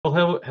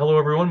Well, hello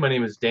everyone. My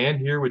name is Dan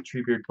here with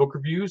TreeBeard Book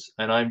Reviews,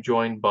 and I'm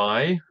joined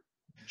by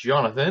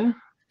Jonathan.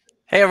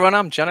 Hey everyone,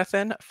 I'm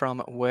Jonathan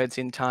from Words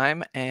in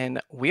Time,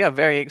 and we are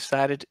very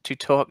excited to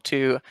talk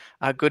to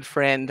our good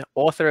friend,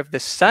 author of the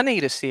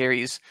Suneater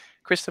series,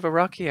 Christopher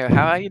Ruocchio.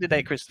 How are you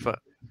today, Christopher?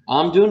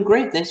 I'm doing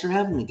great. Thanks for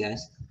having me,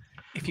 guys.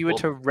 If you were Well,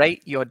 to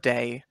rate your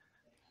day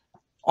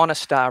on a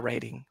star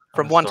rating on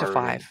from a 1 to star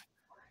rating. 5,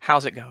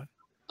 how's it going?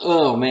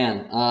 Oh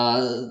man,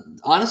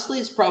 honestly,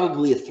 it's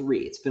probably a 3.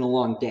 It's been a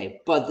long day,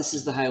 but this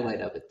is the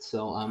highlight of it.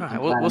 So All right,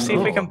 I'm we'll glad. see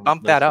if we can Oh,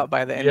 bump that up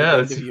by the end of yeah, the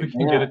let's see if interview.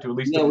 we can get it to at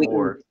least a We can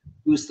 4.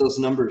 boost those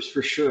numbers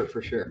for sure.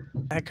 For sure.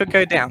 It could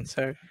go down,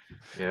 so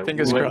Yeah,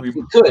 fingers crossed. We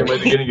could. we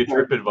might be getting a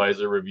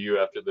TripAdvisor review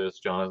after this,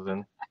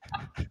 Jonathan.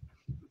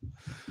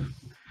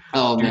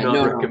 Oh Do man, not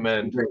no,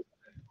 recommend. great.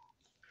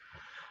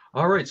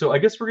 All right, so I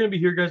guess we're going to be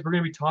here, guys. We're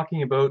going to be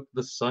talking about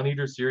the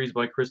Suneater series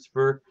by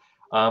Christopher.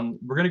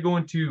 We're going to go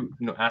into,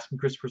 asking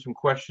Christopher some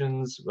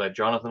questions that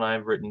Jonathan and I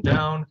have written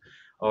down,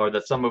 or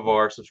that some of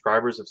our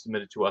subscribers have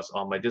submitted to us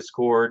on my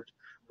Discord,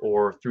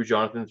 or through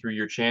Jonathan through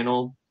your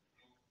channel.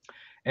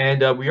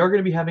 And we are going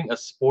to be having a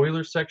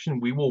spoiler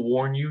section. We will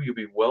warn you. You'll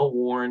be well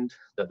warned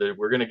that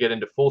we're going to get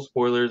into full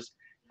spoilers,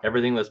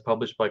 everything that's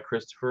published by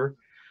Christopher.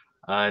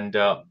 And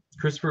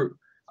Christopher,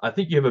 I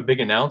think you have a big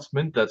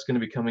announcement that's going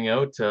to be coming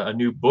out, a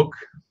new book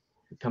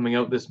coming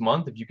out this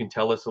month. If you can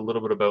tell us a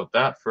little bit about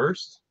that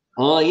first.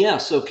 Yeah.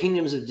 So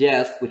Kingdoms of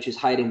Death, which is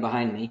hiding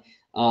behind me,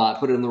 I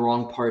put it in the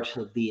wrong part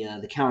of the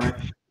counter,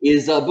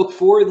 is book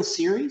 4 in the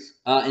series,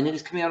 and it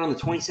is coming out on the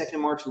 22nd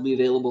of March. Will be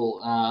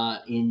available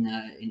in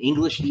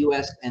English, the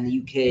U.S. and the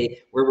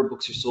U.K. wherever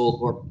books are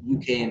sold, or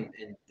U.K.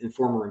 and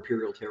former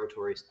imperial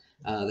territories,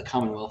 the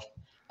Commonwealth.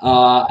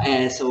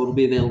 And so it'll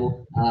be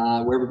available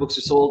wherever books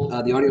are sold.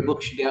 The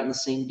audiobook should be out in the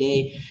same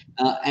day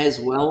as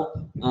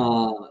well.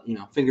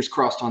 Fingers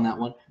crossed on that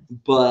one.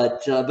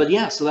 But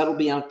yeah, so that'll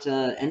be out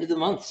end of the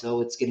month.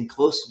 So it's getting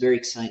close. Very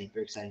exciting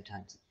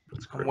times.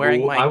 I'm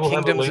wearing Well, my I will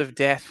have a Kingdoms link. of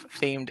Death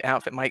themed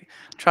outfit, Mike,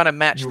 trying to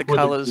match the With the-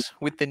 colors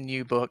with the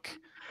new book.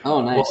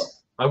 Oh, nice. Well,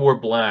 I wore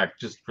black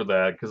just for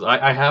that because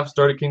I have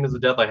started Kingdoms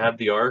of Death. I have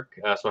the arc,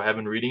 so I have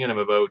been reading it. I'm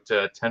about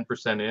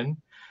 10% in.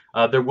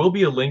 There will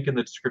be a link in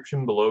the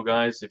description below,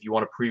 guys. If you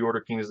want to pre-order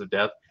Kingdoms of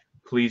Death,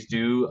 please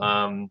do.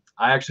 I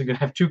actually gonna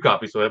have 2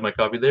 copies, so I have my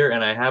copy there,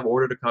 and I have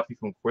ordered a copy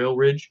from Quail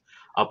Ridge.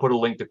 I'll put a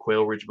link to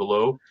Quail Ridge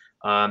below.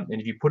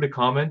 And if you put a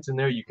comment in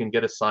there, you can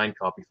get a signed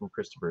copy from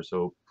Christopher.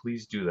 So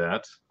please do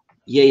that.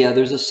 Yeah.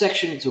 There's a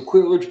section. So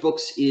Quail Ridge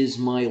Books is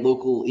my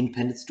local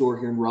independent store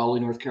here in Raleigh,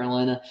 North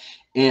Carolina,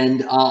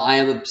 and I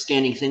have a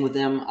standing thing with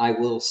them. I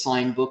will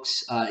sign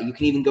books. You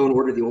can even go and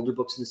order the older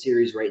books in the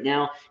series right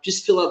now.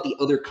 Just fill out the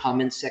other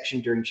comments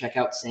section during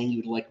checkout, saying you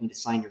would like me to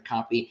sign your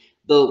copy.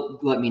 They'll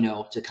let me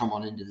know to come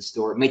on into the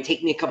store. It may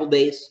take me a couple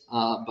days,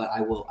 but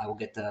I will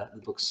get the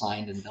books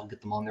signed, and they'll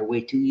get them on their way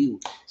to you.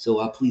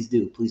 So please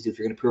do. If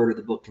you're going to pre-order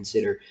the book,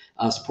 consider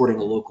supporting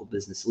a local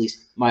business, at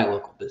least my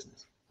local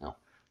business.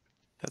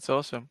 That's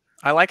awesome.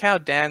 I like how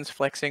Dan's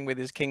flexing with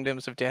his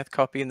Kingdoms of Death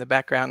copy in the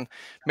background.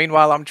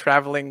 Meanwhile, I'm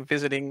traveling,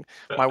 visiting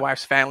my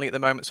wife's family at the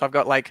moment. So I've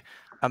got like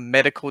a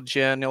medical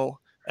journal,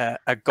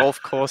 a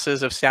golf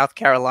courses of South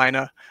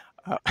Carolina.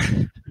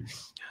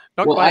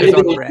 Not Well, quite I as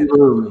live on in brand. a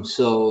room,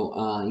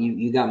 so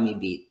you got me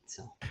beat.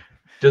 So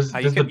Does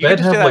You the can bed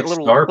just do have that like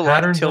little star like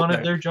patterns tilt on it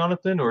note. there,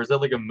 Jonathan, or is that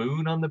like a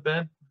moon on the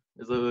bed?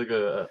 Is it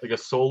like a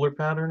solar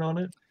pattern on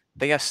it?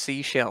 They are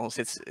seashells.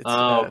 It's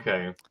Oh,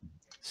 okay.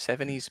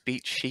 70s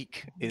beach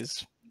chic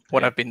is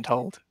what Yeah. I've been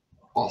told.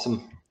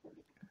 awesome.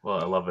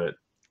 Well, I love it.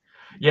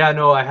 Yeah,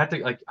 no, I had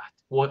to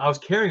I was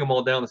carrying them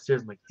all down the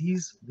stairs. I'm like,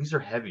 these are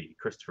heavy,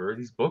 Christopher.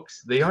 These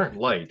books, they aren't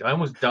light. I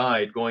almost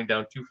died going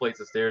down 2 flights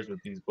of stairs with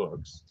these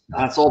books.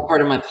 That's all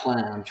part of my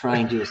plan. I'm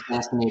trying to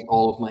assassinate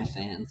all of my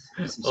fans.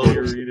 All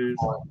your readers.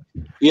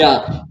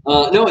 Yeah.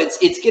 No,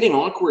 it's getting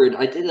awkward.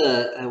 I did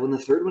when the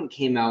third one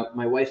came out,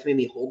 my wife made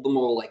me hold them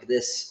all like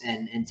this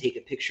and take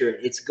a picture.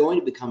 It's going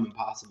to become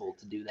impossible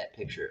to do that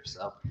picture.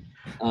 So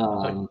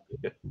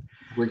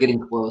we're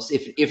getting close.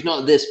 If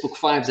not this, book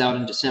 5's out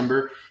in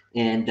December,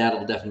 and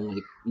that'll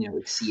definitely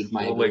exceed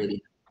my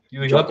ability.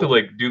 You have to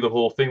like do the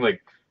whole thing. Like,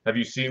 have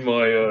you seen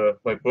my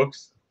my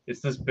books?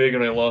 It's this big,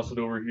 and I lost it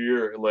over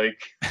here. Like,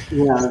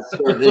 yeah,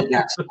 sort of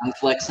I'm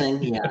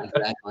flexing. Yeah,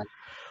 exactly.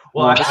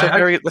 Well,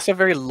 that's a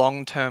very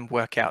long-term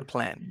workout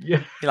plan.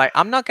 Yeah. You're like,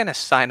 I'm not going to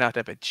sign up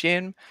at a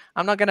gym.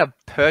 I'm not going to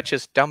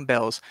purchase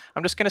dumbbells.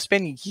 I'm just going to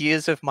spend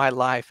years of my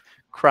life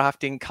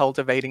crafting,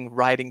 cultivating,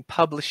 writing,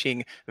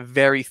 publishing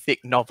very thick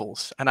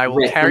novels, and I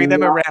will carry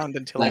them around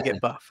until I get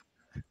buff.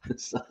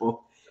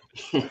 So,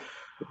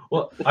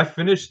 well, I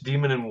finished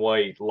Demon in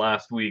White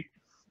last week,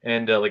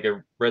 and like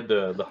I read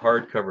the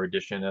hardcover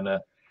edition, and I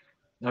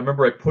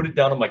remember I put it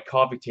down on my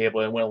coffee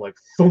table and went like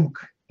thunk,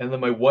 and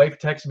then my wife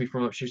texted me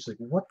from it. She's like,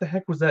 "What the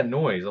heck was that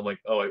noise?" I'm like,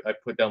 "Oh, I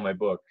put down my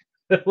book."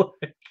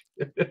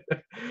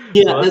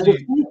 Yeah, so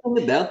the funny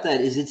thing about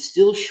that is it's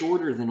still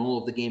shorter than all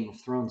of the Game of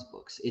Thrones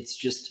books. It's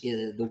just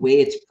the way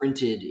it's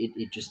printed,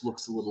 it just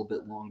looks a little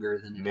bit longer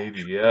than it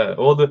maybe. Yeah.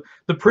 Well,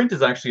 the print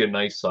is actually a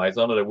nice size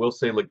on it. I will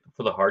say, like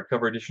for the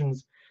hardcover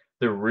editions,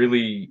 they're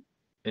really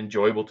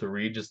enjoyable to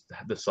read, just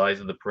the size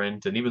of the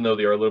print, and even though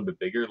they are a little bit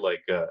bigger,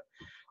 like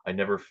I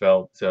never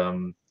felt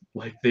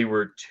like they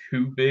were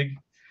too big.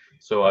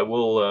 So I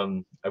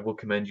will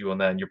commend you on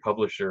that and your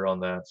publisher on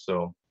that.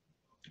 So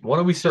why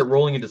don't we start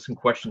rolling into some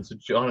questions? So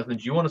Jonathan,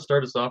 do you want to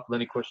start us off with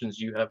any questions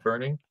you have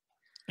burning?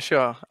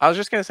 Sure. I was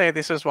just going to say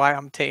this is why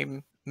I'm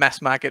team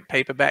mass market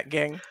paperback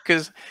gang,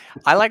 because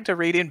I like to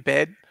read in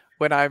bed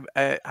when I'm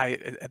at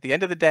the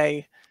end of the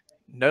day,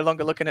 no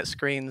longer looking at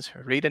screens,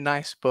 read a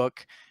nice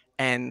book.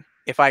 And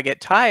if I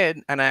get tired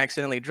and I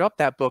accidentally drop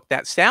that book,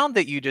 that sound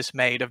that you just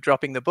made of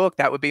dropping the book,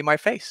 that would be my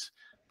face.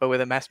 But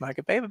with a mass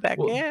market paperback,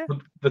 Well, yeah.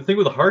 the thing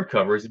with a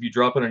hardcover is if you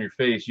drop it on your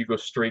face, you go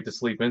straight to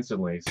sleep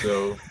instantly.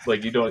 So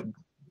like you don't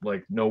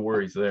like no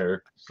worries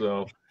there.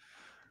 So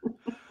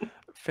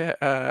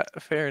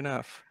Fair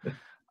enough.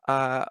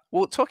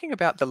 Well, talking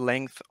about the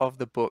length of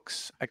the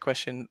books, a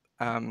question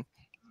that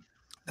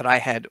I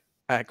had,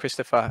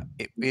 Christopher,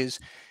 is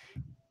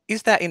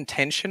that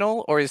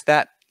intentional, or is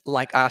that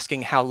like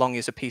asking how long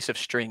is a piece of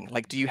string?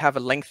 Like, do you have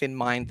a length in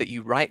mind that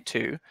you write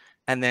to?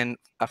 And then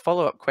a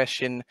follow-up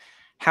question,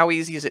 how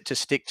easy is it to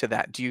stick to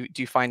that? Do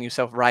you find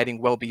yourself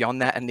writing well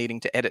beyond that and needing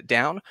to edit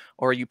down,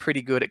 or are you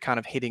pretty good at kind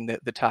of hitting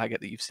the target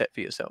that you've set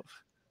for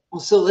yourself?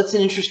 Well, so that's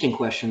an interesting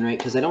question, right?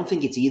 Because I don't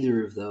think it's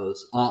either of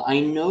those. I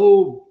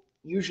know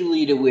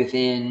usually to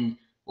within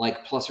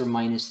like plus or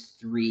minus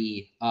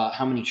three,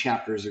 how many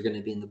chapters are going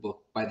to be in the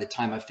book by the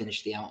time I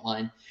finish the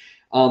outline.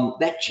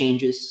 That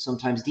changes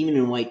sometimes. Demon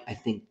in White, I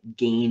think,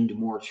 gained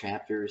more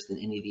chapters than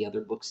any of the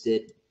other books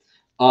did.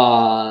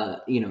 And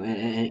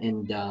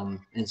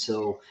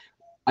so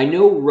I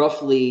know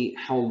roughly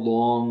how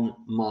long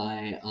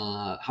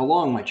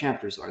my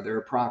chapters are. They're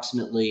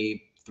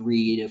approximately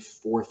 3,000 to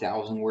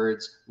 4,000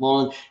 words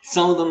long.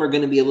 Some of them are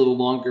going to be a little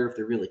longer if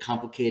they're really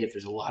complicated, if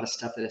there's a lot of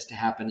stuff that has to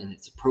happen and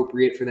it's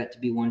appropriate for that to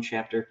be one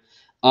chapter.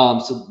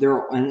 And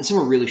some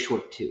are really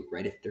short too,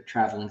 right? If they're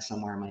traveling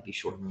somewhere, it might be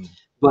short.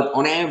 But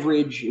on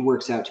average, it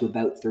works out to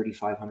about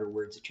 3,500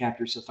 words a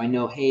chapter. So if I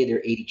know, hey, there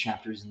are 80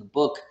 chapters in the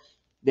book,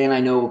 then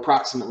I know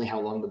approximately how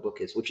long the book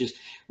is, which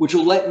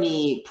will let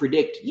me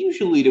predict,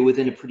 usually to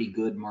within a pretty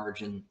good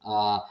margin,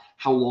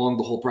 how long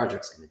the whole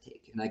project's going to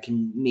take, and I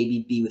can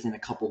maybe be within a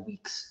couple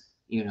weeks,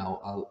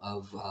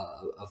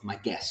 of my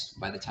guess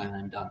by the time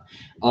I'm done.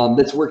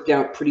 That's worked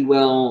out pretty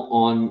well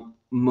on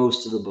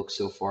most of the books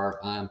so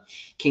far.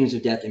 Kings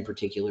of Death in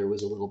particular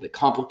was a little bit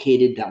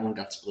complicated. That one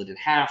got split in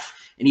half,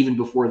 and even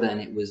before then,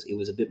 it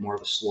was a bit more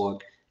of a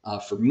slog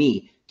for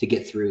me to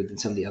get through than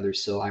some of the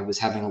others. So I was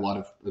having a lot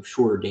of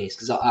shorter days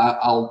because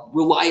I'll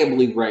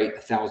reliably write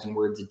 1,000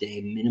 words a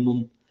day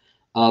minimum,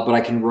 but I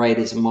can write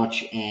as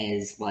much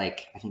as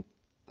like I think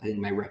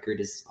my record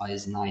is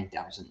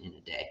 9,000 in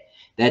a day.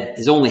 That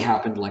has only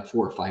happened like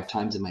 4 or 5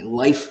 times in my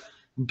life,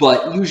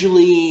 but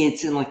usually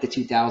it's in like the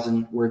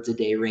 2,000 words a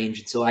day range.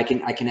 And so I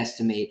can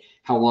estimate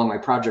how long my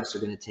projects are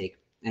going to take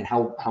and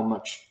how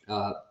much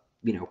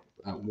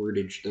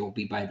wordage there will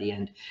be by the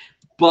end.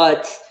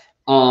 But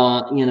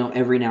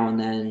every now and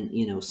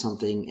then,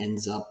 something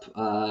ends up,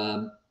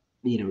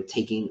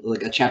 taking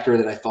like a chapter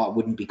that I thought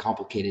wouldn't be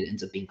complicated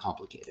ends up being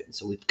complicated. And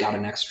so we've got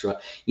an extra,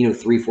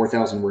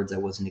 3,000-4,000 words I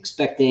wasn't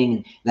expecting.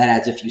 And that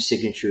adds a few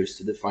signatures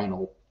to the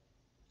final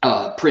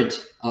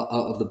print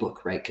of the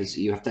book, right? Because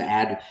you have to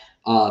add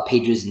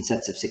pages in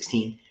sets of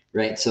 16,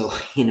 right? So,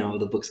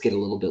 the books get a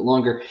little bit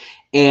longer.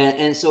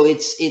 And so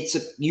it's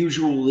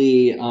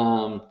usually,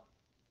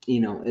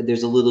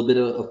 there's a little bit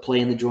of play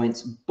in the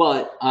joints,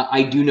 but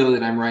I do know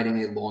that I'm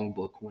writing a long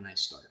book when I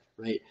start,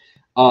 right?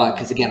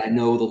 Because again, I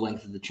know the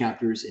length of the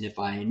chapters, and if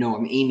I know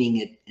I'm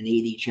aiming at an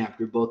 80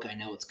 chapter book, I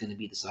know it's going to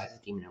be the size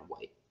of Demon in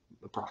White,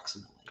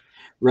 approximately,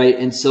 right?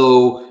 And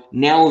so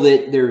now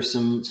that there's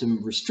some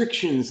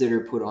restrictions that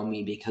are put on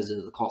me because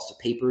of the cost of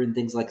paper and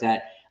things like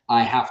that,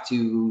 I have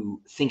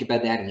to think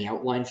about that in the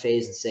outline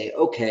phase and say,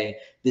 okay,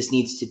 this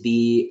needs to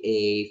be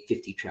a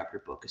 50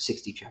 chapter book, a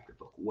 60 chapter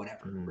book,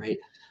 whatever, right?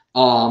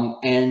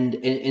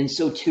 And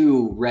so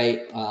too,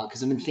 right?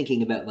 Because I've been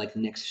thinking about like the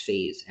next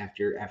phase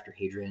after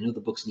Hadrian. I know the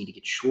books need to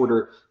get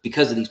shorter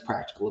because of these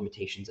practical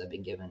limitations I've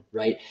been given,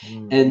 right?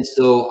 And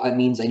so it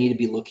means I need to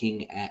be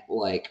looking at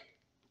like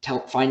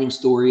finding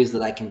stories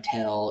that I can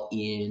tell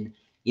in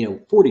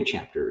 40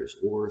 chapters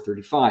or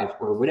 35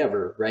 or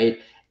whatever, right?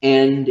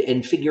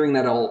 And figuring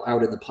that all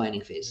out in the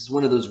planning phase is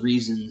one of those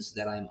reasons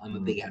that I'm a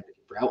big advocate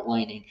for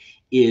outlining,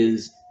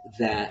 is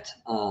that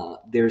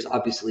there's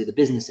obviously the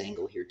business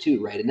angle here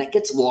too, right? And that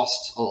gets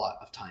lost a lot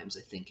of times,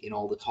 I think, in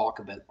all the talk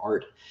about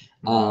art.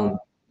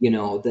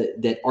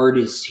 That art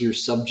is here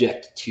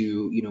subject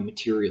to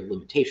material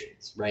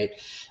limitations, right?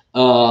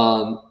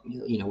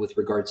 With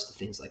regards to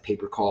things like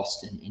paper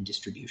cost and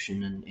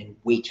distribution and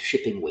weight,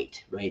 shipping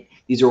weight, right?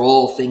 These are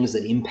all things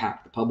that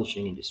impact the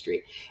publishing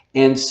industry.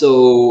 And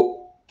so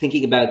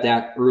thinking about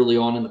that early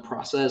on in the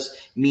process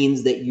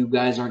means that you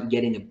guys aren't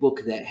getting a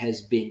book that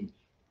has been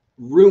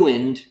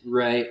ruined,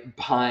 right,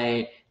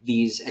 by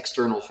these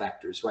external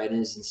factors, right,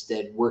 and is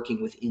instead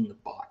working within the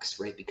box,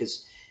 right?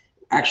 Because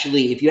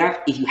actually, if you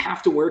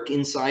have to work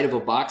inside of a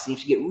box, you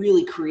have to get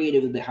really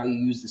creative about how you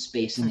use the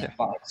space in that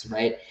box,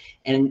 right?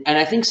 And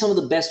I think some of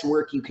the best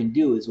work you can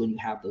do is when you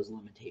have those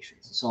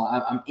limitations. So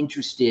I'm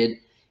interested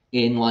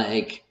in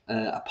like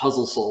a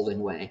puzzle solving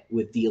way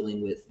with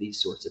dealing with these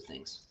sorts of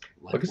things.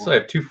 I guess I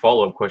have two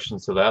follow-up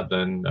questions to that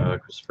then,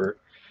 Christopher.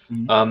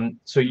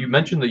 So you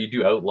mentioned that you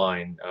do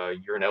outline.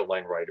 You're an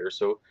outline writer.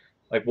 So,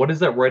 like, what does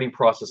that writing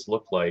process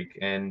look like?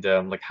 And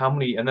like, how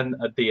many? And then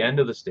at the end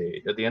of the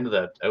stage, at the end of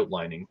that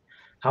outlining,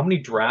 how many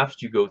drafts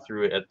do you go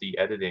through at the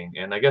editing?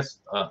 And I guess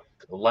the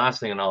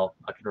last thing, and I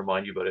can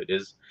remind you about it,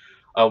 is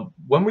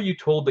when were you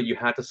told that you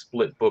had to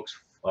split books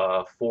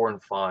 4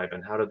 and 5,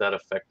 and how did that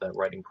affect that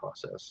writing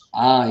process?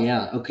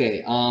 Yeah,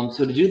 okay.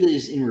 So to do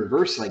this in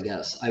reverse, I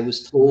guess, I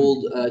was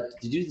told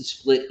to do the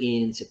split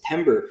in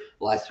September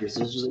last year. So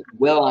this was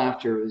well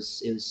after, it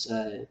was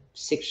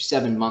 6 or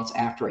 7 months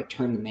after I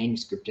turned the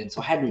manuscript in.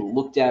 So I hadn't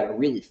looked at or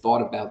really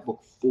thought about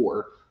book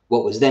 4.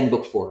 What was then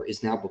book 4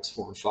 is now books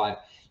 4 and 5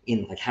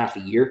 in like half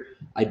a year.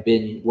 I'd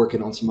been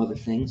working on some other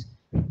things.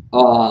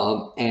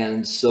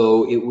 And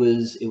so it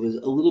was a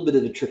little bit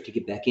of a trick to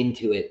get back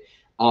into it.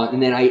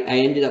 And then I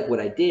ended up, what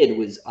I did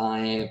was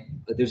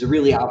there's a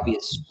really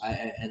obvious,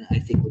 and I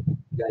think when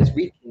you guys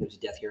read Kingdoms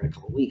of Death here in a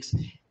couple of weeks,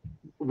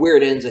 where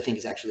it ends, I think,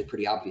 is actually a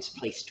pretty obvious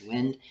place to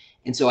end.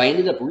 And so I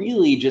ended up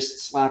really just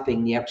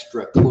slapping the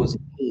extra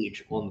closing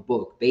page on the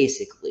book,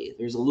 basically.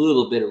 There's a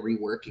little bit of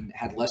reworking that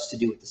had less to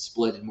do with the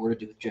split and more to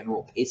do with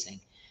general pacing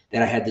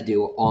that I had to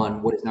do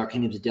on what is now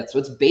Kingdoms of Death. So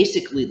it's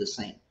basically the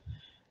same.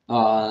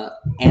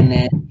 And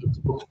then it's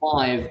book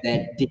 5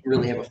 that didn't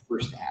really have a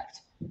first act,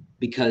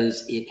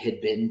 because it had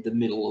been the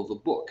middle of the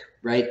book,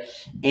 right?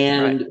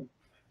 And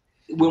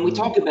when we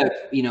talk about,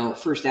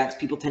 first acts,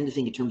 people tend to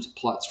think in terms of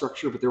plot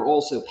structure, but there are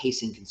also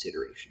pacing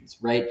considerations,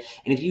 right?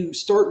 And if you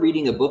start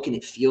reading a book and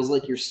it feels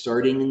like you're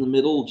starting in the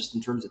middle, just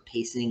in terms of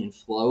pacing and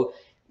flow,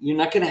 you're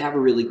not going to have a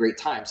really great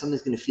time.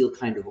 Something's going to feel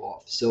kind of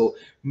off. So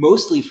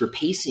mostly for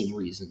pacing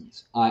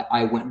reasons,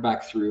 I went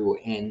back through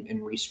and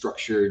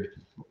restructured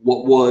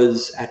what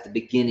was at the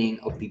beginning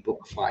of the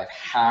book 5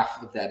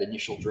 half of that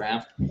initial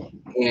draft,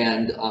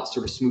 and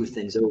sort of smooth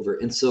things over.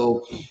 And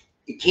so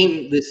it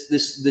came, this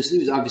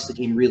news obviously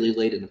came really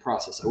late in the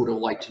process. I would have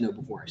liked to know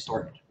before I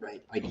started,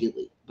 right?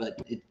 Ideally, but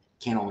it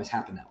can't always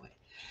happen that way.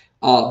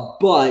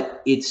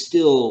 But it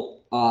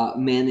still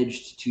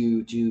managed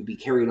to be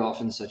carried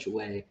off in such a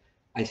way,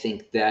 I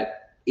think,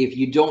 that if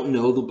you don't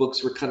know the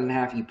books were cut in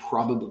half, you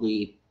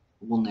probably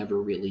will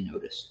never really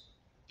notice.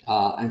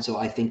 And so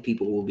I think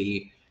people will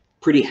be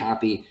pretty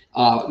happy,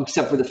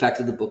 except for the fact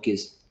that the book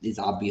is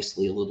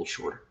obviously a little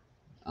shorter,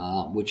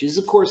 which is,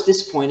 of course,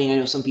 disappointing. I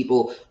know some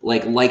people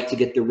like to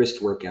get their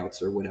wrist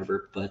workouts or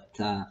whatever, but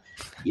that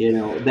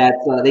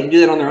they can do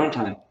that on their own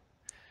time.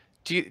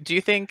 Do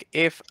you think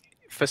if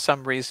for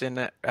some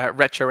reason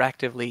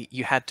retroactively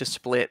you had to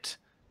split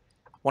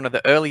one of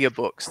the earlier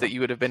books, that you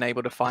would have been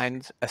able to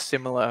find a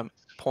similar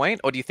point?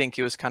 Or do you think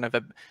it was kind of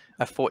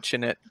a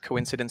fortunate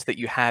coincidence that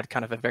you had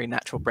kind of a very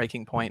natural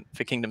breaking point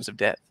for Kingdoms of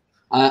Death?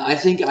 I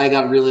think I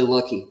got really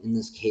lucky in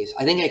this case.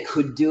 I think I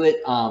could do it.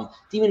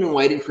 Demon in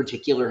White in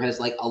particular has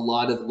like a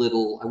lot of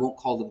little, I won't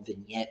call them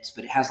vignettes,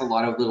 but it has a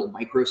lot of little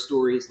micro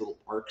stories, little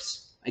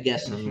arcs, I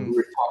guess. We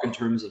were talking in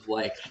terms of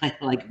like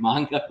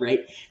manga,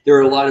 right? There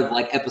are a lot of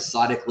like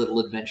episodic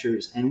little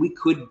adventures, and we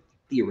could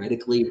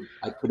theoretically,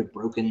 I could have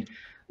broken.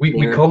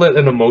 We call it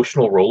an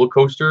emotional roller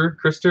coaster,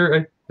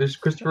 Christopher,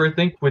 I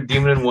think, with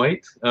Demon in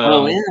White.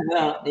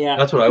 Yeah.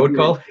 That's what I would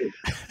call it.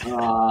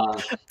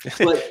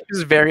 But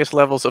there's various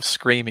levels of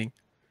screaming.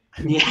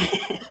 Yeah.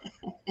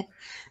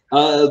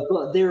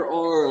 But there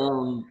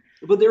are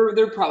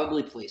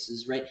probably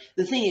places, right?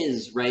 The thing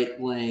is, right,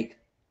 like,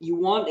 you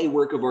want a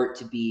work of art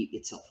to be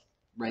itself,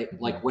 right?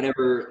 Like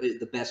whatever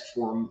the best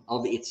form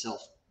of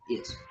itself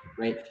is,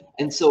 right?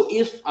 And so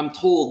if I'm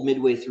told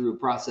midway through a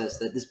process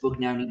that this book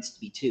now needs to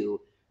be 2,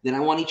 then I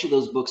want each of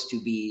those books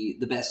to be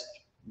the best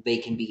they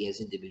can be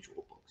as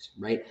individual books,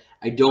 right?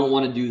 I don't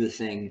want to do the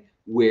thing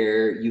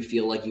where you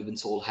feel like you've been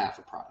sold half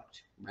a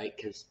product, right?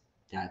 Because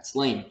that's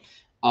lame,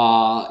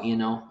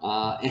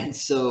 and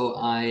so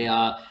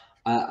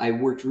I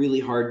worked really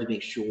hard to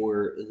make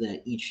sure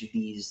that each of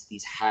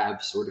these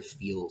have sort of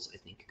feels, I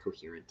think,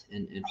 coherent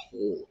and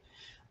whole.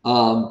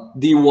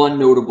 The one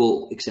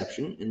notable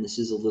exception, and this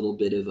is a little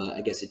bit of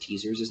I guess a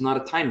teaser, is not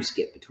a time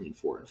skip between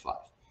 4 and 5.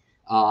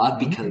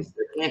 Because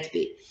there can't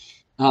be.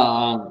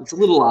 It's a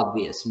little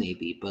obvious,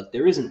 maybe, but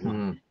there isn't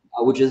one,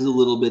 which is a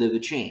little bit of a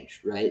change,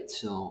 right?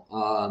 So,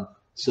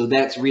 so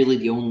that's really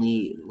the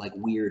only like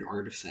weird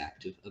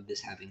artifact of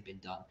this having been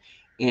done,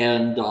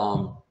 and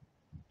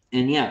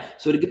yeah.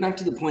 So to get back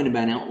to the point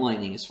about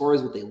outlining, as far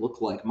as what they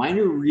look like, mine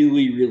are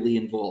really, really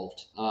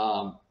involved.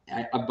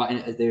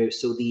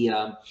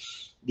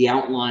 The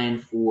outline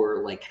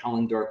for like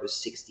Howling Dark was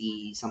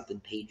 60 something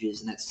pages,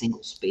 and that's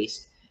single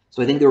spaced.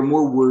 So I think there are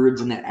more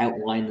words in that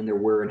outline than there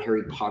were in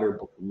Harry Potter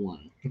book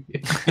 1.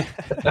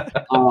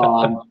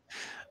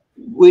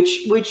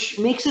 Which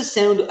makes it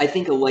sound, I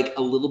think, like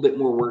a little bit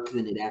more work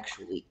than it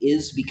actually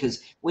is,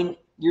 because when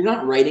you're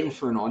not writing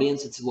for an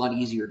audience, it's a lot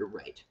easier to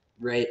write,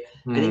 right?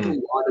 I think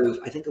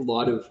a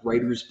lot of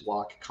writer's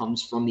block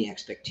comes from the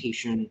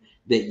expectation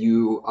that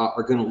you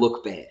are going to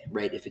look bad,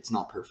 right, if it's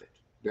not perfect,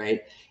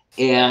 right?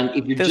 And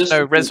if you're There's just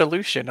no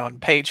resolution on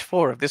page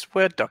 4 of this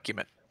Word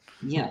document.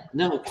 yeah,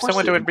 no, of If course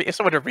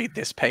someone to read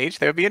this page,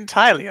 they would be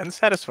entirely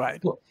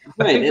unsatisfied. Well,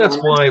 I right. think that's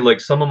why,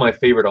 like, some of my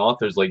favorite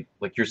authors, like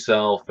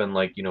yourself and,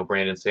 like, you know,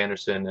 Brandon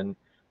Sanderson, and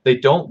they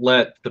don't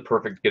let the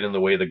perfect get in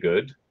the way of the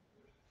good.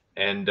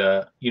 And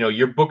you know,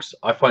 your books,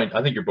 I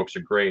think your books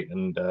are great,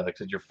 and like I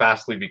said, you're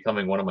fastly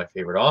becoming one of my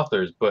favorite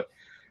authors. But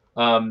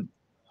um,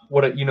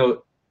 you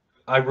know,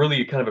 I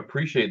really kind of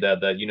appreciate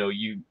that you know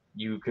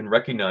you can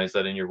recognize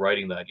that in your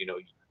writing, that you know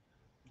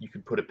you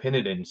can put a pin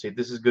in it and say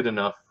this is good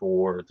enough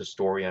for the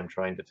story I'm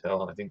trying to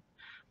tell. And I think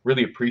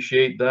really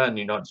appreciate that, and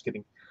you're not just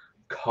getting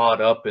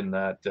caught up in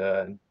that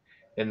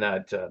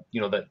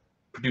you know, that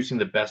producing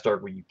the best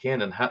art where you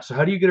can. And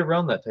how do you get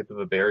around that type of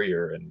a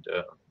barrier, and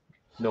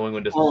knowing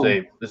when to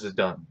say this is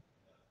done?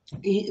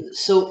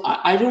 So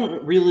I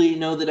don't really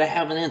know that I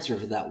have an answer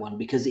for that one,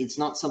 because it's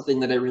not something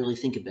that I really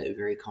think about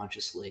very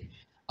consciously.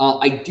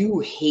 I do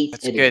hate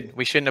That's editing. good.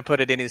 We shouldn't have put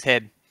it in his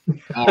head.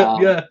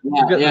 Yeah,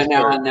 Yeah.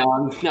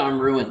 Now I'm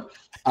ruined.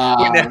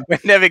 We're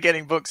never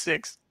getting book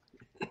 6.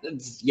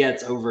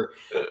 It's over.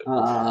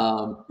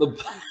 But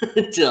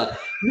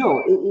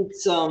no,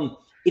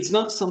 it's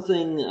not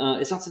something.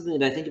 It's not something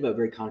that I think about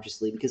very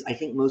consciously, because I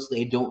think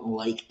mostly I don't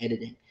like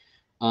editing.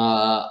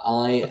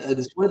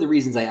 That's one of the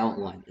reasons I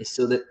outline, is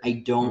so that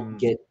I don't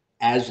get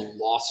as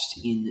lost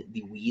in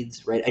the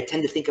weeds, right? I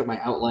tend to think of my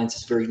outlines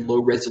as very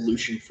low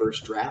resolution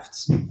first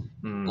drafts,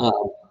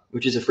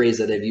 which is a phrase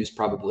that I've used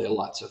probably a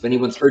lot. So if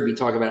anyone's heard me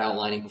talk about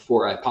outlining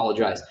before, I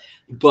apologize.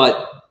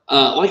 But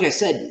like I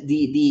said,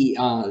 the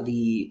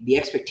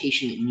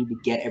expectation that you need to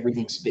get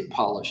everything spit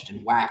polished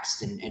and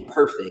waxed and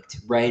perfect,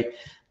 right?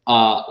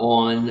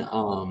 In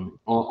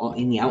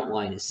the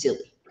outline is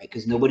silly, right?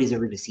 Because nobody's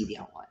ever going to see the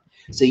outline.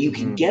 So you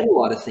can get a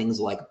lot of things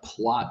like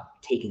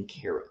plot taken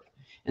care of.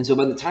 And so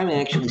by the time I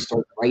actually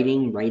start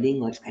writing,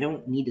 like, I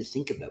don't need to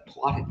think about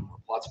plot anymore.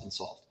 Plot's been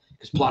solved,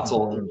 because plot's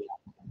all in the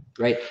outline,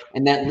 right?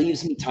 And that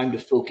leaves me time to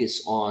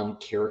focus on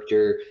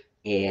character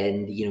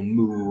and, you know,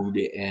 mood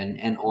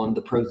and on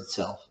the prose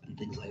itself and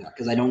things like that,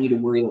 because I don't need to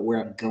worry about where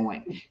I'm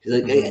going.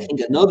 Because I think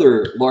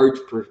another large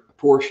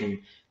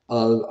portion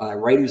of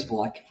writer's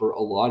block for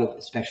a lot of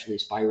especially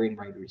aspiring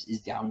writers is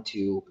down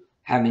to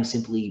having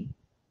simply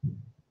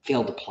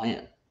failed to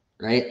plan,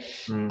 right?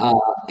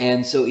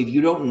 And so if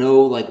you don't know,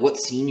 like, what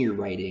scene you're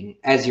writing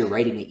as you're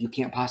writing it, you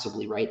can't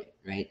possibly write it,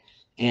 right?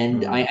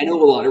 And I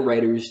know a lot of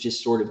writers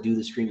just sort of do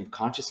the stream of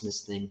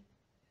consciousness thing.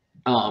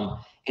 And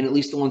at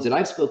least the ones that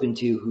I've spoken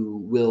to who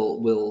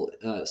will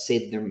say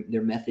that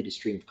their method is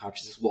stream of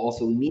consciousness will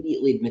also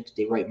immediately admit that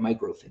they write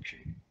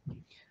microfiction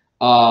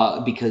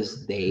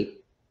because they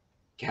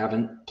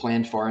haven't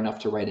planned far enough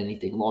to write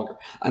anything longer.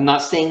 I'm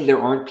not saying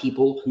there aren't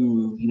people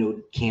who, you know,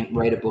 can't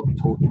write a book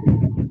totally.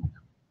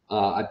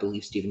 I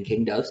believe Stephen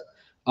King does,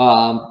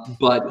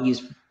 but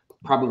he's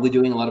probably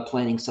doing a lot of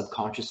planning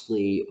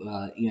subconsciously.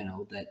 You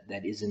know,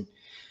 that isn't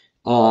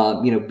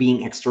you know,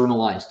 being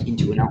externalized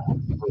into an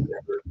outline or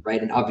whatever,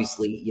 right? And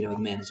obviously, you know, the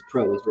man is a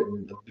pro. He's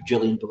written a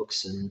bajillion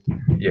books, and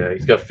Yeah,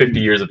 he's got 50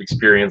 years of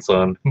experience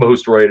on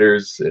most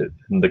writers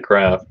in the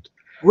craft.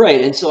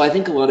 right. And so I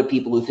think a lot of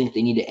people who think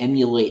they need to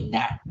emulate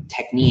that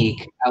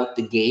technique out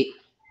the gate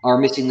are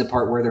missing the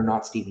part where they're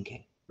not Stephen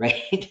King,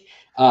 right?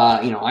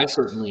 You know, I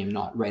certainly am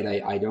not,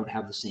 right? I don't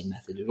have the same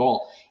method at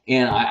all.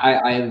 And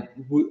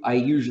I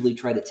usually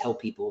try to tell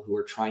people who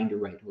are trying to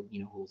write,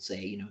 you know, who'll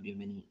say, you know, do you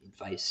have any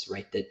advice,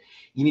 right? That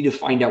you need to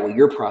find out what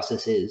your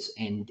process is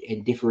and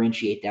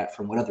differentiate that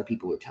from what other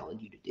people are telling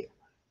you to do,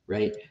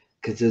 right?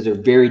 Because those are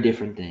very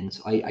different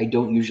things. I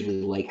don't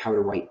usually like how to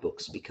write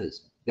books,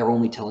 because they're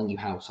only telling you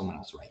how someone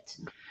else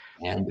writes.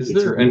 And Is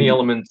there any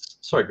elements?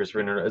 Sorry,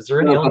 Christopher. Is there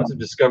any elements of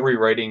discovery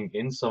writing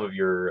in some of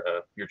your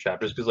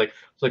chapters? Because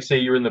like say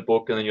you're in the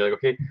book and then you're like,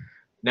 okay,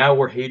 now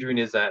where Hadrian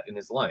is at in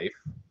his life,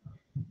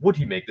 would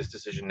he make this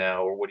decision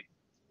now, or would he?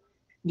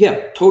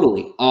 Yeah,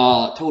 totally.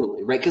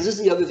 Totally, right? Because this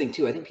is the other thing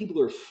too. I think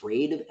people are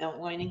afraid of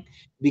outlining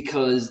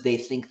because they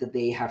think that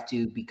they have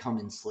to become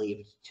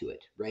enslaved to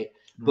it, right?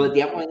 But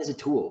the outline is a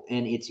tool,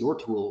 and it's your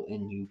tool,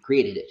 and you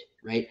created it,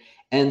 right?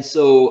 And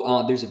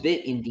so there's a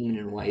bit in Demon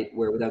and White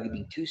where, without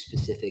being too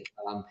specific,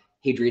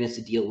 Hadrian has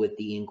to deal with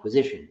the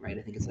Inquisition, right?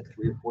 I think it's like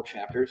 3 or 4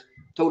 chapters.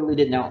 Totally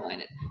didn't outline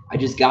it. I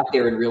just got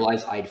there and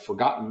realized I'd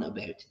forgotten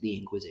about the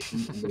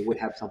Inquisition, and they would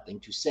have something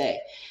to say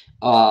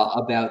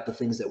about the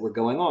things that were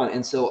going on.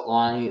 And so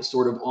I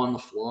sort of on the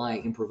fly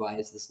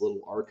improvised this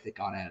little arc that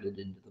got added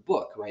into the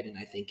book, right? And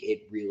I think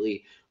it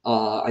really,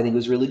 I think it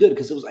was really good,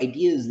 because those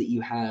ideas that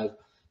you have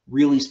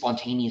really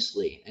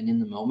spontaneously and in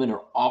the moment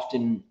are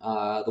often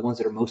the ones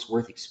that are most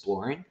worth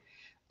exploring.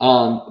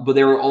 But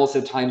there are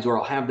also times where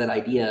I'll have that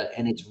idea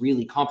and it's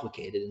really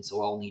complicated, and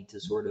so I'll need to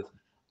sort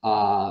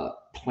of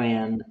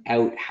plan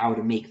out how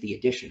to make the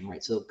addition,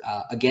 right? So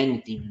again,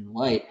 with Demon and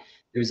Light,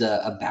 there's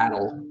a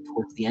battle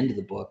towards the end of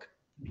the book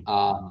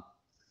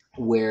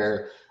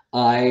where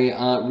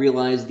I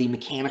realized the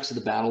mechanics of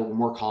the battle were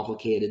more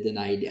complicated than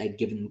I'd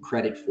given them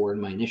credit for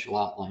in my initial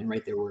outline.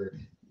 Right, there were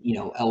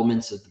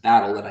elements of the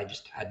battle that I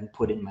just hadn't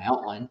put in my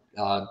outline,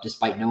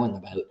 despite knowing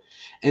about.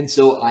 And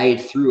so I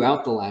threw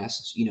out the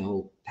last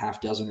half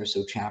dozen or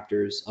so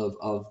chapters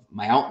of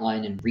my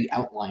outline and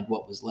re-outlined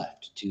what was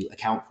left to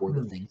account for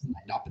the things that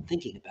I'd not been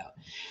thinking about.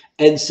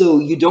 And so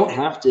you don't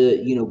have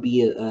to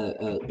be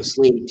a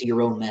slave to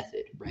your own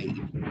method, right?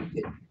 You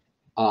can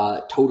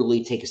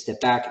totally take a step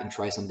back and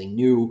try something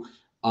new,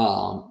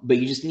 but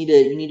you just need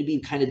to be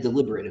kind of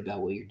deliberate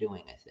about what you're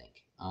doing, I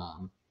think.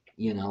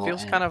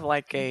 Feels kind of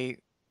like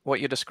what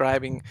you're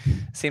describing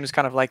seems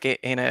kind of like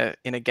in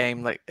a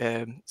game, like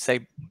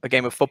say a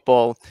game of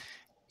football.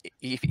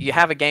 You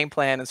have a game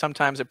plan and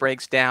sometimes it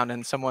breaks down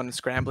and someone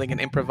scrambling and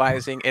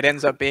improvising, it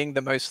ends up being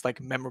the most like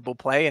memorable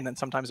play, and then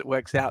sometimes it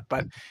works out.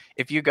 But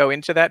if you go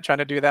into that trying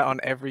to do that on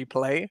every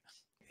play,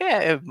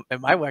 yeah, it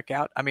might work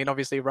out. I mean,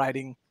 obviously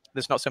writing,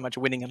 there's not so much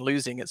winning and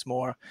losing, it's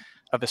more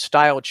of a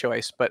style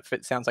choice, but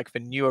it sounds like for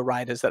newer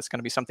writers that's going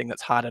to be something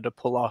that's harder to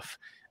pull off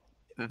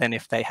than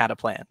if they had a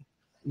plan.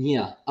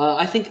 Yeah,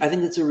 I think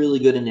that's a really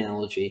good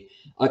analogy,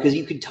 because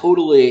you could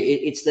totally,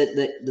 it's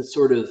that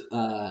sort of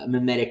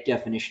mimetic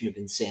definition of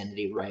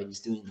insanity, right?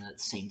 Is doing the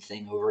same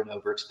thing over and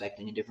over,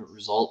 expecting a different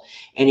result.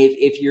 And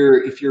if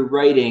you're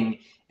writing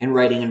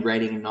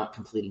and not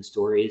completing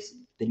stories,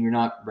 then you're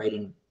not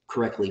writing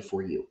correctly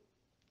for you,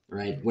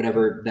 right?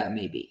 Whatever that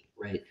may be,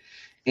 right?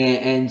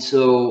 And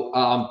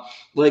so,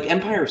 like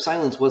Empire of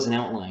Silence wasn't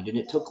outlined, and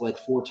it took like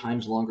 4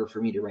 times longer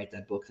for me to write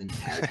that book than it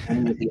has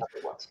any of the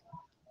other ones.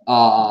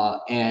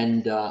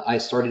 And I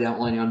started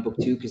outlining on book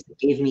 2 because they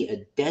gave me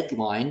a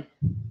deadline.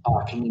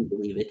 Can you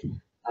believe it?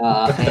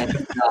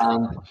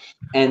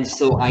 And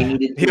so I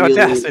needed to the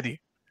audacity.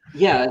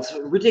 Yeah, it's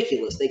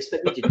ridiculous. They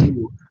expect me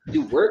to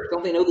do work.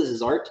 Don't they know this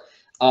is art?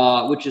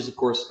 Which is, of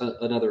course,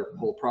 another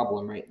whole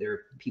problem, right? There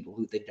are people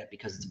who think that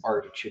because it's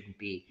art, it shouldn't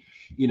be,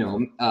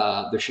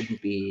 there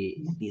shouldn't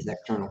be these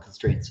external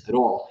constraints at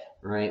all,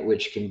 right?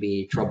 Which can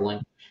be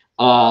troubling.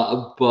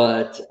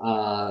 But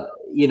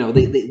they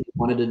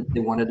wanted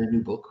a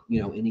new book,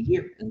 in a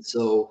year, and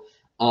so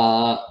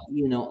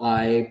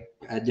I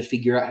had to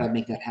figure out how to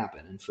make that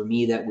happen. And for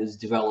me, that was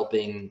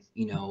developing,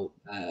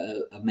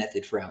 a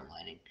method for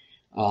outlining,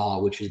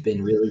 which has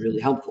been really,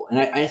 really helpful. And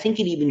I think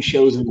it even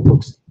shows in the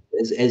books.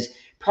 As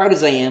proud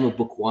as I am of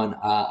book 1,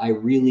 I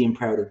really am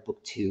proud of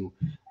book 2.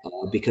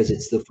 Because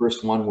it's the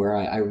first one where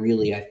I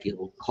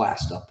feel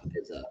classed up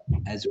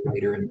as a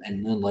writer and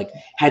then like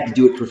had to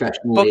do it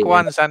professionally. Book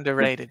 1's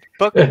underrated.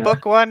 Book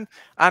 1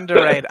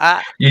 underrated.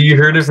 You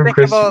heard it from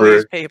Christopher. All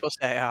these people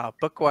say, "Oh,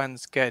 book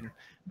 1's good."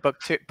 Book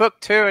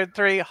 2 and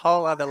 3,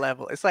 whole other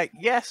level. It's like,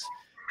 yes,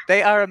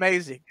 they are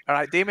amazing. All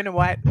right, Demon in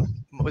White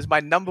was my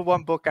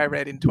 #1 book I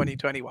read in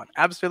 2021.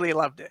 Absolutely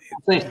loved it.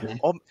 Thanks, man.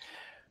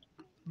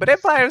 But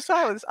Empire of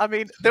Silence, I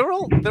mean, they're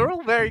all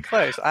very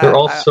close. They're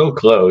all so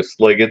close.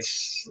 Like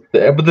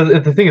but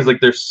the thing is,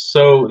 like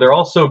they're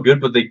all so good,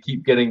 but they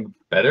keep getting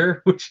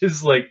better, which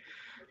is like.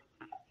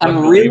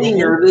 I'm really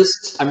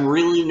nervous. I'm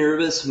really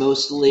nervous,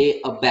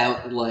 mostly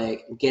about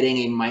like getting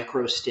a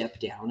micro step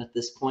down at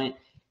this point,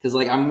 because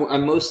like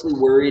I'm mostly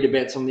worried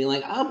about something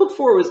like, book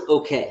 4 was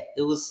okay.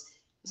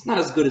 It's not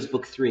as good as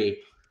book 3.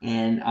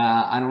 And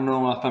I don't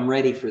know if I'm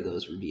ready for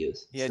those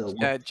reviews. Yeah,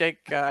 so,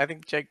 Jake. I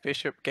think Jake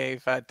Bishop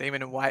gave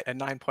Demon in White a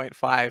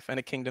 9.5 and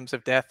a Kingdoms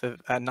of Death of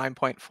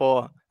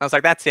 9.4. I was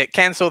like, that's it.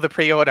 Cancel the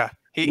pre-order.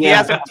 He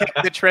hasn't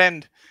tipped the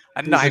trend.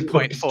 A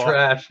 9.4.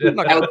 Trash. He's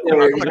out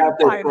there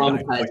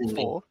traumatizing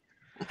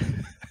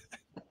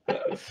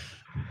me.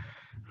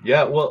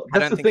 Yeah, well,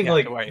 that's the thing.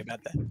 Like, to worry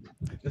about that.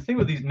 The thing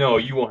with these, no,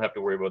 you won't have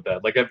to worry about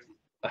that. Like I'm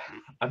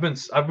like I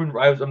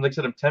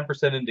said, I'm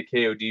 10% into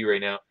KOD right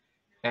now.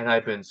 And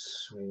I've been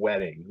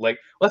sweating. Like,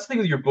 let's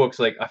think of your books.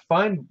 Like, I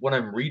find when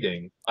I'm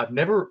reading, I've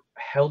never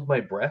held my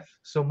breath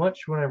so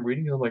much when I'm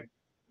reading. I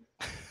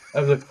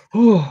was like,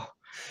 oh.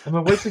 And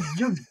my wife's like,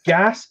 you're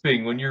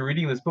gasping when you're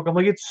reading this book. I'm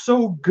like, it's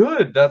so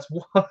good. That's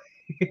why.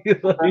 Like,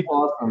 that's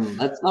awesome.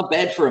 That's not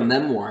bad for a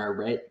memoir,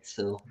 right?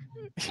 So,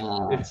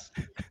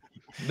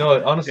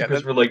 no, honestly,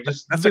 Christopher, like,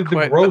 just that's the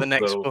quote growth, for the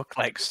next though. book.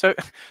 Like, so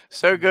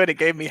good, it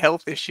gave me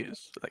health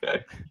issues. Like,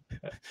 okay.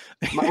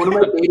 One of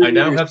my I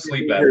now have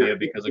sleep apnea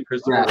because of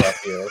Christopher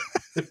Ruocchio.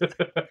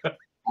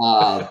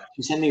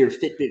 You sent me your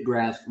Fitbit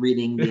graph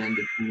reading the end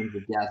of Kingdoms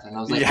of Death, and I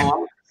was like,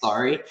 oh, I'm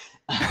sorry.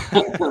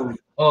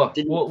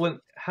 Well, when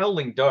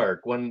Howling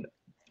Dark, when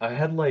I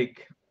had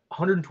like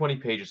 120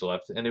 pages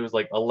left, and it was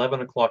like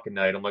 11 o'clock at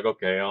night, I'm like,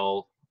 okay,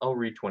 I'll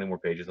read 20 more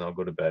pages and I'll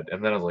go to bed.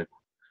 And then I was like,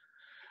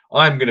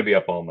 I'm gonna be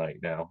up all night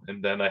now.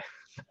 And then I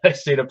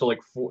stayed up till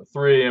like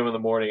 3 a.m. in the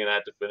morning and I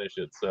had to finish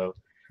it. So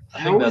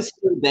I think that's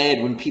so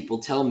bad when people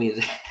tell me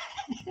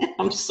that.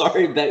 I'm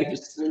sorry about your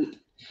sleep.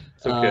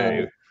 It's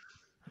okay.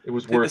 It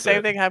was worth it. The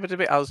same thing happened to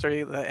me. I was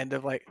reading the end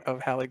of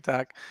Howling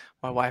Dark.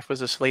 My wife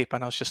was asleep,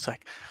 and I was just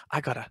like, I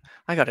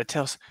gotta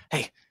tell.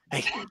 Hey,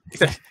 I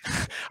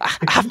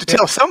have to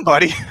tell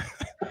somebody.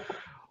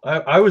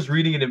 I was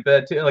reading it in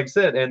bed too, like I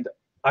said, and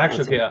I Oh,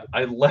 actually, okay,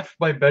 I left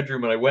my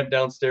bedroom and I went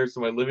downstairs to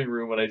my living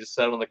room and I just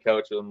sat on the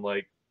couch and I'm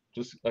like,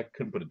 just I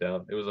couldn't put it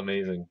down. It was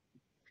amazing.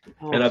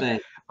 And oh,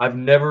 thanks. I've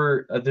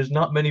never there's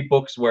not many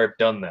books where I've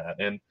done that,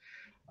 and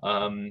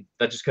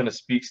that just kind of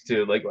speaks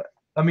to like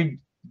I mean,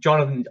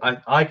 Jonathan,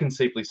 I can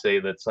safely say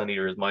that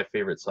Suneater is my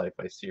favorite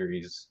sci-fi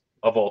series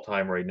of all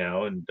time right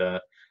now, and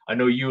I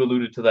know you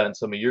alluded to that in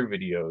some of your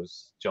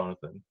videos,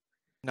 Jonathan.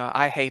 No,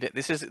 I hate it.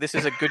 This is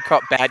a good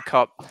cop, bad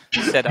cop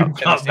setup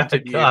for Cop, this bad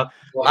interview. cop.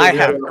 I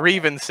have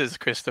grievances,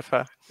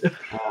 Christopher.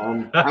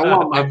 I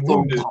want my I'm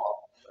phone wounded.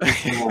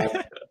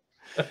 call.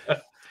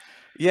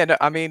 Yeah, no,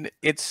 I mean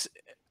it's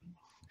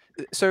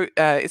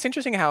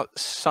interesting how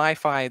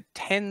sci-fi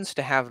tends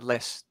to have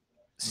less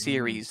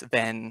series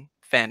than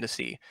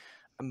fantasy.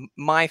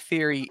 My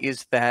theory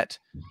is that,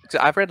 because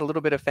I've read a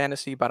little bit of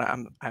fantasy, but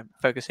I'm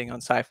focusing on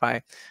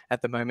sci-fi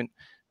at the moment.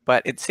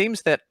 But it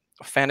seems that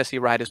fantasy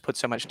writers put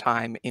so much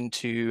time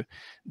into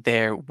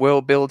their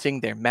world building,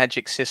 their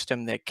magic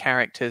system, their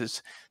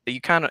characters, that you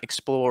can't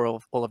explore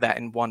all of that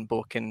in one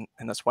book, and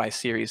that's why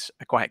series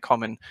are quite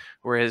common.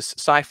 Whereas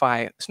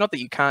sci-fi, it's not that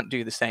you can't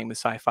do the same with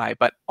sci-fi,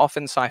 but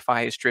often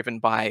sci-fi is driven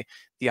by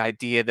the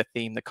idea, the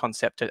theme, the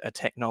concept, a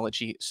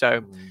technology.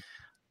 So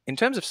in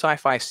terms of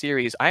sci-fi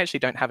series, I actually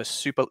don't have a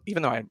super,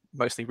 even though I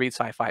mostly read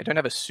sci-fi, I don't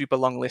have a super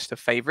long list of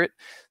favorites.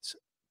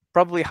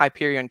 Probably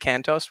Hyperion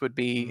Cantos would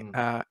be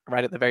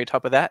right at the very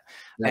top of that.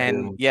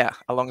 And yeah,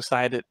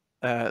 alongside it,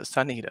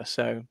 Suneater.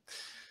 So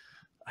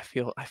I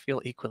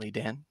feel equally,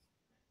 Dan.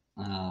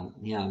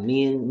 Yeah,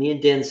 me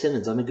and Dan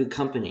Simmons, I'm a good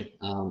company.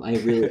 I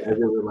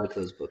really like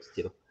those books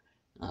too.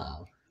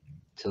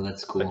 So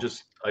that's cool.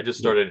 I just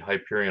started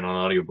Hyperion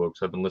on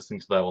audiobooks. I've been listening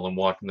to that while I'm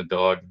walking the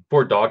dog.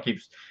 Poor dog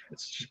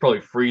she's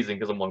probably freezing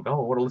because I'm like, oh,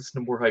 I want to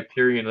listen to more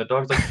Hyperion. And the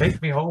dog's like,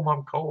 take me home,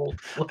 I'm cold.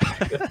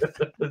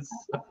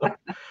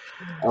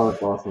 Oh,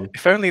 that's awesome.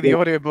 If only the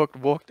audiobook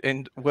worked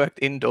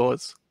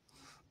indoors.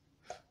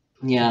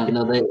 Yeah,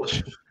 no, they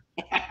just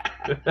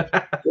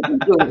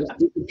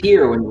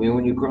disappear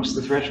when you cross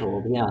the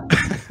threshold. Yeah.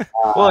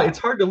 Well, it's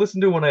hard to listen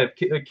to when I have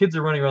kids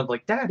are running around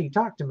like, Daddy,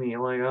 talk to me.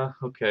 I'm like,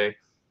 okay.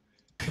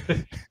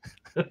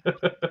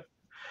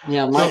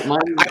 Yeah,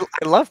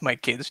 I love my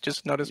kids,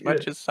 just not as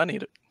much as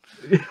Suneater.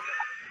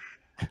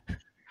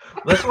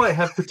 That's why I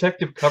have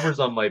protective covers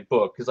on my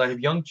book, because I have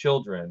young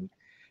children,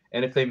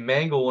 and if they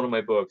mangle one of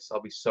my books,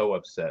 I'll be so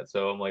upset.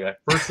 So I'm like,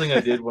 first thing I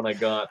did when I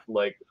got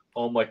like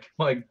all my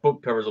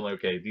book covers, I'm like,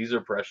 okay, these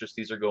are precious.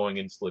 These are going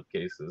in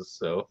slipcases.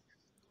 So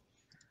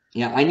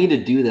yeah, I need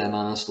to do that.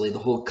 Honestly, the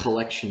whole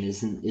collection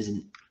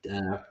isn't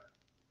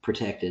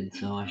protected,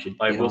 so I should.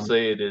 I will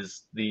say it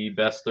is the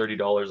best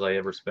 $30 I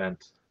ever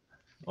spent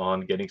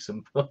on getting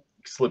some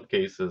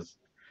slipcases.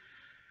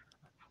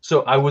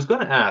 So I was going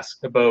to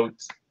ask about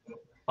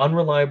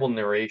unreliable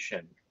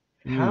narration.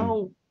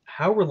 How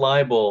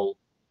reliable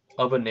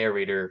of a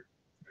narrator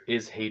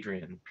is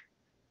Hadrian?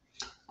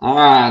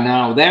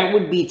 Now that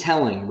would be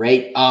telling,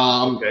 right?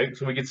 Okay,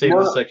 so we can save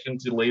this section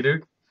to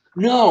later.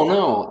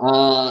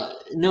 No.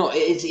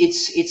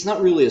 It's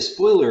not really a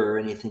spoiler or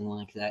anything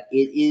like that.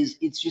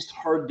 It's just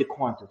hard to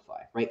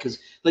quantify, right? Because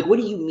like, what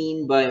do you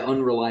mean by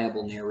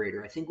unreliable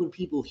narrator? I think when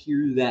people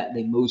hear that,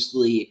 they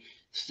mostly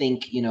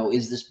think,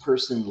 is this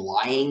person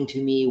lying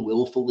to me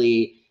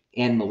willfully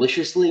and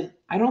maliciously?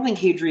 I don't think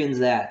Hadrian's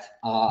that.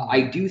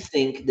 I do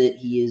think that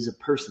he is a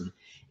person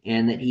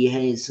and that he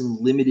has some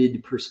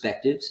limited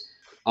perspectives.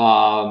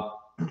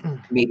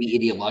 Maybe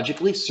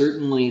ideologically,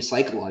 certainly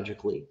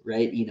psychologically,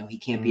 right? He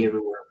can't be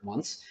everywhere at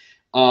once.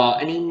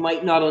 And he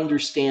might not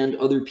understand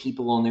other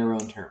people on their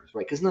own terms,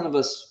 right? Because none of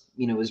us,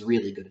 is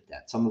really good at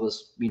that. Some of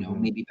us,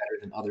 may be better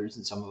than others,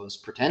 and some of us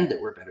pretend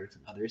that we're better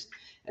than others.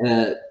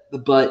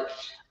 But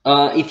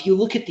if you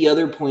look at the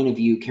other point of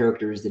view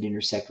characters that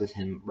intersect with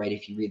him, right?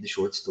 If you read the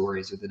short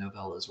stories or the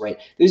novellas, right?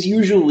 There's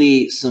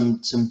usually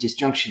some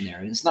disjunction there.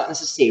 And it's not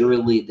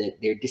necessarily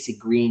that they're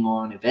disagreeing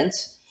on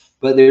events,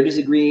 but they're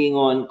disagreeing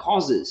on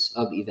causes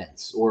of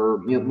events or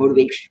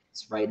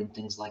motivations, right, and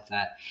things like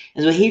that.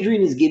 And so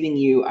Hadrian is giving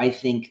you, I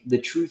think, the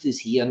truth as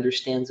he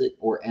understands it,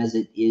 or as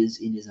it is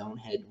in his own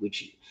head,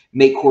 which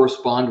may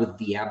correspond with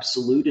the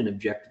absolute and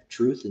objective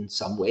truth in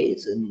some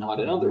ways and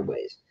not in other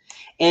ways.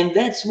 And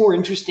that's more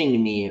interesting to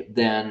me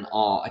than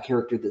a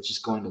character that's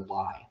just going to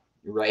lie,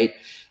 right?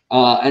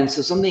 And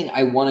so something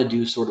I want to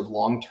do sort of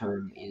long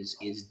term is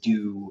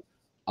do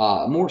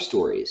more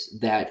stories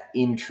that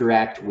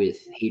interact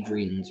with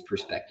Hadrian's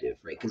perspective,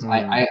 right? Because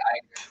I'm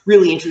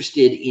really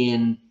interested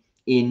in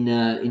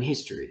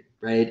history,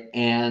 right?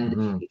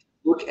 And if you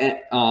look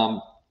at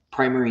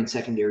primary and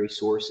secondary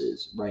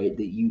sources, right,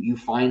 that you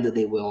find that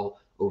they will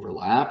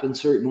overlap in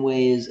certain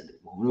ways, and they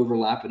won't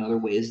overlap in other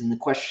ways, and the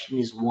question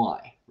is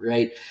why,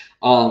 right?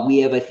 We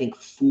have, I think,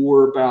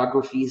 4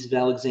 biographies of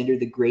Alexander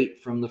the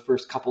Great from the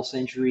first couple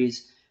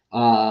centuries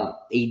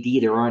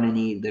AD. There aren't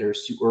any that are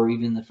or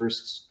even the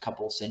first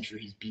couple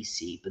centuries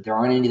BC, but there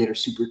aren't any that are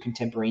super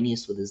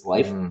contemporaneous with his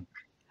life.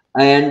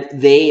 And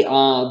they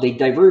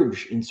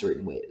diverge in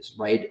certain ways,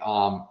 right?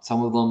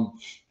 Some of them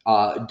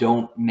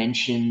don't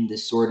mention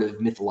this sort of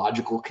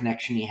mythological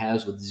connection he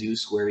has with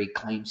Zeus, where he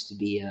claims to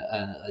be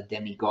a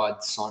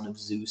demigod son of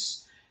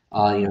Zeus.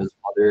 His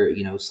mother,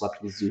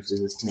 slept with Zeus as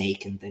a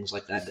snake and things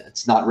like that.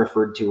 It's not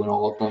referred to in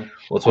all of them.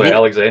 Well, that's I why think,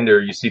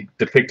 Alexander you see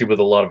depicted with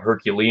a lot of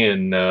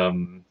Herculean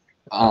um,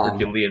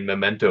 Herculean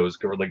mementos,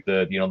 or like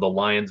the the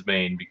lion's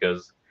mane,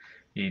 because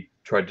he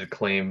tried to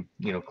claim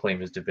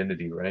his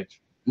divinity, right?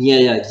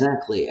 yeah,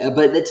 exactly.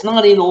 But it's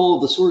not in all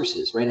of the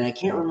sources, right? And I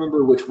can't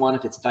remember which one,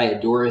 if it's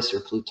Diodorus or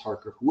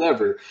Plutarch or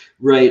whoever,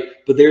 right?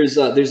 But there's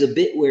a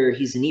bit where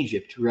he's in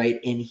Egypt, right?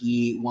 And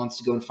he wants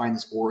to go and find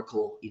this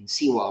oracle in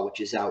Siwa,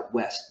 which is out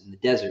west in the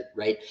desert,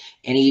 right?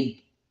 And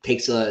he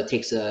takes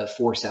a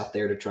force out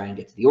there to try and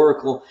get to the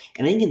oracle.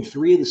 And I think in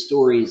 3 of the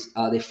stories,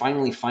 they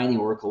finally find the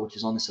oracle, which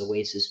is on this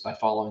oasis, by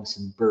following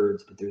some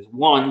birds. But there's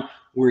one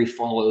where he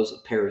follows a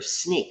pair of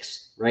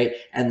snakes, right?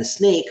 And the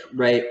snake,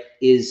 right,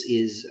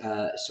 is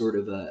sort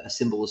of a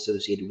symbol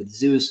associated with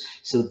Zeus.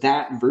 So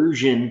that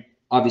version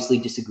obviously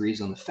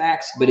disagrees on the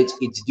facts, but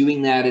it's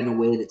doing that in a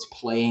way that's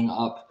playing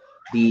up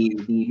the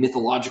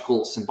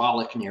mythological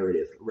symbolic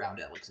narrative around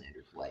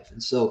Alexander's life.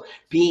 And so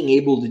being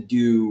able to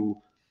do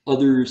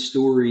other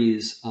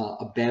stories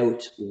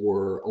about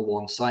or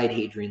alongside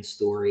Hadrian's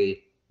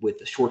story with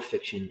the short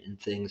fiction and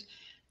things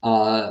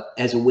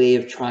as a way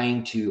of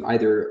trying to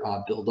either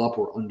build up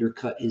or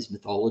undercut his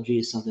mythology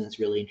is something that's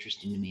really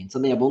interesting to me and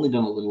something I've only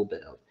done a little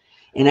bit of.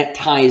 And that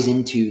ties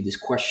into this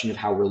question of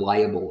how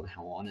reliable and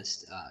how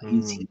honest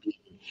is he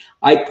being.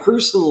 I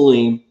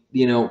personally,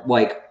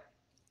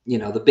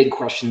 the big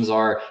questions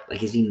are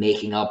like, is he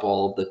making up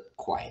all of the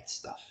quiet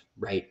stuff,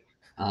 right?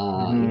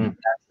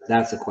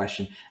 That's a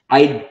question.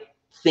 I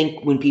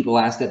think when people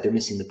ask that, they're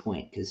missing the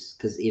point because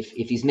if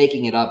he's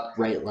making it up,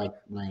 right,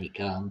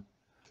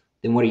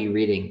 then what are you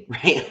reading,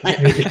 right? Like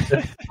it's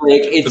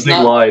a big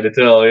not lie to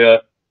tell, yeah.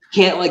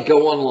 Can't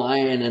go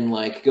online and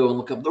go and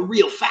look up the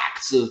real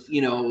facts of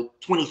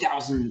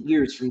 20,000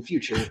 years from the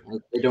future.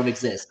 Like, they don't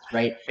exist,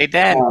 right? Hey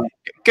Dan,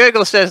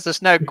 Google says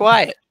there's no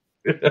quiet.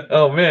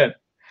 Oh man,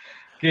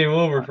 game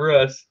over for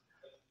us.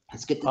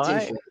 Let's get the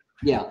tinfoil.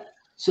 Yeah.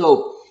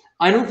 So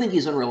I don't think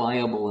he's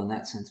unreliable in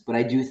that sense, but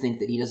I do think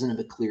that he doesn't have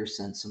a clear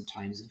sense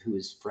sometimes of who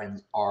his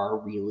friends are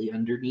really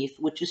underneath,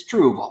 which is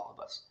true of all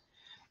of us.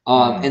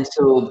 And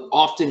so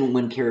often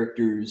when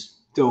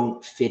characters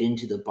don't fit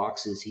into the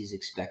boxes he's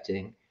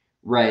expecting,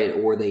 right,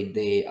 or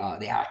they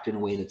act in a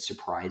way that's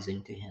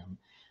surprising to him,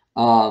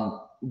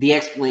 the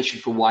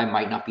explanation for why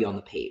might not be on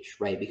the page,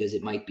 right, because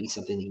it might be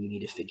something that you need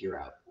to figure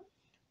out.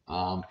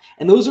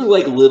 And those are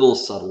little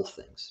subtle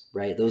things,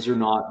 right? Those are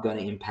not going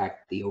to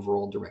impact the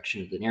overall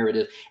direction of the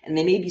narrative, and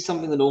they may be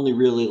something that only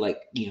really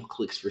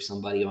clicks for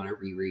somebody on a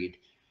reread,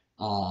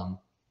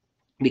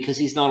 because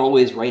he's not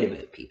always right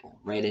about people,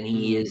 right? And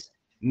he is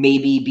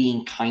maybe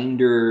being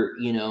kinder,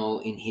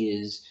 in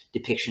his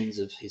depictions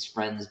of his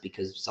friends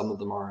because some of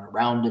them aren't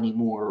around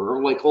anymore,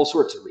 or all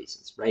sorts of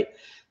reasons, right?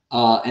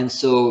 And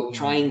so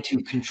trying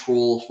to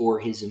control for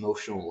his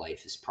emotional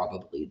life is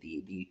probably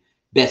the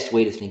best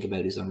way to think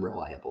about his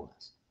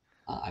unreliableness,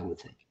 I would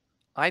think.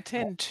 I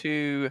tend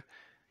to,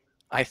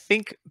 I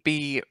think,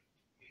 be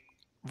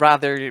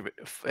rather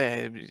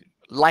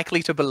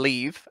likely to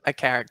believe a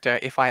character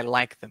if I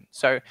like them.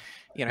 So,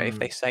 if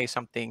they say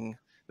something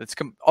that's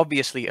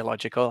obviously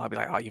illogical, I'll be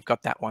like, oh, you've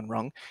got that one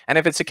wrong. And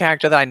if it's a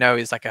character that I know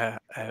is like a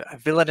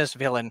villainous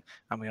villain,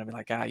 I'm going to be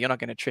like, you're not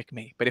going to trick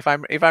me. But if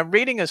I'm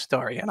reading a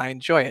story and I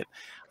enjoy it,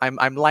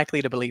 I'm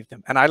likely to believe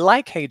them. And I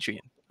like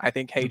Hadrian. I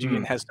think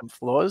Hadrian has some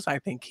flaws. I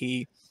think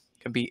he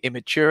can be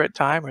immature at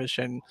times, or has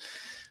shown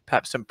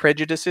perhaps some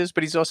prejudices,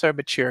 but he's also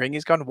maturing.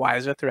 He's gone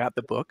wiser throughout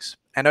the books.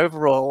 And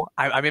overall,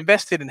 I'm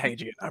invested in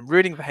Hadrian. I'm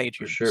rooting for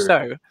Hadrian. For sure.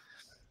 So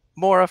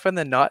more often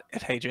than not,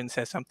 if Hadrian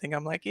says something,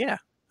 I'm like, yeah,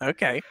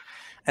 okay.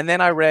 And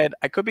then I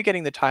could be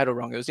getting the title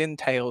wrong. It was in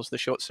Tales, the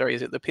short story.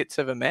 Is it The Pits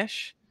of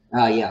Amesh?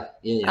 Yeah.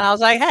 And I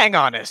was like, hang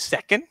on a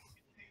second.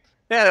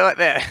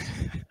 There.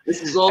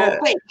 This is all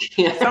fake.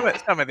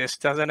 Some of this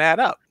doesn't add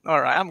up.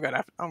 All right, I'm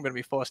gonna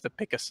be forced to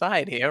pick a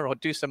side here or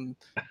do some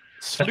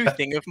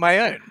sleuthing of my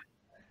own.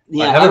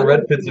 Yeah, I haven't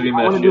read Pits of Amesh.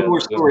 I want to do more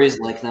stories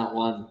like that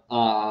one.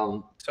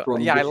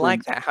 I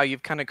like that, how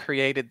you've kind of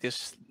created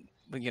this,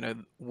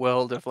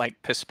 world of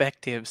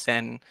perspectives.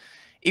 And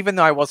even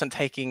though I wasn't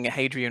taking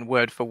Hadrian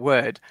word for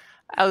word,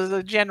 I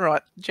was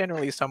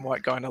generally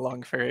somewhat going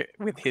along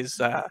with his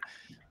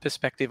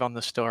perspective on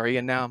the story.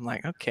 And now I'm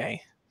like,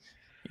 okay,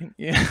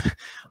 yeah,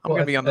 I'm going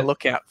to be on the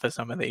lookout for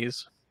some of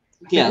these.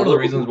 Yeah, one of the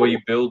reasons why you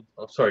build.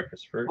 Oh, sorry,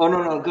 Christopher. Oh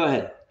no, go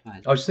ahead.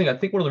 I was just thinking. I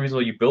think one of the reasons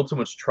why you build so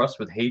much trust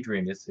with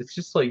Hadrian is it's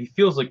just he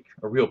feels like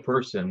a real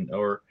person.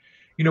 Or,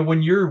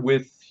 when you're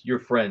with your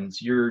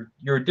friends, you're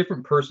a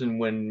different person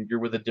when you're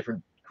with a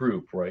different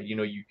group, right?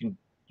 You can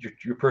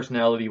your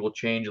personality will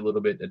change a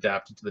little bit,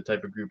 adapted to the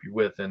type of group you're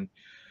with, and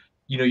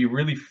you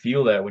really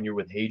feel that when you're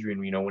with Hadrian,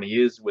 when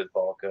he is with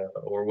Valka,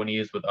 or when he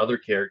is with other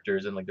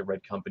characters in the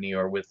Red Company,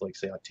 or with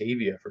say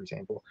Octavia, for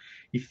example.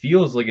 He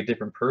feels like a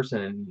different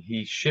person, and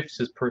he shifts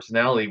his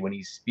personality when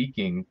he's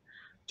speaking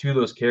to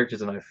those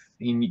characters, and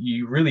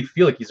you really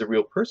feel like he's a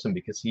real person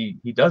because he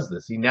does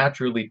this. He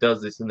naturally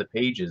does this in the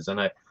pages, and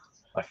I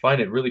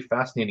find it really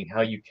fascinating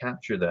how you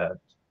capture that.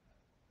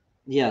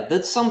 Yeah,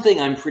 that's something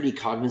I'm pretty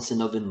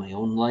cognizant of in my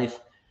own life.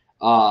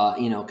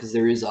 You know, because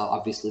there is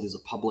obviously there's a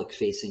public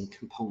facing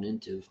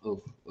component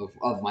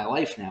of my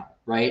life now,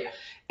 right?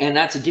 And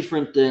that's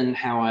different than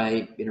how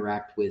I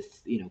interact with,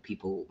 you know,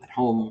 people at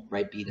home,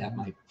 right? Be that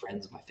my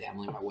friends, my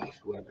family, my wife,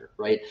 whoever,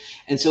 right?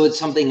 And so it's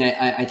something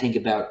I think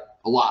about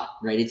a lot,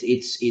 right?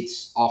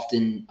 It's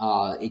often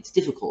it's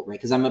difficult, right?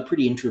 Because I'm a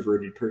pretty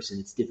introverted person.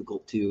 It's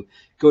difficult to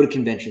go to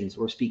conventions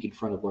or speak in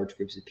front of large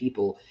groups of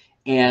people.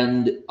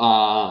 And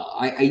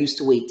I used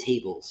to wait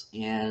tables,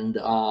 and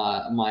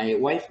my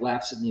wife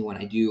laughs at me when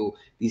I do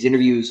these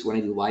interviews, when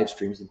I do live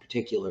streams in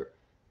particular,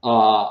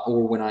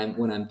 or when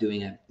I'm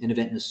doing an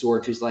event in a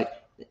store. She's like,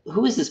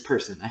 "Who is this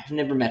person? I have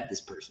never met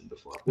this person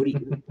before.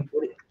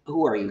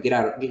 Who are you? Get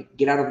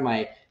out of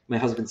my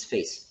husband's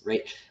face,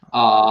 right?"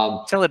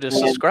 Tell her to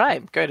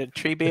subscribe. Go to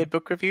TreeBeard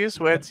Book Reviews,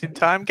 Words in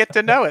Time. Get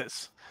to know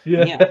us.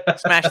 Yeah.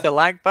 Smash the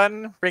like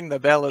button. Ring the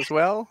bell as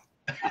well.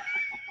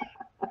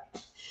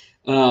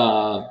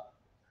 But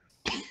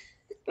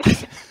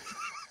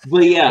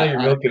yeah,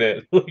 you're milking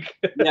it.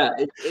 Yeah,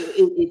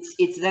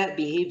 it's that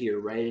behavior,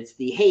 right? It's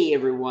the hey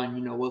everyone,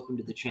 you know, welcome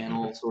to the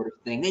channel sort of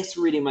thing. Thanks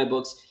for reading my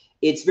books.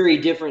 It's very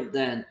different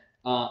than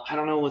I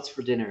don't know what's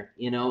for dinner,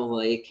 you know,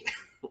 like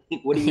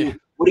what do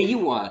you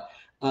want?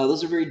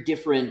 Those are very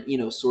different, you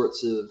know,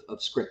 sorts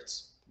of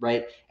scripts,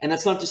 right? And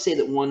that's not to say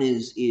that one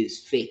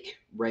is fake,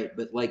 right?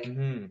 But like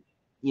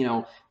you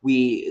know,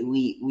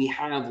 we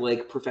have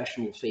like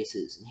professional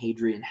faces, and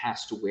Hadrian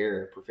has to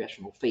wear a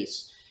professional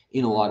face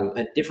in a lot of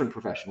different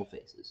professional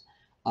faces,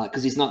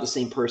 because he's not the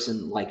same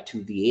person like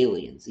to the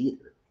aliens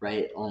either,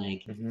 right?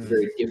 Like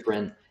very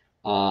different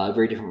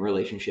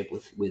relationship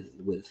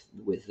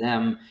with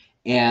them,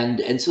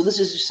 and so this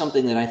is just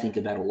something that I think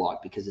about a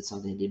lot because it's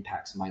something that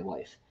impacts my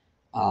life.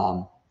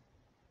 A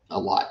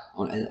lot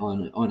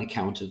on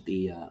account of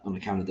the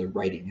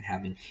writing and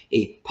having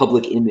a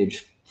public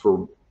image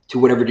for to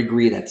whatever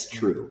degree that's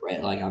true,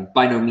 right? Like I'm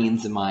by no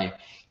means am I,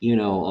 you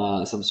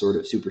know, some sort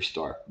of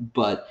superstar,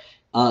 but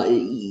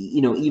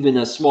you know, even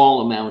a small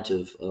amount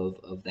of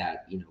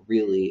that, you know,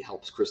 really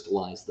helps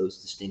crystallize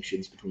those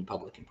distinctions between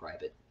public and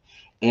private,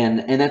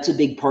 and that's a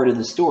big part of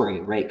the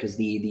story, right? Because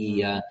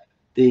the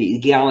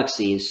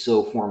galaxy is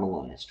so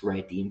formalized,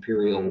 right? The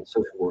imperial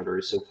social order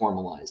is so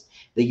formalized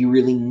that you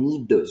really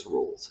need those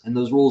rules, and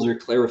those rules are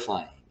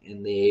clarifying,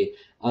 and they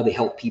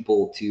help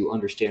people to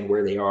understand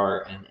where they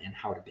are and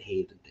how to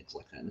behave and things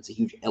like that. And it's a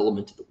huge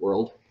element of the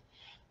world.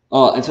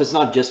 And so it's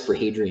not just for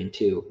Hadrian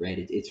too, right?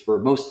 It's for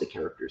most of the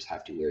characters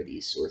have to wear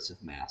these sorts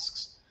of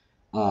masks.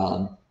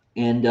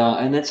 And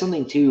that's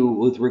something too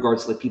with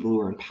regards to like people who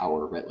are in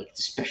power, right? Like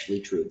it's especially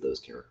true of those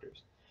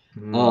characters.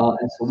 And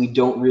so we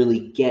don't really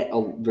get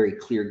a very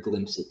clear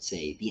glimpse at,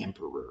 say, the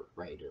Emperor,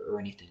 right, or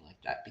anything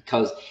like that,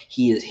 because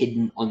he is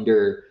hidden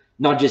under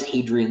not just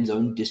Hadrian's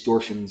own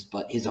distortions,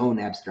 but his own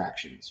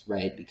abstractions,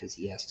 right? Because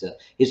he has to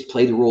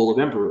play the role of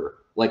Emperor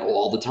like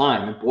all the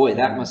time, and boy,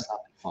 that must not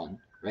be fun,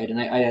 right? And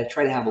I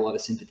try to have a lot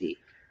of sympathy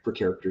for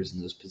characters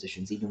in those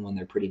positions, even when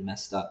they're pretty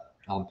messed up.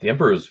 The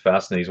Emperor is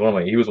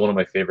fascinating. He was one of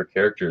my favorite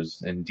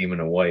characters in Demon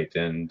of White.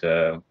 And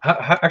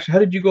how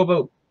did you go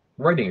about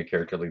writing a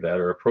character like that,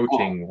 or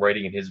approaching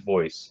writing in his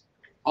voice?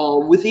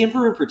 With the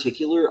Emperor in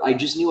particular, I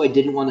just knew I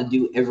didn't want to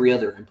do every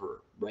other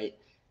Emperor, right?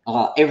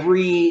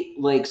 Every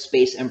like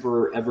space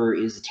Emperor ever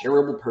is a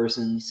terrible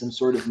person, some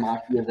sort of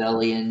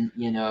Machiavellian,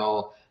 you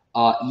know,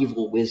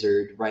 evil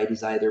wizard, right?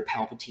 He's either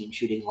Palpatine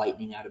shooting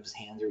lightning out of his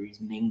hands, or he's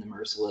Ming the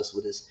Merciless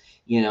with his,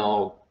 you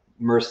know,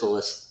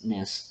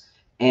 mercilessness.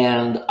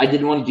 And I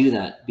didn't want to do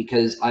that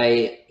because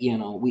you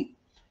know,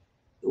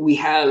 we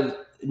have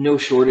no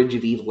shortage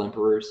of evil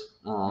emperors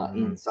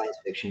in science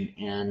fiction,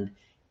 and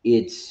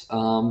it's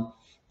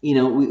you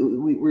know,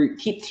 we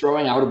keep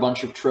throwing out a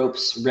bunch of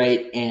tropes,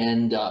 right?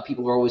 And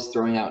people are always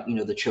throwing out, you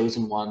know, the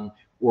chosen one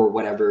or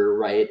whatever,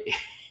 right?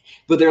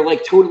 But they're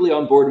like totally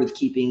on board with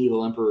keeping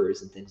evil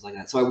emperors and things like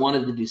that. So I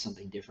wanted to do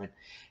something different,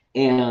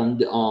 and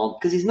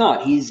because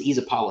he's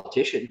a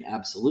politician,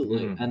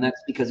 absolutely, and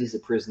that's because he's a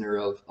prisoner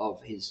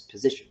of his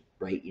position,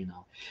 right? You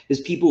know,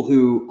 because people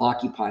who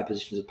occupy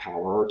positions of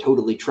power are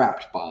totally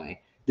trapped by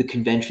the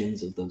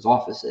conventions of those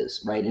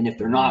offices, right? And if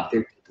they're not,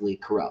 they're deeply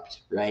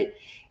corrupt, right?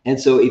 And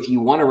so if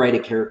you want to write a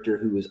character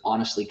who is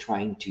honestly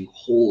trying to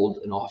hold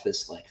an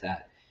office like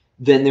that,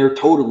 then they're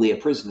totally a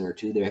prisoner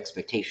to their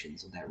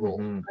expectations of that role,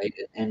 right?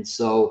 And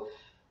so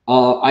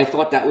I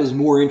thought that was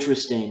more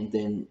interesting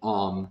than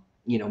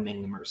you know,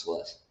 Ming the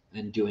Merciless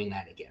and doing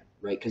that again,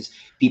 right? Because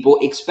people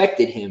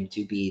expected him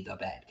to be the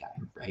bad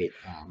guy, right?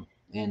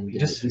 And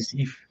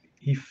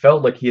He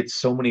felt like he had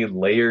so many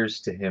layers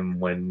to him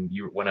when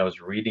I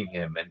was reading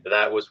him, and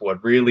that was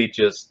what really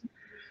just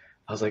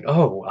I was like,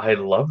 oh, I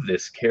love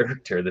this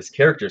character. This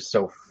character is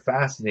so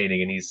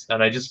fascinating,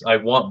 and I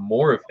want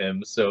more of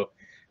him. So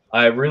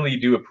I really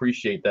do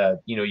appreciate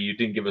that. You know, you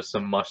didn't give us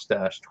some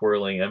mustache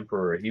twirling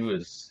emperor. He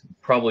was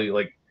probably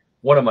like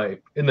one of my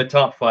in the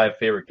top 5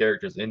 favorite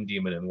characters in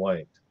Demon in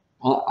White.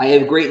 Well, I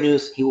have great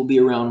news. He will be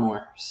around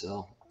more.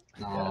 So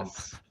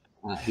Yes.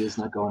 he is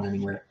not going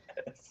anywhere.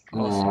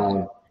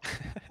 Awesome.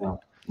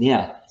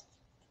 Yeah.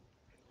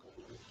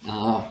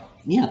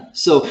 Yeah.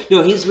 So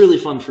no, he's really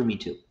fun for me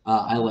too.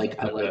 I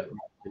like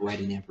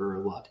writing the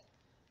Emperor a lot.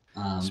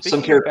 Some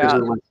Speaking characters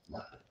about- are like.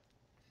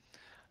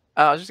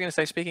 I was just going to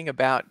say, speaking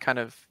about kind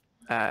of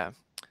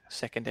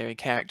secondary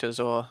characters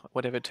or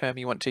whatever term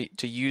you want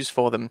to use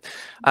for them,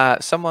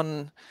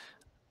 someone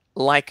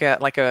like a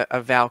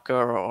Valka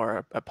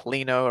or a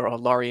Polino or a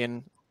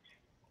Lorien,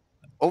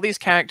 all these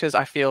characters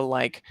I feel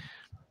like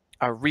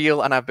are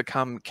real and I've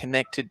become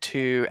connected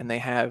to, and they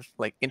have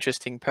like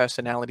interesting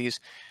personalities.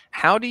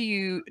 How do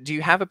you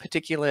have a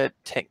particular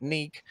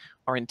technique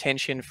or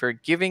intention for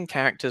giving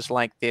characters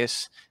like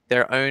this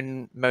their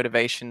own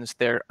motivations,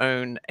 their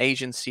own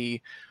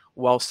agency,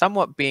 while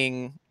somewhat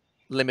being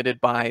limited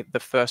by the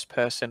first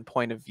person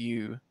point of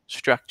view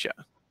structure?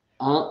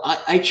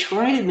 I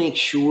try to make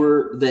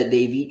sure that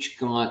they've each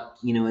got,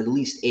 at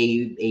least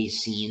a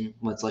scene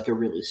what's like a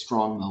really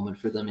strong moment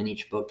for them in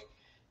each book.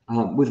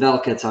 With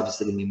Valka, it's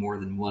obviously going to be more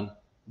than one,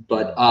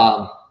 but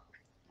I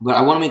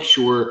want to make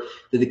sure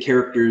that the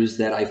characters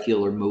that I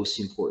feel are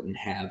most important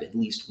have at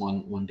least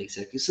one big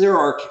secondary. So there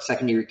are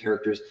secondary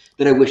characters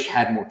that I wish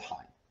had more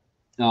time,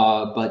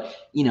 but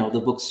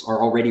the books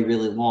are already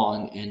really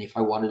long, and if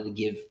I wanted to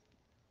give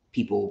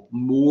people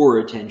more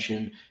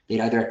attention, they'd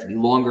either have to be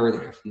longer, or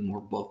there have to be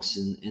more books,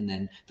 and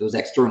then those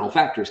external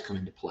factors come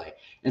into play.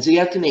 And so you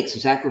have to make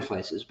some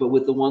sacrifices. But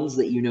with the ones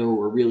that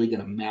are really going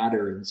to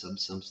matter in some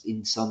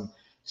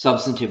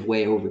substantive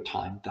way over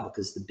time,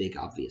 Valka's the big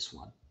obvious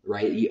one,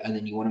 right? And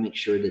then you want to make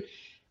sure that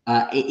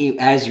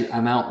as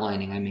I'm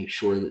outlining, I make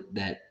sure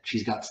that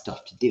she's got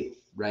stuff to do,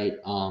 right?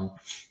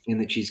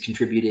 And that she's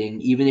contributing,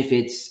 even if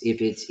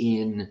it's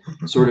in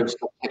sort of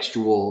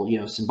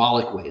subtextual,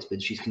 symbolic ways,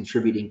 but she's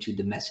contributing to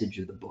the message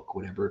of the book,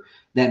 whatever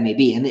that may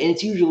be. And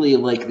it's usually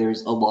like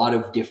there's a lot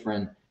of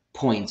different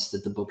points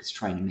that the book is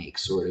trying to make,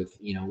 sort of,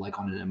 like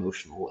on an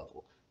emotional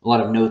level, a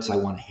lot of notes I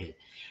want to hit.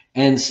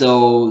 And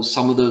so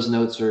some of those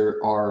notes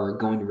are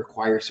going to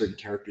require certain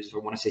characters. If I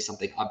want to say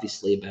something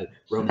obviously about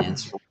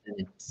romance,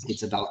 then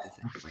it's a Valka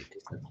thing, right?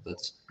 Because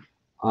that's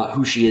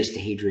who she is to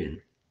Hadrian,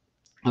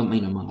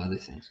 among other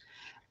things.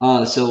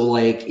 So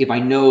like if I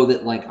know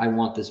that like I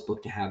want this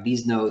book to have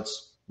these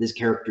notes, this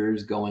character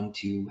is going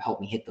to help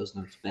me hit those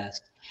notes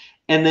best.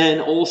 And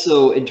then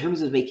also in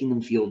terms of making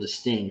them feel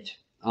distinct,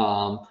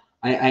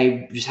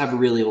 I just have a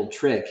really old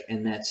trick,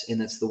 and that's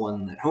the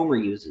one that Homer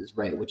uses,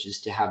 right? Which is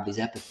to have these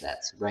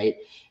epithets, right?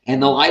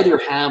 And they'll either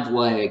have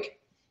like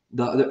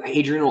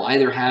Hadrian will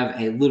either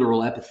have a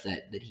literal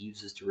epithet that he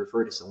uses to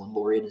refer to someone.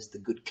 Lorien is the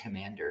good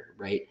commander,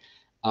 right?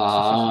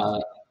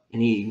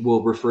 And he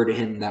will refer to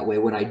him that way.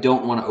 When I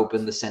don't want to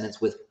open the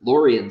sentence with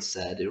Lorien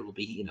said, it will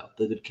be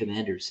the good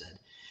commander said.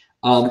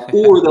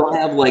 Or they'll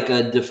have like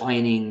a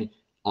defining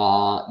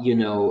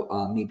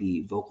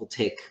maybe vocal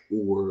tick,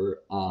 or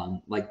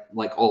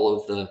like all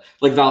of the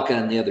like Valka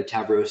and the other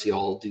Tavrosi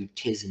all do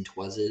tis and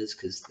twases,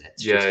 because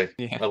that's Yeah,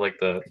 I like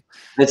that.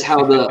 That's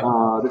how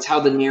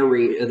the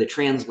narrator, the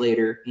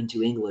translator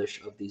into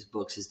English of these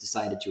books has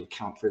decided to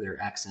account for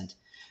their accent.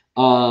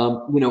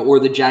 Or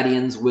the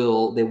Jadians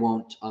they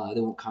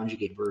won't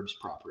conjugate verbs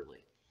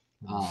properly.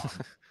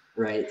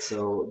 Right,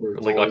 so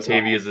like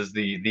Octavius is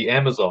the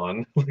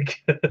Amazon.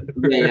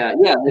 yeah.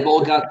 They've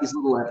all got these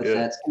little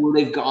epithets, or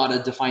they've got a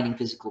defining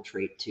physical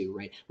trait too,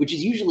 right? Which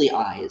is usually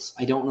eyes.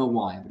 I don't know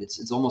why, but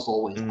it's almost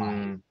always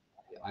eyes.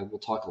 I will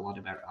talk a lot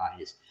about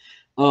eyes.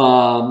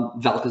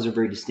 Valkas are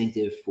very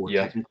distinctive for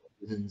technical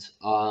reasons.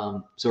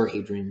 So are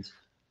Hadrian's.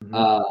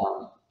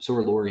 So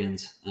are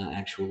Lorien's,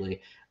 actually,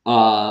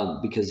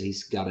 because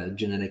he's got a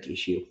genetic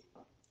issue.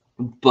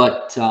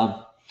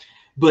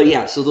 But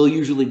yeah, so there'll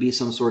usually be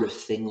some sort of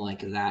thing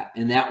like that.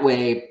 And that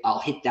way I'll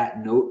hit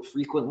that note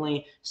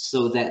frequently,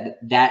 so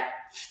that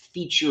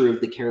feature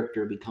of the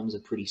character becomes a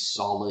pretty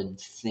solid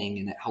thing.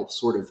 And it helps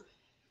sort of,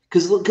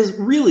 because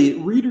really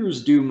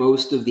readers do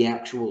most of the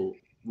actual,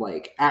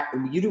 like,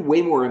 you do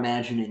way more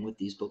imagining with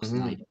these books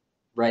than I do,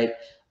 right?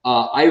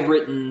 I've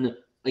written,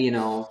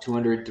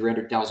 200,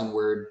 300,000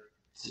 words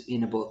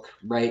in a book,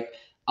 right?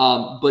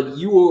 But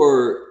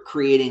you're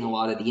creating a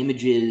lot of the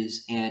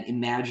images and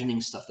imagining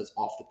stuff that's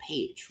off the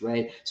page,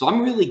 right? So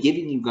I'm really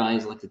giving you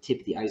guys like the tip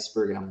of the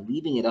iceberg, and I'm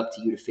leaving it up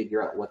to you to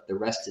figure out what the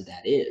rest of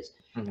that is.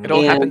 It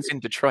all happens in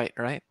Detroit,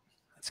 right?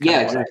 That's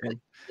yeah, exactly.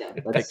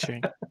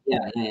 Picturing.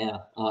 Yeah.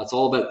 It's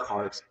all about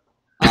cars.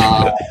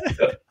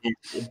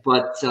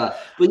 But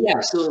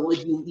yeah, so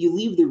like you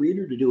leave the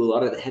reader to do a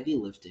lot of the heavy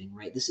lifting,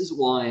 right? This is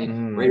why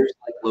writers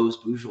like Lois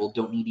Bujold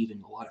don't need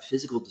even a lot of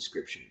physical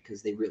description,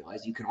 because they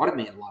realize you can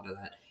automate a lot of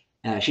that.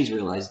 She's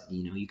realized,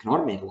 you can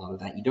automate a lot of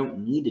that. You don't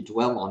need to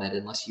dwell on it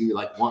unless you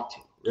like want to,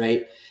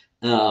 right?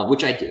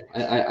 Which I do.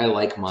 I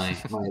like my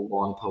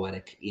long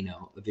poetic,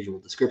 visual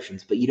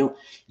descriptions, but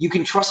you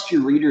can trust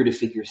your reader to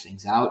figure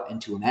things out and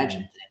to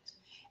imagine things.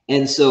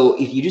 And so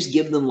if you just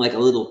give them like a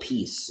little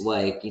piece,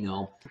 like,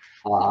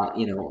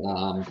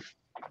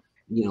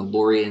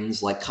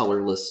 Lorian's like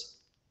colorless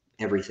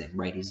everything,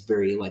 right? He's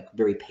very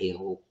very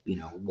pale,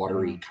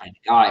 watery kind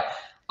of guy.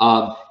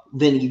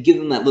 Then you give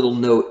them that little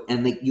note,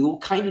 and you'll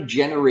kind of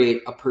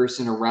generate a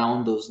person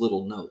around those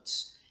little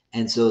notes.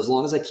 And so as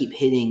long as I keep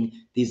hitting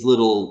these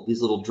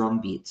little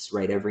drum beats,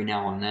 right, every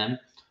now and then,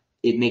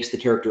 it makes the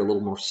character a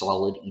little more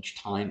solid each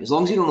time. As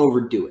long as you don't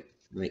overdo it,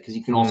 right? Because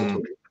you can also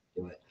totally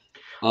do it.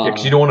 Yeah,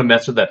 because you don't want to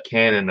mess with that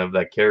canon of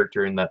that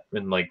character in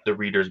like the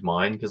reader's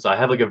mind. Because I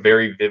have like a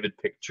very vivid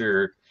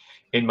picture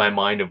in my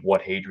mind of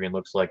what Hadrian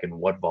looks like and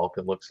what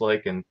Valka looks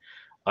like, and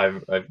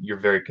you're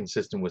very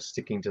consistent with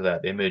sticking to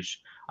that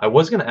image. I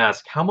was going to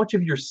ask, how much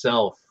of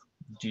yourself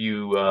do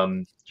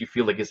you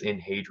feel like is in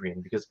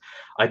Hadrian? Because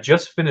I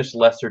just finished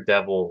Lesser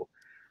Devil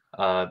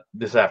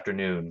this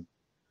afternoon,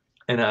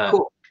 and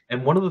Cool.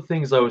 and one of the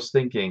things I was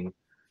thinking,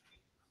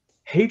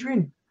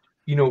 Hadrian,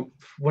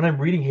 when I'm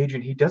reading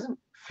Hadrian, he doesn't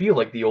feel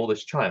like the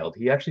oldest child.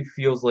 He actually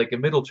feels like a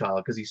middle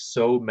child because he's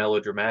so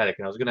melodramatic.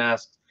 And I was going to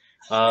ask,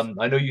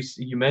 I know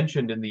you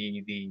mentioned in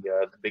the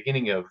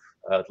beginning of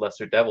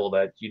Lesser Devil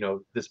that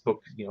this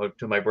book,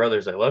 to my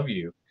brothers, I love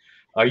you.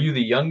 Are you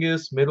the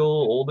youngest, middle,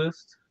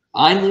 oldest?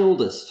 I'm the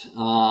oldest.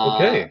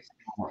 Okay,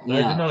 I did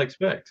Yeah. not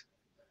expect.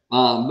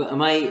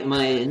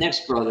 My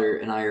next brother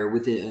and I are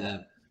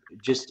within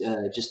just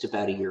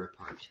about a year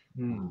apart,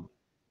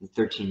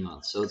 13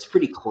 months. So it's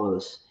pretty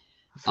close.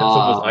 That's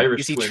almost Irish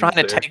Is he twins trying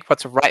to there. take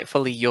what's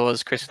rightfully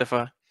yours,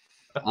 Christopher?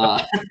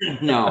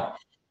 No.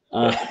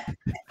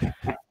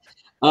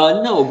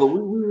 No, but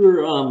we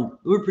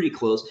were pretty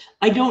close.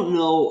 I don't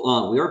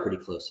know. We are pretty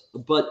close,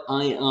 but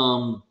I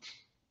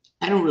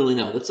don't really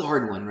know. That's a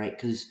hard one, right?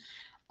 Because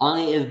I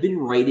have been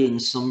writing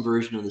some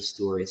version of the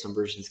story, some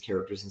version of this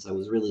character since I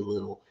was really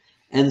little,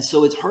 and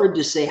so it's hard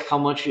to say how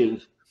much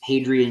of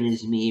Hadrian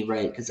is me,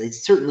 right? Because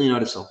it's certainly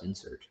not a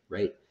self-insert,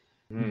 right?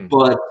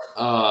 But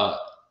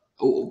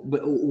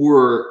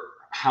or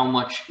how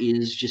much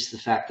is just the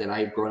fact that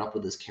I've grown up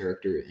with this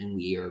character and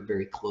we are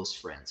very close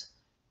friends,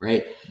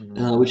 right?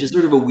 Which is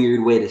sort of a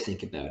weird way to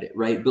think about it,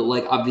 right? But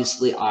like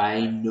obviously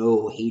I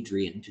know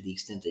Hadrian to the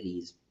extent that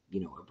he's a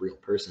real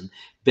person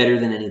better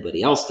than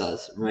anybody else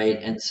does, right?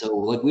 And so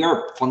like we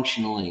are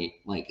functionally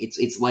like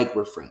it's like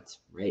we're friends,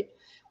 right?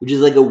 Which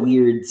is like a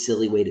weird,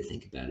 silly way to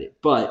think about it.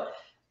 But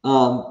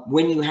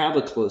when you have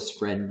a close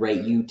friend,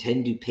 right, you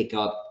tend to pick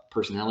up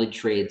personality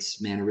traits,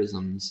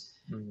 mannerisms,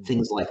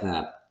 things like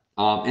that.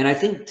 And I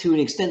think to an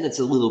extent that's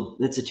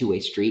a two-way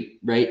street,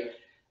 right?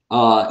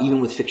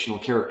 Even with fictional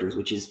characters,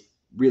 which is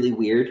really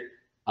weird,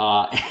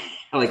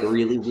 like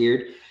really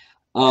weird.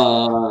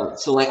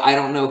 So like I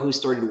don't know who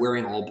started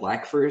wearing all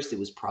black first. It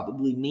was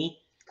probably me.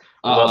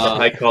 About the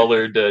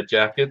high-collared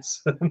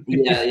jackets.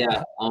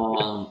 Yeah.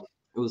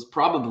 It was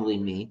probably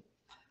me.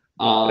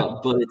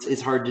 But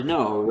it's hard to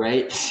know,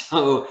 right?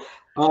 So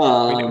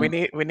we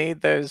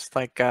need those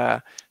like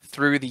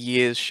through the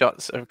years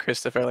shots of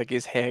Christopher, like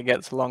his hair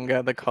gets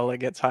longer, the collar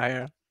gets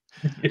higher.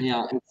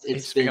 Yeah,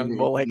 It's become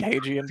more like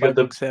Hadrian He's by got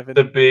book 7.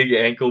 the big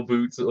ankle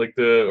boots, like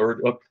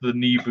or up to the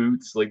knee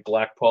boots, like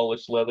black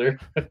polished leather.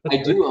 I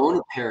do own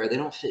a pair. They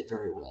don't fit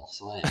very well,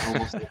 so I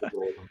almost never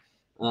wear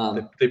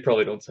them. They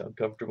probably don't sound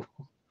comfortable.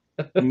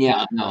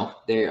 Yeah, no,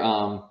 they're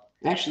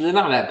actually they're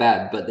not that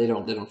bad, but they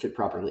don't fit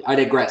properly. I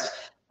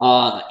digress.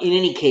 In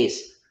any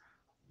case,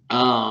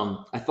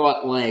 I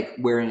thought like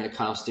wearing a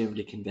costume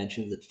to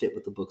conventions that fit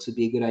with the books would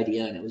be a good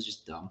idea, and it was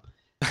just dumb.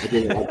 I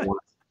did it like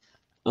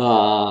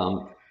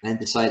once, and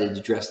decided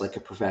to dress like a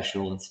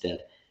professional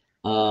instead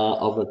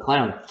of a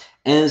clown.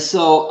 And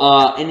so,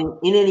 and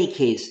in any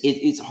case,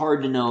 it's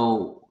hard to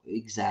know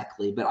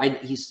exactly, but I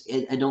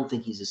don't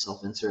think he's a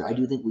self-insert. I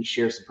do think we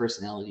share some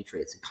personality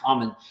traits in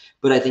common,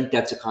 but I think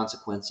that's a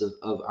consequence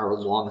of our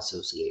long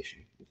association,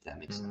 if that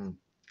makes sense.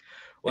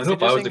 Well, I know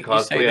if I was a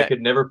cosplay, I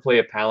could never play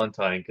a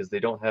Palatine because they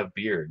don't have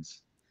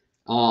beards.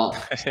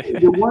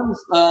 The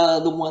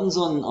ones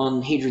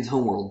on Hadrian's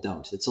Homeworld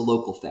don't. It's a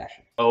local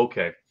fashion. Oh,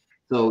 okay.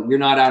 So you're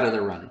not out of the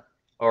running.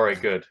 All right,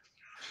 good.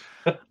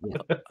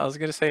 I was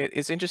going to say,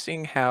 it's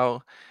interesting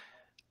how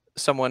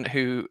someone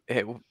who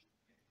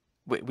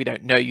we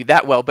don't know you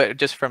that well, but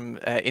just from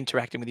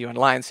interacting with you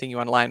online, seeing you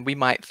online, we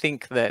might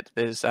think that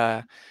there's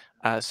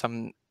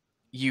some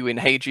you in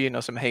Hadrian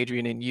or some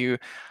Hadrian in you.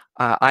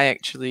 I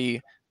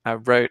actually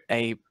wrote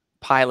a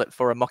pilot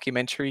for a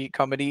mockumentary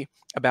comedy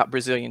about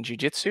Brazilian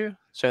Jiu-Jitsu.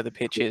 So the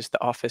pitch is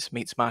The Office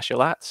meets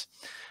martial arts.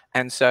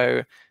 And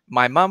so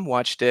my mum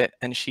watched it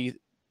and she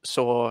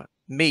saw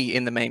me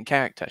in the main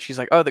character. She's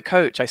like, oh, the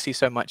coach, I see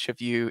so much of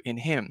you in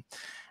him.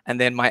 And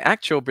then my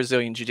actual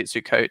Brazilian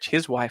Jiu-Jitsu coach,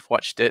 his wife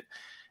watched it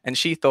and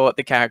she thought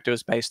the character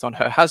was based on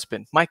her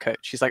husband, my coach.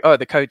 She's like, oh,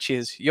 the coach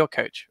is your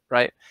coach,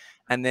 right?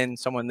 And then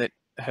someone that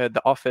heard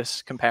the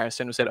Office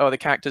comparison said, oh, the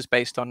character's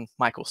based on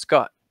Michael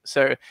Scott.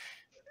 So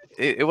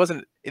it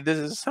wasn't,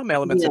 there's some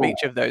elements of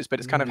each of those, but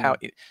it's kind of how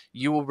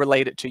you will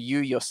relate it to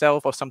you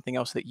yourself or something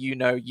else that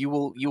you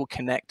will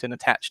connect and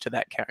attach to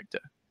that character.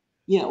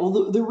 Yeah,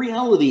 well, the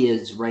reality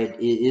is, right,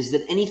 is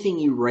that anything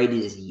you write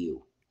is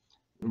you,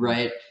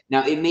 Right.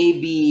 Now, it may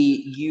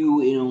be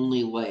you in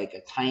only like a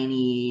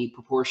tiny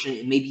proportion.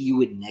 It may be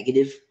you in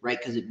negative, right?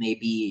 Because it may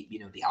be,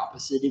 the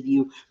opposite of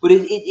you. But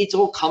it's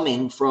all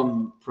coming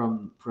from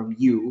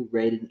you,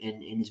 right?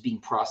 And is being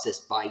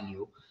processed by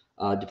you,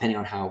 depending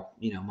on how,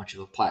 much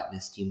of a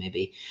Platonist you may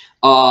be.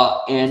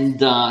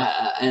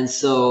 And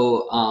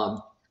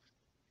so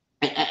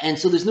and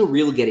so there's no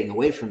real getting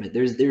away from it.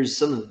 There's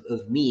some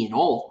of me in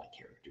all of my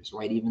characters,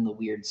 right? Even the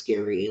weird,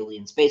 scary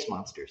alien space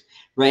monsters,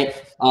 right?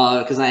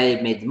 Because I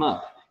made them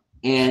up.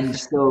 And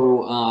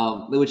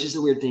so, which is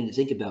a weird thing to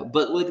think about.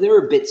 But like, there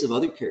are bits of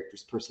other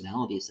characters'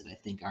 personalities that I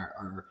think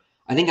are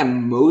I think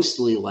I'm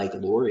mostly like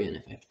Lorian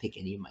if I have to pick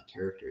any of my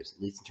characters,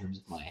 at least in terms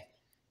of my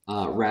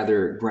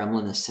rather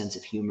gremlinous sense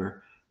of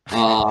humor,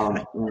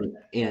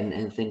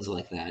 and things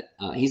like that.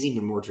 He's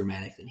even more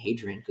dramatic than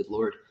Hadrian. Good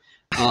lord.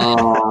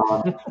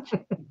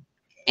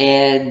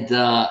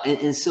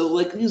 And so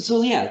like,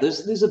 so yeah,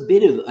 there's a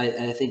bit of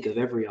I think of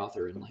every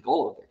author in like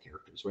all of their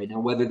characters right now,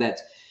 whether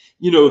that's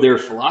their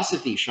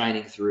philosophy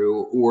shining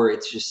through or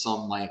it's just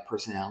some like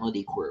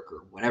personality quirk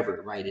or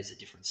whatever, right, is a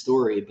different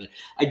story. But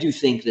I do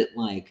think that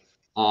like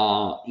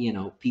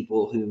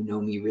people who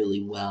know me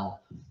really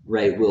well,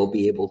 right, will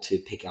be able to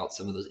pick out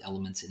some of those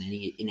elements in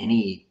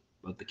any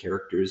of the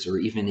characters, or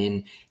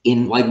even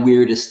in like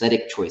weird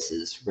aesthetic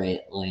choices,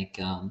 right, like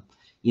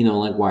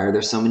like, why are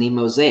there so many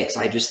mosaics?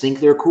 I just think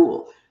they're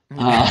cool.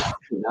 Yeah.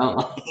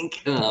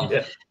 Like,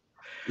 Yeah.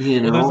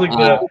 you Well,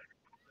 know,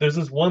 there's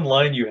this one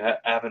line you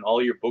have in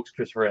all your books,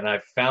 Christopher, and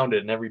I've found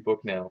it in every book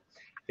now.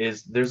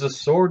 Is there's a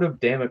sword of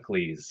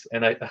Damocles,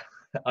 and I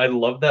I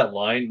love that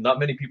line. Not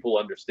many people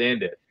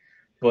understand it,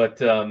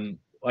 but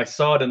I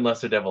saw it in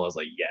Lesser Devil. I was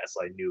like, yes,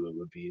 I knew it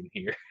would be in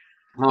here.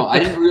 oh, I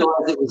didn't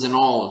realize it was in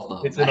all of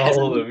them. It's in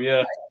all of them,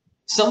 yeah.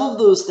 Some of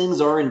those things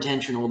are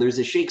intentional. There's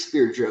a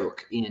Shakespeare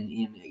joke in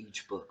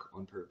each book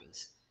on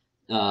purpose,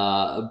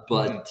 but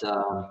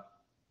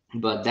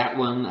that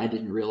one I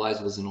didn't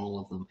realize was in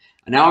all of them.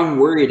 And now I'm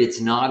worried it's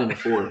not in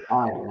 4 or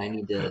 5, and I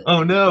need to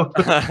Oh no.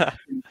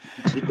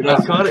 keep it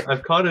up.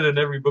 I've caught it in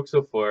every book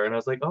so far, and I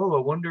was like, oh,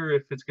 I wonder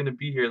if it's gonna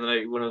be here. And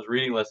then when I was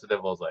reading Lesser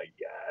Devil, I was like,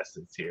 yes,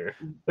 it's here.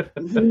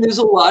 There's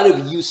a lot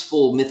of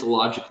useful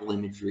mythological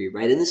imagery,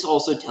 right? And this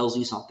also tells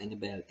you something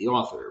about the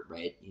author,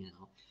 right? Meaning,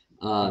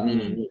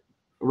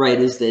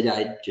 right, is that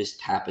I just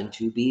happen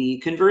to be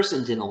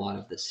conversant in a lot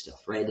of this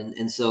stuff, right?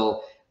 And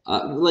so,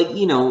 like,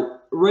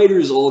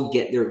 writers all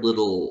get their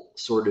little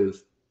sort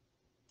of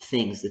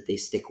things that they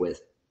stick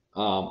with,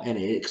 and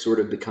it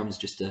sort of becomes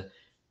just a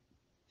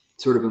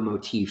sort of a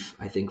motif,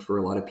 I think, for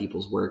a lot of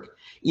people's work,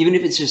 even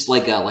if it's just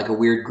like a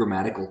weird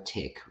grammatical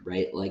tick,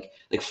 right? Like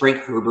Frank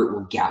Herbert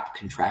will gap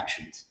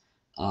contractions,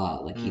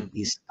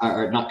 he's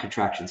or not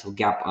contractions, he'll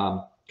gap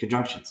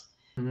conjunctions.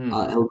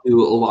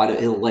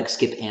 He'll like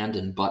skip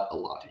and but a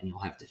lot, and you'll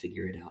have to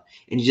figure it out.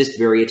 And he's just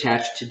very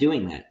attached to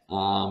doing that.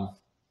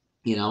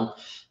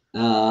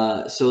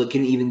 So it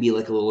can even be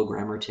like a little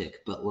grammar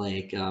tick, but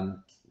like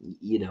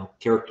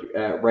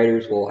character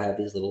writers will have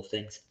these little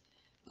things.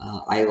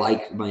 I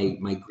like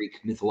my Greek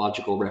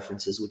mythological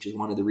references, which is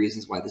one of the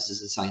reasons why this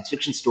is a science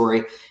fiction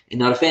story and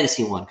not a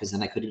fantasy one, because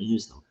then I couldn't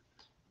use them.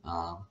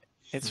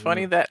 It's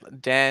funny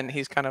that Dan,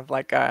 he's kind of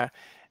like a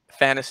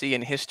fantasy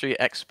and history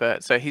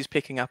expert, so he's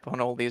picking up on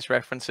all these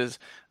references,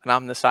 and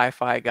I'm the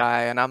sci-fi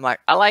guy, and I'm like,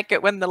 I like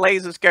it when the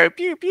lasers go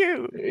pew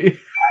pew.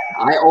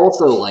 I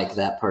also like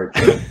that part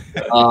too.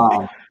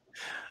 I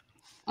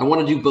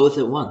want to do both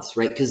at once,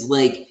 right? Because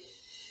like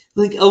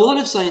a lot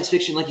of science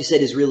fiction, like you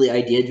said, is really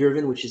idea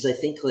driven, which is I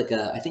think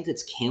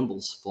that's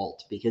Campbell's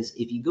fault, because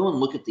if you go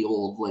and look at the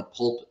old like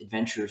pulp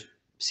adventure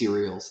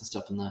serials and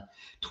stuff in the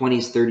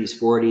 20s, 30s,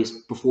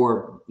 40s,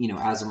 before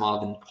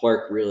Asimov and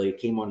Clarke really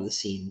came onto the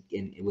scene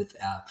with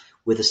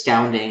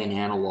Astounding and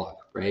Analog,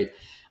 right?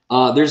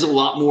 There's a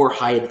lot more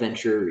high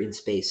adventure in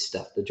space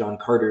stuff, the John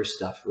Carter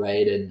stuff,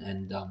 right?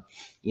 And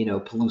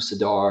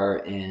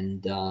Pellucidar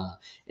and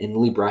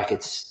Lee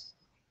Brackett's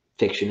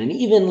fiction, and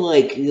even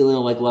like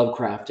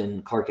Lovecraft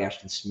and Clark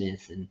Ashton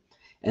Smith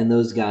and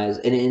those guys.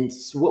 And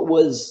it's what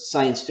was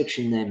science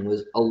fiction then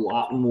was a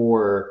lot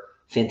more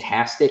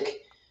fantastic.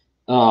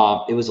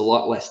 It was a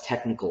lot less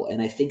technical,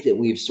 and I think that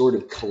we've sort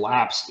of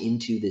collapsed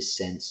into this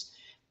sense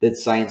that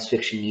science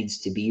fiction needs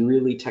to be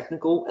really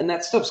technical, and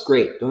that stuff's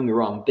great. Don't get me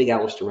wrong, I'm a big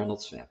Alastair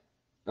Reynolds fan,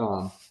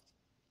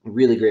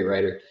 really great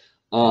writer,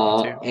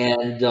 but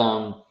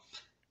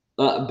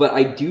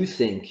I do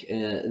think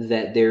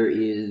that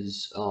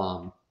there's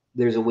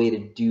a way to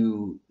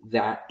do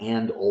that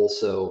and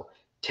also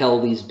tell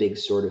these big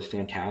sort of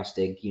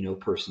fantastic,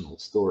 personal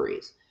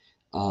stories,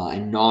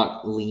 and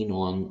not lean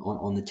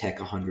on the tech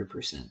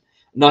 100%.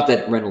 Not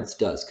that Reynolds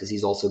does, because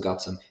he's also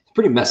got some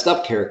pretty messed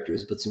up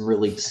characters, but some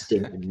really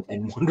distinct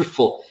and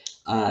wonderful,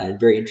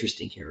 very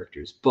interesting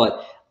characters.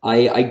 But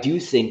I do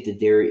think that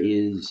there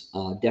is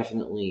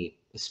definitely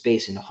a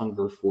space and a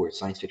hunger for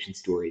science fiction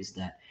stories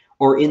that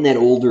are in that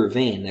older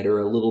vein, that are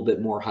a little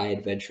bit more high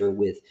adventure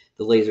with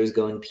the lasers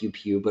going pew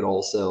pew, but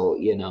also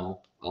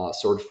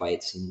sword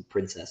fights and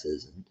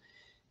princesses and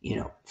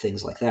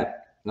things like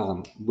that.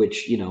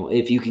 which, you know,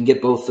 if you can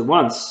get both at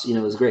once, you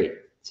know, is great.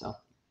 So.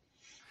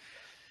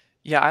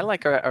 Yeah, I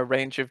like a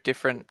range of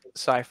different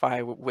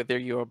sci-fi, whether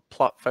you're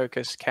plot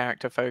focused,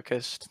 character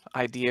focused,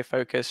 idea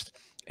focused.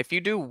 If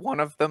you do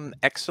one of them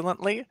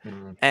excellently,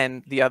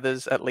 and the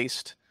others at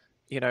least,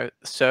 you know,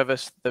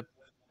 service the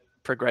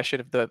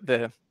progression of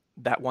the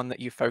that one that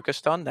you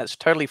focused on, that's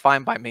totally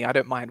fine by me. I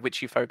don't mind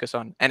which you focus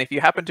on. And if you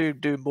happen to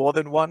do more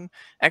than one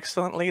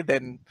excellently,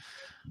 then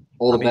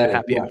All the I'm even better.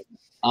 happier. Yeah,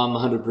 I'm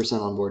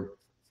 100% on board.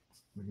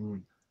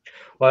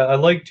 Well, I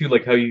like to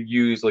like how you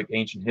use like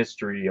ancient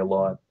history a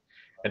lot,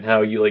 and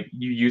how you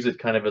use it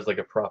kind of as like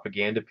a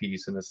propaganda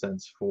piece in a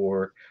sense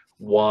for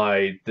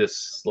why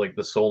this like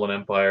the Solon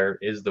Empire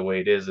is the way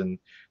it is, and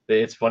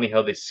it's funny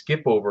how they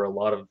skip over a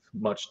lot of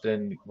much,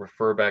 then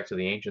refer back to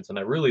the ancients, and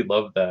I really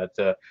love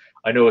that.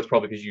 I know it's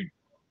probably because you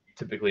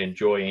typically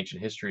enjoy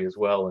ancient history as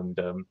well,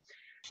 and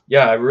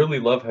yeah, I really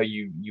love how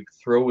you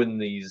throw in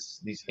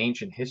these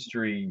ancient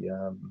history,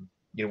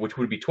 which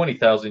would be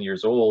 20,000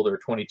 years old or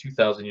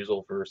 22,000 years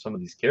old for some of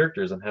these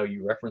characters, and how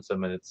you reference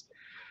them, and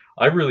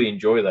I really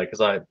enjoy that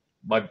because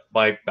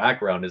my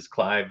background is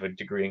I have a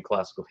degree in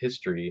classical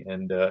history,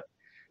 and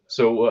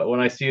so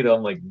when I see it,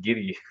 I'm like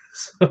giddy.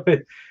 So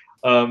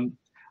um,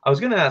 I was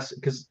gonna ask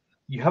because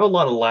you have a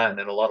lot of Latin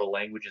and a lot of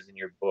languages in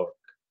your book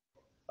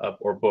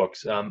or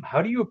books.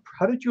 How did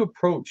you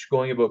approach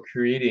going about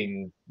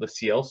creating the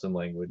Cielcin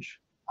language?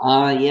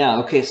 Yeah,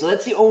 okay, so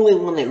that's the only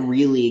one that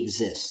really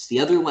exists.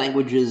 The other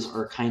languages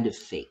are kind of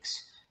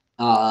fakes.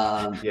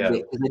 Yeah.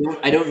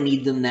 I don't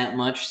need them that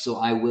much, so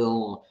I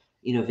will,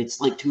 you know, if it's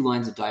like 2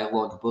 lines of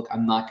dialogue a book,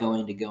 I'm not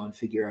going to go and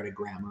figure out a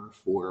grammar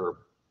for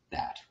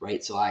that,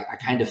 right? So I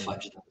kind of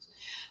fudge those.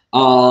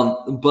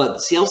 But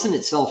Cielcin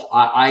itself,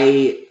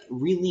 I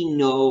really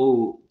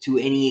know to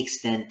any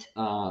extent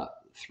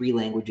 3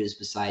 languages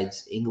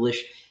besides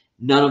English,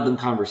 none of them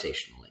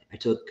conversationally. I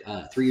took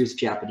 3 years of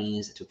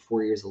Japanese, I took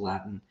 4 years of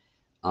Latin,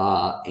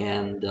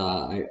 and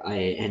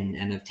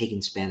I've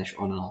taken Spanish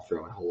on and off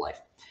throughout my whole life.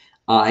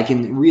 I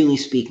can really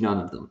speak none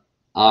of them.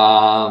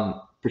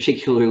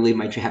 Particularly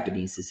my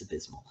Japanese is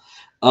abysmal.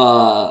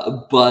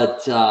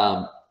 But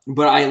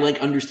I like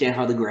understand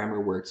how the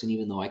grammar works, and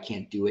even though I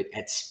can't do it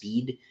at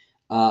speed,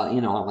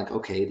 you know, I'm like,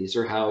 okay, these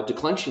are how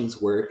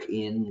declensions work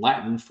in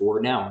Latin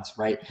for nouns,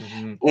 right?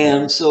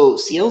 And so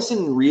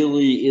Cielcin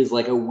really is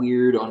like a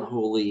weird,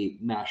 unholy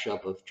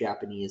mashup of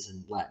Japanese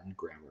and Latin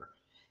grammar.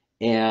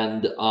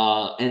 And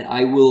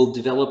I will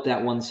develop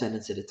that one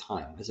sentence at a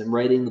time. As I'm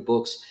writing the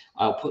books,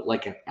 I'll put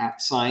like an @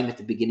 sign at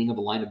the beginning of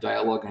a line of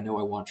dialogue I know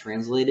I want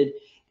translated.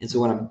 And so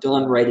when I'm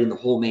done writing the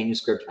whole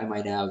manuscript, I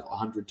might have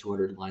 100,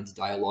 200 lines of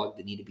dialogue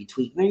that need to be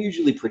tweaked. And they're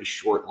usually pretty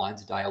short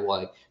lines of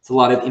dialogue. It's a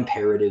lot of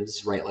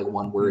imperatives, right? Like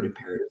one word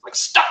imperative, like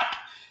stop,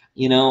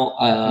 you know,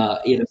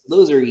 so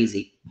those are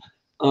easy.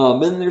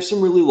 And there's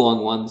some really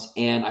long ones.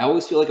 And I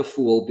always feel like a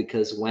fool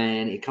because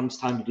when it comes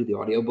time to do the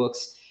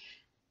audiobooks,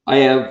 I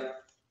have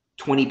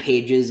 20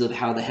 pages of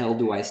how the hell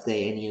do I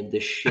say any of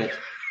this shit.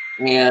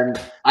 And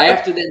I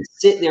have to then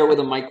sit there with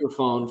a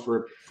microphone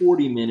for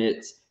 40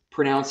 minutes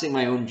pronouncing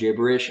my own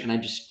gibberish, and I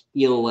just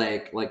feel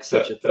like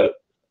such a fool.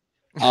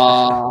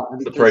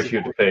 It's the price you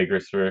have to pay,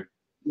 Christopher.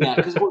 Yeah,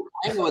 because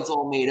I know it's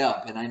all made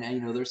up, and I know,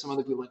 you know, there's some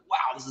other people like,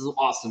 wow, this is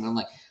awesome. And I'm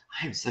like,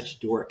 I am such a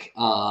dork.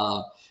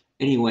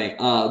 Anyway,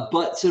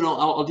 but so no,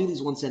 I'll do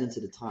these one sentence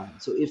at a time.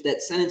 So if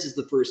that sentence is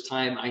the first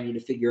time I need to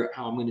figure out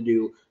how I'm going to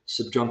do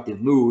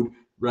subjunctive mood,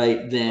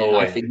 right? Then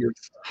I figure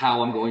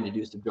how I'm going to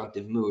do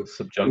subjunctive mood.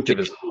 Subjunctive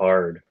is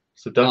hard.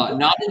 Subjunctive.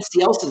 Not in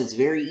Cielcin, it's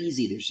very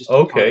easy. There's just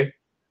okay.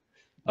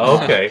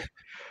 Okay.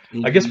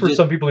 I guess for just,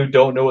 some people who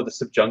don't know what the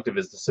subjunctive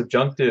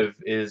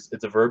is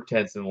it's a verb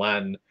tense in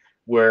Latin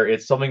where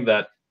it's something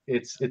that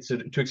it's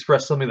to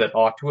express something that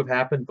ought to have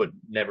happened but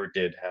never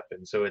did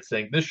happen. So it's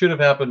saying this should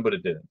have happened but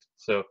it didn't.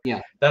 So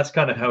yeah, that's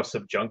kind of how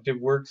subjunctive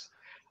works.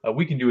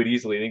 We can do it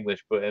easily in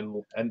English, but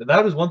and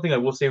that is one thing I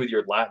will say with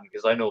your Latin,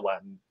 because I know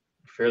Latin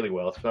fairly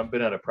well. I've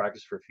been out of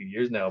practice for a few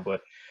years now,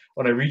 but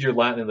when I read your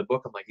Latin in the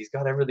book, I'm like, he's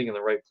got everything in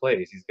the right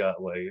place. He's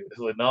got like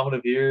the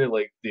nominative here,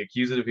 like the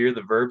accusative here,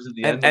 the verbs at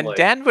the end. And like,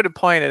 Dan would have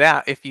pointed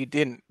out if you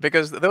didn't,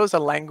 because there was a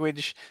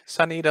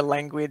Suneater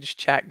language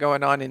chat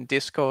going on in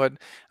Discord,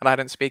 and I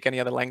didn't speak any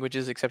other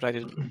languages except I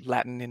did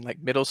Latin in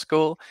like middle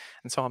school,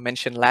 and someone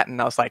mentioned Latin.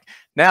 I was like,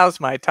 now's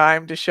my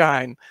time to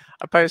shine.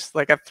 I post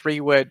like a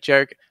 3-word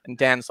joke, and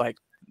Dan's like,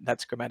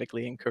 that's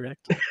grammatically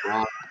incorrect.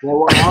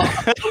 Well, I'll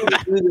do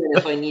that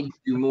if I need to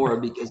do more,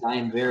 because I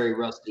am very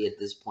rusty at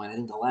this point. I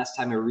think the last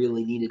time I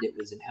really needed it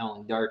was in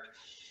Howling Dark,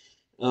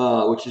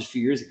 which was a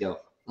few years ago.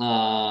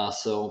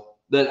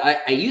 But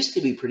I used to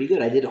be pretty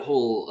good. I did a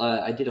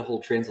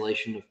whole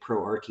translation of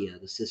Pro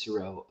Archia, the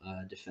Cicero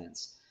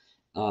defense,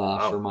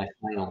 for my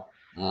final.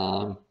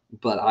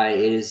 But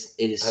it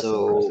is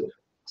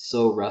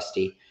so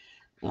rusty.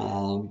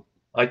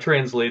 I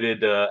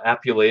translated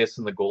Apuleius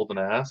and the Golden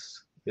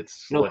Ass.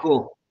 It's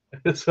cool.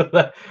 So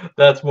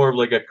that's more of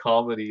like a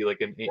comedy,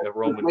 like a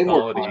Roman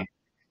comedy.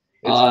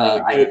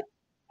 I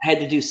had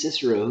to do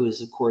Cicero, who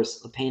is of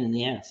course a pain in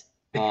the ass.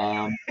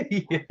 Yeah.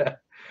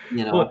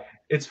 You know, well,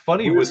 It's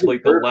funny Where's with the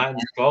like the verb, Latin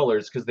man?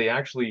 scholars because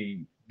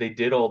they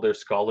did all their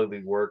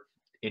scholarly work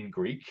in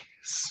Greek,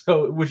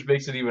 so which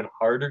makes it even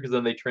harder because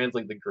then they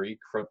translate the Greek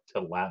from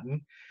to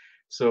Latin.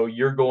 So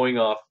you're going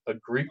off a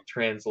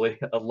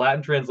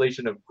Latin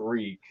translation of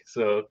Greek.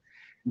 So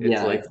it's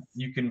Yeah, like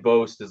you can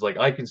boast is like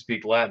I can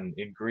speak Latin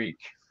in Greek.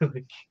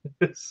 Like,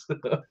 it's it's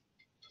a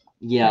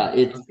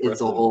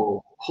impressive.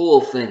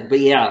 whole thing. But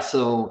yeah,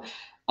 so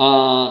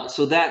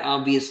that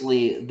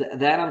obviously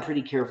that I'm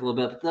pretty careful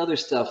about. But the other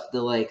stuff, the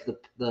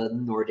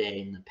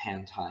Norde and the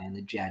Pantai and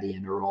the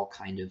Jadian are all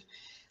kind of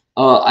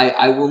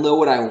I will know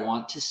what I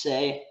want to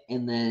say,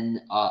 and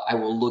then I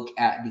will look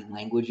at the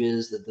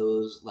languages that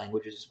those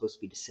languages are supposed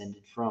to be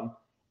descended from,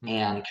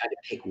 and kind of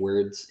pick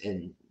words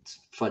and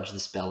fudge the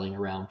spelling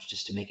around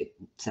just to make it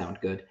sound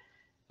good.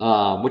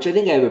 Which I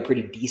think I have a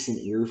pretty decent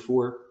ear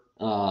for.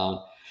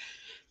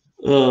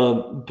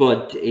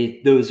 But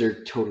those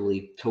are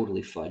totally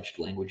fudged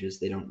languages.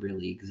 They don't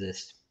really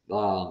exist.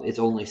 It's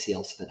only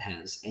Cielcin that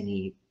has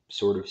any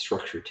sort of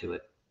structure to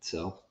it.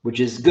 So,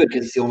 which is good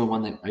because it's the only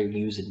one that I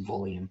use in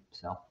volume.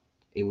 So,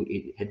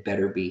 it had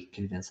better be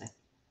convincing.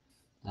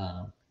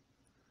 Um,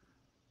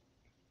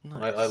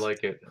 I Nice.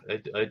 like it. I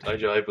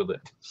jive with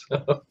it.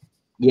 So.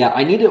 yeah,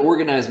 I need to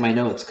organize my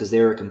notes because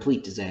they're a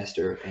complete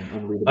disaster and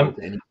unreadable I'm,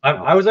 to anyone I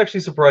else. was actually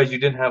surprised you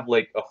didn't have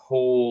like a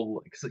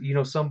whole, you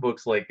know, some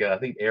books like I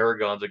think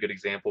Aragon's a good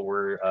example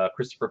where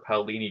Christopher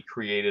Paolini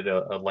created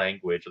a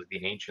language, like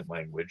the ancient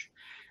language,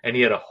 and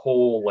he had a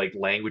whole like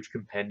language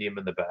compendium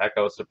in the back.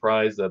 I was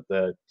surprised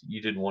that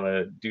you didn't want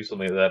to do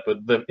something like that,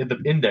 but the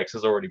index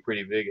is already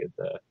pretty big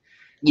at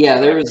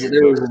Yeah, the back of your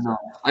there was books. enough.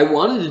 I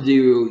wanted to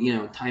do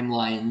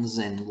timelines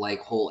and like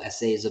whole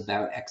essays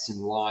about X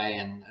and Y,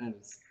 and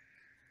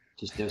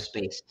just no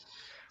space.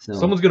 So.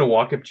 Someone's gonna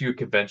walk up to you at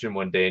convention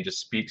one day and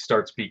just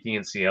start speaking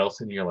in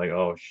Cielcin, and you're like,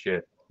 oh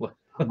shit.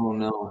 Oh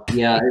no.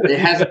 Yeah, it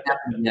hasn't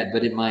happened yet,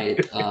 but it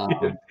might. I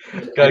Gotta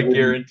wouldn't.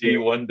 guarantee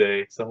one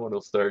day someone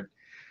will start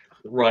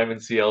rhyming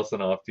Cielcin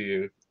off to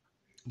you.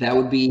 That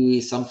would be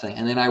something,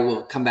 and then I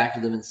will come back to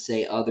them and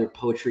say, "Oh, their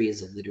poetry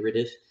is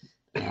alliterative,"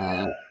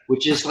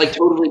 which is like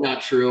totally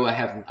not true. I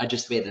haven't. I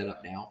just made that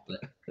up now,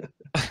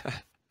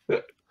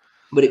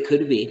 but it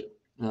could be.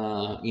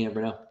 You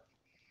never know.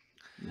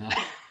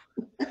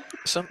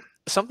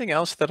 Something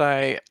else that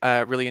I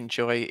really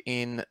enjoy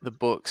in the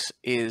books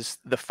is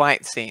the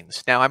fight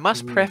scenes. Now, I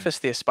must preface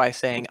this by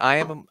saying I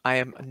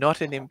am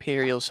not an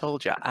Imperial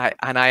soldier,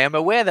 and I am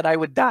aware that I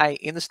would die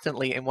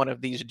instantly in one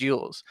of these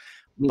duels.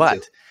 Me too.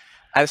 But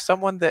as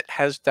someone that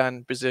has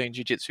done Brazilian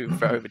Jiu-Jitsu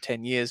for over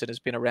 10 years and has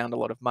been around a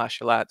lot of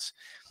martial arts,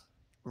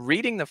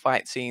 reading the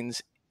fight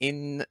scenes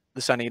in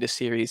the Suneater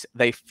series,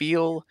 they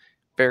feel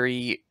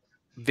very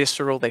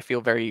visceral, they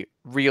feel very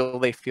real,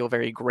 they feel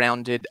very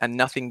grounded, and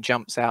nothing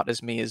jumps out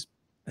as me as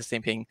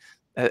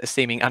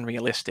seeming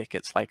unrealistic.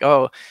 It's like,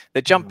 oh,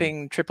 the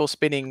jumping, triple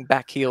spinning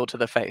back heel to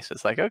the face.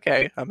 It's like,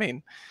 okay, I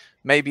mean,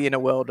 maybe in a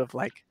world of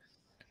like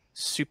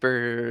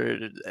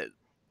super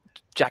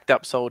jacked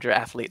up soldier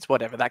athletes,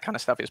 whatever, that kind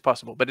of stuff is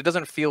possible, but it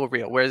doesn't feel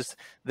real. Whereas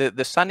the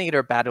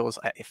Suneater battles,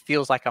 it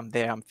feels like I'm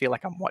there. I feel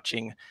like I'm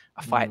watching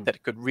a fight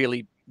that could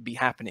really be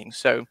happening.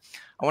 So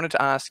I wanted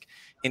to ask,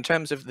 in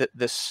terms of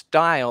the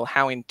style,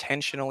 how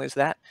intentional is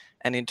that?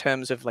 And in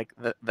terms of like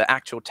the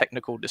actual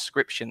technical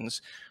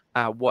descriptions,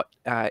 what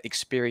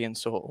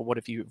experience or what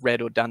have you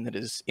read or done that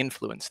has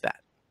influenced that?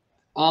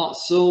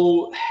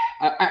 So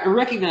I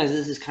recognize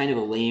this is kind of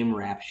a lame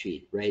rap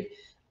sheet, right?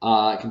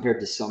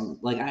 Compared to some,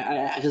 like,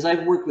 because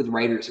I've worked with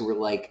writers who were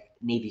like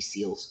Navy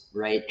SEALs,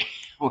 right,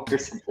 or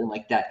something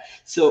like that.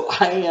 So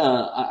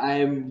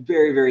I'm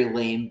very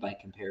lame by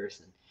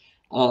comparison.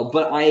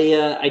 But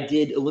I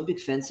did Olympic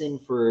fencing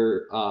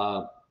for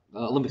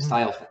Olympic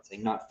style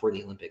fencing, not for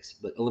the Olympics,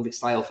 but Olympic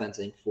style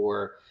fencing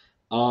for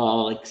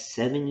like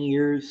 7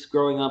 years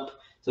growing up.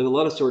 So I have a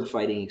lot of sword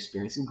fighting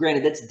experience. And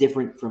granted, that's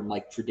different from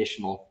like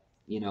traditional,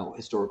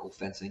 historical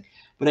fencing.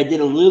 But I did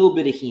a little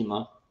bit of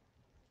HEMA.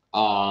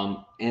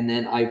 And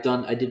then I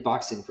did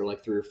boxing for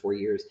like 3 or 4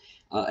 years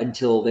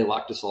until they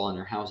locked us all in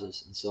our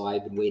houses. And so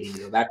I've been waiting to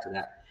go back to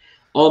that.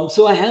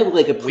 So I have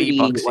like a pretty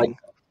boxing.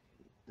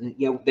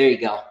 yeah, there you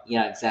go.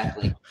 Yeah,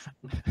 exactly.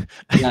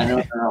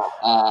 Yeah,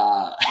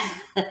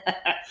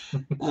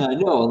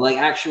 no, like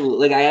I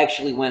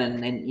actually went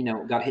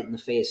and got hit in the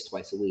face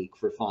twice a week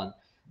for fun,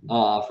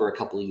 for a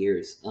couple of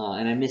years,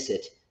 and I miss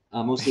it.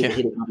 Mostly the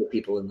hitting other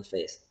people in the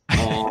face.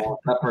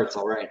 That part's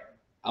all right.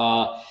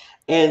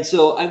 And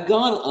so I've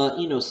got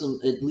some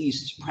at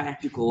least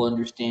practical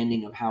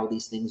understanding of how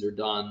these things are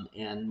done,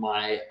 and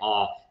my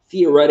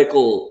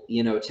theoretical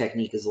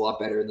technique is a lot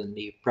better than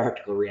the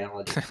practical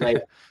reality,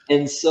 right?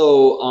 And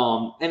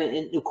so,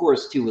 and of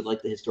course, too, with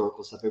like the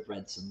historical stuff, I've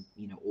read some,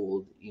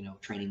 old,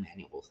 training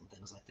manuals and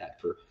things like that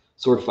for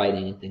sword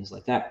fighting and things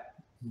like that.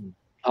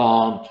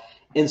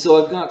 And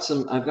so I've got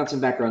some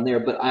background there,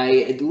 but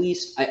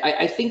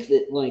I think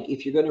that like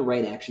if you're going to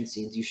write action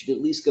scenes, you should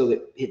at least go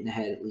get hit in the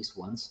head at least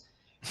once,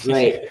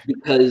 right?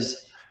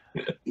 Because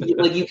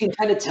like you can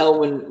kind of tell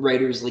when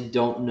writers like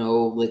don't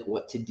know like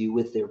what to do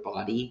with their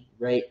body,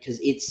 right? Because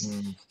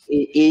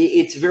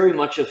it's very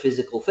much a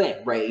physical thing,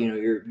 right? You know,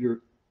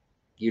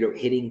 you're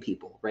hitting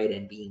people, right,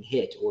 and being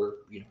hit or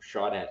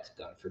shot at,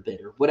 God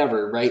forbid, or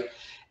whatever, right?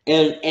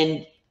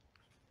 And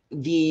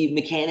the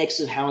mechanics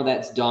of how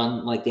that's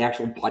done, like the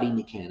actual body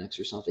mechanics,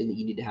 or something that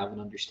you need to have an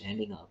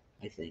understanding of,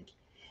 I think.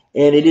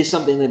 And it is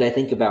something that I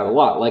think about a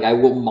lot. Like I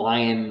will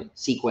mime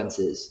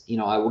sequences.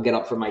 I will get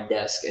up from my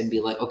desk and be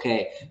like,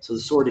 okay, so the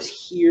sword is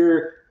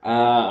here.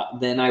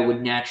 Then I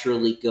would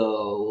naturally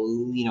go,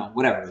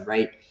 whatever,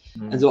 right?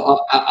 And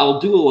so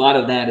I'll do a lot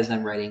of that as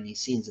I'm writing these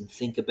scenes and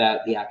think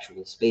about the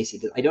actual space,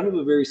 because I don't have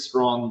a very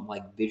strong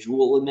like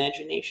visual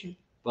imagination.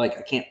 Like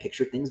I can't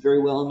picture things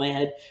very well in my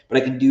head, but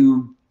I can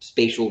do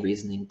spatial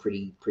reasoning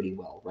pretty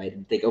well, right?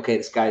 And think, okay,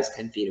 this guy's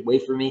 10 feet away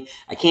from me.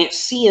 I can't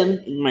see him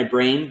in my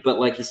brain, but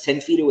like he's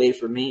 10 feet away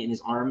from me and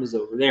his arm is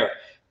over there,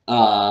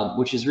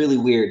 which is really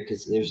weird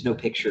because there's no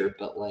picture,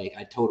 but like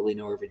I totally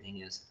know where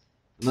everything is.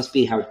 It must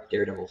be how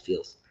Daredevil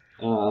feels.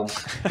 Well,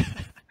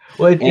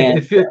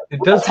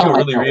 it does feel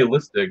really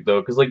realistic though,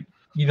 because like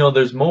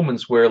there's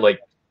moments where like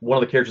one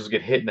of the characters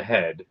get hit in the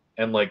head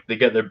and like they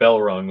get their bell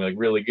rung like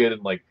really good,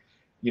 and like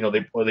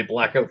they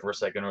black out for a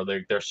second, or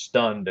they're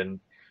stunned, and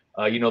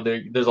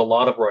there's a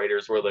lot of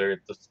writers where the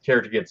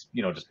character gets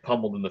just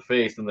pummeled in the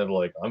face and they're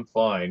like, I'm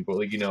fine, but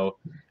like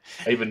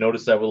I even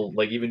noticed that with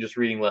like even just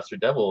reading Lesser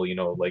Devil,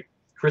 like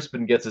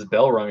Crispin gets his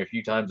bell rung a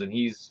few times and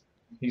he's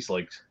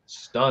like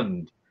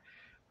stunned.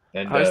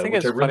 And I always think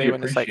which it's I really funny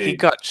when it's like he appreciate.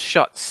 got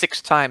shot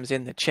 6 times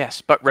in the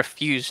chest but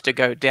refused to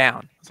go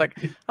down. It's like,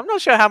 I'm not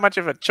sure how much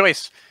of a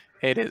choice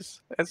it is.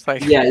 It's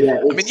like, yeah.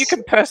 I mean, you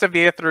can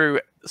persevere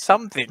through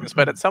some things,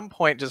 but at some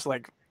point, just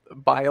like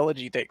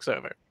biology takes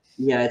over.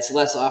 Yeah, it's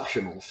less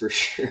optional for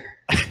sure.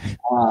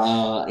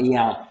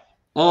 Yeah.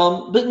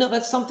 But no,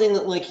 that's something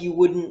that like you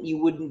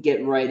wouldn't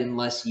get right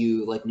unless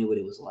you like knew what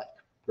it was like,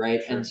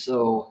 right? Sure. And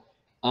so,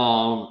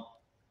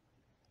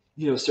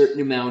 a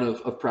certain amount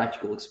of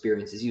practical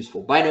experience is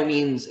useful. By no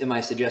means am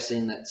I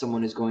suggesting that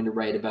someone who's going to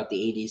write about the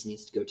 80s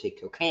needs to go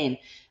take cocaine,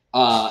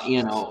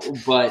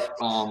 but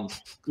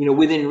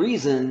within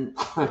reason,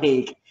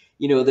 like,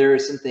 there are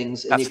some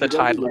things. That's the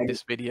title of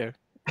this video.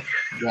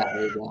 Yeah,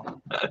 there you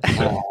go.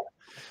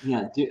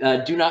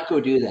 Do not go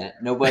do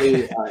that.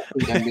 Nobody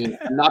think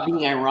I'm not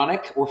being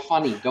ironic or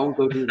funny. Don't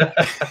go do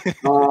that.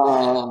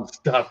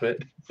 Stop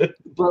it.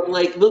 But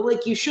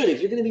like you should. If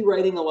you're going to be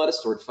writing a lot of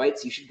sword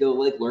fights, you should go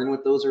like learn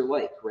what those are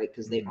like, right?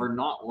 Because they are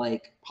not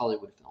like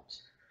Hollywood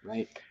films,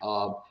 right?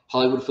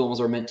 Hollywood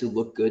films are meant to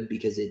look good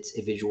because it's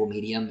a visual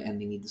medium and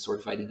they need the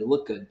sword fighting to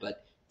look good,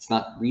 but it's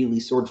not really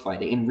sword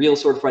fighting. And real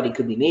sword fighting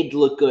could be made to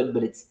look good,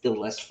 but it's still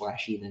less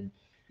flashy than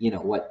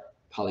what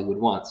Hollywood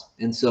wants.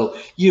 And so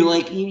you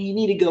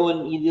need to go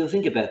and you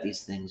think about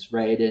these things,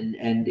 right?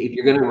 And if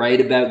you're going to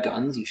write about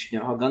guns, you should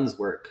know how guns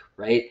work,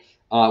 right?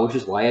 Which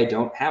is why I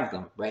don't have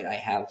them, right? I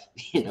have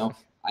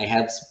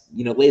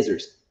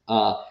lasers,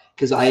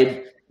 because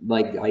I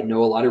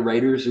know a lot of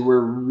writers who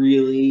are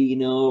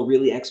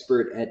really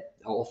expert at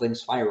all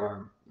things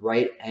firearm,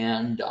 right?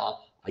 And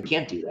I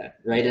can't do that,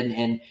 right?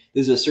 And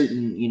there's a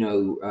certain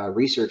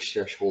research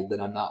threshold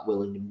that I'm not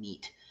willing to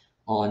meet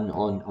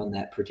on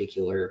that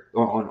particular,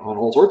 or on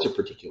all sorts of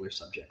particular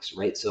subjects,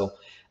 right? So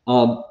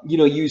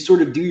you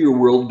sort of do your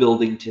world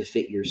building to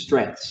fit your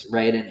strengths,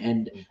 right?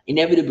 And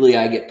inevitably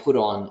I get put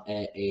on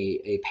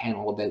a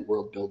panel about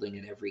world building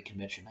at every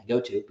convention I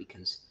go to,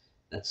 because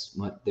that's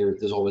what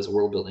there's always a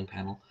world building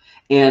panel.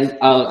 And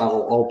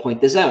I'll point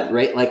this out,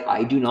 right? Like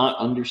I do not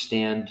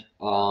understand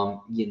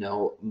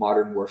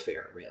modern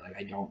warfare, right? Like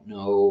I don't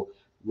know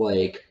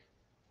like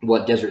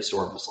what Desert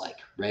Storm was like,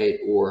 right?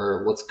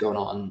 Or what's going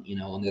on,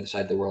 on the other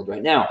side of the world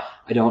right now.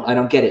 I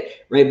don't get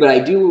it, right? But I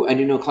do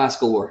know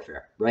classical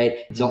warfare,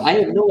 right? So I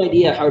have no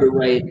idea how to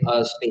write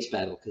a space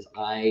battle, because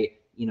I'm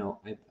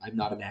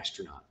not an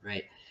astronaut,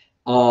 right?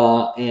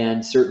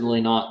 And certainly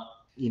not,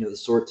 the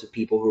sorts of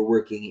people who are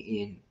working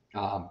in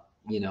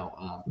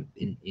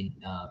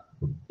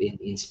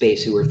in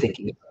space who are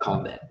thinking about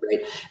combat,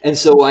 right? And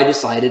so I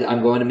decided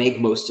I'm going to make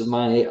most of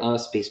my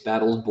space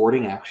battles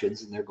boarding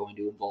actions, and they're going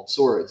to involve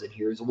swords. And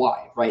here's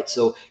why, right?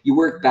 So you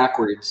work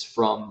backwards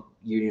from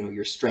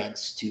your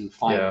strengths to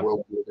find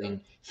world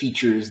building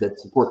features that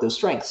support those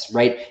strengths,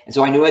 right? And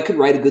so I knew I could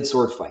write a good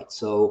sword fight.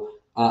 So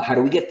how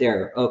do we get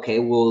there? Okay,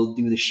 we'll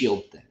do the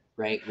shield thing,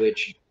 right?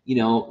 Which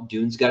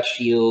Dune's got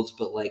shields,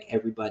 but like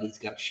everybody's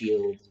got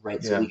shields,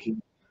 right? So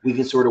we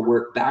can sort of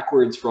work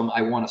backwards from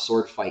I want a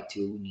sword fight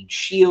to we need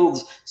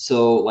shields.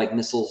 So like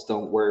missiles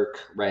don't work,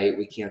 right?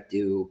 We can't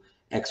do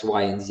X,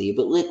 Y, and Z,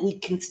 but like we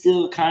can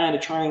still kind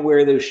of try and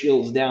wear those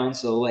shields down.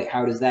 So like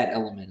how does that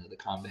element of the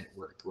combat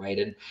work,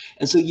 right?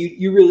 And so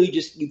you really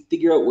just you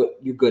figure out what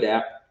you're good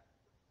at,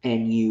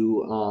 and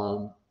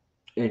you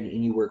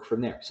you work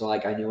from there. So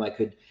like I knew I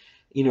could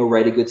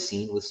write a good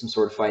scene with some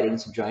sword fighting and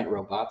some giant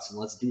robots, and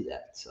let's do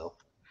that. So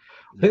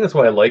I think that's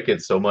why I like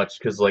it so much,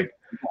 because like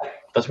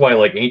that's why I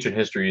like ancient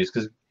histories,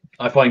 because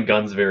I find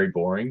guns very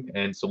boring,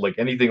 and so like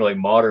anything like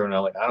modern, I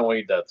don't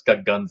want that's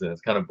got guns in it.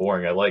 It's kind of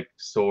boring. I like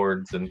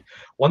swords, and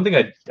one thing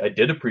I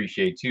did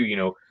appreciate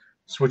too,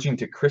 switching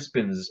to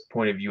Crispin's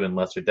point of view in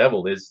Lesser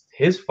Devil is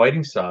his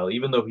fighting style.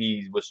 Even though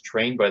he was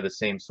trained by the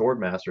same sword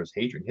master as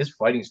Hadrian, his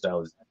fighting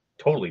style is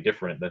totally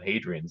different than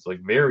Hadrian's. Like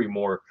very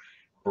more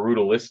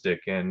brutalistic,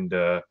 and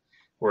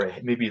or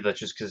maybe that's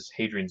just because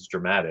Hadrian's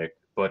dramatic.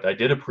 But I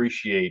did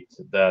appreciate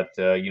that,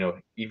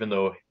 even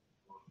though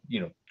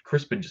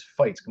Crispin just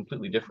fights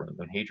completely different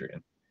than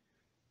Hadrian.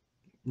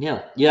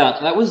 Yeah, yeah,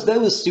 that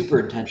was super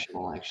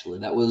intentional actually.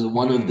 That was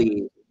one of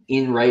the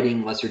in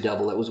writing Lesser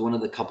Devil. That was one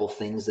of the couple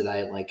things that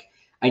I like.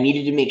 I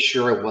needed to make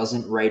sure I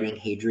wasn't writing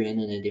Hadrian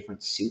in a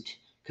different suit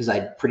because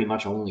I'd pretty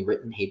much only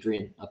written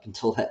Hadrian up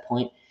until that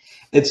point,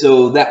 and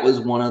so that was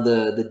one of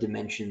the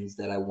dimensions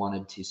that I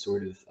wanted to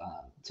sort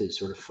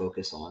of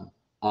focus on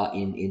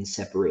in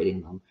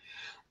separating them.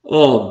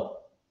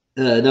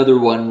 Another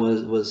one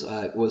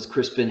was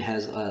Crispin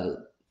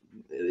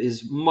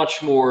is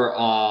much more,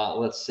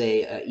 let's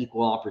say,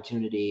 equal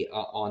opportunity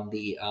on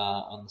the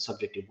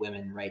subject of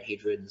women, right?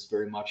 Hadrian is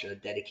very much a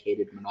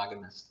dedicated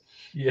monogamist,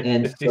 Yeah.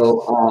 and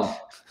so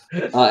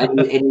and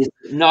he's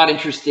not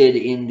interested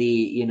in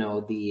the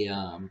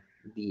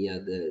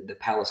the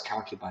palace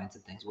concubines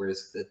and things,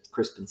 whereas the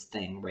Crispin's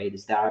thing, right,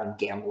 is that and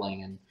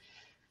gambling and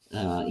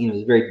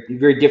very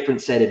very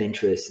different set of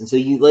interests. And so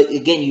you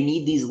you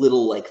need these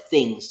little like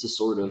things to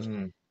sort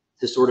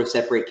of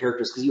separate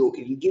characters, because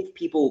if you give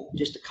people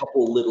just a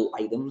couple little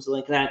items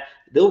like that,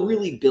 they'll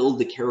really build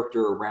the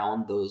character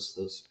around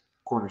those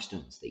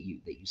cornerstones that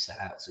you set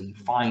out. So you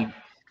find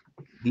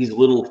these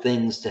little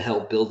things to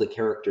help build the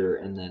character,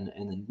 and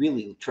then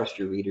really trust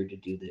your reader to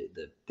do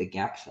the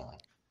gap filling.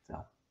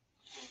 So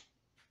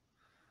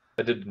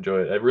I did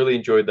enjoy it. I really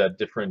enjoyed that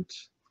different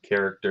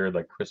character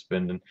like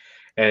Crispin,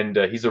 and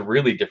he's a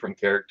really different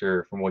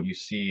character from what you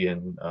see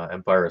in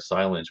Empire of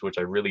Silence, which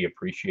I really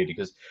appreciated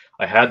because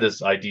I had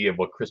this idea of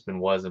what Crispin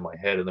was in my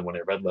head, and then when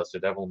I read Lesser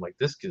Devil, I'm like,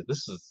 this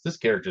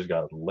character's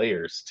got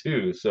layers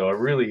too. So I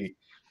really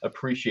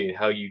appreciate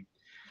how you,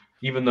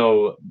 even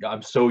though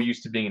I'm so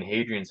used to being in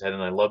Hadrian's head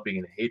and I love being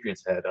in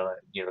Hadrian's head,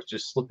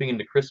 just slipping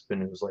into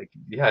Crispin, it was like,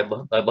 yeah,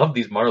 I love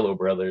these Marlowe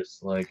brothers.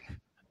 Like,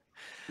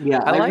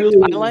 yeah, I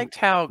really liked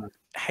how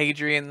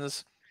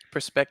Hadrian's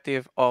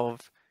perspective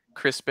of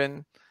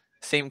Crispin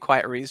seemed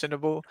quite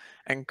reasonable,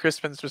 and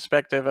Crispin's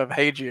perspective of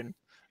Hadrian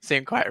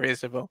seemed quite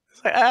reasonable.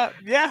 It's like,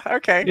 yeah,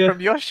 okay. Yeah.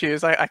 From your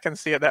shoes, I can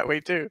see it that way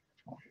too.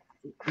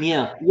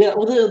 Yeah.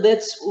 Well,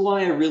 that's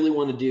why I really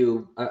want to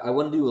do. I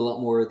want to do a lot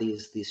more of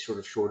these sort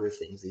of shorter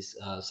things, these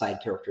side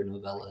character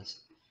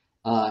novellas,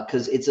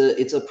 because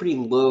it's a pretty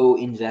low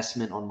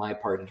investment on my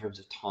part in terms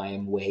of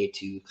time, way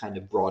to kind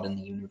of broaden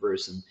the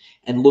universe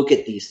and look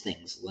at these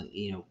things, like,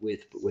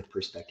 with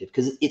perspective,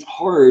 because it's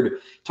hard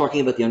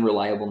talking about the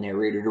unreliable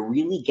narrator to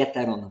really get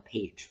that on the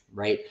page,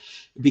 right?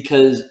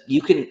 Because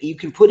you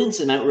can put in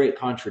some outright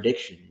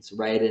contradictions,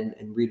 right?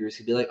 And readers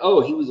could be like,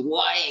 oh, he was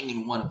lying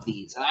in one of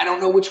these, and I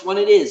don't know which one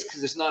it is because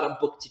there's not a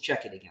book to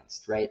check it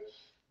against, right?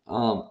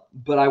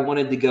 But I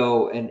wanted to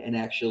go and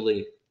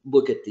actually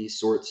look at these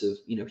sorts of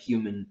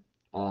human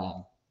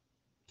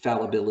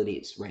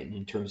fallibilities, right,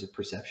 in terms of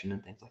perception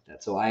and things like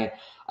that. So I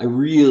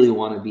really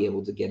want to be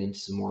able to get into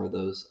some more of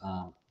those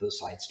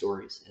side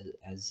stories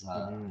as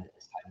time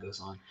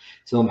goes on.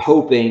 So I'm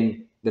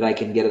hoping that I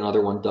can get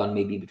another one done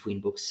maybe between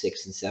books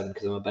 6 and 7,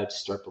 because I'm about to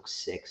start book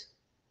 6.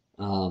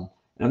 And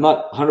I'm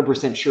not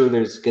 100% sure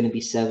there's going to be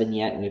 7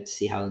 yet, and we have to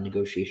see how the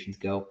negotiations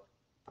go.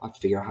 I'll have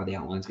to figure out how the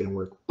outline's going to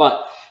work,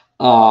 but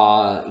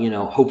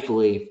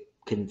hopefully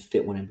can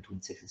fit one in between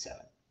 6 and 7.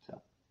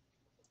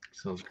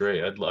 Sounds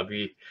great. I'd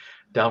be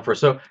down for it.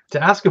 So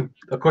to ask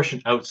a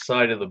question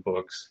outside of the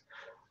books,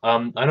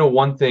 I know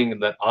one thing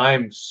that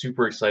I'm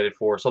super excited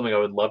for, something I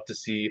would love to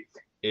see,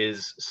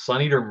 is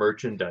Suneater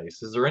merchandise.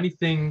 Is there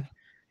anything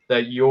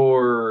that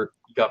you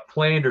got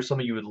planned, or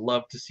something you would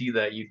love to see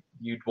that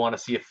you'd want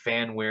to see a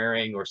fan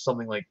wearing, or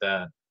something like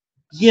that?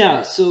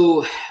 Yeah,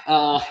 so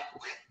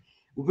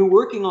we've been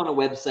working on a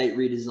website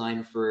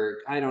redesign for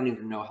I don't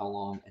even know how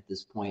long at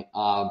this point.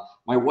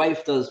 My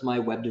wife does my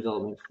web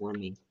development for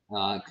me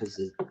because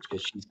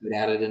she's good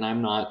at it and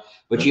I'm not.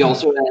 But she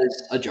also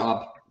has a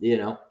job,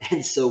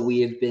 and so we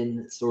have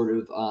been sort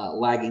of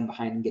lagging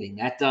behind in getting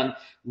that done.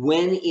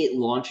 When it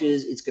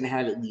launches, it's going to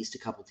have at least a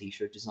couple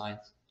t-shirt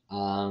designs.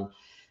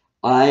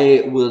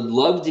 I would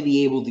love to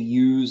be able to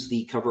use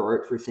the cover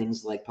art for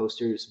things like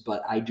posters,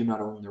 but I do not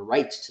own the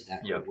rights to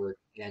that artwork,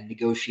 and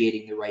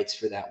negotiating the rights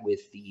for that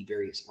with the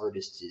various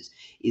artists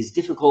is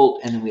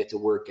difficult. And then we have to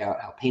work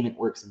out how payment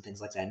works and things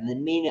like that. And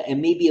then it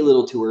may be a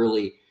little too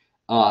early,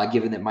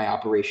 given that my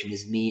operation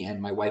is me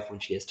and my wife when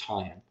she has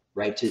time,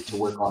 right, to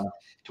work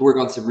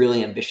on some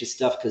really ambitious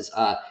stuff,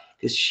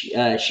 because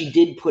she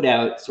did put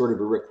out sort of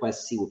a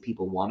request to see what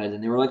people wanted,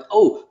 and they were like,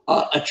 "Oh,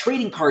 a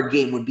trading card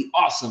game would be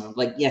awesome." I'm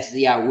like, "Yes,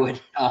 yeah, it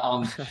would."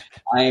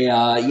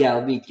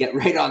 Let me get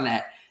right on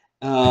that.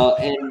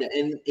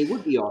 And it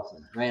would be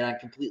awesome, right? I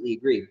completely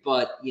agree.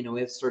 But we have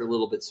to start a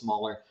little bit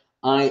smaller.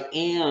 I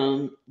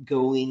am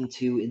going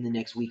to, in the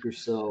next week or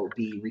so,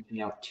 be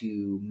reaching out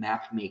to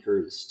map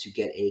makers to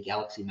get a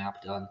galaxy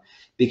map done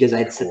because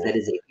I'd set that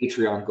as a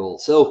Patreon goal.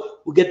 So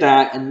we'll get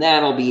that, and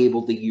that I'll be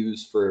able to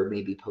use for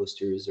maybe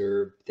posters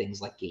or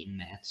things like game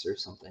mats or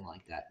something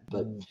like that.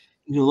 But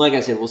like I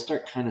said, we'll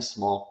start kind of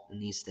small in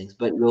these things,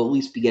 but we'll at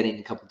least be getting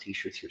a couple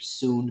t-shirts here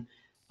soon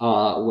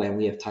when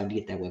we have time to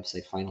get that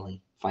website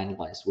finally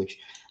finalized, which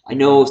I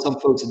know some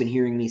folks have been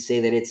hearing me say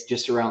that it's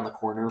just around the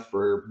corner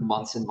for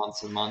months and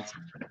months and months.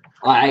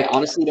 I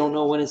honestly don't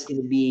know when it's going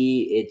to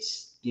be.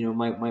 It's,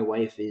 my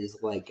wife is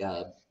like,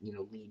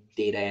 lead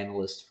data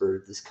analyst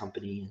for this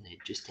company, and it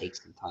just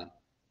takes some time.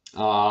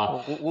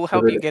 We'll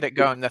help you get it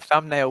going. The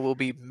thumbnail will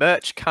be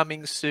merch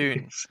coming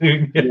soon.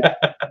 Yeah.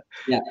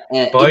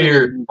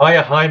 Buy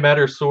a high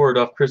matter sword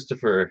off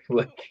Christopher.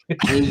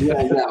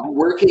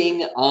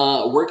 Working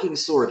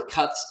sword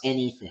cuts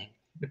anything.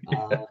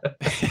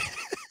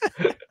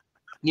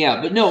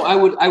 Yeah, but no, I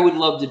would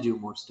love to do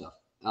more stuff.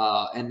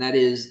 And that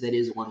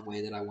is one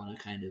way that I want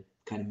to kind of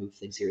move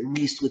things here, at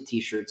least with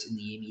t-shirts in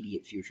the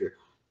immediate future.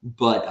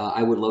 But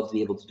I would love to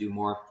be able to do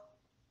more.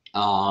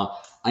 I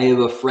have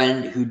a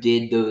friend who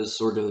did those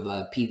sort of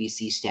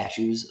PVC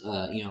statues,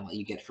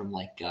 you get from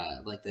like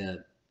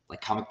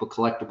comic book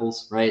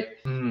collectibles, right?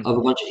 Of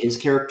a bunch of his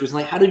characters.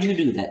 Like, how did you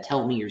do that?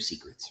 Tell me your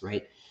secrets,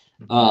 right?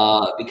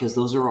 Because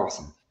those are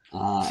awesome,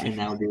 and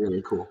that would be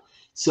really cool.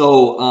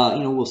 So,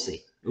 we'll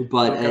see.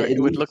 But it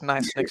would look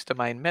nice next to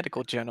my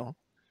medical journal.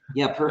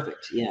 Yeah,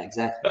 perfect. Yeah,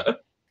 exactly.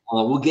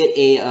 We'll get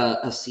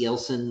a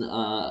Cielcin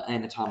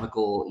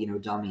anatomical,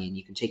 dummy, and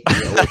you can take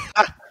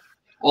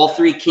all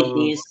 3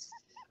 kidneys.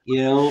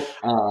 Yeah,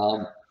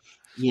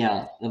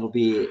 it'll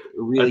be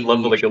really. I'd love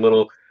neat.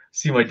 to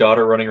see my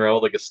daughter running around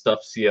with like a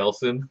stuffed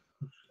Cielcin.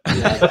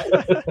 Get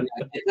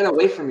that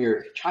away from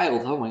your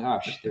child. Oh my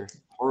gosh, they're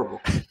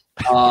horrible.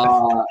 They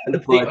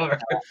are.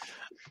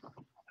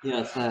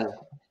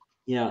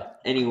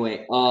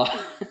 Anyway,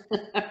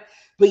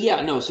 but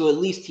yeah, no. So at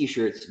least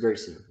t-shirts very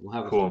soon. We'll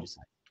have a few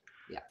design.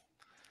 Yeah,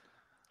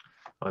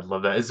 I'd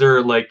love that. Is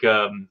there like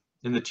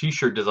in the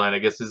t-shirt design? I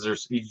guess do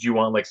you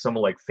want like some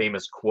like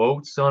famous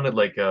quotes on it,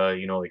 like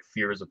like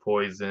 "fear is a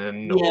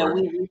poison"? Yeah, or...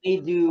 we may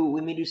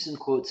do some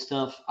quote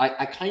stuff.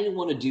 I kind of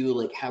want to do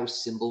like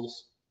house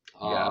symbols.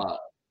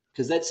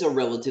 Because that's a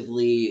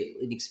relatively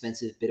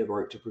inexpensive bit of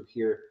art to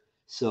procure.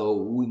 So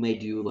we may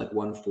do like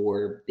one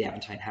for the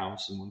Aventine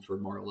House and one for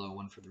Marlow,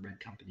 one for the Red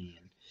Company,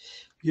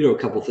 and a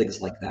couple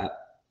things like that.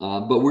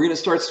 But we're gonna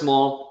start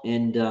small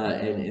and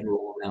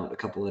roll them out a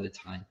couple at a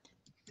time.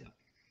 Yeah.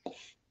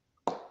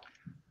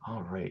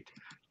 All right.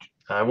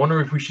 I wonder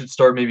if we should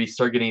start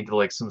getting into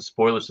like some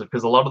spoiler stuff,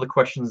 because a lot of the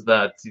questions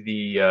that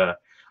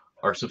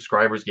our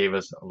subscribers gave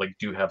us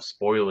do have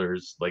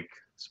spoilers, like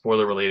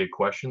spoiler related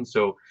questions.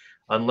 So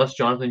unless,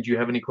 Jonathan, do you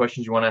have any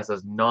questions you want to ask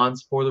as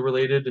non-spoiler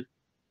related?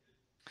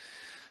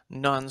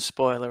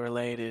 Non-spoiler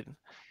related.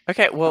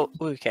 Okay, well,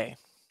 okay.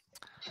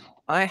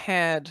 I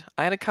had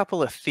a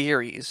couple of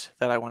theories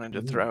that I wanted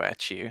to throw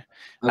at you.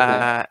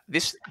 Okay.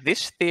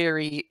 This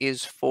theory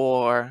is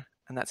for,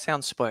 and that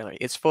sounds spoilery,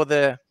 it's for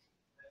the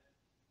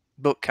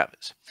book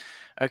covers.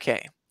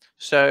 Okay,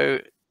 so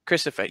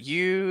Christopher,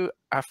 you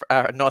are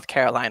a North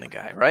Carolina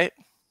guy, right?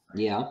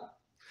 Yeah.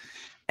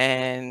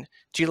 And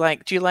do you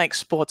like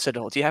sports at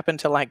all? Do you happen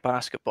to like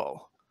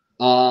basketball?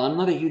 I'm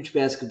not a huge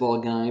basketball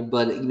guy,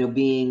 but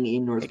being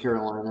in North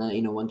Carolina,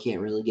 one can't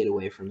really get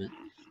away from it.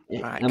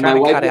 Right,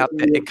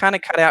 it kind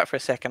of cut out for a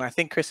second. I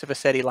think Christopher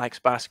said he likes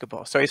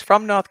basketball. So he's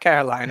from North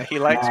Carolina. He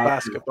likes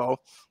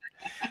basketball.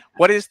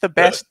 What is the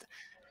best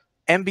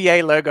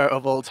NBA logo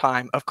of all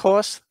time? Of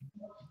course,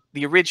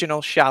 the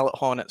original Charlotte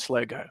Hornets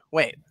logo.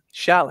 Wait,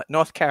 Charlotte,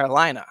 North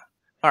Carolina.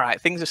 All right,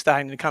 things are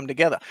starting to come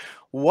together.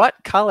 What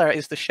color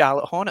is the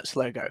Charlotte Hornets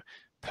logo?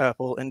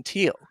 Purple and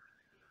teal.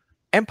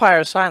 Empire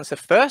of Silence, the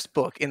first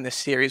book in this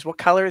series, what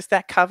color is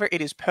that cover? It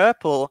is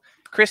purple.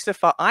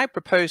 Christopher, I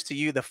propose to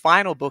you the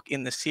final book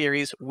in the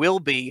series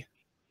will be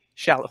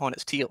Charlotte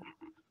Hornets teal.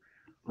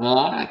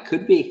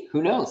 Could be.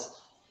 Who knows?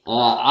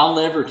 I'll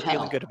never tell.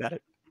 Feeling good about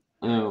it.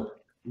 Oh,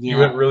 yeah. You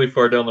went really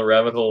far down the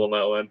rabbit hole on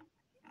that one.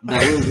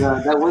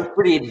 That was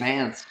pretty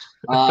advanced.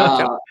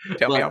 Tell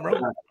me I'm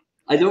wrong.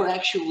 I don't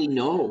actually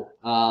know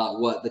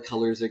what the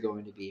colors are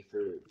going to be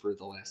for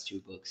the last 2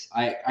 books.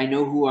 I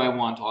know who I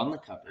want on the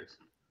covers,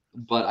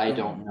 but I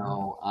don't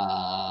know.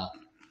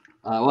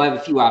 Well, I have a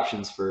few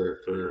options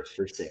for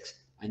 6.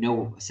 I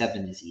know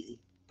 7 is easy,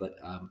 but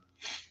I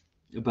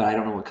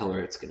don't know what color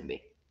it's going to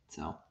be.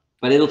 So,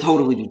 but it'll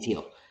totally be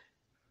teal.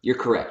 You're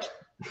correct.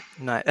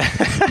 Nice.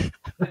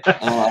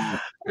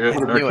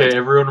 Okay,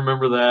 everyone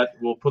remember that.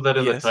 We'll put that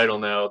in the title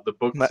now. The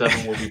book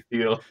 7 will be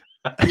teal.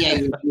 Yeah,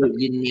 you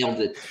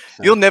nailed it.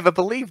 So. You'll never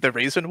believe the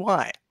reason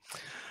why.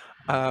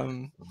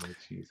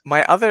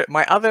 My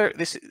other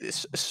this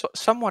is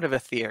somewhat of a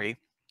theory.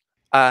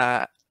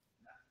 So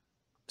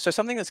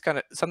something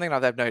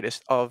that I've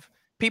noticed of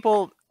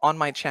people on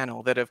my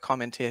channel that have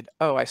commented,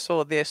 "Oh, I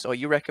saw this," or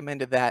 "You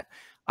recommended that.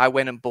 I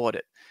went and bought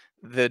it."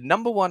 The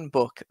 #1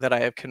 book that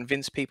I have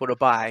convinced people to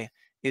buy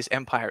is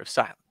Empire of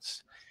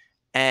Silence.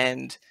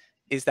 And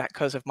is that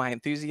because of my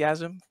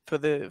enthusiasm for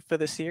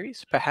the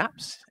series?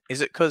 Perhaps.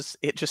 Is it because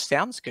it just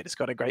sounds good? It's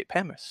got a great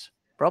premise.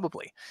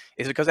 Probably.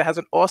 Is it because it has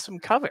an awesome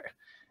cover?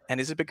 And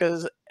is it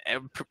because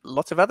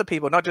lots of other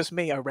people, not just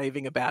me, are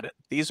raving about it?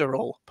 These are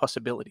all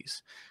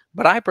possibilities.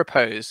 But I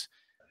propose,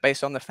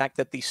 based on the fact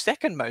that the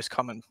second most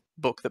common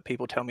book that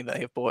people tell me they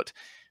have bought,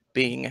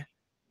 being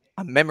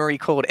A Memory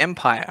Called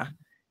Empire,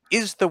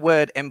 is the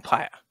word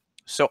empire.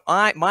 So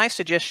my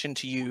suggestion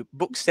to you,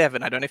 book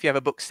 7, I don't know if you have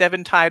a book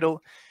 7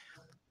 title,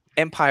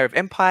 Empire of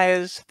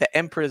Empires, The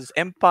Emperor's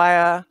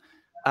Empire,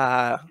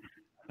 The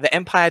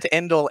Empire to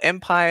End All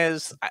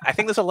Empires. I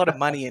think there's a lot of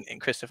money in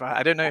Christopher.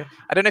 I don't know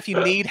if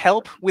you need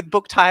help with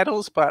book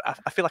titles, but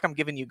I feel like I'm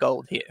giving you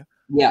gold here.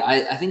 Yeah,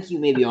 I think you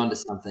may be onto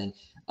something.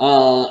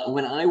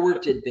 When I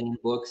worked at Bain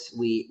Books,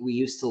 we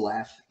used to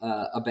laugh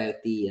about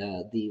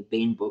the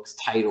Bain Books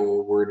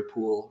title word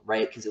pool,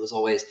 right? Because it was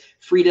always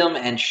freedom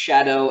and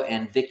shadow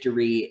and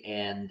victory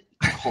and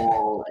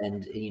call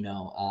and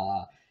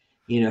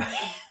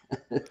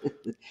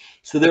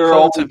so there are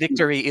call all to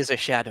victory is a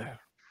shadow.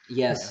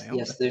 Yes, Yeah,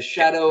 yes, the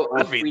shadow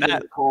I'd of read freedom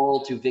that.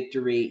 call to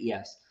victory.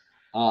 Yes.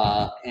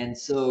 And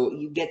so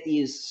you get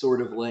these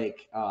sort of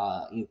like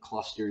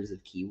clusters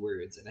of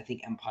keywords, and I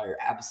think empire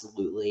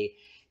absolutely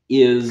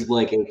is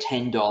like a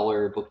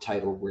 $10 book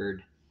title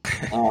word.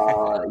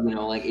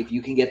 Like if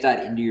you can get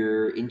that into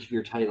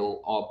your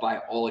title, by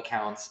all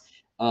accounts,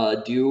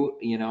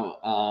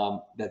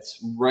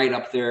 that's right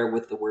up there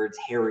with the words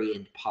Harry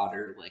and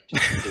Potter. Like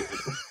just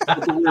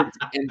put the words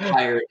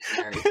empire in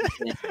there. If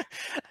you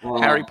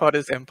can. Harry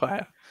Potter's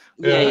Empire.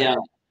 Yeah.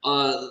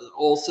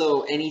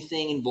 Also,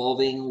 anything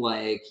involving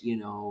like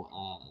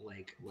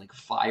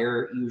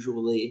fire.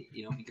 Usually,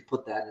 you could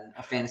put that in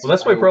a fantasy. Well,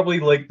 that's why title. probably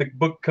like the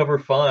book cover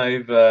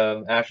 5,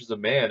 Ashes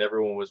of Man,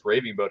 everyone was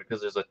raving about it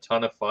because there's a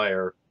ton of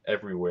fire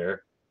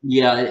everywhere.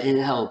 Yeah,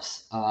 it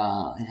helps.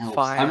 It helps.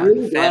 Fire, I'm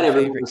really glad fan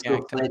everyone favorite was so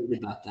character. excited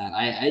about that.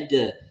 I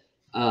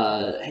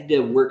had to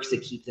work to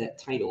keep that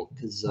title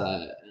because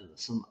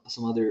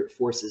some other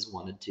forces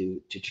wanted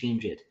to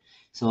change it.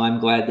 So I'm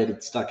glad that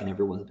it's stuck and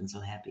everyone's been so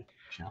happy.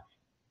 So.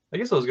 I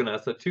guess I was gonna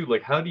ask that too.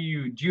 Like, do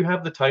you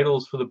have the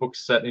titles for the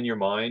books set in your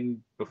mind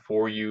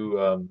before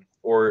you,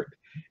 or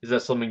is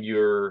that something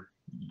you're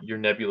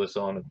nebulous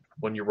on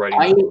when you're writing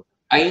the book?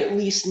 I at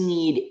least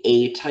need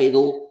a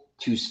title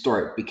to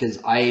start because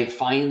I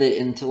find that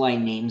until I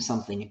name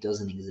something, it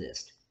doesn't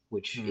exist,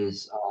 which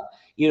is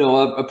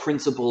a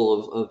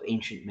principle of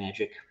ancient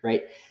magic,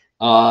 right?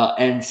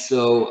 And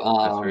so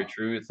That's very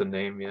true. It's a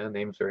name. Yeah,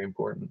 name's very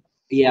important.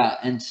 yeah,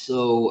 and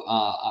so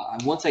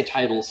once I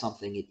title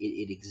something,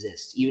 it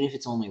exists, even if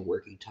it's only a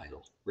working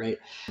title, right?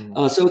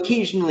 So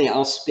occasionally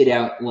I'll spit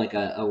out like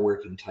a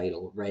working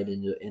title, right?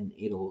 And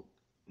it'll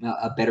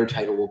a better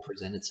title will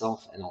present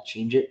itself, and I'll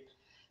change it.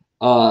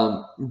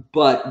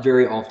 But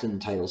very often the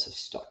titles have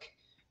stuck.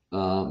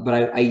 But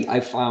I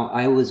found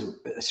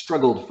I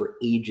struggled for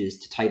ages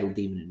to title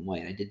Demon in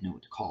White. I didn't know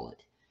what to call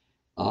it.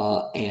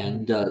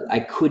 And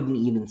I couldn't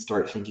even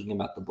start thinking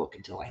about the book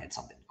until I had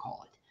something to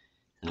call it.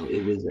 So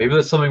it was Maybe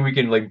that's something we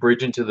can like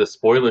bridge into the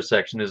spoiler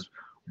section. Is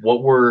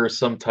what were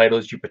some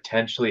titles you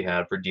potentially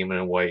had for Demon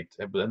in White,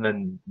 and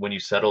then when you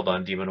settled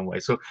on Demon in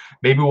White. So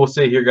maybe we'll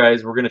say here,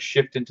 guys, we're gonna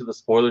shift into the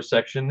spoiler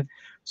section.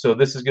 So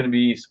this is gonna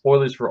be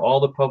spoilers for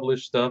all the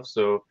published stuff.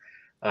 So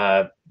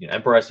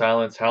Empire of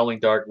Silence, Howling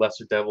Dark,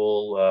 Lesser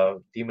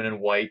Devil, Demon in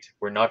White.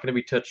 We're not gonna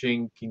be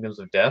touching Kingdoms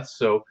of Death.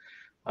 So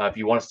if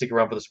you want to stick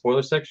around for the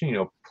spoiler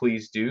section,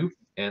 please do.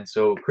 And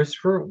so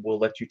Christopher, we'll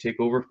let you take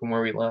over from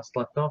where we last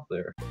left off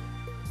there.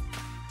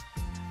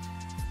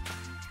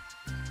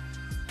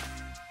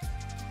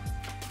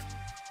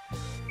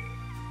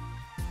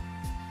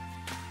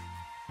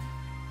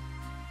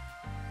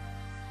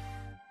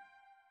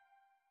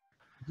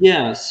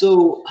 Yeah,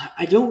 so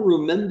I don't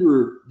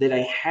remember that I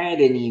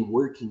had any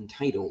working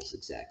titles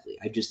exactly.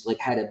 I just like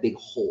had a big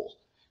hole,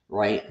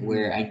 right,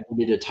 where I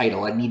needed a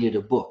title. I needed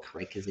a book,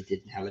 right, because it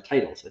didn't have a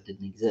title, so it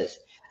didn't exist.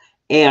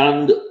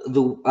 And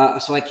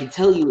so I can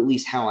tell you at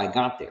least how I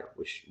got there,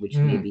 which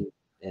may be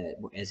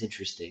as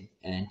interesting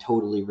and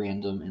totally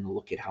random. And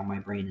look at how my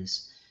brain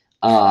is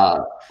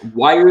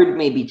wired.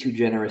 May be too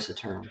generous a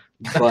term,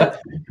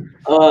 but.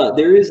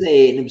 There is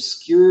an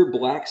obscure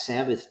Black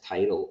Sabbath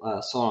title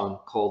song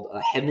called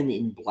 "Heaven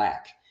in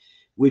Black,"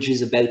 which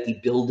is about the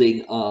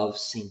building of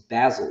St.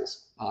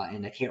 Basil's,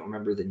 and I can't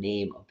remember the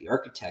name of the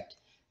architect,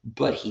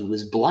 but he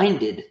was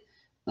blinded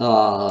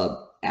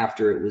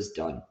after it was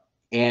done.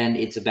 And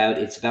it's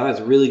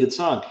a really good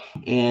song,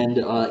 and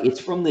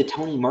it's from the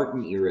Tony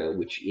Martin era,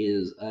 which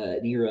is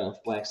an era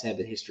of Black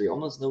Sabbath history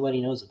almost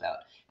nobody knows about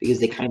because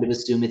they kind of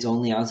assume it's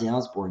only Ozzy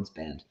Osbourne's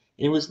band,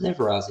 and it was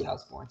never Ozzy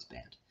Osbourne's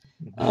band.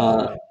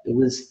 It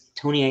was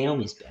Tony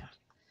Iommi's band,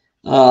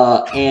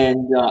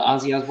 and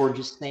Ozzy Osbourne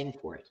just sang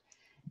for it,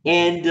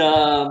 and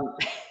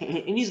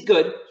and he's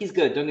good. He's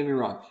good. Don't get me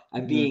wrong.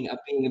 I'm being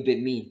a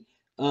bit mean.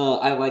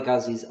 I like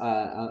Ozzy's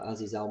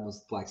albums,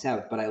 Black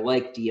Sabbath, but I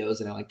like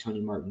Dio's and I like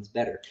Tony Martin's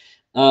better.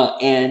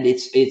 And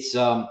it's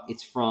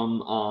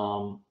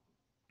from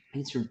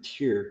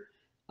Tyr,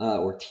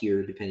 or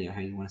Tyr, depending on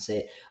how you want to say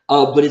it.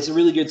 But it's a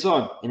really good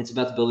song, and it's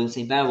about the building of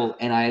St. Babel,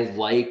 and I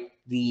like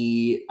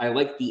the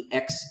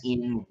X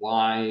in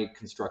Y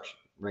construction,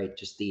 right?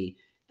 Just the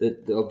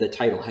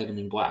title, Heaven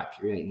in Black,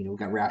 right? You know, we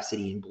got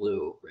Rhapsody in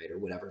Blue, right, or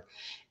whatever.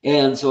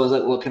 And so I was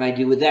like, what can I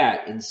do with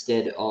that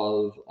instead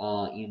of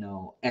you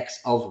know, X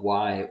of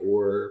Y,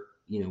 or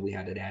you know, we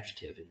had an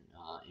adjective in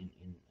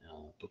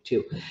book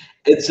 2.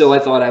 And so I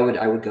thought I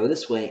would go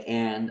this way,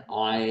 and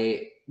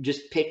I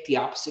just picked the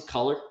opposite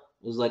color.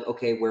 It was like,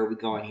 okay, where are we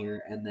going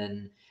here? And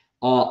then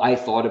I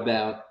thought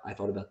about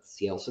the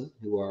Cielcin,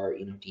 who are,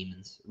 you know,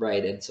 demons,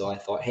 right? And so I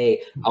thought,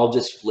 hey, I'll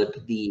just flip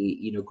the,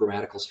 you know,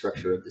 grammatical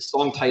structure of the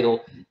song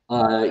title,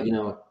 you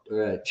know,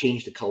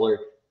 change the color,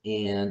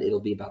 and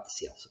it'll be about the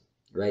Cielcin,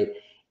 right?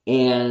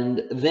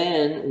 And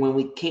then when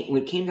it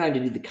came time to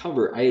do the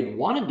cover, I had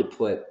wanted to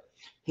put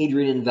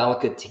Hadrian and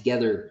Valka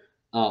together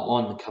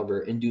on the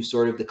cover and do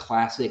sort of the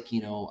classic,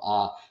 you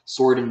know,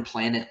 sword and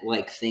planet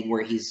like thing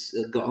where he's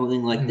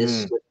going like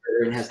this with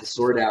her and has the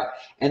sword out.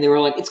 And they were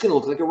like, it's going to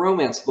look like a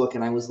romance book.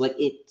 And I was like,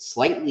 it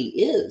slightly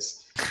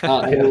is.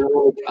 And they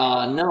were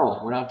like,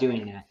 no, we're not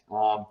doing that.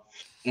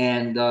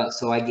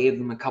 So I gave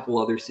them a couple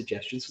other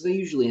suggestions, because they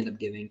usually end up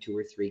giving 2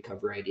 or 3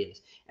 cover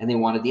ideas, and they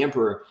wanted the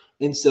Emperor.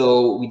 And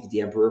so we did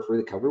the Emperor for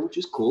the cover, which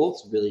is cool.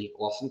 It's a really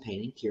awesome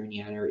painting. Kieran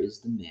Yanner is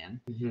the man.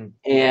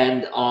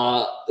 And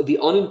the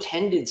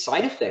unintended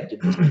side effect of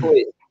this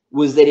choice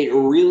was that it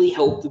really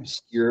helped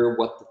obscure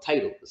what the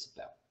title was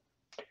about,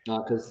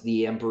 because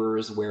the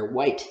emperors wear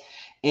white.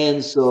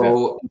 And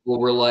so people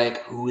were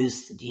like, who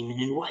is the demon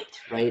in white,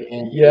 right?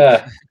 And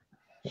yeah.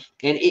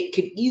 And it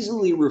could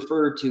easily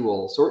refer to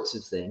all sorts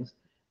of things.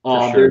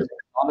 Sure. There's a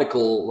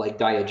canonical, like,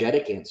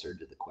 diegetic answer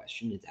to the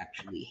question. It's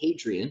actually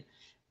Hadrian.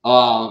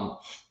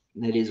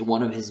 That is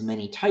one of his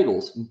many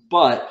titles.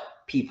 But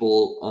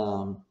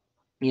people,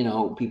 you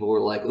know, people were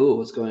like, "Oh,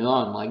 what's going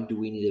on? Like, do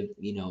we need to?"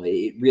 You know,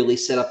 it really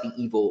set up the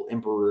evil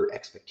emperor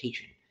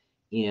expectation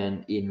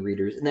in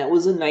readers, and that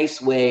was a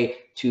nice way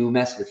to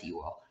mess with you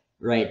all,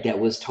 right? That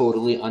was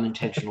totally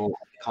unintentional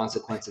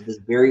consequence of this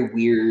very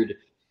weird,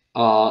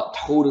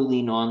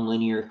 totally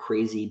non-linear,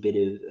 crazy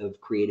bit of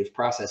creative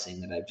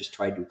processing that I've just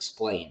tried to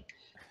explain.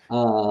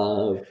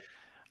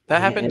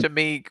 That happened to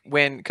me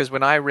because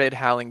when I read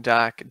Howling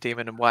Dark,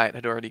 Demon in White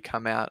had already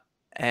come out,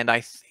 and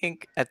I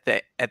think at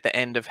the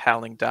end of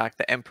Howling Dark,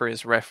 the Emperor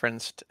is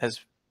referenced as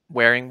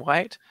wearing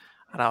white,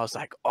 and I was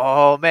like,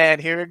 "Oh man,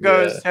 here it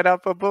goes! Set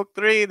up for book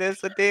 3.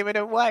 There's a Demon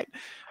in White,"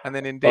 and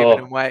then in Demon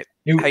in White,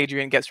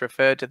 Hadrian gets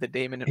referred to the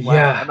Demon in White,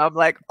 and I'm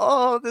like,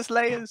 "Oh, there's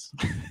layers."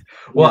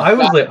 Well, I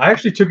was like, I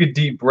actually took a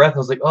deep breath. I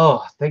was like,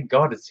 "Oh, thank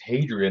God it's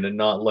Hadrian and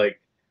not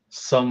like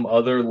some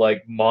other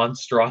like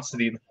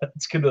monstrosity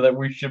that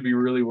we should be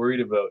really worried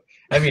about."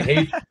 I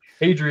mean,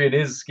 Hadrian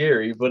is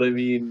scary, but I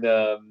mean,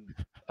 I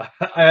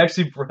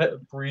actually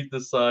breathed a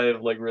sigh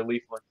of like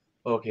relief, like,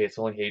 okay, it's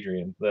only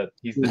Hadrian, that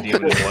he's the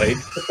demon in white.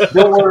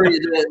 Don't worry,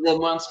 the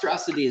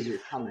monstrosities are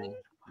coming.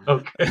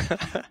 Okay.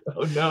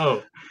 Oh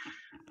no.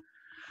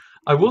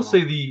 I will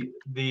say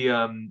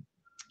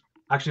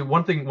actually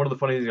one of the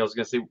funny things I was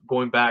gonna say,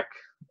 going back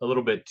a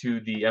little bit to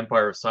the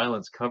Empire of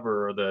Silence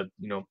cover, or the,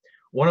 you know,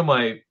 one of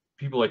my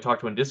people I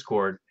talked to on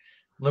Discord,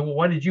 I'm like, well,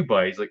 why did you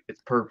buy? He's like,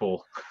 it's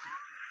purple.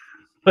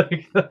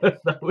 Like,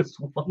 that was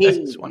one.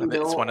 It's one of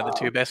the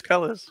 2 best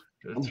colors.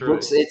 That's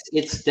books, right.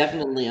 it's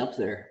definitely up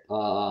there.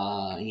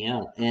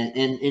 Yeah,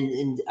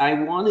 and I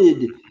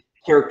wanted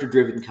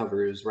character-driven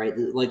covers, right?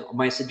 Like,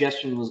 my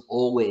suggestion was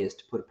always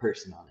to put a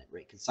person on it,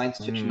 right? Because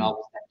science fiction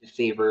novels have to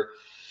favor,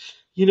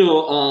 just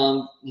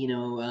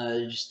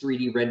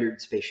 3D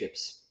rendered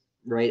spaceships,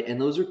 right?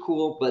 And those are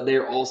cool, but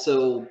they're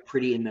also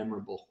pretty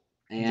immemorable.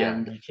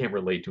 And yeah, you can't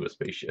relate to a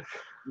spaceship.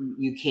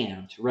 You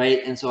can't,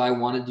 right? And so I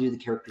wanted to do the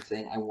character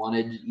thing. I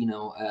wanted,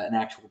 an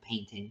actual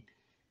painting,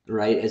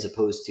 right, as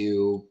opposed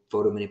to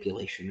photo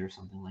manipulation or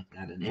something like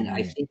that. And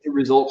I think the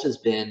result has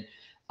been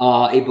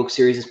a book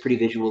series is pretty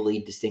visually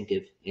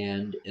distinctive.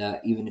 And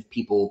even if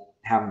people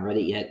haven't read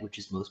it yet, which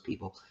is most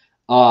people,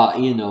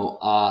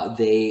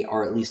 they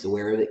are at least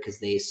aware of it because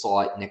they saw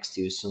it next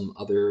to some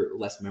other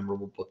less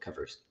memorable book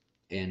covers.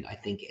 And I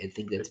think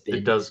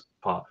it does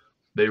pop.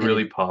 They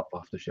really pop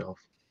off the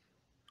shelf.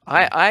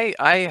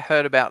 I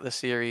heard about the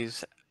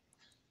series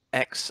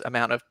X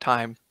amount of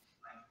time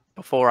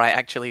before I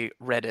actually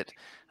read it,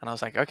 and I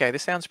was like, okay,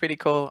 this sounds pretty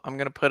cool. I'm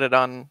gonna put it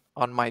on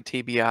my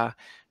TBR,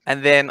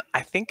 and then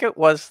I think it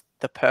was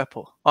the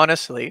purple.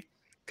 Honestly,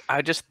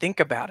 I just think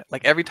about it.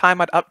 Like, every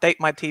time I'd update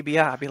my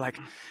TBR, I'd be like,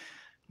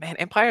 man,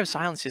 Empire of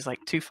Silence is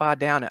like too far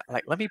down.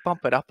 Like, let me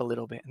bump it up a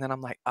little bit, and then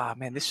I'm like, ah,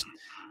 man, this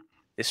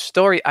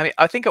story, I mean,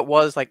 I think it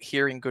was like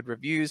hearing good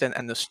reviews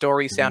and the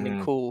story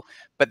sounding cool,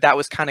 but that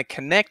was kind of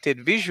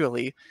connected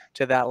visually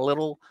to that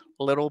little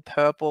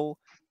purple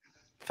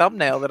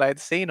thumbnail that I'd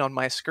seen on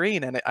my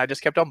screen, and I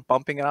just kept on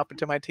bumping it up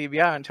into my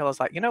TBR until I was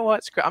like, you know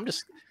what,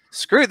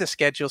 screw the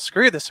schedule,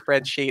 screw the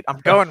spreadsheet, I'm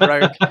going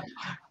rogue.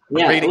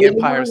 Yeah, reading well,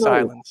 Empire of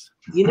Silence.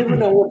 You never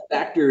know what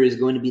factor is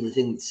going to be the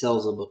thing that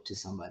sells a book to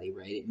somebody,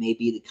 right? It may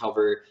be the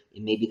cover,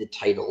 it may be the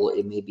title,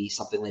 it may be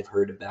something they've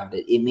heard about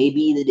it. It may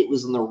be that it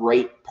was in the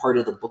right part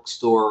of the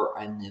bookstore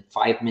and the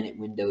 5-minute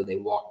window they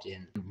walked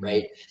in,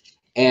 right?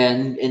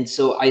 And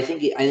so I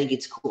think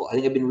it's cool. I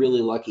think I've been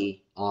really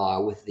lucky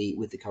with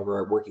the cover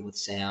art, working with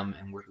Sam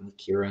and working with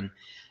Kieran.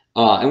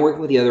 And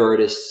working with the other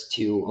artists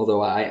too,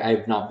 although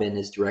I've not been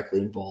as directly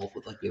involved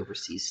with like the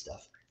overseas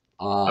stuff.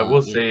 I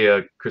will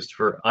say,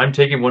 Christopher, I'm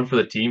taking one for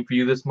the team for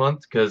you this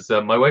month because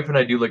my wife and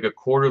I do like a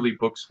quarterly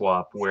book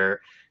swap where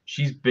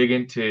she's big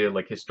into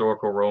like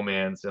historical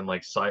romance and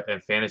like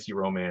and fantasy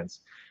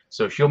romance.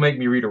 So she'll make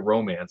me read a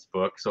romance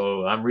book.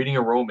 So I'm reading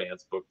a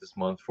romance book this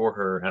month for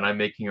her, and I'm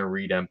making her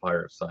read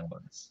Empire of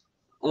Silence.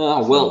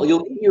 Well,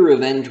 you'll get your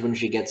revenge when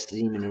she gets to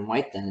Demon in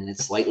White then, and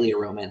it's slightly a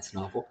romance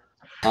novel.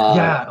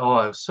 Yeah, oh,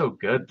 it was so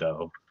good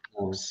though.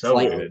 So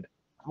slightly. good.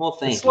 Well,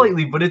 thank you.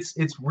 Slightly, but it's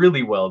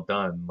really well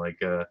done. Like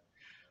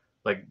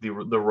the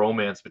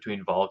romance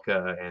between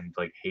Valka and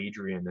like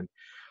Hadrian,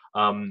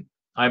 and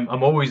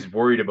I'm always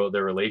worried about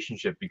their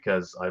relationship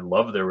because I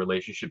love their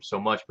relationship so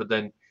much. But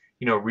then,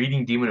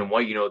 reading Demon in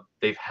White,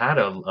 they've had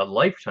a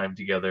lifetime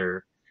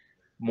together,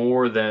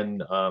 more than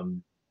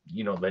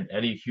than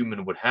any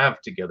human would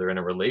have together in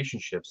a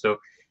relationship. So,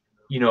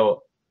 you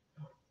know,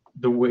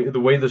 the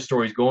way the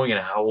story's going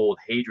and how old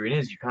Hadrian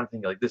is, you kind of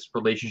think like this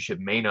relationship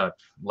may not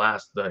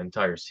last the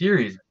entire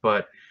series,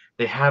 but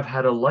they have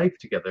had a life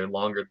together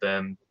longer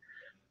than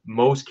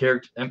most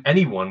characters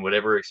anyone would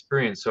ever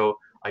experience. So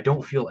I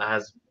don't feel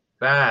as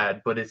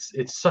bad, but it's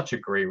such a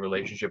great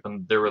relationship,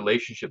 and their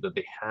relationship that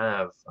they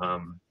have.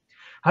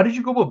 How did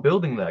you go about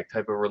building that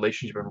type of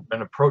relationship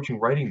and approaching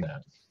writing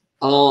that?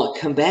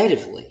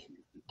 Combatively.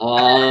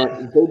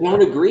 They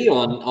don't agree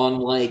on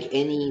like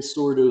any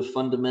sort of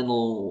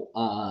fundamental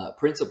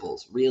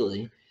principles,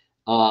 really,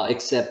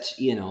 except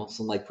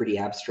some like pretty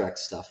abstract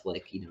stuff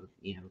like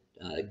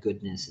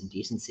goodness and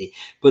decency.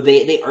 But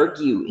they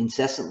argue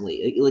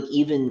incessantly. Like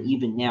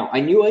even now, I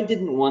knew I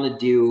didn't want to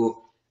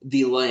do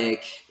the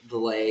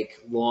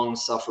long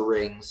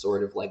suffering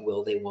sort of like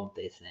will they won't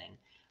they thing.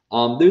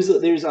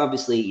 There's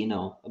obviously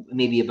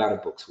maybe about a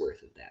book's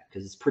worth of that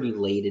because it's pretty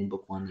late in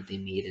book one that they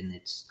meet, and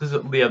it's There's a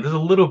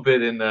little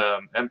bit in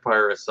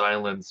Empire of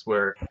Silence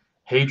where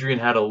Hadrian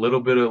had a little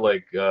bit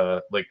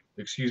of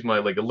excuse my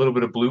like a little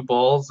bit of blue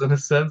balls in a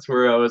sense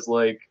where I was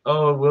like,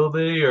 oh, will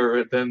they?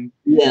 Or then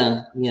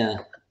yeah.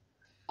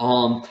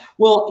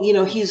 Well,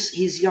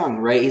 he's young,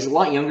 right? He's a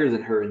lot younger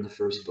than her in the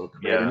first book,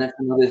 right? Yeah. And that's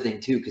another thing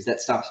too, because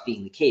that stops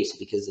being the case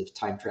because of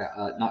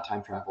not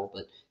time travel,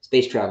 but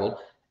space travel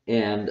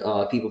and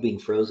people being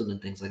frozen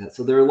and things like that.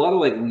 So there are a lot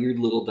of like weird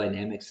little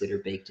dynamics that are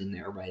baked in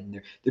there, right?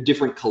 And they're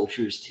different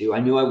cultures too.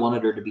 I knew I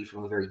wanted her to be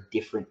from a very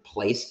different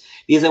place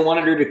because I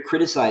wanted her to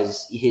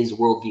criticize his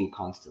worldview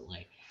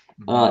constantly,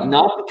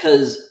 not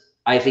because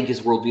I think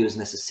his worldview is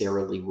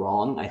necessarily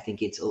wrong. I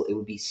think it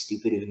would be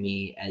stupid of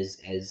me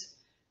as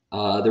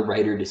the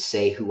writer to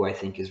say who I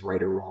think is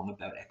right or wrong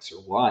about X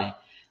or Y,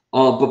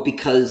 but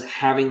because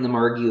having them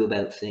argue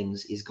about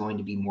things is going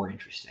to be more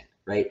interesting,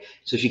 right?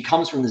 So she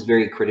comes from this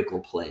very critical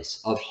place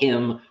of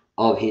him,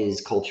 of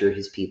his culture,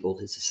 his people,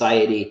 his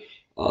society,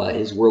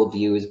 his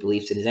worldview, his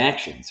beliefs, and his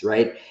actions,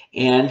 right?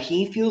 And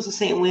he feels the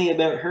same way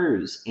about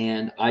hers.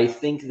 And I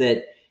think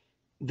that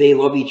they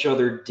love each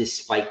other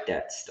despite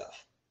that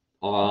stuff.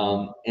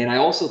 And I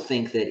also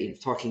think that in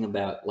talking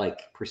about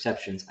like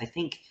perceptions, I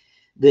think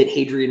that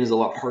Hadrian is a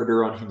lot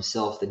harder on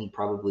himself than he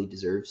probably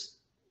deserves.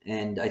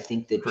 And I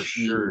think that For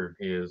sure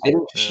he is. I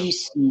think she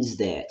sees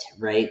that,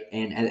 right?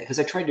 And because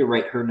I tried to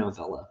write her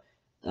novella,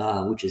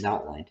 which is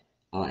outlined,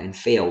 and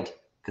failed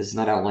because it's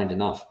not outlined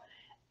enough.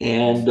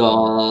 And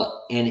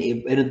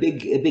a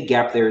big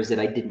gap there is that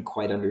I didn't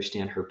quite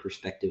understand her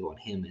perspective on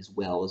him as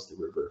well as the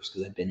reverse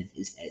because I've been in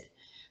his head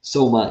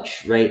so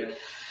much, right?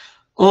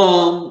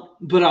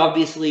 But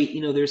obviously,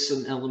 there's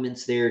some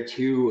elements there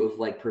too of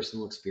like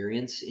personal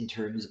experience in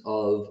terms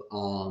of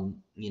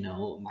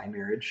my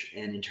marriage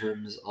and in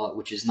terms of,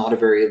 which is not a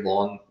very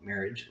long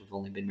marriage. We've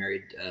only been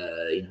married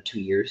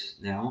 2 years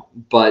now,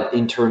 but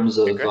in terms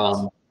of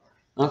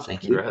oh,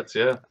 thank you. Congrats,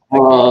 yeah.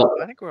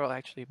 I think we're all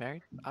actually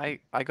married. I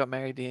got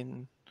married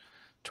in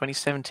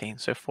 2017,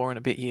 so 4 and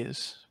a bit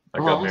years. I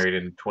got married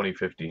in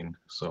 2015,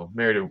 so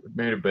married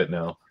a bit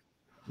now.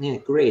 Yeah,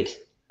 great.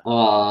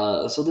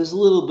 So there's a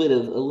little bit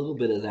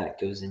of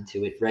that goes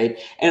into it, right?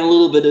 And a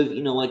little bit of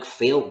like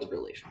failed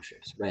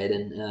relationships, right?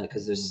 And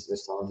because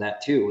there's some of that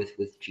too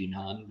with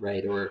Jinan,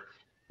 right?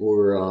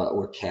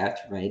 Or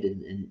Kat, right?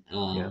 And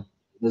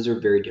those are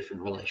very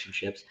different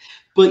relationships.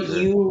 But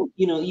Sure.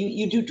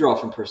 you do draw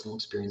from personal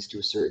experience to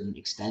a certain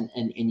extent,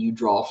 and you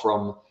draw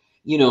from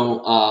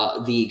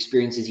the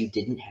experiences you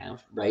didn't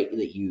have, right?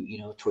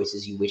 That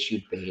choices you wish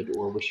you'd made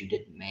or wish you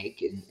didn't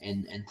make,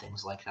 and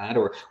things like that,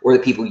 or the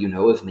people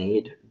have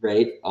made,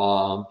 right?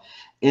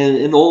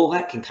 And all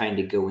that can kind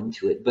of go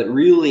into it. But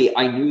really,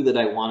 I knew that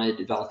I wanted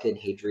Valka and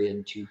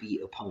Hadrian to be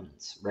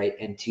opponents, right?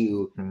 And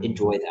to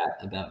enjoy that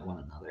about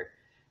one another.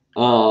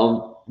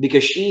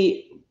 Because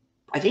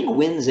I think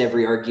wins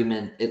every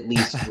argument, at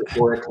least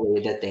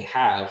rhetorically, that they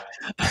have.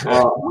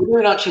 Whether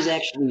or not she's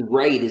actually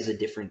right is a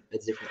different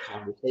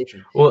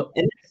conversation. Well,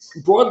 And it's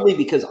broadly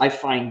because I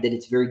find that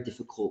it's very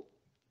difficult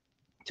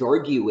to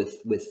argue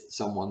with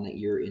someone that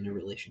you're in a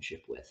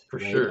relationship with. for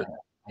Right? sure.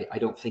 I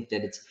don't think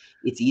that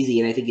it's easy,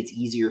 and I think it's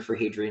easier for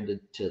Hadrian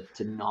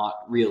to not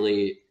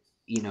really,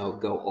 you know,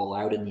 go all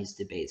out in these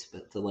debates,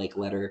 but to like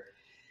let her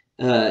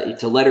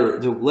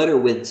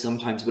win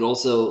sometimes, but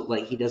also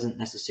like he doesn't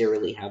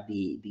necessarily have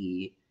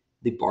the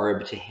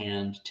barb to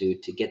hand to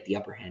get the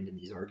upper hand in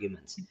these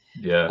arguments.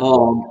 Yeah.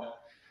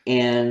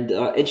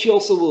 And she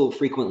also will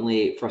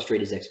frequently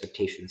frustrate his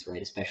expectations,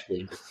 right? Especially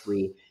in book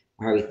 3,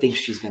 where he thinks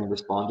she's going to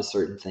respond to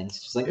certain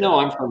things. She's like, "No,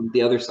 I'm from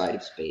the other side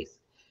of space,"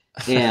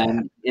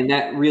 and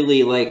that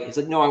really, like, it's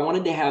like, "No, I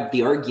wanted to have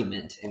the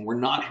argument, and we're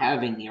not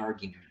having the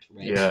argument,"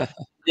 right? Yeah.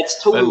 That's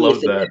I totally love a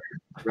thing, that.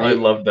 right? I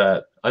love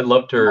that. I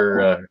loved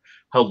her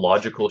how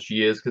logical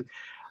she is. 'Cause,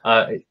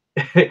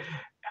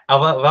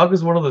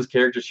 Valka's one of those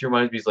characters. She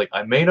reminds me. Is like,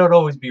 I may not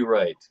always be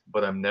right,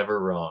 but I'm never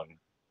wrong.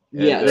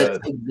 And Yeah,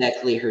 that's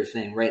exactly her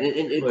thing, right?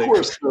 And of like,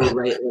 course, though,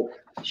 right?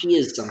 Like, she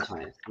is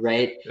sometimes,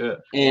 right? yeah,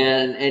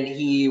 And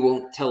he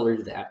won't tell her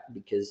that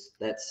because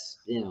that's,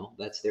 you know,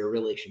 that's their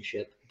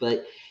relationship.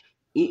 But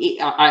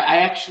I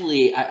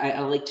actually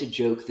I like to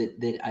joke that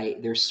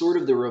they're sort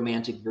of the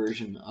romantic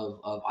version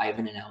of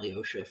Ivan and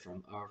Alyosha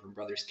from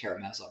Brothers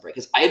Karamazov, right?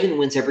 Because Ivan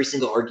wins every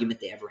single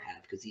argument they ever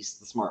have because he's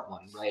the smart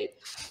one, right?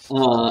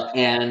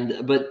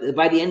 But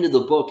by the end of the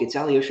book, it's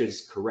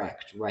Alyosha's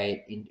correct,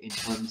 right? In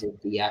terms of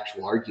the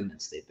actual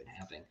arguments they've been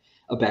having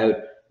about,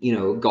 you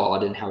know,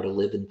 God and how to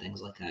live and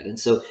things like that. And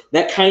so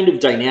that kind of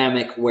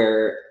dynamic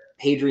where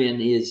Hadrian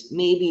is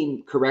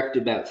maybe correct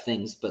about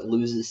things but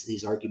loses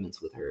these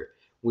arguments with her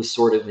was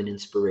sort of an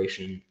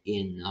inspiration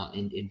in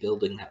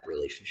building that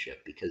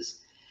relationship,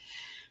 because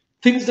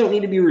things don't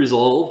need to be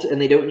resolved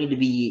and they don't need to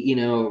be, you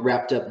know,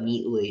 wrapped up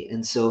neatly.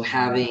 And so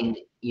having,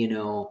 you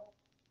know,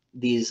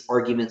 these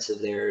arguments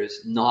of theirs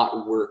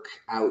not work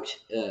out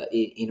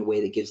in a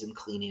way that gives them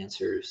clean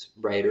answers,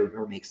 right,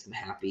 or makes them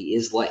happy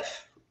is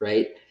life,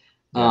 right?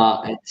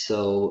 yeah. And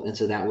so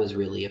that was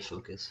really a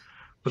focus.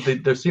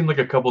 But they seem like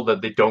a couple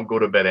that they don't go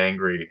to bed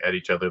angry at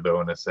each other,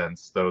 though, in a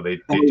sense. Though they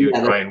Oh do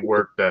yeah, try and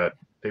work that.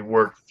 They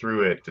work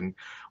through it. And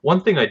one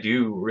thing I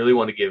do really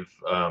want to give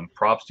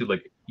props to,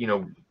 like, you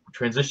know,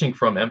 transitioning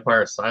from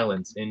Empire of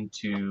Silence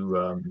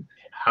into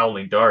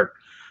Howling Dark,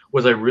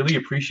 was I really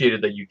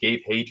appreciated that you gave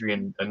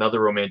Hadrian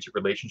another romantic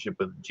relationship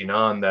with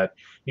Jinan. That,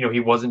 you know, he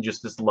wasn't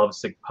just this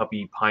lovesick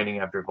puppy pining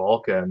after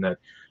Valka, and that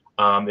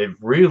it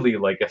really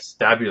like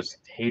established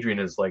Hadrian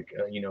as like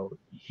you know,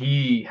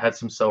 he had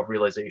some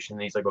self-realization,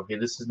 and he's like, okay,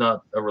 this is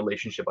not a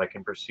relationship I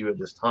can pursue at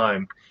this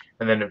time.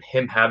 And then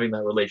him having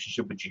that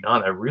relationship with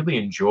Jinan, I really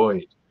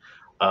enjoyed.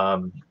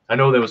 I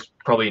know that was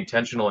probably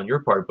intentional on your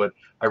part, but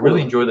I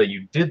really enjoyed that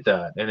you did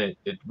that, and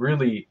it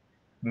really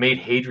made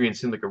Hadrian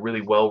seem like a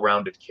really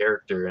well-rounded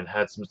character and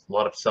had a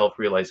lot of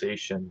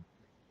self-realization.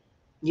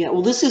 Yeah,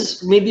 well, this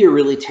is maybe a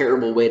really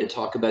terrible way to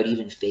talk about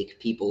even fake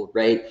people,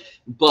 right?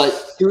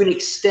 But to an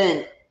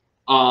extent,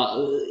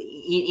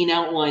 in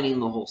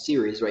outlining the whole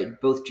series, right,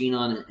 both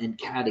Genon and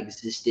Kat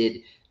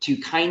existed to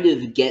kind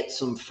of get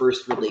some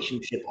first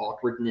relationship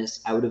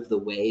awkwardness out of the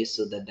way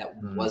so that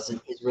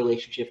wasn't his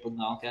relationship with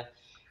Valka.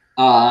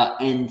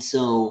 And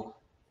so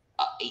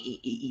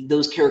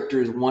those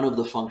characters, one of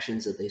the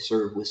functions that they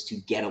served was to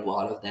get a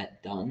lot of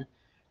that done.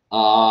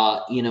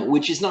 You know,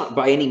 which is not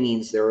by any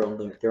means their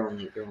only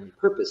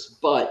purpose,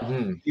 but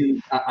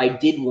I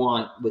did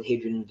want with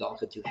Hadrian and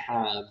Valka to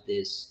have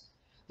this,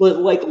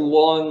 like,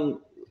 long,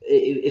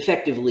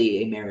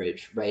 effectively a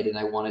marriage, right? And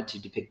I wanted to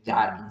depict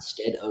that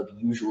instead of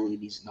usually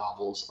these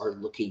novels are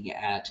looking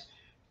at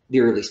the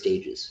early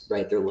stages,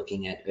 right? They're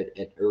looking at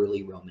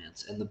early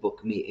romance, and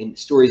and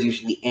stories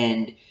usually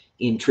end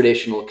in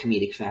traditional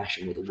comedic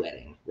fashion with a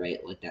wedding, right?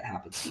 Like that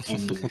happens at the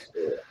end of the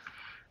story.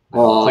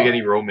 It's like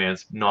any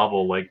romance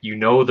novel, like, you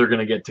know, they're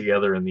gonna get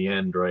together in the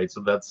end, right? So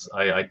that's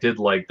I did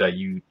like that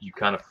you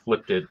kind of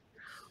flipped it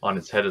on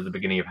its head at the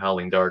beginning of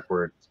Howling Dark,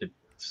 where it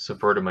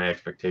subverted my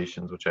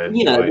expectations, which I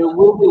Yeah, enjoyed. the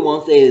will they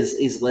won't they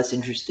is less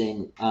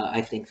interesting,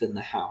 I think, than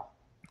the how,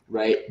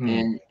 right?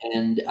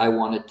 And I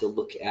wanted to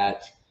look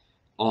at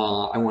that.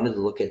 I wanted to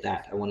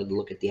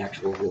look at the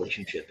actual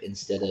relationship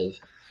instead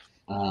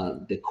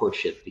of the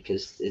courtship,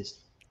 because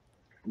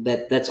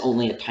that's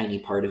only a tiny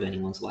part of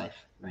anyone's life,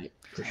 right?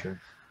 For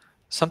sure.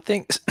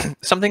 Something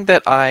something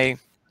that I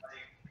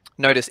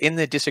notice in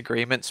the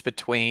disagreements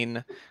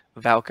between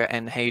Valka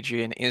and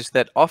Hadrian is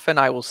that often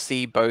I will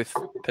see both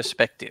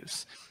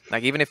perspectives.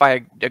 Like, even if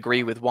I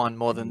agree with one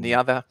more than the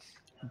other,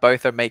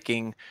 both are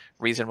making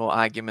reasonable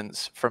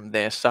arguments from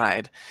their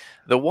side.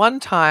 The one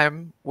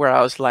time where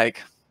I was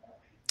like,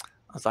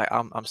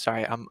 I'm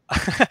sorry,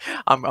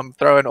 I'm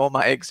throwing all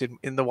my eggs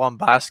in the one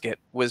basket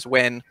was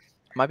when,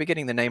 I might be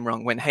getting the name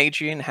wrong, when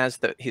Hadrian has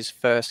his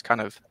first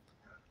kind of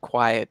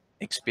quiet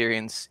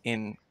experience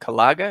in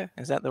Calaga.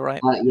 Is that the right?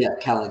 Yeah,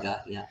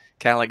 Caliga, yeah.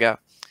 Calaga.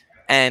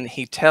 And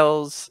he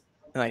tells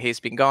like he's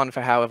been gone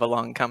for however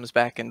long, comes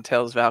back and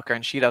tells Valka,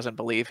 and she doesn't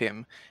believe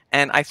him.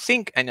 And I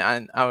think,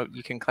 and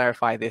you can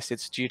clarify this,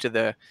 it's due to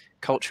the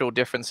cultural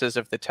differences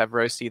of the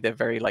Tavrosi. They're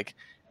very like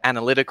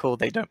analytical.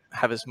 They don't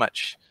have as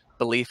much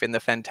belief in the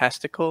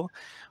fantastical.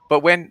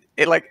 But when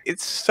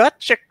it's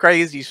such a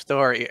crazy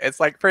story. It's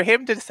like for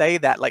him to say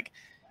that, like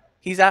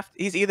he's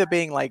either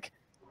being like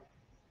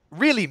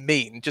really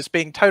mean, just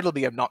being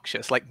totally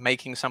obnoxious, like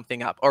making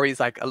something up, or he's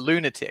like a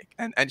lunatic,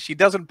 and she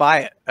doesn't buy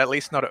it, at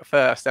least not at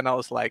first. And I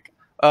was like,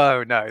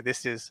 oh no,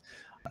 this is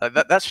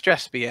that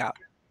stressed me out.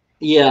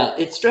 Yeah,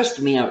 it stressed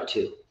me out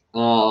too.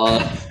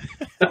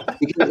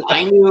 Because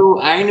I knew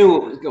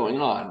what was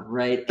going on,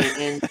 right?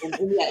 And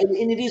yeah,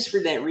 and it is for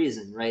that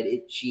reason,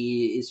 right?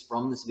 She is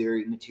from this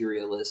very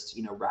materialist,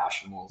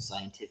 rational,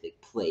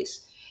 scientific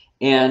place,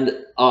 and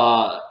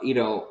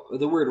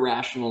the word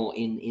rational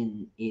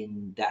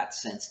in that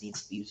sense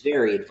needs to be used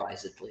very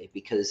advisedly,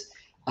 because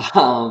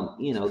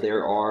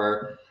there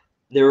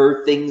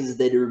are things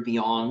that are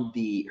beyond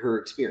her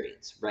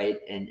experience, right?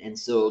 And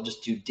so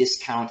just to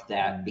discount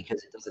that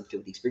because it doesn't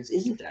fit the experience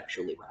isn't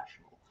actually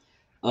rational.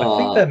 I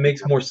think that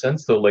makes more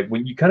sense though. Like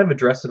when you kind of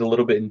address it a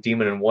little bit in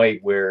Demon and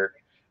White, where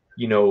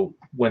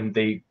when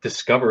they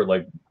discover,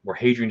 like, where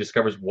Hadrian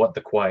discovers what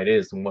the quiet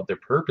is and what their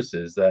purpose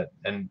is, that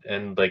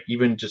and like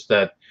even just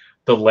that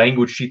the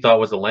language she thought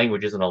was a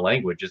language isn't a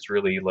language, it's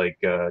really like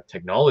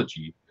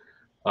technology.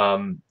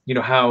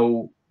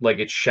 How like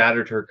it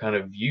shattered her kind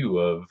of view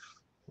of,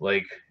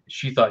 like,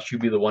 she thought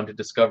she'd be the one to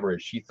discover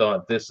it. She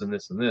thought this and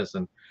this and this,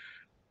 and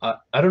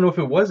I don't know if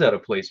it was out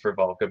of place for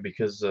Valka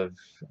because of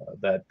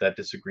that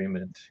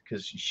disagreement.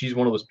 Because she's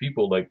one of those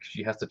people, like,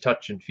 she has to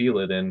touch and feel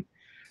it and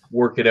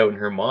work it out in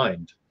her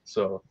mind.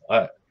 So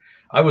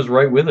I was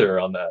right with her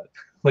on that.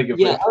 Like,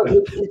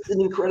 it's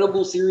an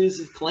incredible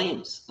series of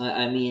claims.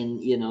 I mean,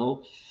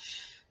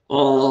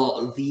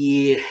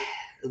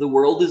 the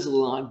world is a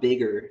lot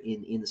bigger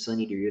in the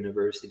Suneater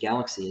universe. The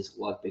galaxy is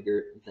a lot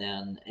bigger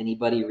than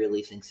anybody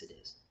really thinks it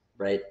is,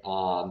 right?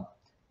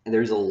 And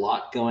there's a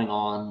lot going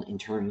on in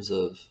terms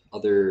of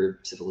other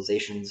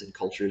civilizations and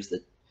cultures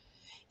that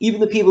even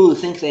the people who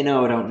think they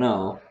know don't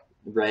know,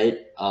 right?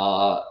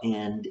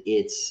 And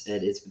it's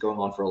been going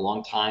on for a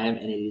long time,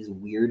 and it is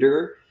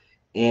weirder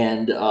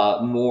and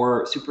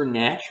more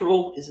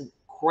supernatural isn't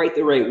quite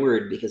the right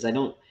word, because I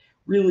don't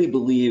really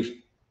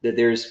believe that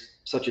there's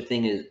such a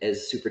thing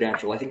as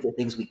supernatural. I think the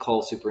things we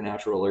call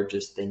supernatural are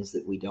just things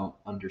that we don't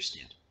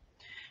understand.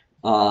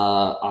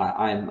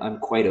 I'm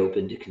quite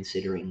open to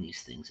considering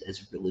these things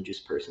as a religious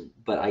person,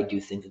 but I do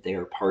think that they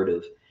are part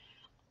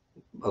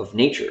of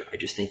nature. I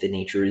just think that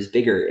nature is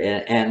bigger,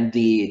 and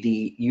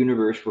the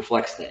universe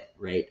reflects that,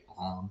 right?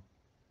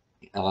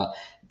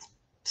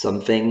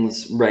 Some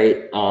things,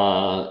 right?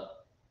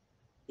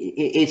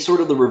 It's sort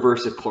of the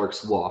reverse of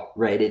Clarke's law,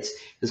 right? It's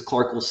because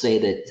Clarke will say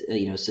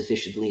that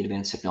sufficiently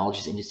advanced technology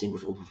is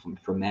indistinguishable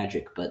from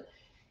magic, but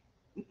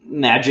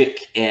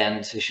magic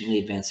and sufficiently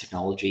advanced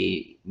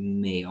technology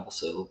may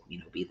also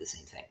be the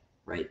same thing,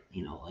 right?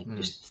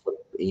 Just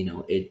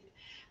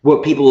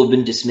what people have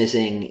been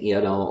dismissing,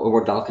 or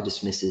what Valka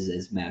dismisses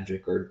as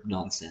magic or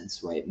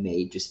nonsense, right,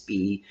 may just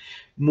be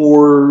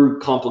more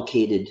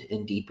complicated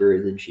and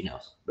deeper than she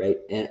knows, right?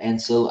 And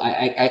so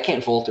I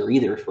can't fault her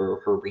either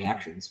for her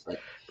reactions, but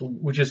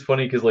which is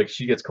funny because, like,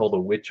 she gets called a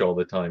witch all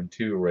the time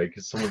too, right?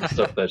 Because some of the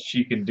stuff that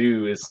she can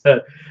do is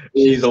that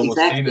she's almost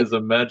seen as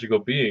a magical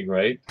being,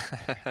 right?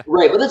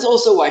 Right, but that's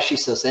also why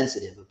she's so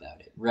sensitive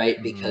about it,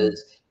 right?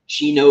 Because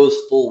she knows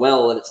full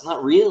well that it's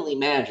not really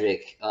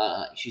magic.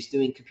 She's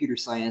doing computer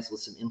science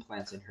with some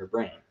implants in her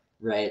brain,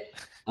 right?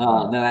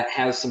 Now that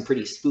has some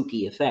pretty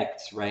spooky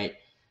effects, right?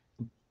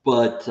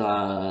 But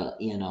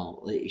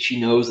she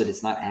knows that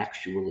it's not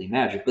actually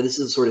magic. But this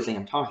is the sort of thing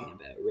I'm talking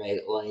about,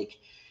 right? Like,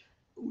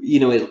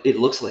 it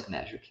looks like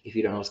magic if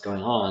you don't know what's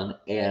going on.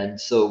 And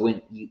so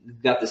when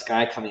you've got this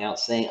guy coming out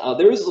saying,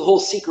 there was a whole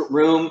secret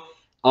room,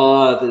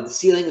 the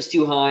ceiling was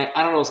too high,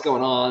 I don't know what's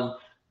going on.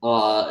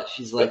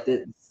 She's like,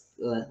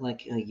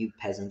 you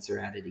peasants are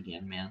at it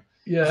again, man.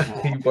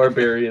 Yeah, you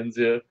barbarians,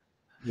 yeah.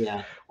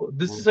 Yeah. Well,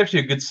 this is actually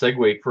a good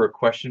segue for a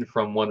question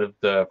from one of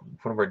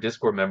our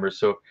Discord members.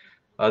 So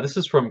this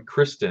is from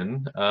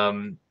Kristen.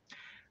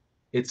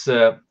 It's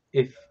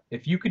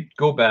if you could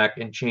go back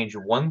and change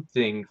one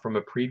thing from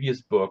a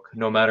previous book,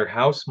 no matter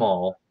how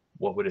small,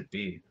 what would it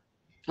be?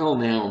 Oh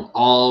man.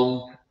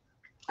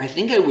 I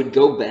think I would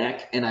go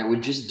back and I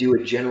would just do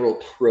a general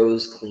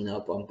prose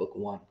cleanup on book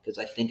one, because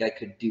I think I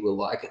could do a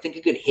lot. I think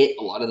I could hit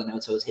a lot of the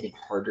notes I was hitting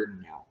harder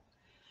now.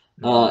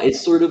 It's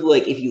sort of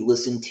like if you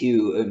listen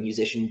to a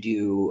musician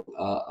do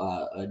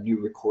a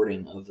new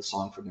recording of the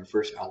song from their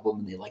first album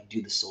and they like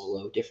do the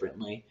solo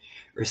differently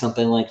or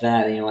something like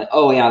that. And you're like,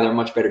 oh yeah, they're a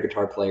much better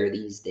guitar player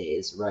these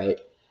days, right?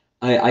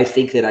 I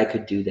think that I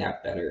could do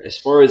that better. As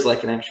far as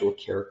like an actual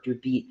character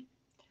beat,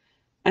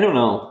 I don't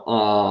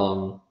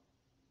know.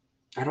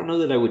 I don't know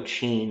that I would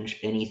change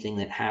anything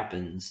that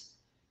happens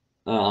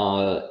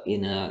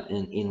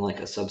in like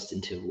a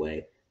substantive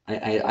way.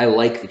 I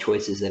like the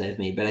choices that I've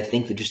made, but I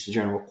think that just the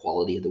general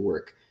quality of the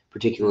work,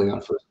 particularly on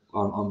first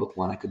on book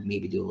one. I could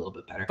maybe do a little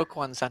bit better. Book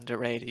one's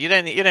underrated. You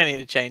don't need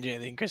to change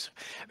anything, Chris.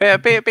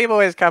 People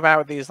always come out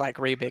with these like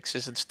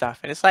remixes and stuff,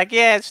 and it's like,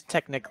 yeah, it's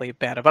technically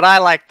better, but I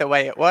like the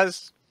way it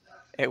was.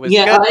 It was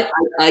Yeah, good.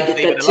 I get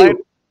Leave that it too. alone.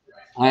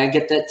 I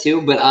get that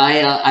too, but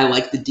I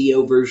like the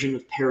Dio version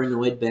of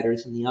Paranoid better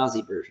than the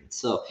Ozzy version.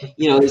 So,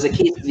 there's a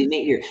case to be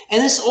made here.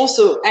 And this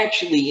also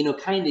actually,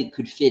 kind of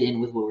could fit in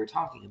with what we're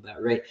talking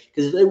about, right?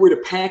 Because if they were to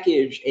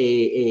package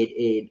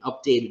an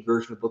updated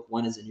version of book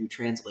one as a new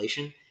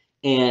translation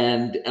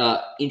and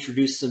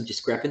introduce some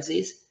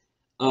discrepancies,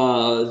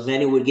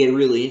 then it would get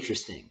really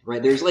interesting,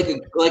 right? There's like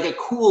a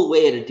cool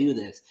way to do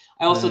this.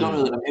 I also don't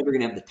know that I'm ever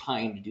going to have the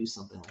time to do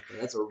something like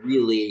that. That's a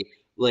really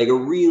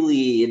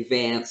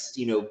advanced,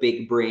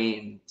 big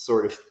brain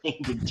sort of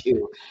thing to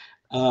do.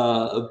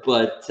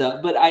 But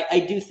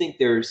I do think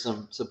there are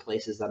some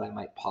places that I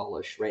might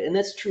polish, right? And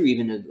that's true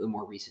even of the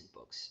more recent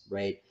books,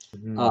 right?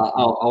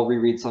 I'll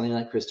reread something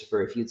like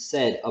Christopher. If you'd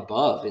said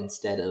above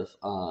instead of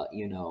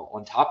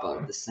on top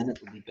of, the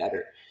Senate would be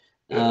better.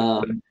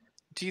 Do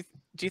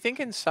you think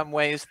in some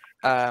ways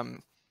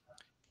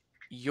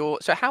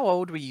so how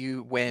old were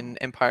you when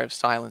Empire of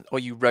Silence, or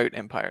you wrote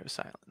Empire of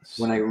Silence?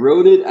 When I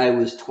wrote it, I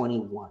was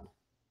 21.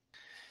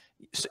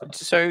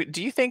 So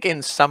do you think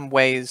in some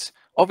ways,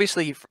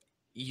 obviously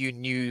you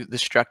knew the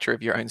structure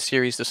of your own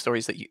series, the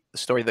story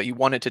that you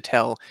wanted to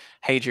tell,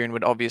 Hadrian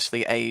would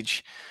obviously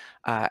age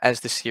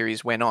as the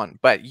series went on,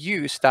 but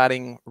you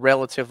starting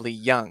relatively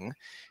young,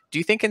 do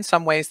you think in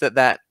some ways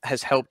that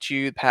has helped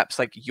you, perhaps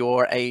like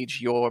your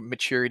age, your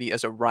maturity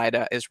as a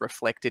writer is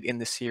reflected in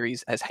the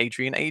series as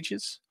Hadrian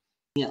ages?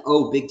 Yeah,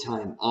 big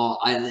time.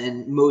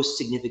 And most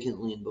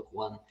significantly in book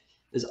one,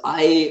 is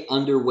I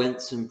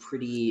underwent some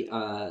pretty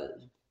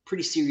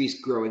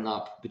serious growing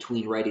up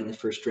between writing the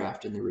first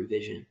draft and the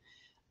revision.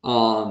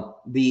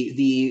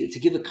 To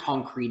give a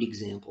concrete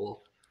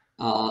example,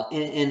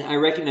 and I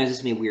recognize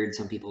this may weird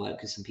some people out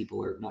because some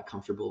people are not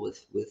comfortable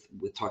with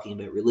talking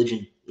about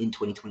religion in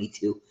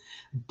 2022.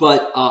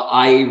 But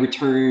I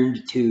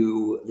returned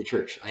to the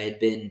church. I had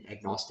been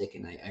agnostic,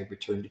 and I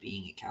returned to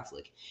being a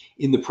Catholic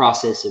in the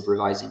process of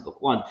revising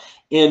book one.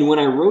 And when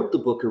I wrote the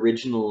book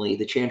originally,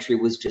 the chantry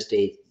was just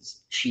a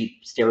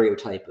cheap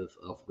stereotype of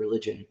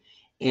religion.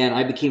 And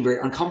I became very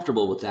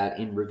uncomfortable with that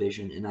in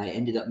revision, and I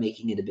ended up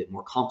making it a bit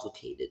more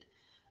complicated.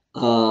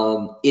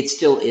 It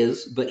still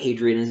is, but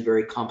Hadrian has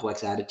very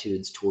complex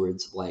attitudes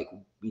towards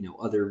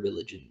other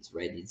religions,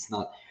 right? It's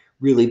not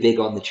really big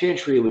on the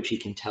chantry, which you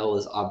can tell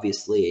is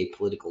obviously a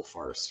political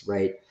farce,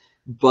 right?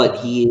 But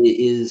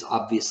he is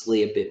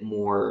obviously a bit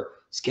more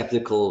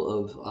skeptical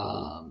of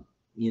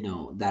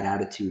that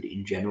attitude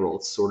in general.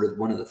 It's sort of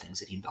one of the things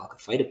that he and Valka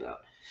fight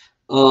about.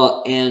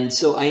 And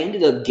so I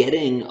ended up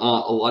getting a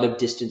lot of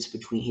distance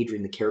between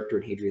Hadrian the character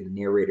and Hadrian the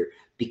narrator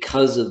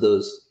because of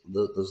those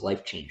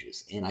life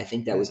changes. And I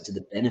think that was to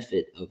the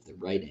benefit of the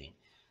writing.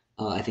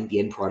 I think the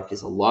end product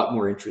is a lot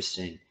more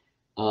interesting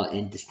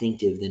and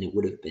distinctive than it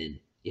would have been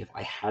if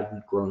I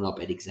hadn't grown up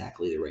at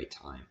exactly the right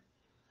time.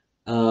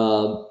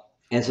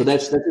 And so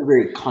that's a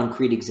very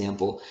concrete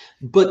example.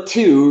 But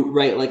two,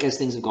 right, like as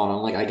things have gone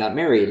on, like I got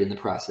married in the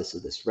process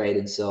of this, right?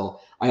 And so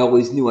I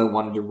always knew I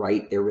wanted to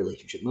write their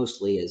relationship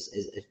mostly as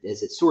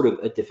it's sort of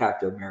a de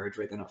facto marriage,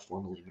 right? They're not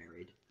formally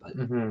married, but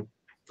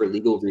for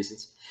legal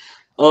reasons.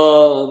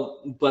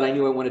 But I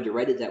knew I wanted to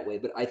write it that way.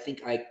 But I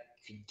think I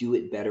could do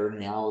it better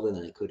now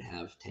than I could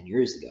have 10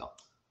 years ago.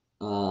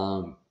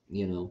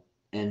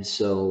 And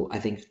so I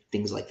think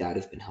things like that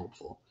have been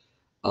helpful.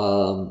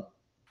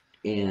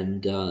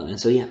 And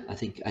so yeah, I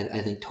think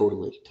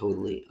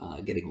totally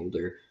getting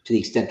older, to the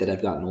extent that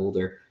I've gotten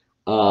older,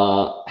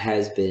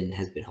 has been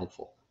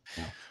helpful.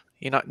 Yeah.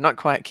 You're not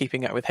quite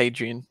keeping up with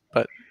Hadrian,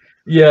 but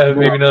yeah,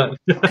 maybe not.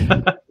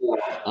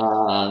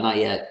 Not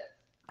yet.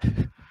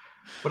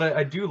 But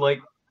I do like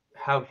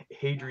how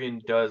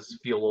Hadrian does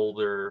feel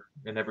older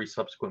in every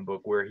subsequent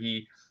book, where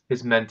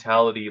his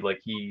mentality,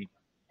 like he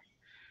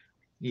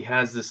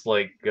has this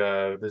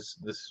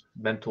this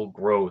mental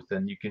growth,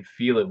 and you can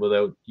feel it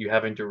without you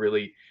having to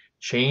really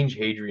change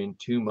Hadrian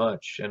too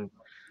much. And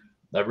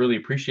I really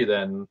appreciate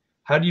that. And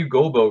how do you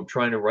go about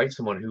trying to write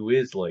someone who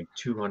is like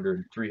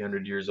 200,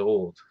 300 years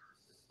old?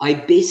 I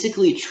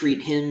basically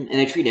treat him,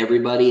 and I treat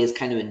everybody, as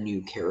kind of a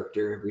new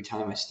character every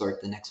time I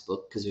start the next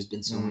book, because there's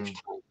been so much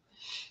time.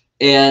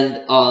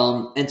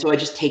 And so I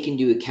just take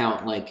into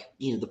account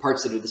the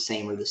parts that are the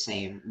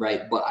same,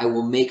 right? But I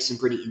will make some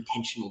pretty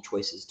intentional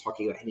choices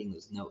talking about hitting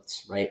those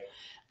notes, right?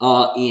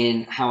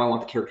 In how I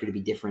want the character to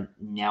be different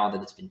now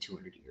that it's been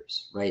 200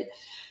 years, right?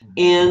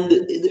 And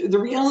the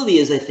reality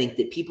is, I think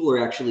that people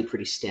are actually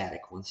pretty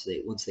static once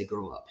they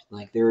grow up.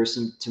 Like there are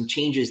some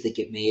changes that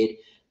get made,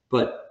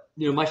 but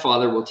my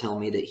father will tell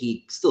me that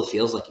he still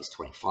feels like he's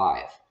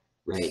 25,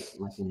 right?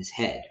 Like in his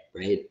head,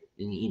 right?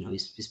 And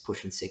he's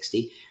pushing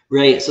 60,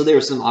 right? So there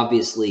are some,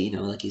 obviously,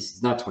 like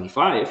he's not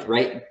 25,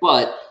 right?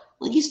 But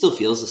like he still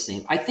feels the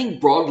same. I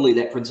think broadly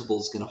that principle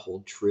is going to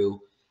hold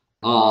true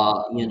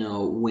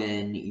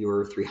when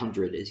you're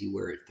 300 as you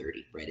were at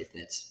 30, right? If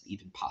that's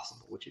even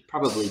possible, which it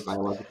probably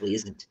biologically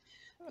isn't.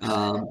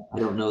 I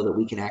don't know that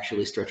we can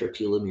actually stretch our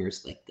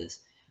telomeres like this.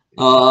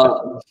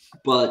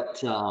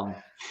 But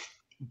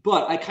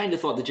I kind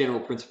of thought the general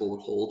principle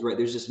would hold, right?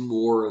 There's just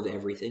more of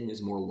everything.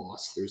 There's more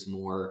loss. There's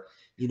more,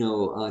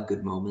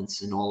 good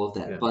moments and all of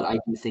that. Yeah. But I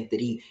do think that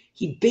he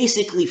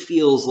basically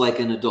feels like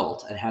an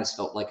adult and has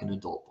felt like an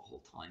adult the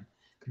whole time.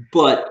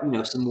 But,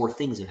 some more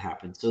things have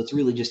happened. So it's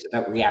really just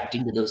about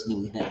reacting to those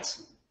new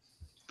events.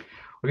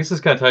 I guess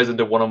this kind of ties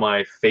into one of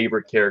my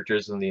favorite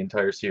characters in the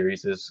entire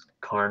series is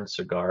Karn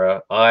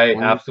Sagara. I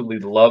absolutely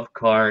love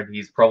Karn.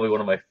 He's probably one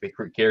of my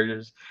favorite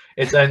characters.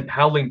 And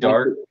Howling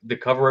Dark. The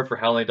cover art for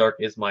Howling Dark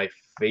is my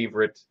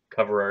favorite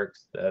cover art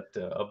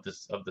of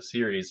the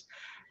series.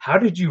 How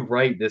did you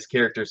write this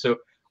character? So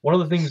one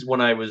of the things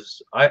when I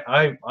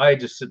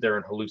just sit there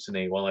and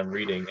hallucinate while I'm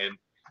reading, and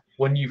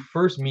when you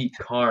first meet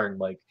Karn,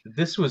 like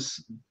this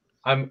was,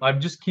 I'm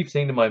just keep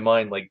saying to my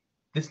mind like,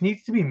 this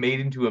needs to be made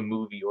into a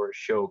movie or a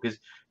show because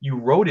you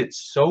wrote it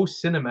so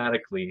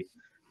cinematically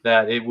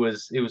that it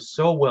was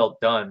so well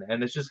done.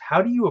 And it's just,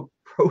 how do you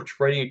approach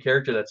writing a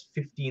character that's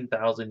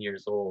 15,000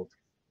 years old?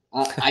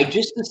 I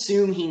just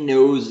assume he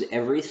knows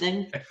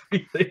everything.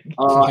 Everything.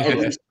 At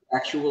least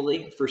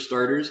actually, for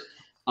starters.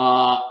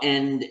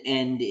 And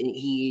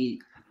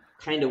he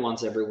kind of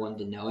wants everyone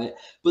to know it.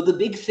 But the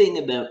big thing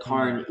about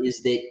Karn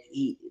is that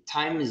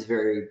time is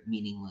very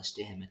meaningless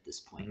to him at this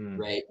point,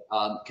 right?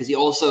 Because he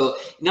also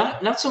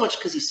not so much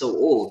because he's so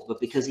old, but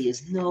because he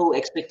has no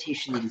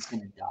expectation that he's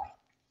going to die.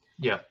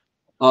 Yeah.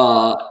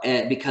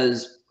 And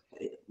because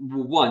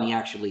one,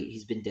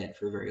 he's been dead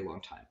for a very long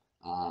time.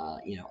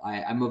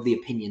 I'm of the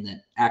opinion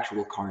that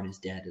actual Karn is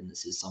dead, and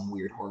this is some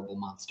weird, horrible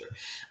monster.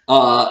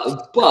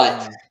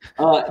 But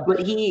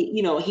he,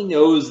 he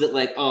knows that,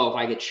 like, if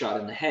I get shot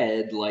in the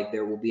head, like,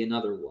 there will be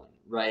another one,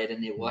 right?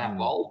 And it will have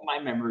all of my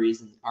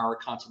memories, and our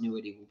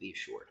continuity will be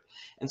assured.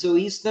 And so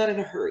he's not in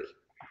a hurry.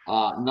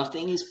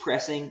 Nothing is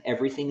pressing.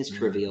 Everything is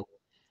trivial.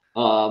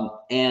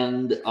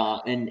 And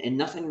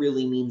nothing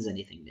really means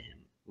anything to him,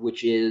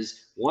 which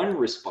is one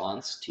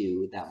response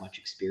to that much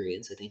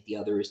experience. I think the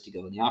other is to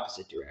go in the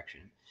opposite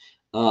direction.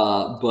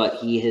 But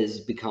he has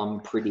become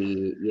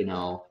pretty,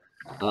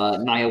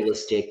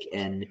 nihilistic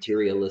and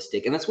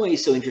materialistic. And that's why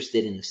he's so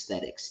interested in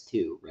aesthetics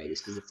too, right? Is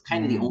because it's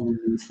kind of the only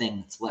new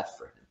thing that's left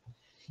for him.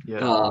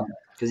 Yeah.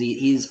 Because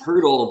he's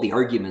heard all of the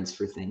arguments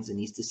for things and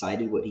he's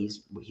decided what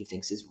he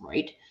thinks is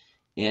right.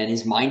 And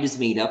his mind is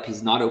made up.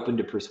 He's not open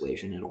to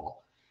persuasion at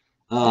all.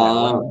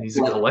 He's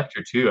a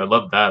collector too. I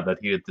love that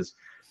he had this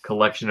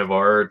collection of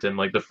art, and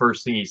like the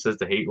first thing he says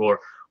to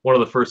one of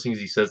the first things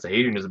he says to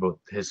Hadrian is about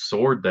his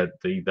sword, that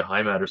the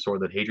high matter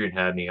sword that Hadrian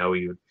had, and how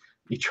he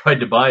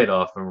tried to buy it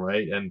off him,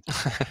 right? And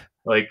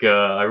like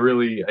I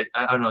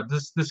don't know,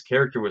 this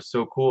character was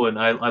so cool, and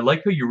I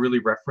like how you really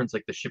reference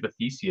like the ship of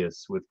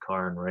Theseus with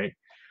Karn, right?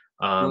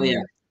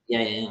 Yeah.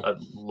 I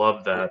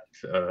love that.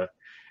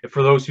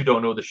 For those who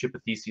don't know, the ship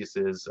of Theseus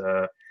is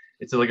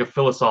it's like a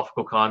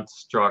philosophical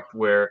construct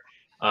where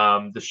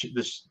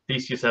the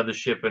Theseus had the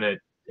ship and it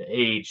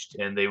aged,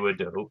 and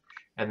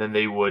then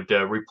they would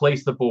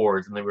replace the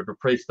boards, and they would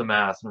replace the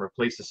mast and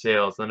replace the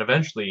sails, and then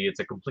eventually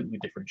it's a completely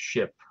different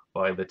ship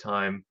by the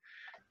time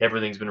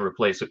everything's been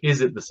replaced. So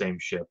is it the same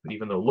ship,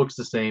 even though it looks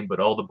the same, but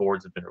all the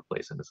boards have been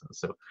replaced in a sense?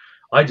 So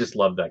I just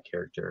love that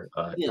character.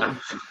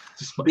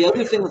 The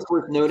other thing that's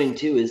worth noting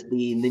too is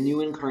the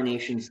new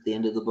incarnations at the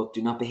end of the book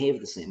do not behave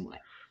the same way.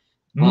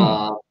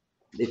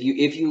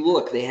 If you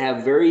look, they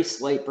have very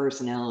slight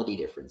personality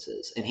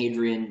differences, and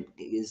Hadrian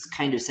is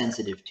kind of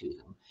sensitive to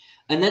them.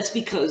 And that's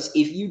because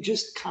if you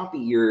just copy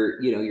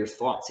your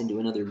thoughts into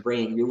another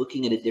brain, you're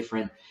looking at a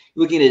different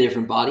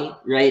body,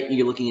 right?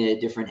 You're looking at a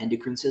different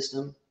endocrine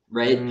system,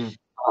 right?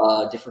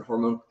 Different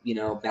hormone,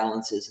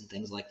 balances and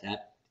things like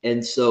that.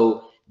 And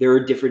so there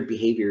are different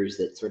behaviors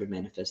that sort of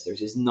manifest.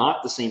 Theirs is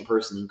not the same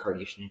person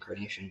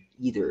incarnation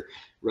either,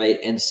 right?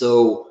 And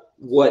so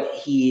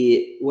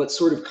what's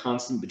sort of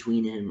constant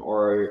between him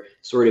are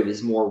sort of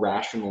his more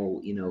rational,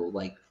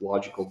 like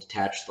logical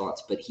detached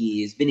thoughts, but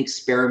he's been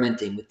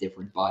experimenting with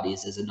different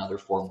bodies as another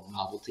form of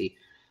novelty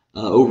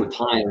over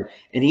time.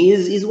 And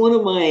he's one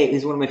of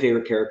my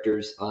favorite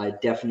characters. I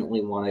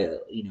definitely want to,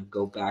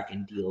 go back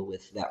and deal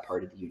with that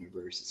part of the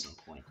universe at some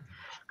point.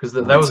 Because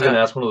that was going to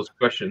ask one of those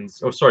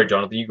questions. Oh, sorry,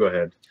 Jonathan, you go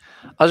ahead.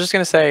 I was just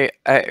going to say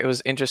it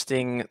was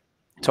interesting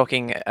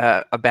talking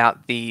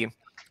about the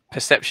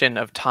perception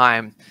of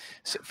time.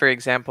 So, for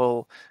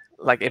example,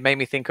 like it made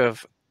me think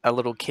of a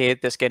little kid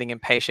that's getting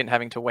impatient,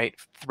 having to wait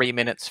 3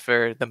 minutes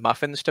for the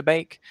muffins to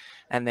bake.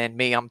 And then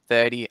me, I'm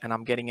 30 and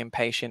I'm getting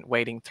impatient,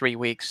 waiting 3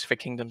 weeks for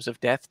Kingdoms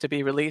of Death to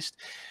be released.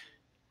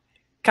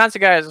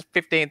 Kansugai is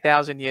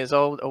 15,000 years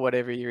old or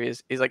whatever he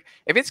is. He's like,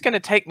 if it's going to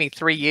take me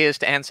 3 years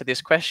to answer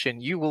this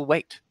question, you will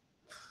wait.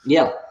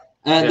 Yeah.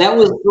 That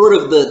was sort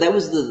of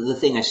the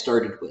thing I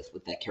started with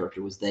that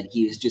character, was that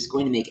he was just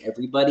going to make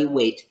everybody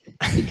wait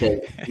because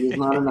he's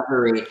not in a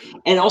hurry.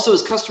 And also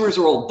his customers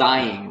are all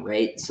dying,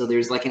 right? So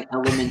there's like an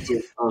element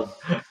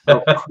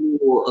of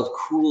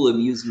cruel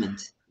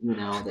amusement you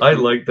know. I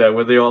like that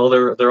when they're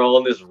all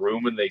in this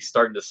room and they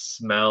start to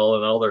smell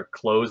and all their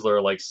clothes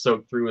are like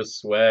soaked through with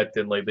sweat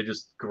and like they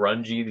just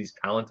grungy, these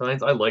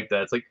Palatines. I like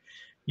that. It's like,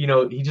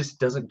 he just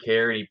doesn't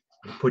care. He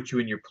puts you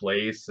in your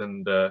place.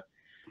 And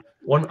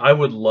one I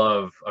would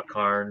love a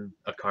Karn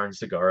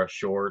Cigar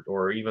short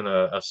or even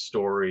a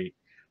story,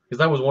 because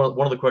that was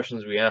one of the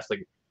questions we asked.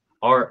 Like,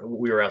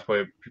 we were asked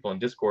by people on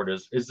Discord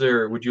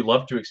would you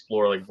love to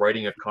explore like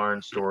writing a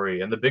Karn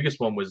story? And the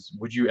biggest one was,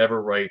 would you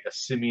ever write a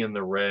Simeon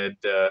the Red?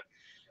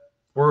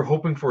 We're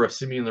hoping for a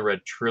Simeon the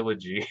Red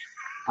trilogy.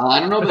 I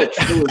don't know about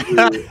trilogy,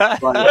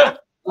 but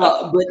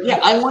yeah,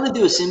 I want to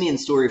do a Simeon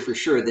story for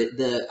sure.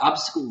 The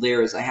obstacle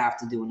there is I have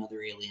to do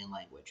another alien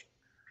language,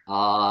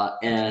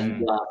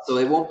 so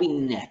it won't be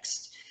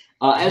next.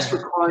 As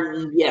for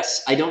Karn,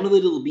 yes, I don't know that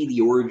it'll be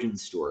the origin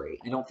story.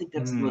 I don't think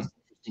that's the most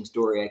interesting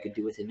story I could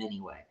do with him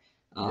anyway.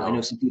 I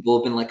know some people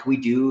have been like, "Can we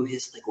do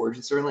his like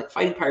origin story?" Like,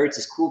 fighting pirates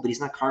is cool, but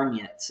he's not Karn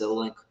yet. So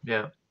like,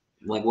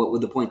 what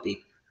would the point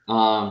be?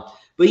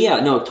 But yeah,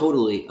 no,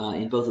 totally.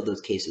 In both of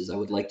those cases, I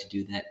would like to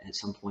do that at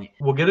some point.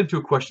 We'll get into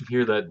a question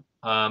here that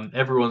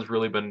everyone's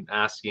really been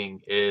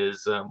asking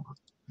is,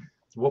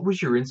 what was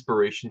your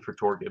inspiration for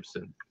Tor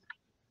Gibson?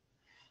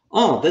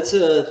 Oh, that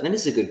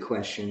is a good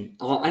question.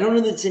 I don't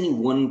know that it's any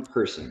one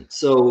person.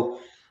 So,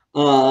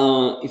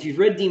 if you've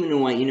read Demon in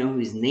White, you know who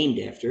he's named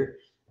after.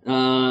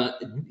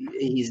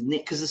 He's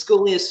because the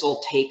Scholiasts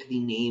all take the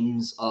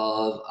names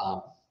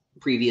of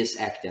previous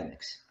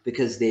academics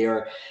because they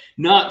are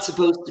not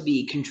supposed to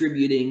be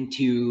contributing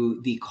to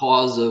the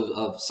cause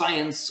of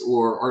science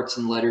or arts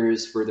and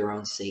letters for their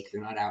own sake.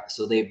 They're not out,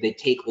 so they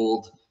take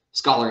old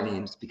scholar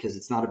names because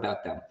it's not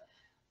about them.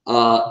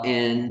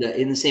 And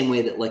in the same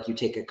way that like you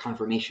take a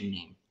confirmation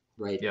name,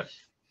 right? Yeah.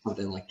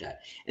 Something like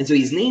that. And so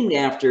he's named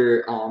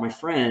after my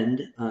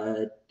friend,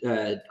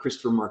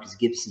 Christopher Marcus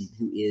Gibson,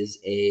 who is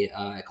a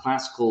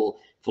classical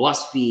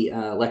philosophy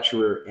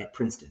lecturer at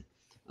Princeton.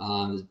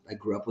 I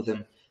grew up with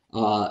him,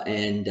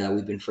 and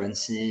we've been friends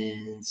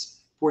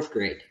since fourth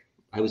grade.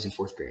 I was in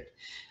fourth grade.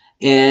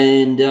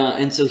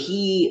 And so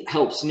he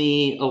helps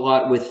me a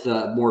lot with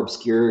more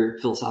obscure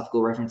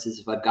philosophical references.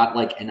 If I've got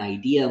like an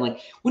idea, I'm like,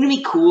 wouldn't it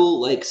be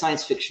cool, like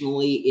science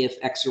fictionally, if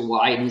X or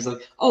Y? And he's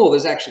like, oh,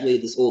 there's actually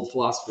this old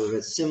philosopher who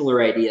has a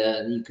similar idea,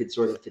 and you could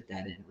sort of fit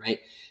that in, right?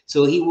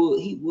 So he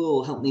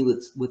will help me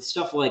with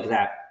stuff like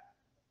that.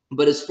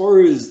 But as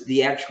far as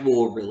the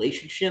actual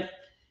relationship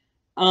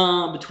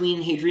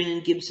between Hadrian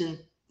and Gibson,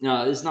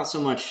 it's not so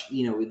much,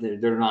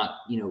 they're not,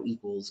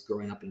 equals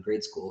growing up in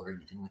grade school or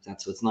anything like that.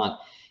 So it's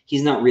not,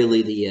 he's not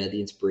really the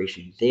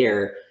inspiration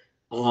there.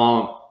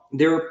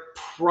 There are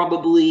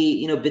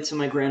probably, bits of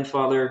my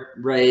grandfather,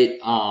 right?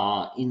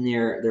 In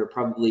there. There are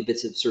probably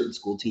bits of certain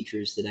school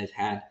teachers that I've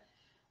had.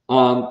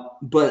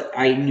 But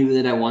I knew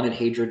that I wanted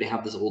Hadrian to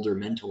have this older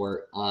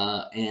mentor,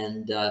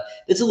 and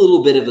it's a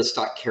little bit of a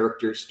stock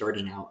character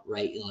starting out,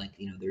 right? Like,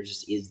 there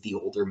just is the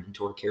older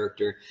mentor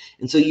character,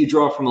 and so you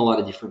draw from a lot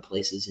of different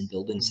places in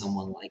building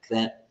someone like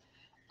that.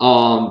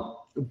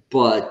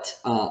 But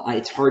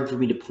it's hard for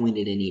me to point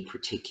at any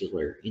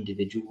particular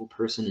individual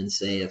person and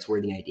say that's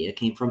where the idea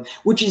came from,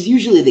 which is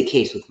usually the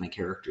case with my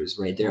characters,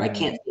 right? I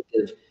can't think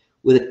of,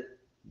 with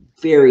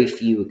very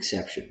few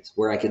exceptions,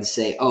 where I can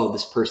say, oh,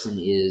 this person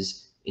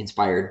is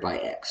inspired by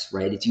X,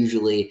 right? It's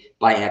usually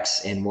by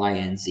X and Y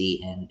and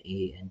Z and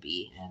A and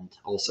B, and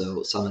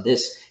also some of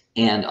this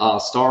and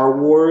Star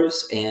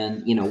Wars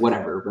and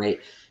whatever, right?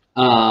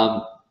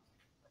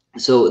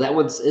 So that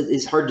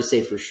is hard to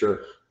say for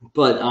sure,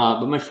 but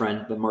my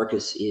friend,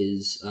 Marcus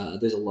is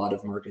there's a lot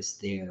of Marcus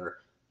there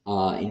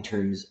in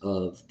terms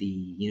of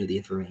the the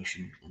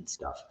information and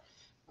stuff.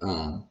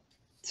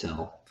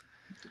 So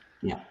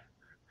yeah.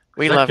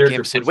 We love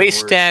Gibson. We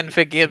stand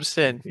for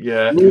Gibson.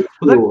 Yeah.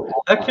 Well,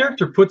 that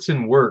character puts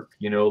in work,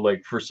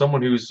 like for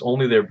someone who's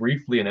only there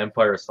briefly in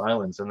Empire of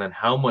Silence, and then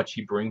how much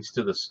he brings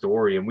to the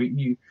story. And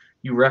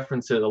you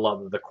reference it a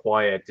lot, that the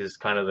quiet is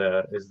kind of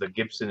the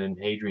Gibson in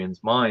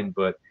Hadrian's mind,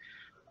 but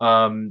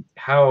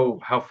how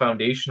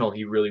foundational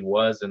he really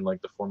was in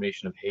like the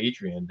formation of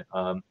Hadrian.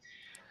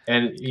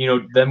 And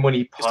then when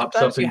he pops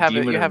sometimes up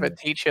in you have a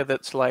teacher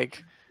that's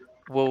like,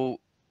 will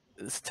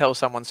tell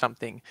someone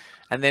something,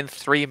 and then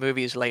 3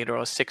 movies later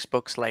or 6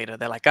 books later,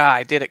 they're like,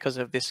 I did it because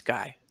of this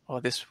guy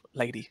or this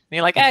lady, and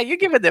you're like, you're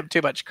giving them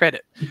too much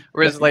credit.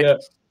 Whereas like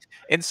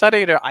in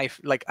Suneater, I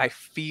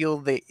feel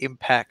the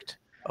impact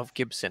of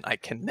Gibson. I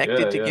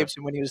connected to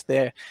Gibson when he was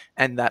there,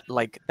 and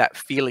that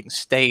feeling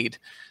stayed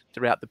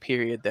throughout the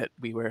period that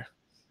we were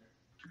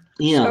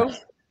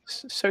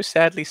so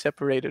sadly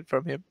separated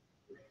from him.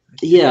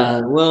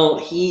 Yeah,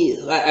 well,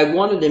 I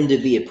wanted him to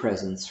be a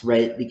presence,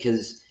 right?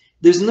 Because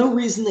there's no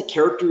reason that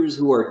characters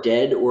who are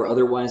dead or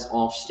otherwise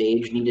off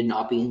stage need to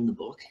not be in the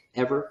book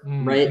ever,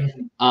 right?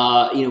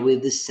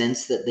 With this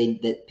sense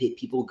that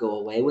people go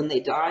away when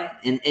they die,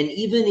 and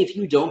even if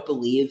you don't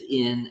believe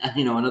in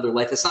another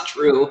life, that's not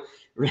true,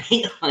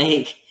 right?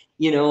 Like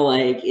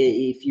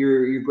if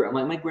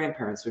my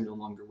grandparents are no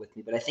longer with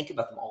me, but I think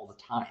about them all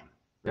the time,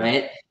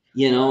 right?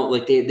 You know,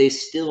 like they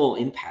still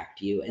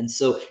impact you. And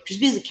so just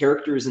because the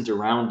character isn't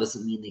around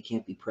doesn't mean they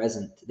can't be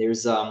present.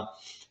 There's an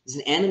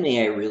anime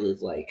I really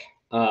like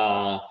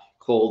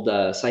called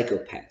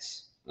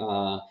Psychopaths.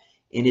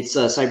 And it's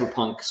a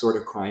cyberpunk sort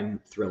of crime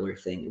thriller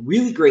thing.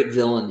 Really great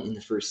villain in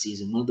the first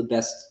season. One of the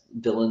best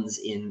villains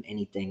in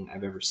anything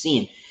I've ever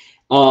seen.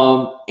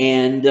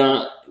 And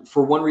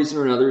for one reason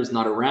or another is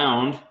not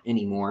around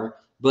anymore.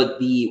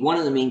 But one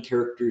of the main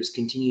characters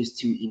continues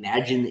to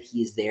imagine that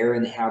he is there,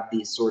 and they have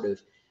these sort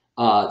of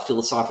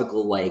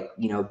philosophical, like,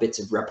 you know, bits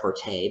of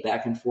repartee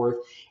back and forth.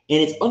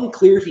 And it's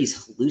unclear if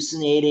he's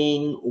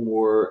hallucinating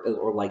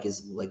or like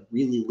is like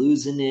really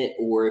losing it,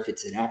 or if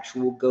it's an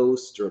actual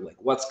ghost, or like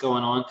what's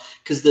going on.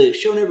 Because the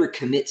show never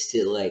commits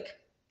to like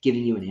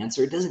giving you an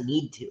answer. It doesn't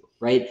need to,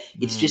 right?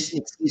 It's just an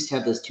excuse to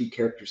have those two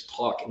characters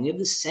talk. And we have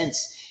this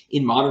sense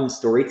in modern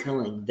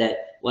storytelling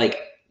that like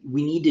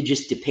we need to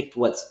just depict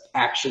what's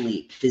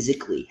actually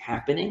physically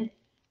happening,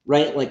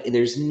 right? Like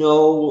there's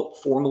no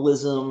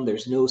formalism,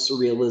 there's no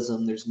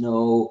surrealism, there's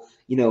no,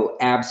 you know,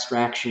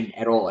 abstraction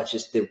at all. It's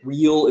just the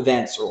real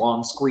events are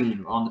on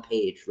screen or on the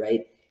page,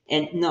 right?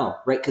 And no,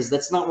 right? Because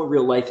that's not what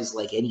real life is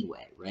like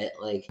anyway, right?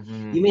 Like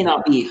you may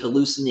not be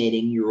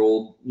hallucinating your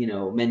old, you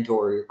know,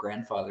 mentor or your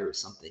grandfather or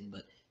something,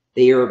 but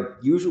they are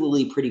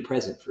usually pretty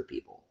present for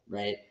people,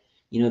 right?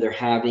 You know, they're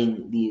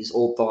having these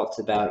old thoughts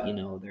about, you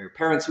know, their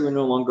parents who are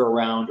no longer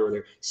around, or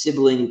their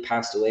sibling who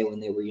passed away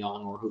when they were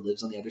young, or who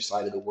lives on the other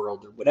side of the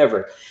world, or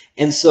whatever.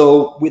 And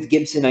so with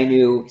Gibson, I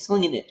knew he's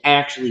only going to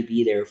actually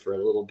be there for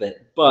a little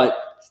bit, but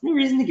there's no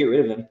reason to get rid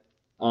of him.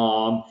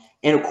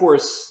 And of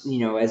course, you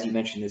know, as you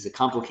mentioned, there's a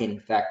complicating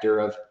factor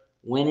of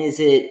when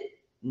is it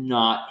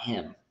not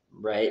him,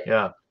 right?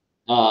 Yeah.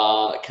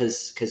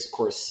 Because of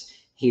course,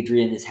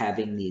 Hadrian is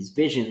having these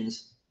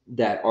visions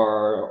that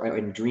are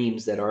in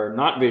dreams that are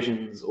not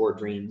visions or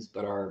dreams,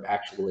 but are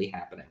actually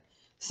happening.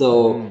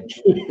 So,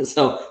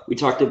 so we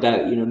talked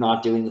about, you know,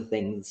 not doing the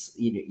things,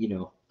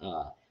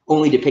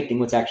 only depicting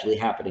what's actually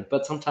happening,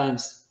 but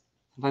sometimes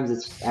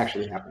it's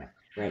actually happening,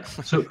 right?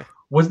 So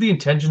was the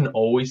intention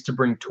always to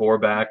bring Tor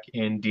back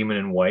in Demon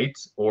in White,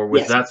 or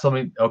was Yes. that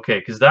something? Okay,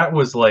 because that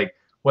was like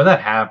when that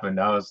happened,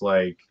 I was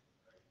like,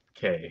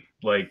 okay,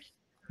 like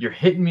you're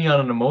hitting me on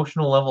an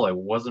emotional level I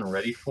wasn't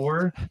ready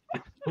for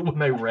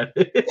when I read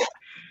it.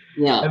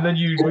 Yeah. And then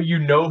you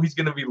know he's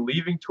gonna be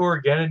leaving Tor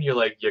again, and you're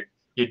like,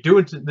 you're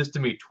doing this to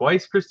me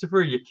twice,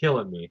 Christopher. You're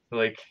killing me.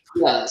 Like,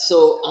 Yeah,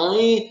 so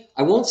I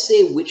won't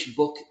say which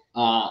book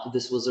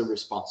this was a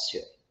response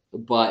to,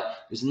 but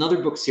there's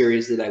another book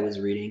series that I was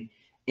reading,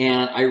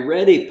 and I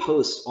read a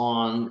post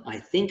on, I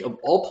think of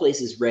all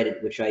places,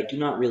 Reddit, which I do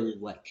not really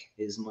like,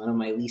 is one of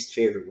my least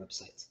favorite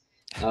websites.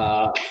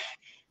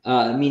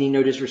 Meaning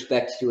no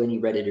disrespect to any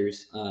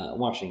Redditors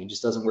watching, it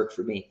just doesn't work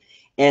for me.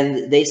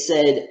 And they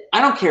said,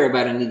 I don't care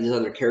about any of these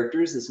other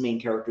characters this main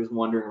character is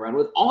wandering around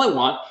with. All I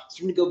want is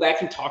for him to go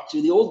back and talk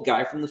to the old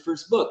guy from the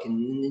first book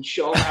and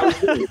show him how he's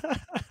doing.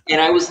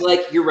 And I was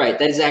like, you're right.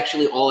 That is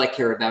actually all I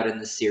care about in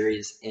this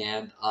series.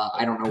 And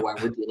I don't know why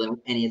we're dealing with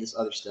any of this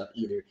other stuff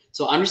either.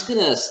 So I'm just going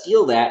to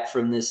steal that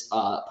from this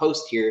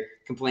post here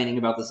complaining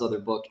about this other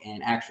book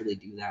and actually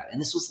do that.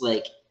 And this was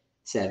like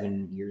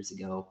 7 years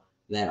ago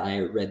that I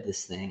read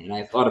this thing. And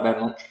I thought about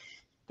it. Like,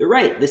 they're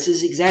right. This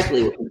is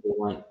exactly what people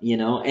want, you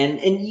know?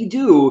 And you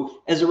do,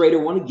 as a writer,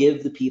 want to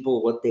give the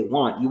people what they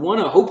want. You want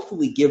to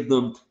hopefully give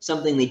them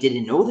something they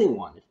didn't know they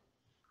wanted.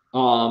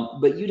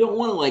 But you don't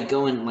want to like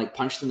go and like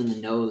punch them in the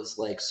nose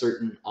like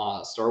certain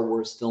Star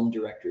Wars film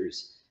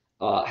directors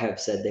have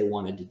said they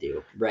wanted to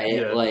do, right?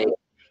 Yeah. Like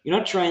you're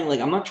not trying, like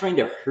I'm not trying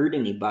to hurt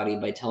anybody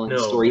by telling the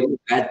No. story. Even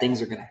bad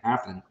things are going to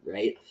happen,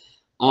 right?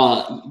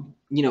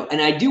 You know,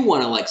 and I do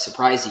want to like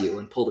surprise you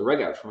and pull the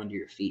rug out from under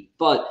your feet,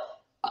 but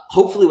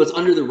hopefully what's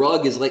under the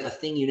rug is like a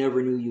thing you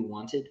never knew you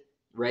wanted,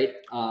 right?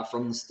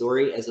 From the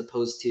story, as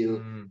opposed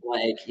to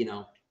like, you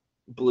know,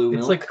 blue milk.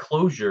 It's like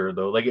closure,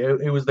 though. Like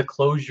it was the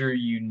closure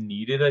you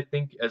needed, I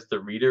think, as the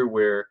reader,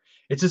 where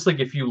it's just like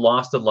if you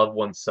lost a loved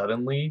one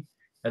suddenly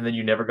and then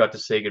you never got to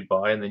say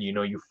goodbye, and then you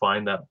know you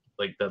find that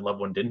like that loved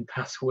one didn't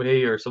pass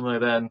away or something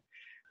like that, and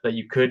that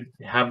you could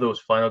have those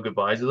final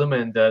goodbyes with them,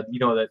 and that you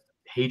know that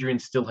Hadrian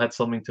still had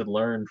something to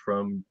learn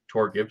from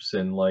Tor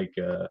Gibson, like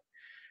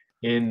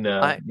in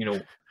you know.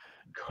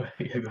 Go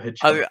ahead,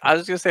 John. I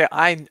was gonna say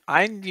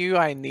I knew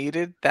I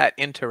needed that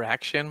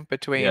interaction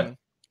between Yeah.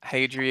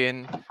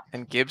 Hadrian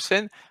and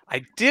Gibson.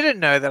 I didn't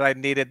know that I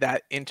needed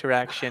that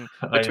interaction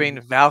between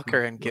I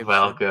Valka and Gibson.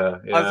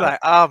 Valka, I was yeah. like,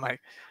 oh my,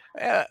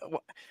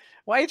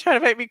 why are you trying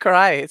to make me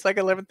cry? It's like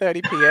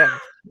 11:30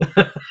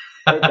 p.m.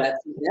 That's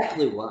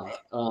exactly why.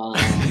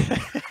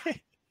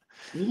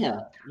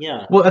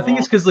 Yeah. Well, I think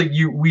it's because like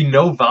we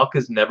know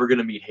Valka's never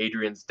gonna meet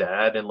Hadrian's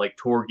dad, and like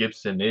Tor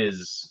Gibson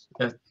is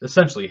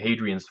essentially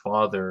Hadrian's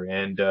father,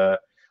 and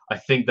I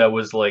think that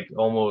was like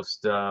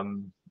almost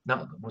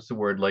not what's the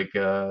word, like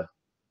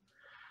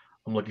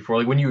I'm looking for,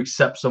 like when you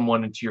accept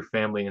someone into your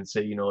family and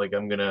say, you know, like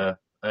I'm gonna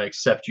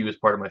accept you as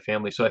part of my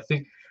family. So I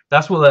think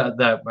that's what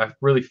that I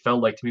really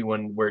felt like to me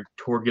when where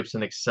Tor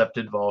Gibson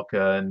accepted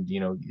Valka, and you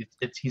know,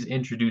 it's he's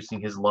introducing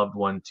his loved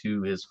one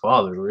to his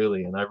father,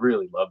 really, and I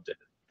really loved it.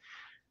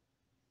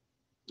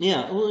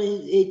 Yeah, well,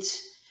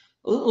 it's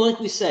like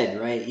we said,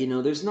 right? You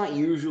know, there's not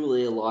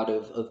usually a lot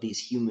of these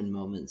human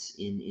moments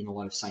in a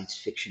lot of science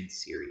fiction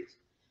series.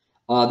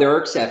 There are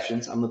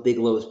exceptions. I'm a big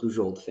Lois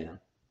Bujold fan,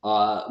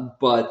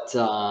 but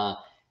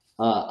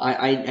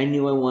I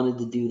knew I wanted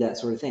to do that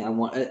sort of thing. I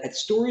want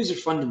stories are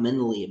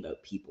fundamentally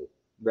about people,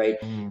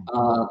 right? Mm.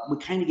 We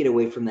kind of get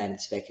away from that in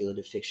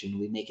speculative fiction.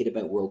 We make it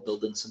about world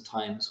building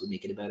sometimes. We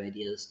make it about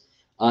ideas,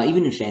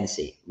 even in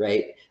fantasy,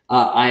 right?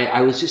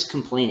 I was just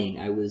complaining.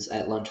 I was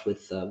at lunch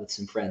with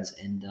some friends,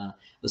 and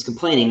was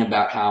complaining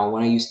about how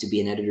when I used to be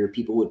an editor,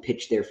 people would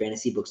pitch their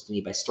fantasy books to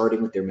me by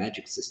starting with their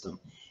magic system,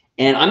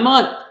 and I'm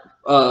not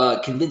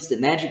convinced that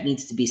magic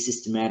needs to be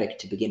systematic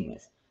to begin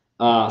with.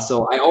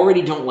 So I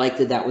already don't like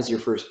that that was your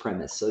first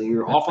premise. So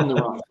you're off on the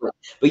wrong foot.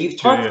 But you've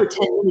talked for 10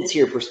 minutes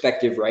here,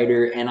 prospective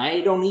writer, and I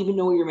don't even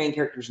know what your main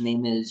character's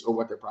name is or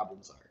what their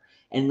problems are.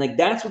 And like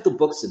that's what the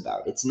book's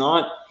about. It's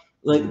not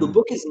like the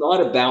book is not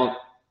about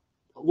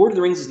Lord of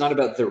the Rings is not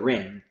about the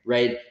ring,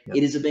 right? Yep.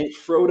 It is about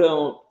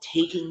Frodo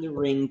taking the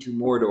ring to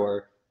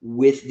Mordor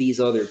with these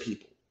other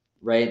people,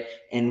 right?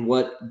 And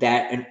what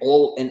that and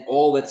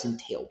all that's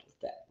entailed with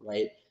that,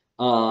 right?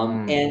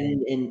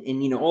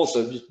 And you know,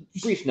 also just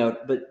brief note,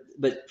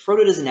 but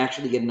Frodo doesn't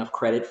actually get enough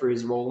credit for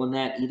his role in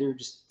that either.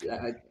 Just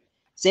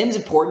Sam's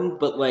important,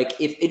 but like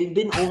if it had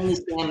been only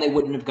Sam, they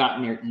wouldn't have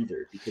gotten there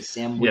either because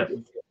Sam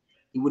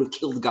would have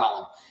killed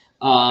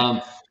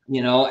Gollum.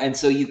 You know, and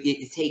so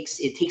it takes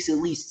at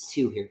least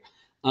two here.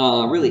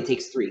 Really, it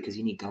takes three because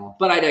you need Gollum.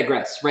 But I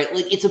digress, right?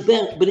 Like it's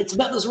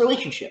about those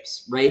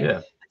relationships, right?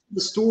 Yeah.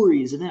 The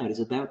story is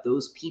about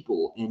those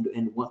people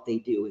and what they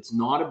do. It's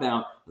not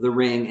about the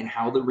ring and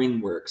how the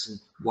ring works and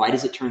why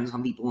does it turn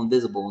some people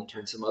invisible and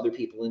turn some other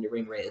people into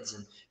ring raids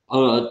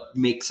and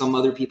make some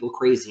other people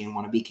crazy and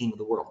want to be king of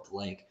the world.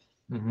 Like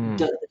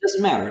it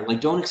doesn't matter.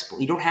 Like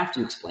you don't have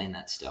to explain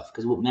that stuff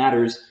because what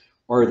matters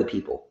are the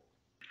people.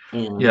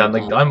 And, Yeah,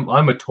 like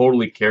I'm a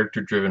totally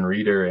character driven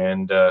reader,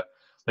 and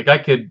like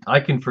I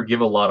can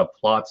forgive a lot of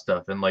plot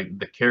stuff, and like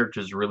the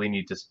characters really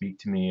need to speak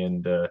to me,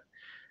 and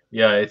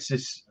yeah, it's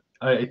just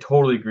I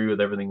totally agree with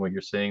everything what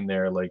you're saying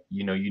there. Like,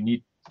 you know, you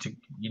need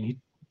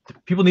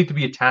people need to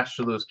be attached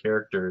to those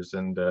characters,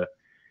 and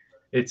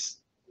it's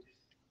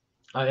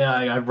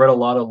I've read a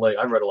lot of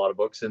I've read a lot of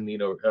books, and you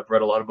know, I've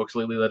read a lot of books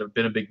lately that have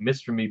been a big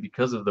miss for me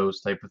because of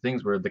those type of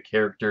things where the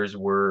characters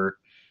were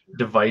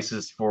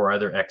devices for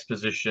either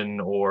exposition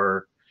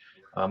or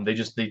they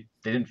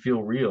didn't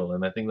feel real,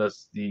 and I think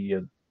that's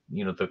the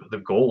you know, the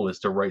goal is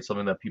to write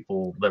something that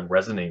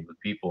resonate with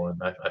people,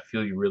 and I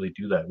feel you really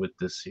do that with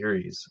this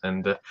series.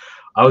 And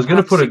I was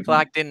gonna put Arthur C. a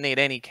Clarke didn't need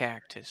any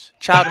characters.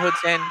 Childhood's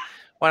End,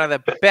 one of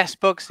the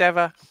best books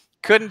ever.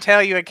 Couldn't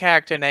tell you a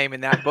character name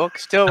in that book.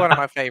 Still one of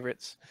my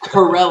favorites.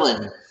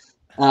 Corellin.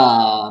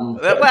 Well,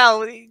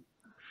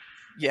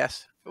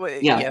 yes.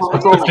 Yeah, Yes,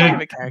 it's I all guess kind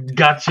of a character.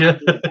 gotcha.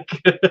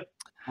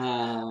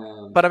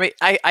 But I mean,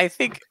 I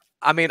think,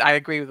 I mean, I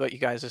agree with what you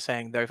guys are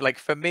saying, though. Like,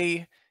 for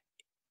me,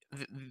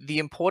 the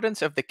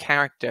importance of the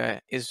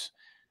character is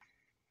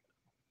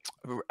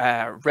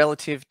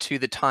relative to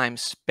the time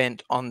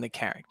spent on the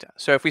character.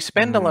 So if we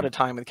spend a lot of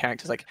time with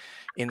characters, like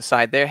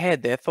inside their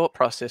head, their thought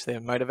process,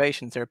 their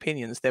motivations, their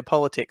opinions, their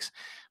politics,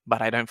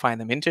 but I don't find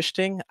them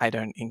interesting, I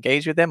don't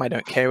engage with them, I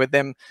don't care with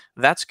them,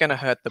 that's going to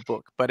hurt the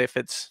book. But if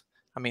it's,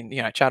 I mean,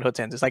 you know, Childhood's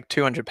End is like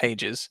 200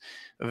 pages,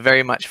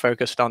 very much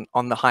focused on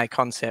the high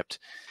concept.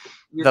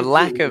 The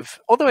lack of,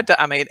 although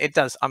I mean, it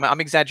does,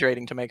 I'm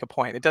exaggerating to make a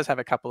point. It does have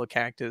a couple of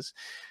characters,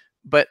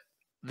 but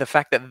the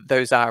fact that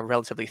those are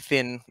relatively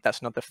thin,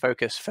 that's not the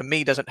focus, for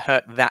me doesn't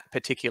hurt that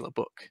particular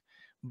book.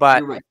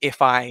 But right.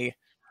 if I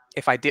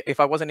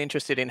wasn't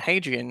interested in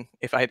Hadrian,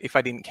 if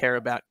I didn't care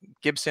about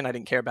Gibson, I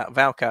didn't care about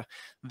Valka,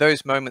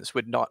 those moments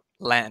would not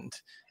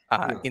land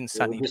in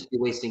Suneater. You'll just be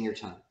wasting your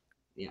time.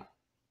 Yeah,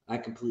 I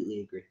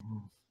completely agree.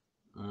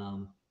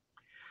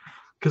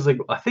 Because like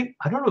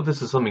I don't know if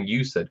this is something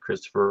you said,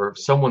 Christopher, or if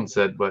someone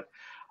said, but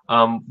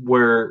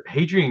where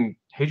Hadrian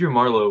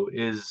Marlow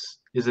is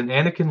an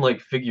Anakin-like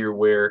figure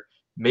where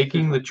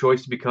making the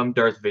choice to become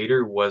Darth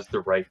Vader was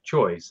the right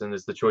choice and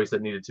is the choice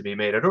that needed to be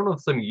made. I don't know if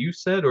it's something you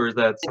said or is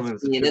that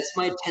something that's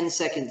my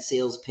 10-second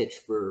sales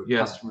pitch for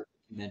customer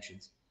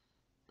conventions.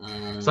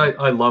 So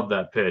I love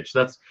that pitch.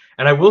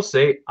 And I will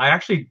say I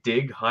actually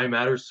dig high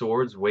matter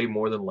swords way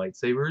more than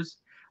lightsabers.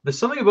 There's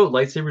something about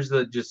lightsabers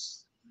that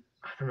just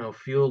I don't know,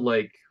 feel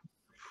like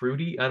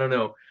fruity. I don't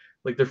know,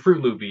 like they're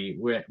Fruit Loopy.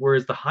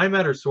 Whereas the high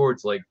matter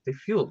swords, like they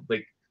feel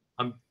like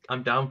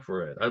I'm down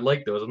for it. I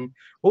like those.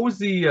 What was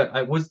the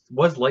was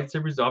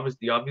lightsabers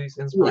the obvious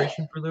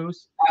inspiration for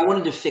those? I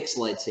wanted to fix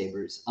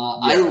lightsabers.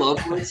 I love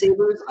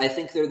lightsabers. I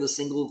think they're the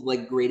single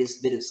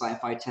greatest bit of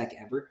sci-fi tech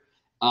ever.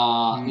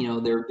 You know,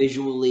 they're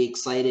visually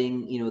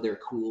exciting. You know, they're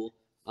cool.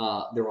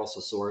 They're also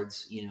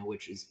swords. You know,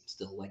 which is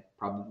still like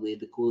probably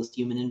the coolest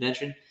human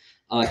invention,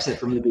 except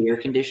for maybe air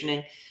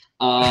conditioning.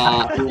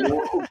 You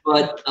know,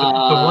 but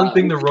The one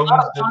thing the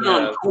Romans didn't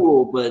have.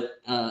 uncool, but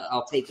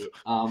I'll take it.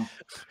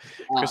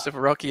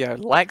 Christopher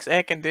Ruocchio likes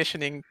air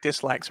conditioning,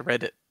 dislikes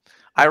Reddit.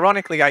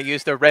 Ironically, I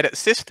use the Reddit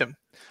system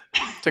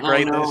to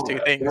grade those two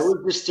things. That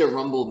was just to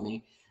rumble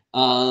me.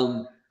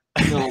 No,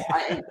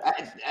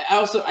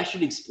 I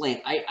should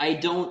explain. I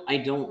don't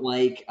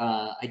like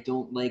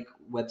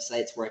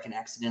websites where I can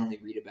accidentally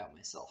read about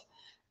myself.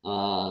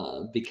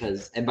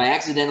 And by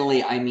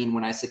accidentally I mean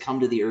when I succumb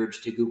to the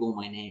urge to Google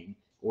my name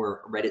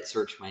or Reddit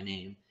search my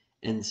name.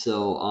 And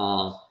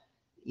so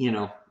you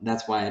know,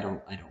 that's why I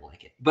don't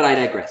like it. But I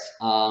digress.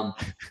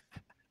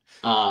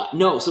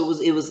 No, so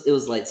it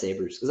was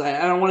lightsabers, because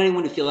I don't want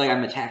anyone to feel like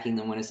I'm attacking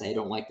them when I say I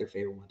don't like their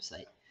favorite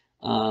website.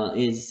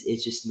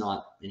 It's just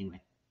not,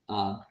 anyway.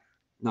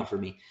 Not for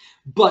me.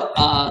 But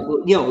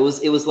you know,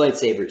 it was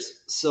lightsabers.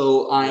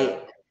 So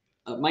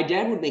my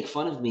dad would make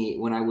fun of me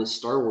when I was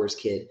Star Wars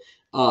kid.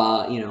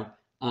 You know,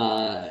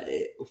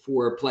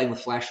 for playing with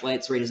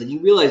flashlights, right? He's like, you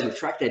realize you've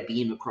tracked that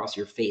beam across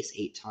your face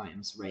 8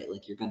 times, right?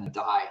 Like you're gonna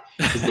die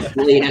because the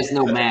blade has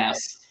no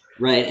mass.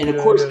 Right, and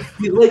of course,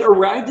 we've like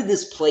arrived at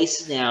this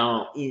place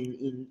now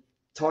in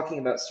talking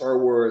about Star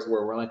Wars,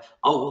 where we're like,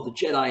 oh, well, the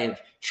Jedi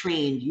have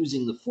trained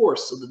using the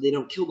Force so that they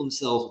don't kill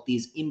themselves with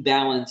these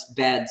imbalanced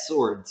bad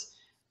swords,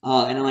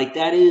 and I'm like,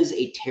 that is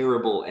a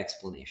terrible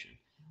explanation.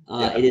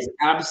 It is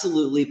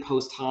absolutely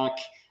post hoc.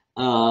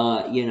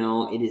 You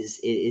know,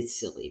 it's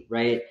silly,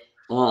 right?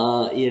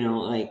 You know,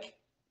 like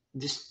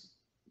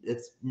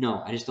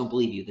no, I just don't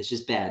believe you. That's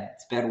just bad.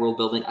 It's bad world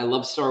building. I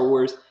love Star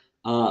Wars.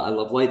 I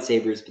love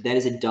lightsabers, but that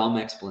is a dumb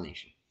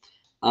explanation.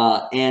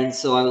 And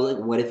so I was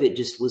like, what if it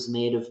just was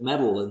made of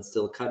metal and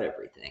still cut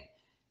everything?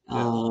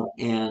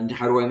 And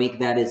how do I make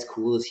that as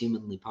cool as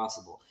humanly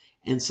possible?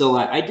 And so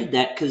I did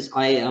that because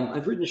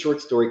I've written a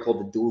short story called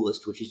The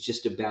Duelist, which is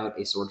just about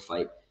a sword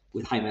fight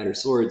with high matter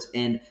swords.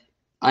 And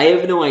I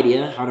have no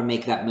idea how to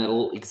make that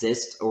metal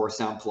exist or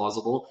sound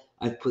plausible.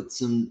 I've put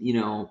some, you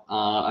know,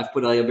 I've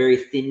put like a very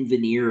thin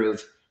veneer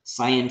of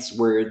science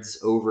words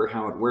over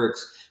how it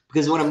works.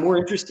 Because what I'm more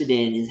interested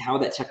in is how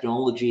that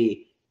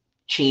technology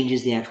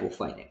changes the actual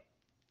fighting,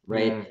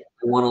 right? I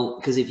want to,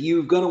 because if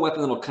you've got a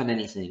weapon that'll cut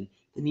anything,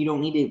 then you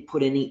don't need to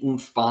put any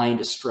oomph behind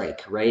a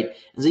strike, right?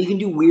 And so you can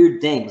do weird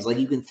things, like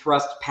you can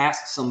thrust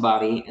past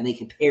somebody and they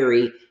can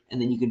parry,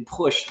 and then you can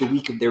push the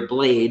weak of their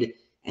blade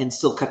and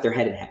still cut their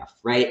head in half,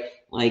 right?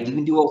 Like you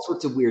can do all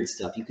sorts of weird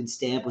stuff. You can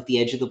stab with the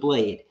edge of the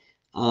blade,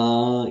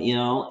 you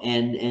know,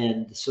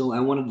 and so I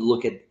wanted to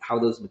look at how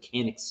those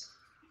mechanics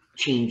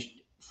changed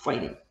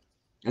fighting.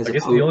 I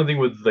guess the only thing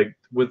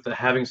with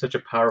having such a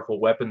powerful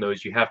weapon though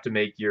is you have to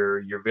make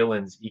your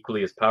villains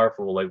equally as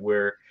powerful. Like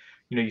where,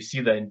 you know, you see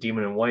that in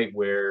Demon in White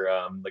where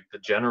like the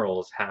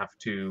generals have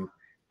to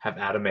have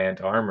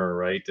adamant armor,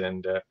 right?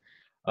 And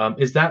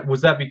was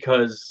that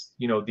because,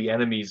 you know, the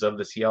enemies of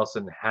the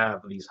Cielcin have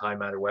these high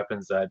matter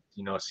weapons that,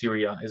 you know,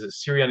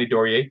 Siriani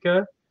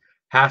Dorieka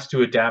has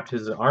to adapt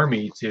his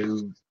army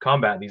to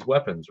combat these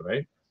weapons,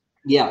 right?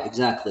 Yeah,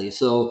 exactly.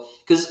 So,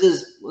 because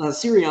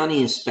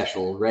Siriani is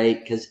special,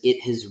 right? Because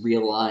it has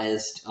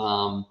realized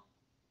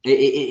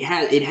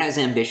it has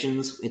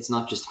ambitions. It's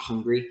not just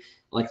hungry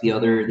like the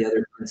other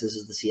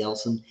princes of the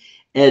Cielcin,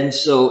 and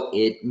so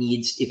it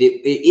needs, if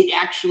it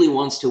actually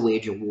wants to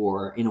wage a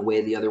war in a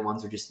way the other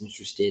ones are just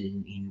interested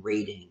in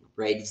raiding,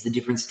 right? It's the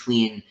difference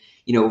between,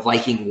 you know,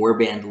 Viking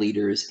warband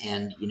leaders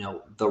and, you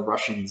know, the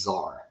Russian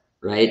Tsar,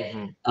 right?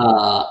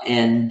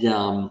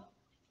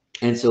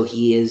 And so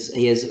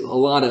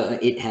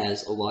it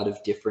has a lot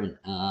of different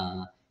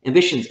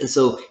ambitions. And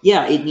so,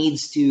 yeah, it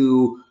needs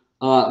to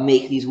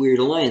make these weird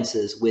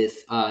alliances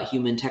with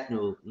human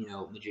techno, you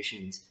know,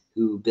 magicians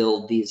who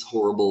build these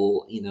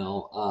horrible, you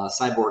know,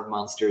 cyborg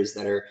monsters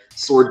that are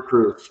sword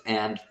proof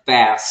and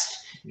fast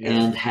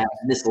and have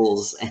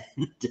missiles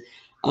and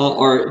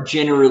are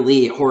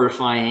generally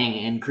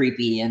horrifying and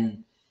creepy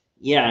and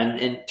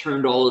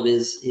turned all of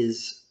his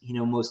you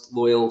know, most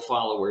loyal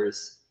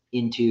followers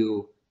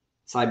into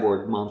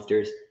cyborg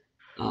monsters.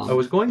 I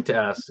was going to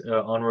ask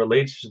on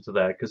relation to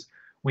that, because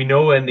we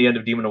know in the end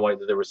of Demon in White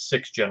that there were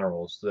 6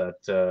 generals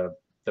that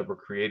were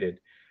created,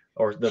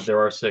 or that there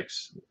are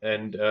 6,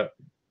 and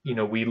you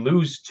know, we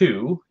lose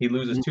 2. He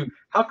loses 2.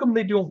 How come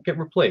they don't get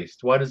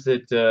replaced? Why does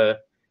it,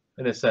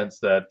 in a sense,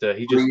 that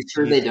he just? Are you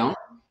sure they don't?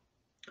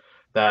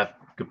 That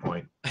good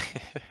point.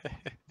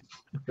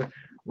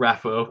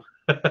 Raffo.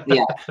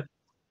 Yeah,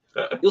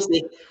 you'll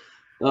see.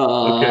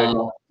 Okay.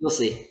 You'll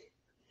see.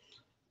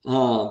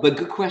 But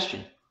good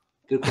question.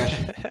 Good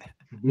question.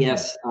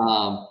 Yes.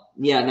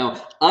 Yeah. No.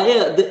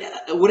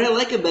 What I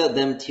like about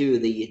them too,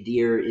 the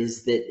Yadir,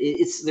 is that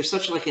they're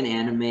such like an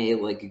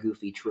anime, like a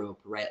goofy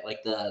trope, right?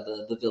 Like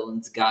the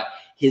villain's got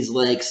his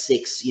like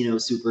 6, you know,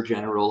 super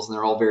generals, and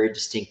they're all very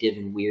distinctive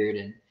and weird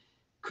and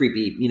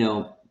creepy, you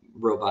know,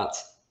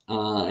 robots.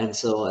 And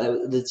so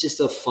it's just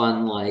a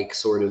fun, like,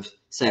 sort of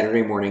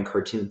Saturday morning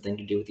cartoon thing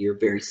to do with your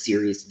very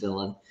serious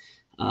villain.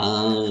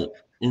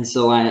 And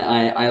so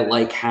I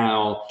like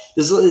how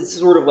it's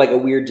sort of like a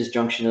weird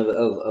disjunction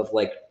of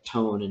like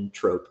tone and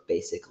trope,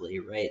 basically,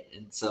 right?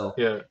 And so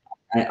yeah,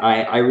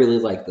 I really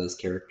like those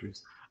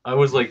characters. I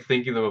was like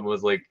thinking of them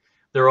was like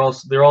they're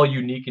all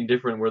unique and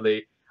different. Where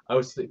they, I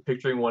was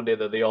picturing one day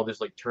that they all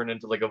just like turn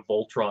into like a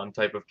Voltron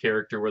type of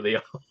character where they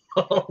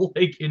all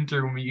like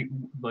That would be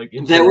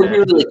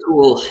intermesh. really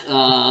cool,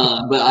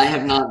 but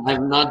I've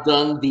not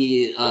done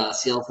the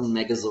Cielcin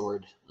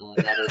Megazord.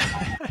 That is,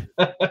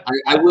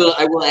 I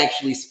will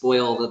actually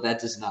spoil that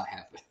does not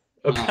happen.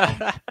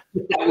 That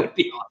would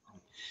be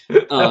awesome.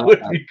 That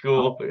would be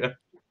cool. Yeah.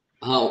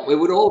 It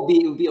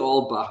would be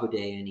all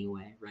Bahuday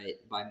anyway, right?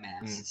 By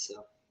mass.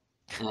 So,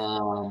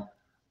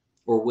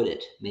 or would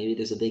it? Maybe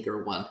there's a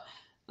bigger one.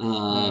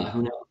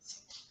 Who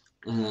knows?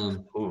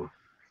 Ooh,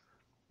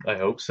 I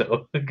hope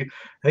so.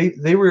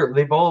 They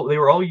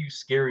were all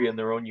scary in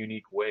their own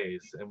unique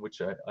ways, and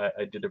which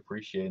I did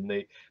appreciate.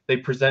 And they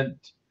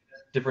present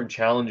different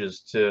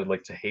challenges to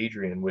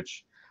Hadrian,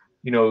 which,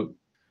 you know,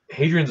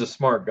 Hadrian's a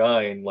smart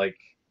guy, and like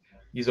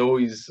he's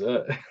always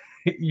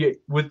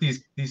with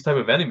these type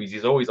of enemies,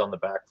 he's always on the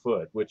back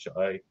foot, which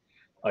I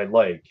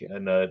like,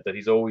 and that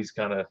he's always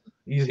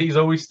he's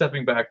always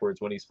stepping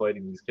backwards when he's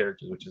fighting these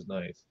characters, which is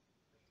nice.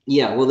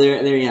 Yeah, well,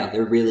 they're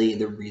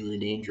really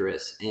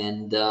dangerous,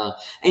 and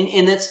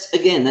that's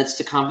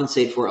to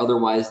compensate for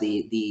otherwise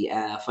the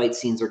fight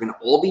scenes are going to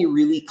all be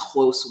really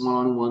close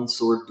one-on-one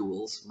sword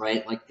duels,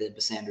 right? Like the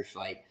Basander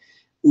fight,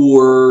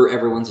 or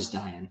everyone's just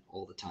dying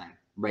all the time,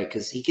 right?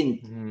 Because he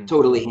can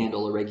totally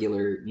handle a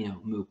regular,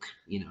 mook,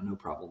 no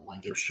problem.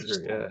 Like it's For sure,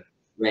 just, yeah.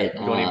 right.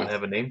 You don't even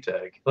have a name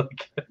tag.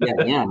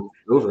 Yeah,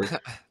 over.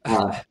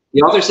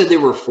 The author said there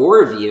were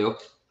 4 of you.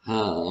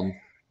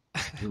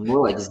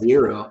 More like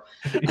 0.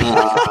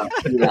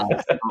 Yeah.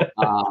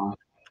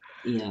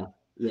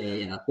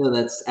 So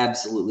that's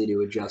absolutely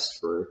to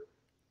adjust for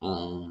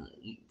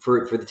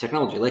the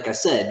technology. Like I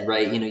said,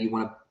 right? You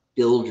want to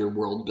build your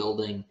world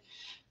building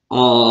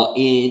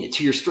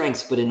to your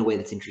strengths, but in a way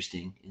that's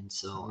interesting. And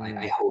so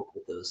I hope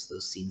that those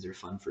scenes are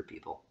fun for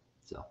people.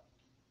 So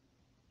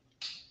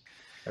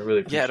I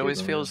really appreciate it always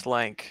them, feels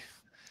like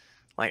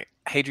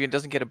Hadrian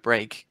doesn't get a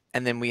break,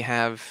 and then we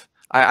have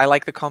I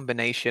like the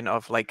combination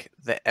of like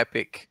the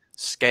epic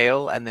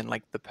scale and then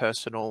like the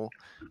personal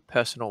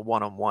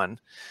one-on-one.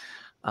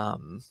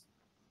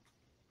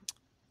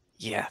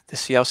 Yeah, the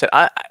Cielcin.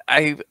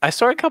 I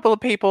saw a couple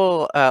of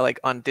people like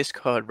on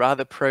Discord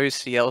rather pro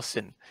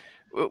Cielcin,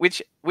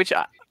 which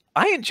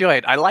I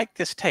enjoyed. I like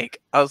this take.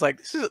 I was like,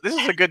 this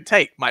is a good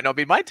take. Might not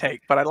be my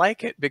take, but I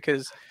like it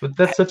because. But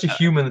that's such a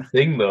human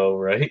thing, though,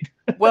 right?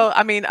 Well,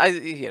 I mean,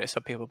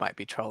 some people might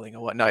be trolling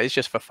or what. No, it's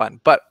just for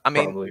fun. But I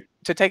mean, Probably.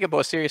 To take it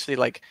more seriously,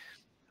 like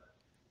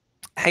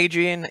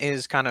Hadrian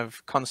is kind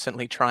of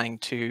constantly trying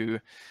to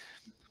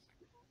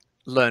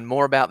learn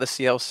more about the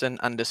Cielcin,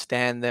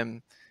 understand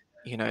them.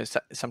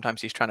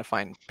 Sometimes he's trying to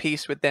find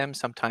peace with them.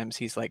 Sometimes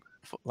he's like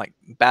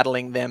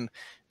battling them,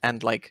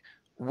 and like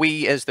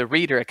we as the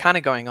reader are kind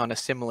of going on a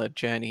similar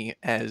journey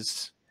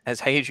as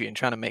Hadrian,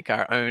 trying to make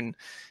our own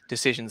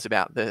decisions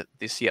about the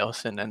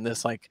Cielcin. And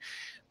there's like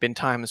been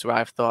times where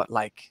I've thought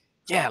like,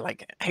 yeah,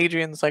 like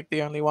Hadrian's like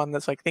the only one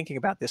that's like thinking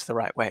about this the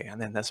right way,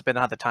 and then there's been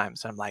other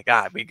times I'm like,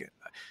 we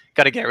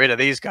got to get rid of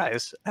these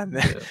guys, and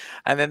then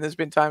and then there's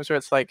been times where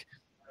it's like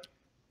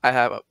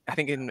I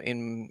think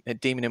in A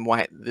Demon in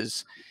White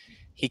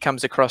he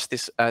comes across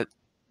this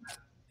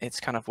it's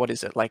kind of, what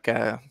is it, like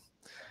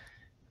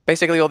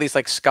basically all these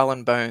like skull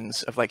and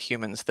bones of like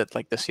humans that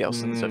like the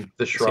Cielcins of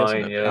the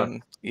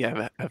shrine,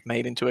 have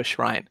made into a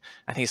shrine.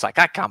 And he's like,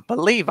 I can't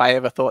believe I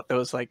ever thought there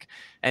was like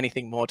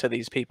anything more to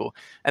these people.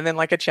 And then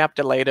like a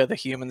chapter later, the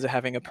humans are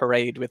having a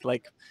parade with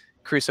like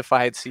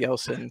crucified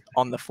Cielcin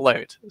on the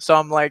float. So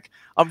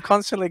I'm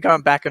constantly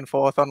going back and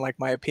forth on like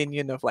my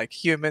opinion of like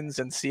humans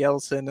and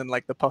Cielcin and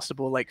like the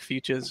possible like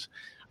futures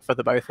for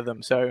the both of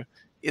them. So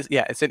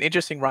it's an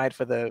interesting ride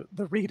for the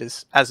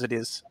readers, as it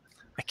is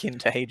akin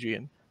to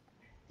Hadrian.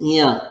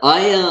 Yeah,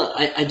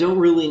 I don't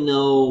really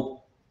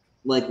know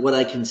like what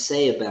I can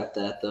say about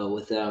that though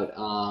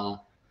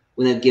without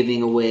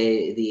giving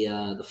away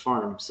the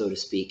farm, so to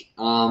speak.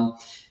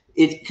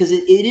 Because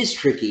it is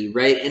tricky,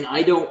 right? And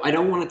I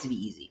don't want it to be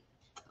easy.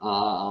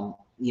 I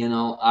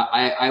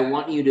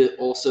want you to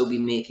also be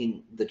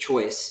making the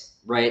choice,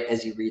 right,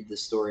 as you read the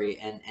story,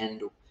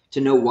 and to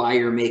know why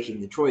you're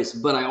making the choice.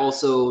 But I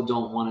also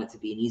don't want it to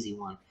be an easy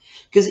one,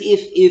 because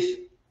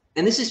if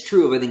and this is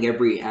true of, I think,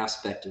 every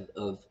aspect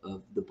of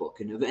the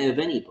book and of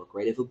any book,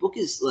 right? If a book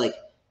is like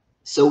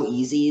so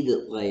easy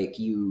that like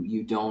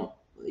you don't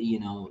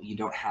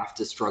have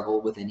to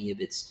struggle with any of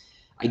its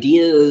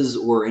ideas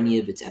or any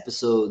of its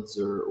episodes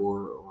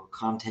or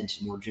content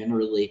more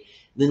generally,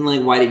 then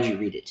like why did you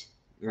read it,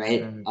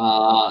 right?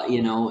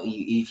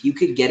 If you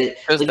could get it,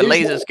 because like, the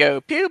lasers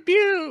go pew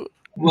pew.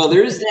 Well,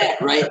 there's that,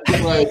 right?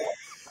 Like,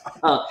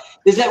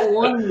 there's that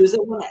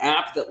one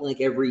app that like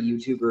every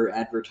YouTuber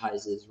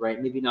advertises,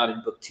 right? Maybe not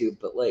in BookTube,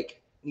 but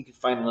like you can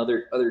find on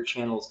other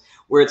channels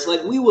where it's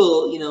like, we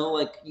will,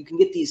 like you can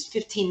get these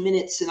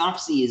 15-minute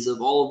synopses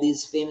of all of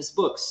these famous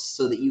books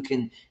so that you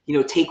can,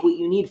 take what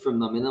you need from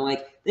them. And then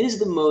like, that is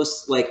the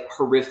most like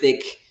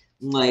horrific,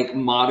 like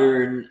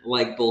modern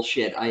like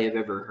bullshit I have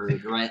ever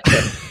heard, right?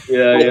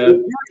 Yeah, Like, yeah.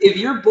 if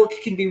your book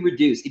can be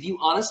reduced, if you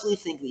honestly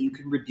think that you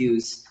can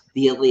reduce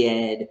the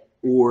Iliad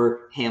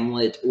or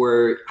Hamlet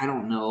or I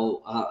don't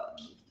know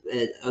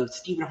a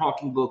Stephen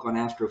Hawking book on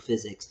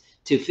astrophysics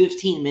to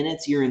 15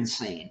 minutes, you're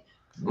insane,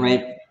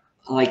 right?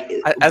 Like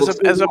As books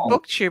are a long.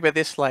 booktuber,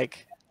 this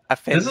like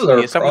This is offends our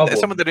me. As problem.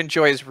 someone that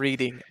enjoys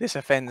reading, this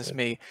offends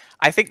me.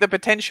 I think the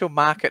potential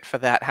market for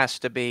that has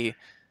to be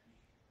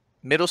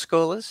middle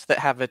schoolers that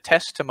have a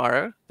test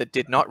tomorrow that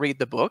did not read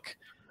the book,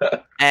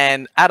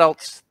 and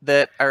adults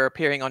that are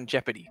appearing on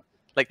Jeopardy.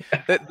 Like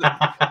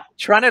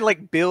trying to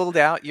like build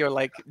out your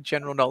like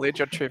general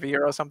knowledge or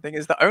trivia or something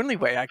is the only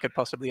way I could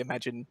possibly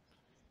imagine.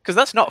 Because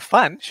that's not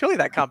fun. Surely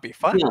that can't be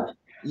fun. Yeah.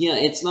 Yeah,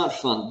 it's not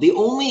fun. The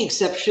only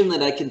exception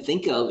that I can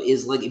think of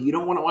is like if you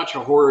don't want to watch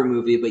a horror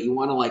movie, but you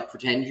want to like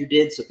pretend you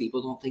did, so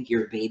people don't think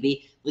you're a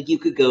baby. Like you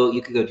could go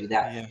do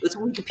that. Yeah, That's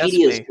what that's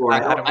Wikipedia is me. for. I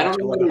don't I watch don't a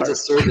know lot whether of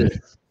it's a horror.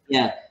 service.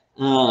 Yeah,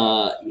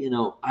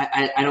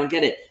 I don't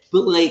get it.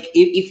 But like,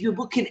 if your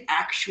book can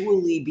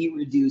actually be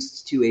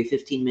reduced to a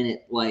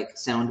 15-minute like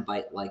sound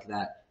bite like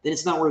that, then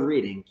it's not worth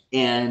reading.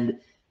 And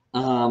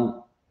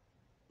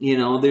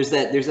there's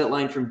that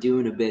line from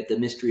Dune a bit, the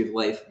mystery of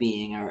life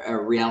being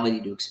a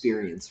reality to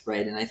experience,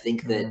 right? And I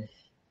think that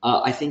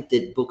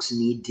books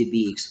need to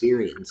be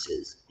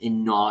experiences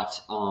and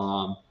not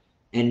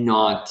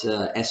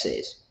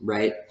essays,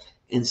 right?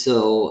 And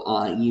so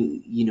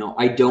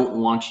I don't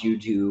want you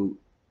to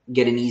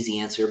get an easy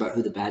answer about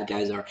who the bad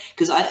guys are,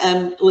 because I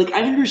am like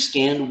I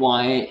understand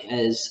why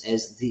as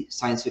the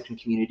science fiction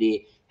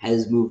community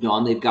has moved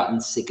on, they've gotten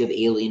sick of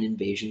alien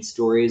invasion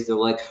stories. They're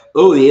like,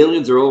 oh, the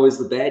aliens are always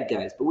the bad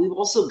guys. But we've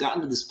also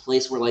gotten to this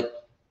place where like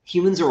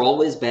humans are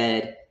always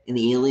bad and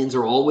the aliens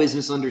are always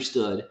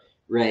misunderstood,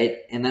 right?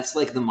 And that's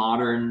like the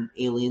modern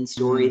alien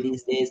story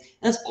these days.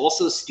 And that's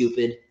also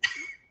stupid.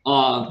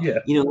 Yeah.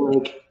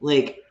 We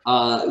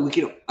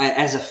can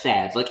as a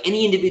fad, like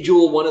any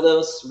individual one of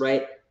those,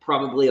 right?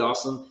 Probably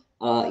awesome.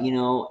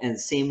 And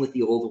same with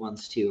the old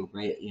ones too,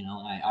 right?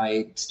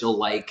 I still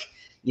like,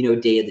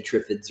 Day of the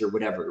Triffids or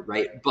whatever,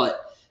 right?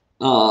 But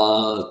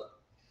like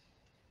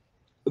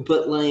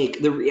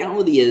the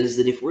reality is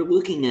that if we're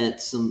looking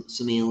at some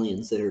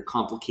aliens that are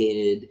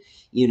complicated,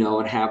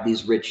 and have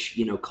these rich,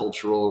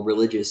 cultural,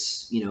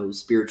 religious,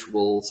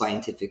 spiritual,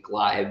 scientific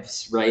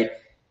lives, right?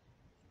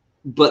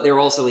 But they're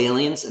also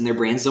aliens and their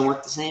brains don't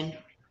work the same,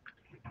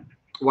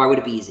 why would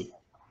it be easy,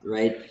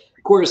 right?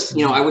 Of course,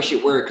 I wish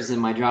it were, because then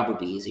my job would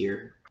be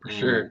easier. For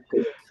sure.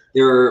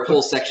 There are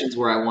whole sections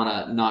where I want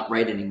to not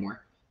write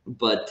anymore,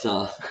 but it's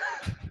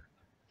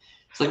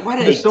like, why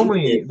did I do this?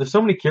 There's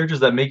so many characters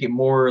that make it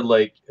more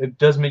like it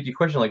does make you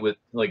question like with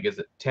like is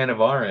it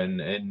Tanavaran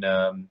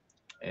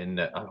and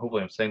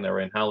hopefully I'm saying that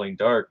right in Howling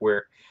Dark,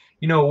 where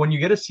when you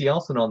get a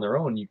Cielcin on their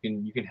own, you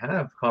can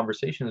have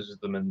conversations with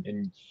them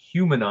and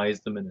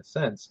humanize them in a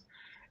sense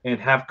and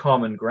have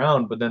common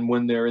ground. But then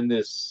when they're in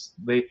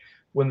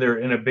when they're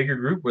in a bigger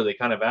group where they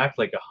kind of act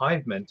like a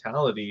hive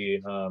mentality,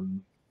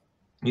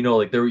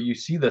 like you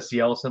see the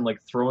Cielcin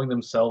like throwing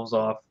themselves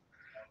off,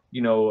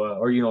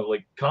 or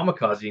like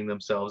kamikazing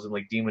themselves in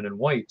like Demon and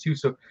White too.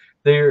 So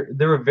they're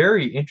a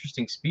very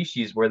interesting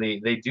species where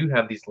they do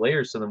have these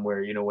layers to them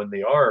where when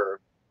they are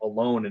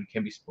alone and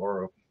can be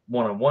or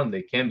one-on-one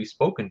they can be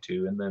spoken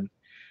to, and then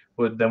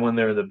when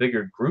they're the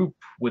bigger group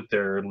with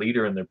their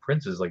leader and their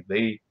princes, like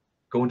they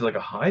go into like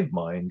a hive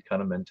mind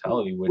kind of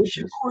mentality, which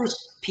Of is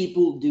course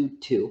people do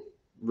too,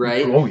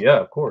 right? oh yeah,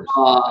 of course.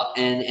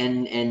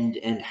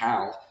 And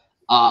how.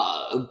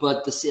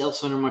 But the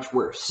salesmen are much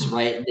worse,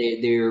 right?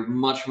 They're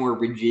much more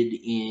rigid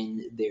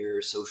in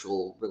their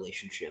social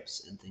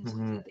relationships and things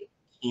like that. They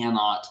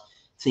cannot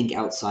think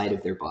outside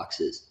of their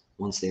boxes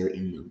once they're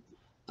in them.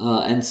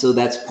 And so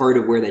that's part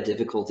of where that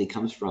difficulty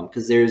comes from,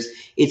 because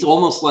it's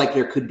almost like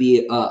there could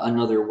be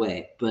another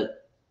way,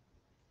 but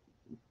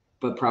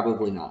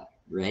probably not,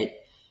 right?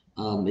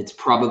 It's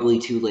probably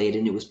too late,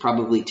 and it was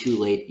probably too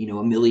late,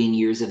 a million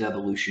years of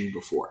evolution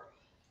before.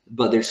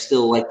 But there's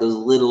still like those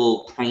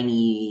little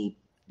tiny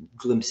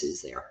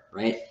glimpses there,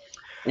 right?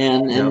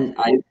 And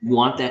I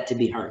want that to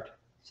be hard.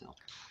 So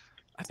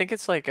I think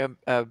it's like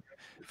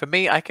for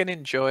me, I can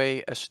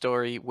enjoy a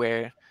story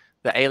where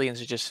the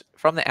aliens are just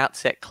from the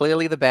outset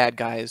clearly the bad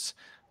guys,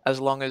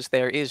 as long as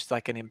there is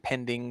like an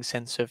impending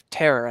sense of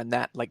terror and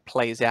that like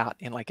plays out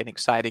in like an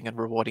exciting and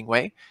rewarding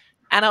way.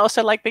 And I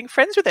also like being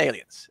friends with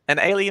aliens. An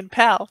alien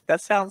pal, that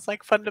sounds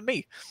like fun to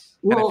me.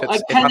 And well,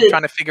 if I'm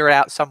trying to figure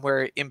out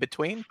somewhere in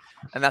between,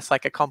 and that's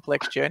like a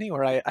complex journey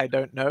where I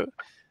don't know,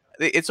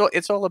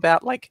 it's all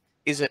about like,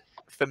 is it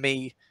for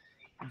me?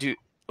 Do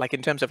like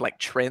in terms of like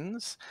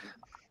trends,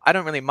 I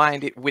don't really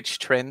mind it which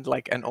trend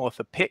like an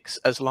author picks,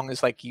 as long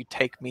as like you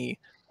take me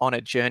on a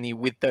journey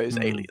with those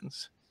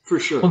aliens. For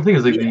sure. One thing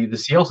is like the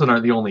Cielcin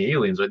aren't the only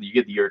aliens, right? You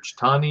get the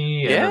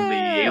Urchtani and then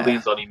the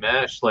aliens on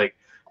Imesh, like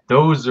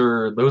those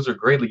are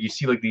great. Like you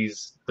see like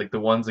these like the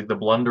ones like the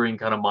blundering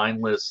kind of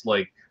mindless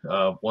like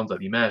ones on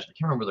Imesh. I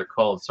can't remember what they're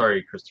called.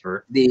 Sorry,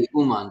 Christopher. The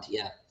Umand,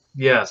 yeah.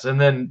 Yes, and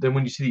then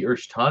when you see the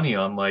Urshtani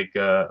on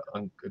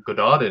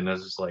Gododin, I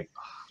was just like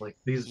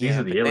these Yeah,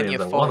 are but the then you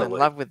aliens I fall want to in like.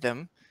 love with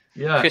them.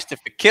 Yeah,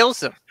 Christopher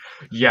kills them.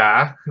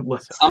 yeah. So,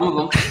 Some of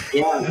them,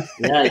 yeah,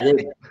 I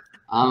did.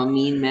 I'm a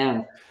mean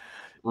man.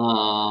 Yeah,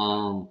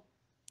 Oh,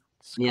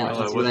 I that's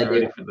what Scorpius. I wasn't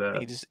ready do. for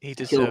that. He I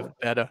kill, deserved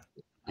better.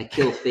 I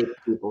kill fake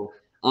people.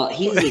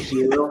 He's a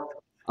hero.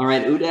 All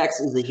right,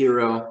 Udax is a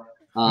hero.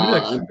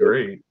 Udex is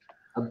great.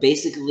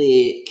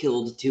 Basically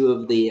killed two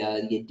of the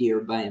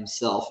deer by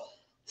himself.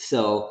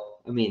 So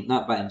I mean,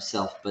 not by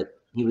himself, but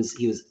he was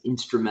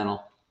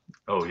instrumental.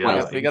 Oh We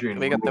yeah, Twice. got Hadrian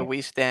the Marlow.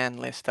 we stand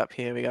list up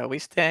here. We got we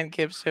stand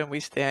Gibson, we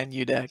stand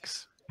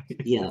Udex.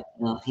 Yeah,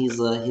 no, he's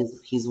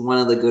one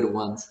of the good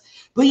ones.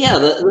 But yeah,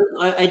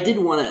 I did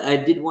want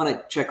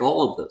to check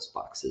all of those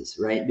boxes,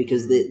 right?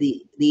 Because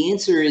the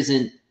answer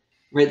isn't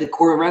right.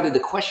 Or rather, the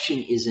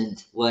question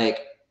isn't like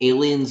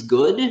aliens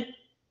good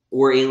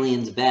or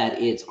aliens bad.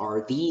 It's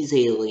are these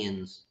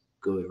aliens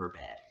good or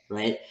bad,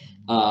 right?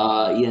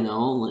 And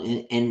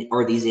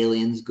are these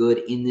aliens good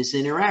in this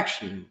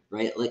interaction,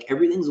 right? Like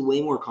everything's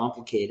way more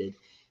complicated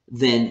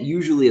than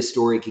usually a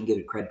story can give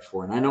it credit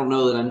for. And I don't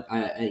know that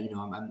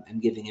I'm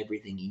giving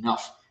everything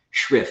enough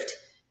shrift,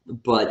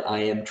 but I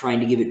am trying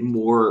to give it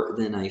more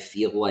than I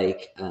feel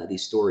like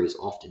these stories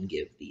often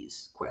give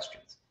these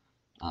questions.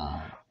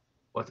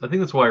 Well, I think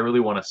that's why I really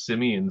want a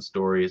Simeon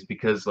story, is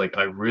because like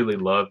I really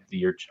love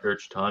the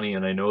Urchtani,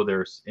 and I know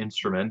they're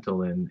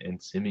instrumental in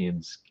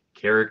Simeon's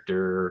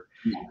character,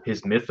 Yeah.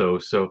 his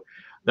mythos. So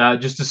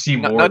that just to see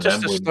more Not of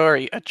them just a would.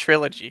 story, a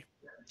trilogy.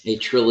 A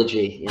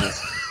trilogy, yes.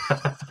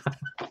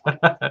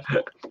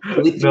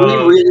 Three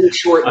No, really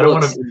short I don't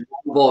want books to. in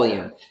one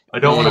volume. I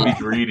don't want to be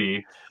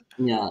greedy,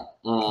 Yeah.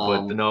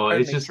 but no,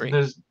 it's Only just three.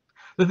 there's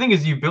the thing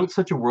is you built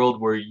such a world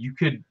where you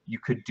could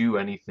do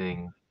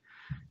anything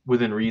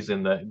within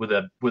reason, that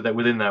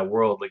within that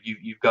world. Like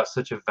you've got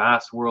such a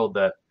vast world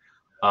that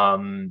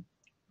um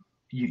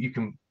you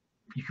can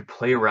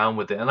play around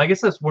with it. And I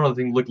guess that's one of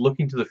the things, like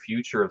looking to the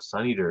future of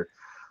Suneater.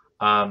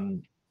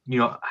 um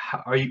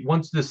are you,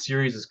 once this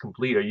series is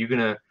complete, are you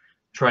gonna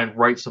try and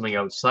write something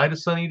outside of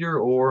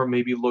Suneater, or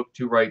maybe look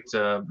to write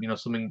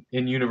something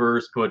in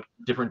universe but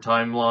different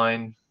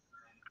timeline?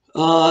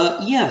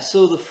 Yeah,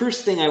 so the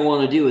first thing I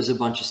want to do is a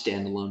bunch of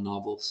standalone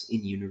novels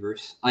in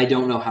universe. I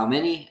don't know how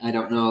many. I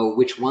don't know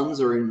which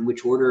ones or in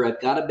which order. I've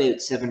got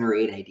about 7 or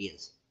 8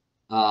 ideas.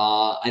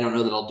 I don't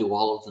know that I'll do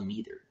all of them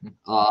either.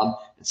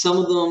 Some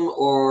of them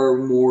are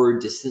more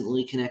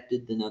distantly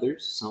connected than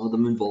others. Some of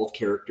them involve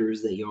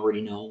characters that you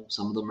already know.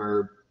 Some of them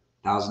are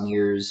 1,000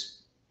 years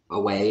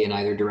away in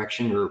either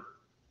direction, or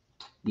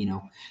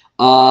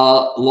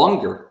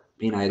longer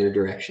in either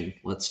direction,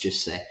 let's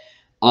just say.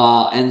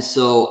 And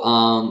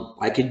so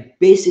I could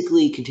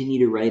basically continue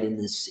to write in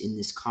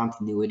this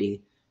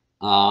continuity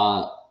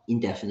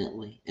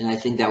indefinitely, and I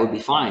think that would be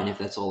fine if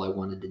that's all I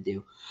wanted to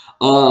do.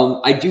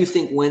 I do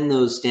think when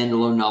those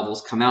standalone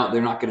novels come out,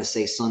 they're not going to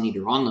say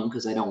Suneater on them,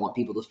 because I don't want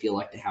people to feel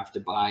like they have to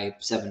buy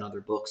 7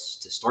 other books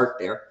to start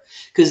there.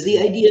 Because the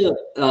idea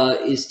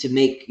is to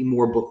make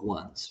more book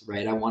ones,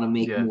 right? I want to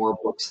make Yeah. more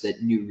books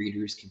that new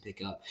readers can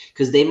pick up,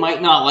 because they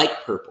might not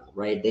like purple,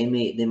 right? They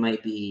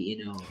might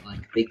be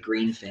like big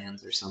green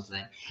fans or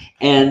something,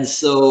 and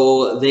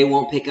so they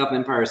won't pick up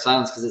Empire of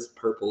Silence because it's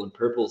purple, and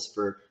purple's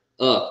for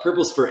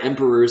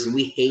emperors, and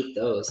we hate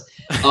those.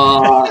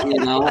 You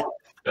know.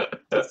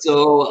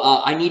 So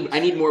I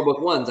need more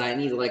book ones. I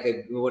need like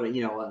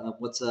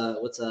what's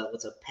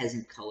a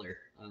peasant color?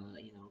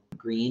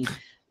 Green.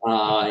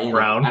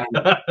 Brown. I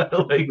don't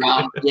know, Like,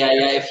 brown. Yeah,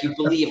 yeah. If you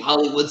believe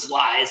Hollywood's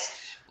lies,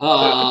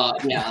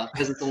 yeah,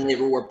 peasants only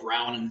ever wore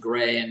brown and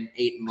gray and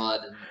ate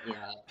mud. And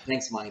yeah,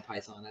 thanks, Monty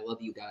Python. I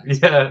love you guys.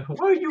 yeah,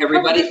 why are you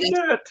Everybody hiding thinks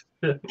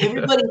that?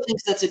 everybody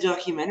thinks that's a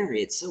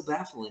documentary. It's so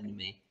baffling to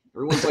me.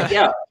 Everyone's like,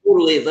 yeah,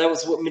 totally. That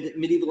was what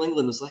medieval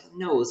England was like.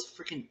 No, it was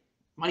a freaking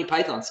Monty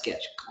Python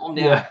sketch. Calm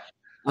down. Yeah.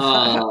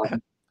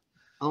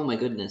 Oh my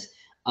goodness.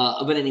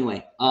 But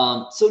anyway,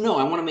 so no,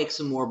 I want to make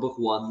some more book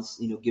ones.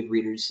 Give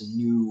readers some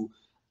new,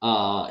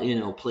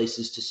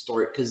 places to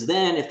start. Because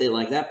then, if they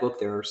like that book,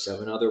 there are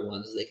 7 other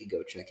ones they could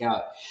go check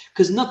out.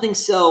 Because nothing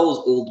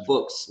sells old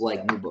books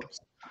like new books.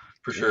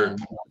 For sure.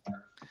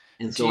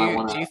 And so I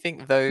want Do to. you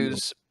think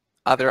those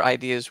other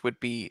ideas would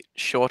be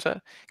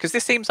shorter? Because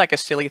this seems like a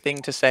silly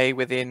thing to say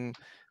within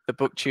the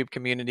booktube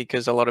community,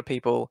 because a lot of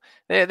people,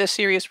 they're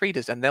serious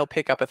readers and they'll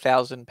pick up a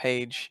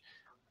 1,000-page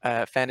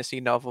fantasy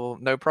novel,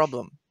 no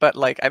problem. But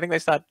like, I think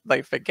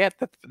they forget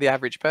that the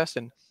average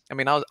person. I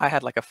mean, I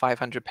had like a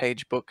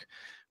 500-page book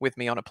with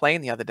me on a plane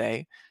the other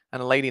day,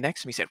 and a lady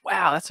next to me said,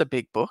 "Wow, that's a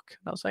big book."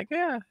 And I was like,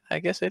 "Yeah, I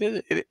guess it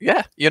is.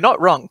 Yeah, you're not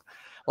wrong."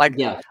 Like,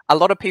 Yeah. a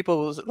lot of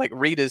people's like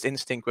readers'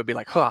 instinct would be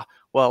like, "Huh,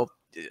 well,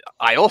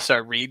 I also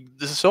read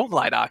the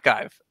Stormlight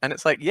Archive," and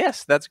it's like,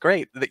 yes, that's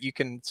great that you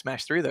can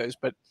smash through those,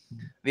 but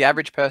the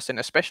average person,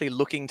 especially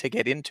looking to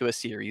get into a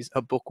series,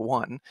 a book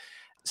one,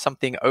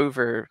 something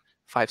over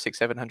 500, 600,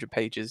 700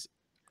 pages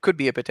could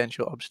be a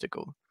potential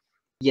obstacle.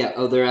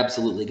 Yeah, they're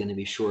absolutely going to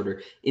be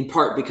shorter, in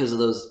part because of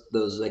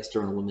those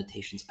external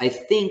limitations. I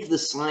think the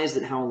size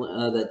that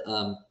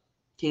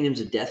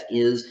Kingdoms of Death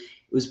is.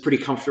 It was pretty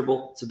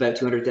comfortable. It's about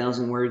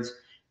 200,000 words.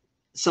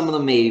 Some of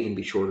them may even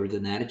be shorter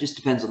than that. It just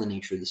depends on the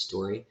nature of the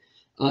story.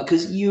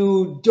 Because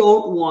you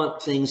don't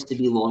want things to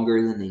be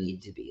longer than they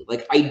need to be.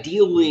 Like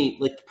ideally,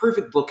 like the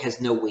perfect book has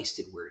no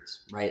wasted words,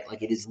 right?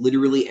 Like it is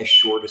literally as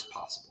short as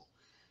possible.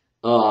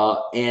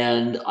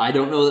 And I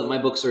don't know that my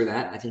books are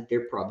that. I think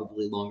they're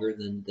probably longer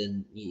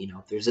than you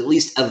know. There's at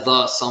least a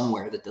the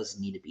somewhere that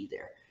doesn't need to be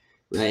there,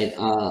 right?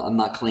 I'm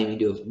not claiming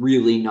to have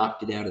really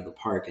knocked it out of the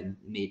park and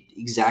made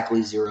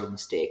exactly zero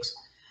mistakes.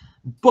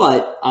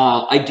 But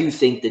I do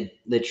think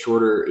that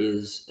shorter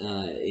is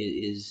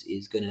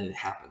going to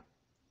happen.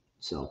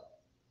 So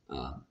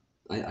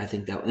I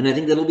think that, and I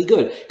think that'll be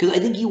good because I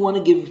think you want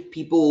to give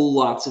people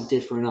lots of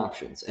different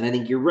options. And I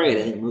think you're right.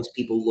 I think most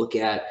people look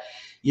at,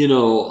 you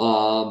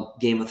know,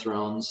 Game of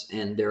Thrones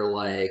and they're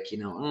like, you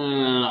know,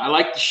 I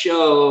liked the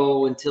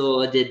show until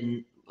I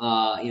didn't.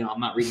 You know, I'm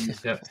not reading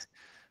this.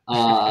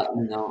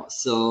 You know,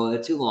 so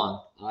too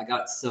long. I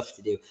got stuff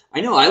to do.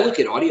 I know I look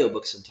at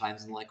audiobooks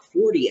sometimes and like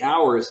 40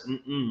 hours.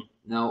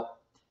 No,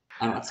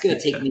 it's going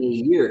to take me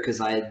a year because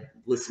I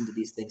listen to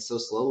these things so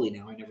slowly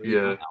now. I never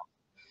even know how.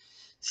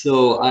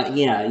 So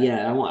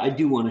yeah, I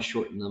do want to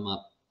shorten them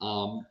up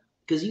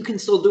because you can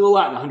still do a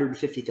lot in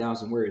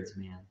 150,000 words,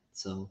 man.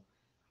 So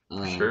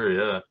sure,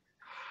 yeah.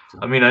 So.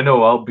 I mean, I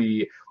know I'll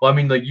be. Well, I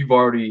mean, like you've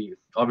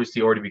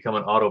obviously already become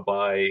an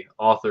auto-buy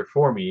author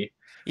for me.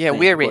 Yeah,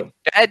 we're in.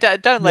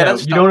 Don't let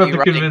us stop you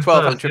writing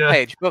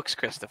 1,200-page books,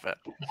 Christopher.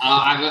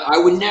 I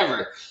would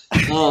never.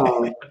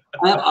 I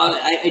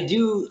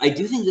do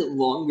think that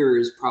longer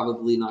is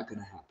probably not going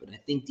to happen. I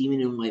think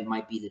Demon and Light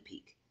might be the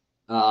peak.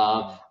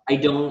 I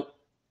don't,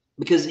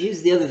 because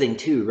here's the other thing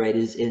too, right?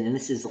 And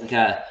this is like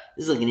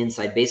an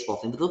inside baseball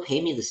thing, but they'll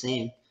pay me the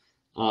same.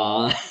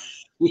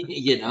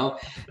 You know,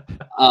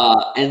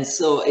 and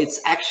so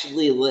it's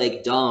actually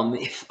like dumb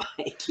if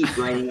I keep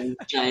writing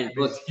giant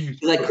books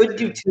because I could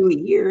do 2 a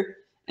year.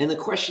 And the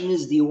question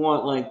is, do you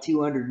want like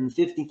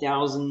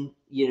 250,000,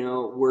 you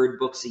know, word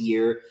books a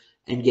year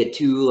and get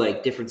 2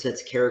 like different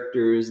sets of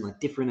characters and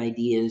like different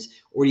ideas,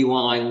 or do you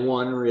want like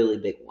 1 really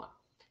big one?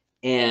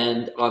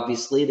 And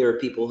obviously, there are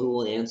people who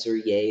will answer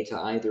yay to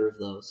either of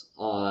those.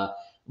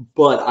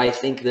 But I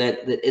think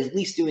that at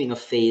least doing a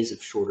phase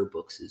of shorter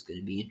books is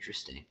going to be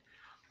interesting.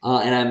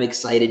 And I'm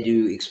excited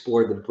to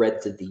explore the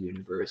breadth of the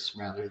universe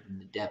rather than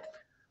the depth.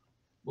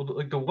 Well,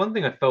 like the one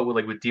thing I felt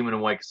with Demon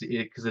and White,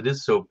 because it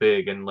is so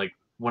big, and like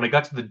when I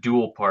got to the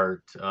duel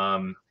part,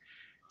 and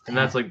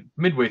that's like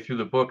midway through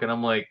the book, and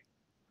I'm like,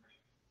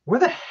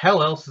 where the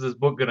hell else is this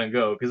book gonna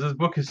go? Because this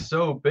book is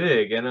so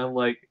big, and I'm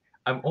like,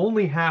 I'm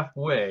only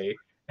halfway,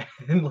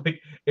 and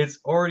like it's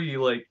already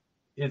like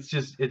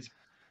it's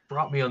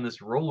brought me on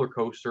this roller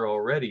coaster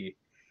already,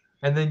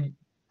 and then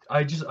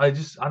I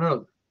don't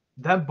know.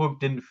 That book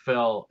didn't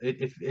feel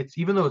it's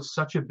even though it's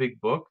such a big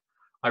book,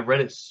 I read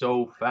it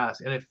so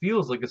fast and it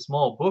feels like a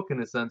small book in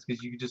a sense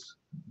because you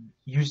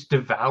just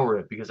devour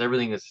it because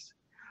everything is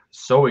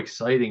so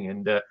exciting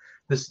and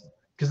this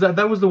because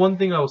that was the one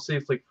thing I will say.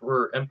 It's like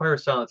for Empire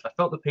of Silence, I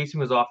felt the pacing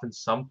was off in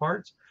some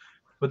parts,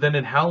 but then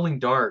in Howling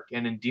Dark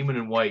and in Demon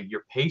and White,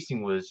 your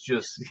pacing was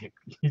just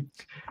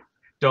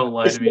don't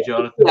lie to me,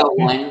 Jonathan. The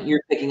outline,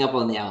 you're picking up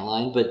on the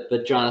outline,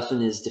 but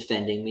Jonathan is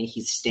defending me.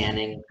 He's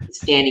standing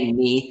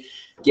me.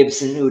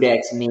 Gibson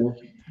Udak's me.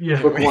 Yeah.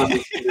 Book 1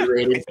 is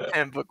underrated.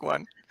 And book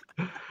 1.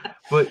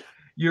 But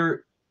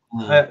you're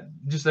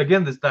just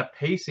again that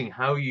pacing,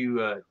 how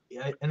you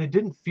and it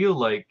didn't feel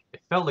like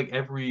it felt like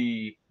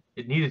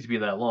it needed to be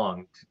that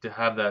long to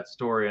have that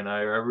story, and I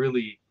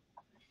really,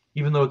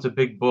 even though it's a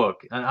big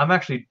book, and I'm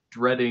actually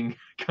dreading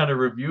kind of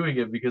reviewing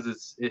it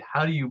because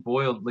how do you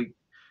boil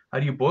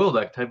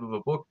that type of a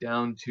book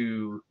down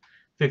to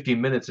 15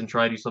 minutes and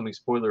try to do something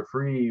spoiler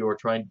free or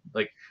try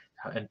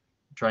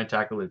and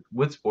tackle it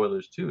with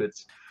spoilers too.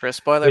 It's for a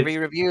spoiler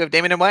re-review of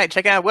Demon and White.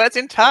 Check out Words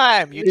in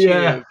Time. YouTube.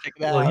 Yeah. Check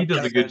it out. Well, he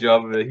does a good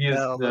job of it. He is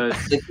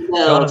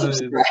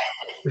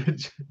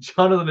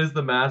Jonathan is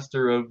the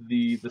master of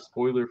the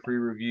spoiler free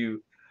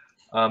review.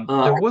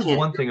 There was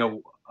one thing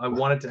I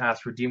wanted to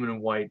ask for Demon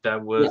and White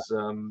that was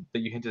that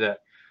you hinted at.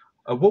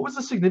 What was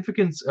the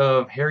significance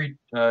of Harry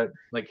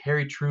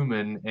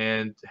Truman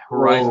and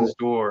Horizon's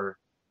Door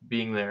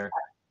being there?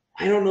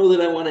 I don't know that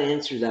I want to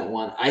answer that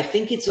one. I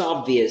think it's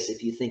obvious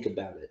if you think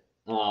about it.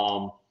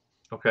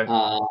 Okay.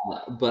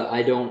 But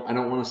I don't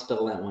want to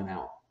spell that one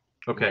out.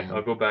 Okay,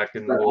 I'll go back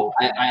and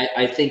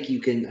I think you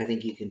can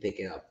pick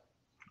it up.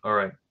 All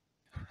right.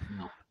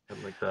 No. I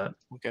like that.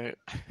 Okay.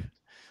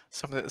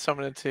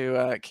 Something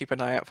to keep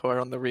an eye out for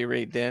on the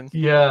reread, Dan.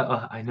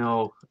 Yeah, I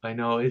know.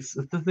 It's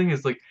the thing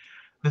is like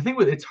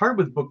it's hard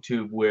with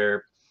BookTube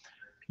where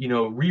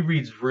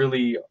rereads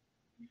really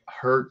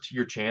hurt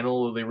your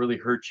channel. They really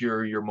hurt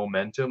your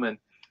momentum, and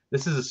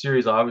this is a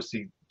series I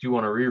obviously do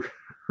want to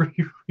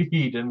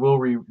reread and will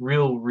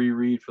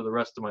reread for the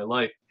rest of my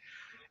life.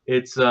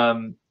 It's I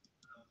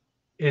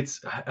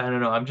don't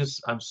know.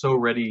 I'm so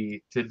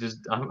ready to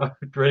I'm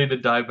ready to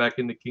dive back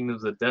into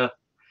Kingdoms of Death.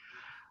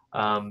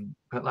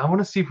 But I want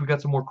to see if we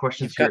got some more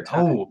questions here.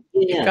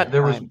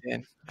 There was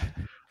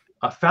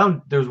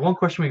there's one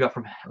question we got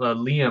from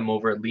Liam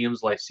over at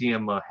Liam's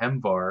Lyceum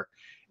Hemvar,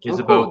 is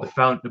Oh, about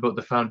cool.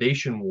 the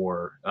Foundation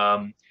War.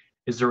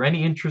 Is there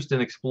any interest in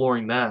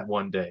exploring that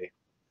one day?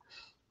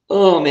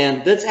 Oh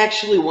man, that's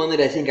actually one that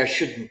I think I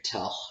shouldn't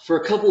tell for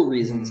a couple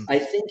reasons. Mm. I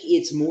think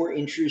it's more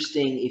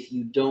interesting if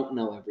you don't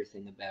know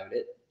everything about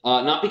it.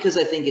 Not because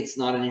I think it's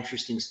not an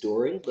interesting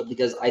story, but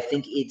because I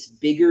think it's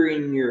bigger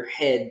in your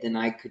head than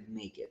I could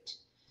make it.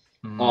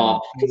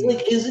 Mm. Because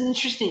like is an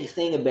interesting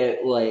thing about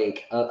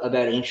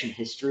about ancient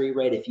history,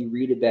 right? If you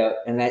read about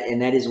and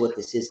that is what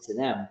this is to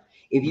them.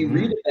 If you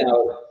read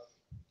about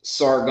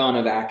Sargon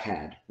of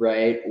Akkad,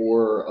 right,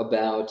 or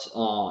about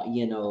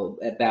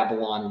at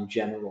Babylon in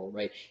general,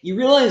 right? You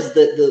realize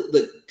that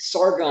the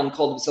Sargon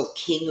called himself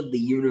king of the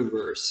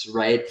universe,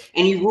 right,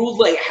 and he ruled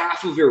like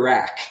half of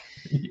Iraq.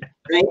 Yeah.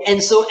 Right.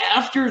 And so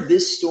after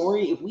this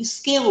story, if we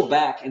scale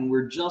back and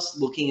we're just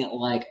looking at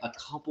like a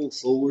couple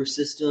solar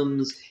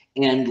systems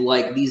and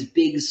like these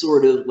big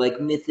sort of like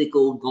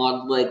mythical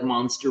godlike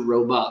monster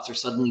robots are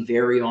suddenly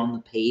very on the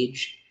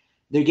page,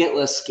 they get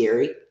less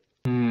scary.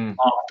 In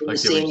I the get what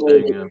same you're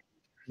way saying, yeah.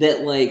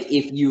 that like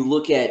if you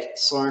look at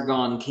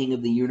Sargon, king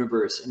of the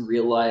universe, and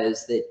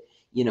realize that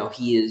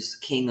he is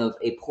king of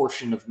a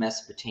portion of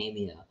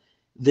Mesopotamia,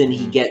 then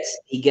he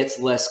gets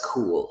less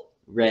cool,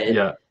 right?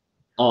 Yeah.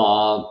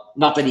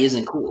 Not that he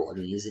isn't cool. I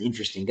mean, he's an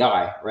interesting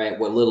guy, right?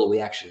 What little we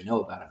actually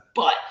know about him,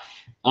 but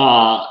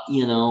I'm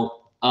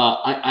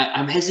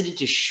hesitant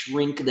to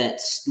shrink that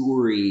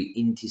story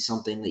into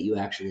something that you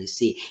actually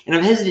see, and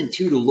I'm hesitant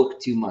too to look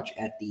too much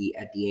at the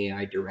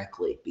AI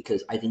directly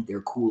because I think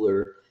they're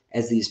cooler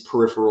as these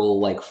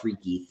peripheral, like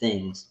freaky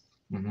things.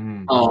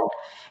 And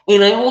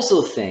I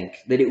also think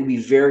that it would be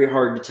very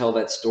hard to tell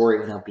that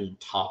story without being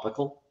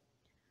topical.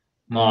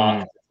 It's a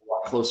lot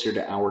closer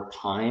to our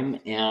time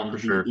and For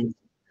the sure.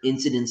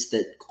 incidents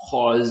that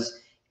cause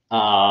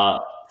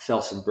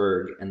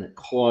Felsenburg and that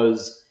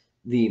cause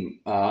the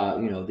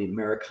the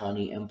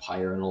Americani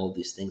Empire and all of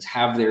these things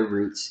have their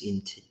roots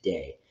in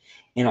today.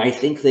 And I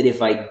think that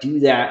if I do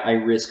that, I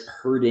risk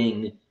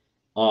hurting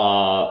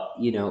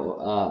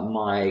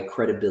my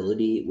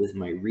credibility with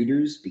my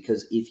readers,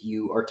 because if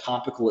you are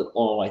topical at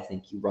all, I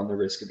think you run the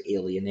risk of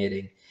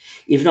alienating,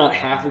 if not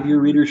half of your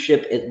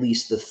readership, at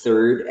least the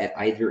third at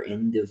either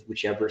end of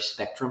whichever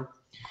spectrum.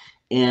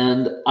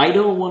 And I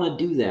don't want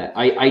to do that.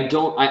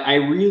 I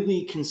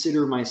really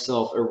consider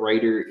myself a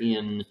writer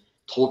in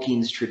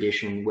Tolkien's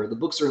tradition where the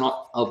books are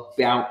not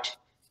about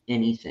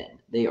anything.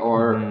 They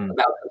are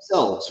about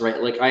themselves,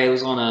 right? Like I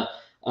was on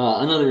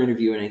another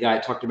interview and a guy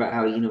talked about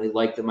how, he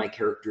liked that my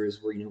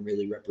characters were,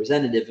 really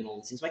representative and all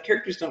these things. My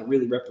characters don't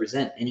really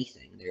represent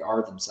anything. They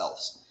are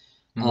themselves.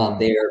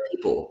 They are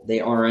people. They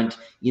aren't,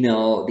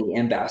 the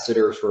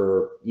ambassador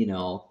for,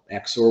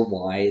 X or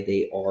Y.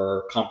 They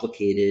are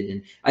complicated.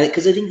 And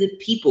because I think that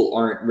people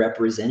aren't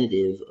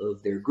representative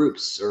of their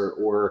groups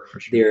or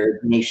their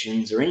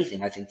nations or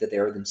anything. I think that they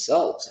are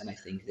themselves. And I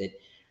think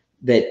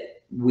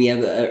that we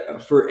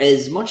have, for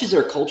as much as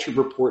our culture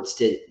purports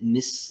to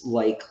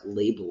mislike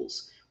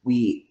labels,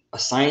 we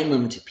assign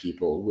them to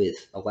people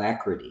with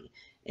alacrity.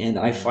 And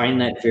I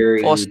find that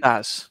very... 4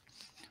 stars.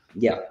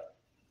 Yeah.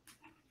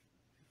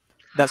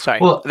 That's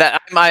right. Well,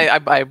 That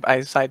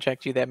I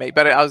sidetracked you there, mate.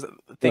 But I was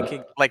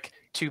thinking, like,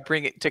 to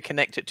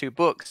connect it to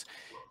books,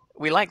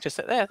 we like just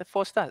the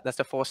 4 stars. That's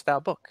a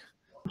 4-star book.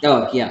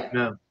 Oh yeah.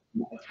 Yeah.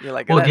 You're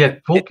like, Well, that, yeah,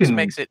 it just Tolkien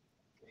makes it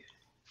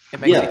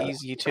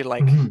easy to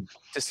like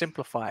to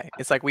simplify.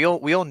 It's like we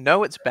all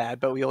know it's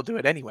bad, but we all do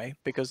it anyway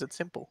because it's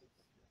simple.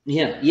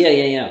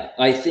 Yeah.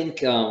 I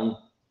think,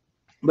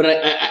 but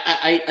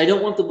I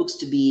don't want the books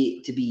to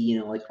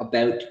be like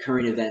about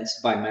current events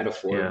by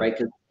metaphor, right?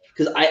 Because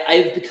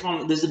I've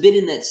become... there's a bit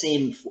in that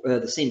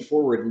the same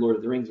foreword in Lord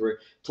of the Rings where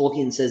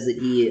Tolkien says that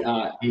he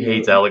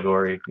hates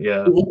allegory.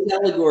 Yeah. He hates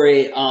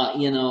allegory,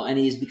 and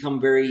he's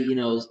become very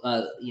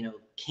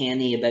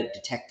canny about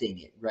detecting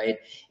it, right?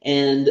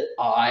 And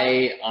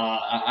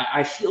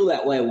I feel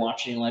that way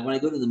watching, like when I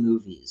go to the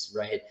movies,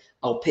 right?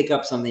 I'll pick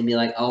up something and be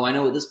like, oh, I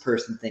know what this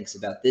person thinks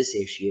about this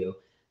issue.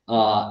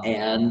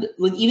 And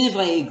like, even if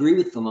I agree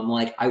with them, I'm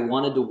like, I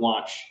wanted to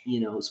watch,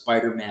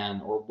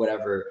 Spider-Man or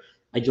whatever.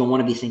 I don't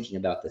want to be thinking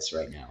about this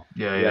right now.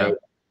 Yeah.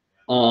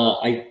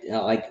 I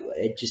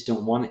just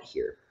don't want it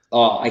here.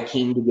 I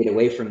came to get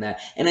away from that.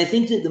 And I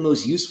think that the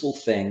most useful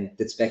thing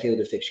that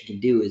speculative fiction can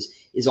do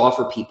is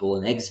offer people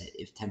an exit,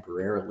 if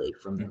temporarily,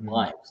 from their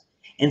lives.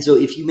 And so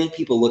if you make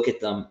people look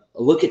at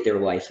their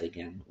life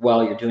again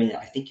while you're doing it,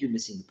 I think you're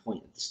missing the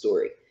point of the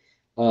story.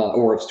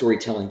 Or of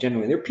storytelling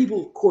generally. There are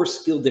people, of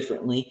course, feel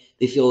differently.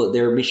 They feel that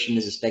their mission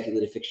as a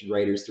speculative fiction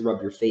writer is to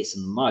rub your face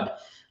in the mud.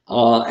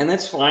 And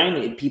that's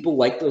fine. People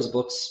like those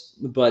books,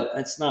 but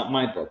that's not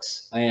my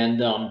books. And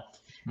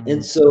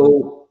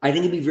so I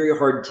think it'd be very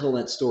hard to tell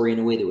that story in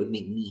a way that would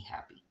make me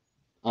happy.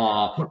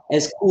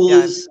 As cool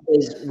as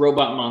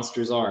robot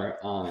monsters are,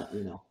 I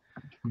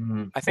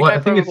think I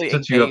probably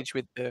engage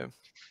with the...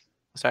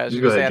 Sorry, I was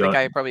going to say, I think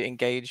I probably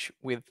engage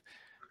with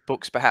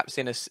books perhaps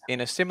in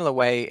a similar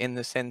way, in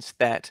the sense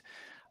that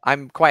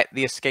I'm quite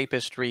the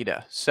escapist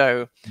reader.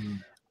 So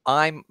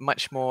I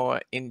much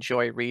more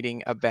enjoy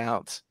reading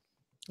about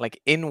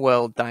like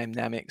in-world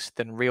dynamics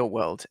than real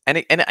world, and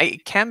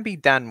it can be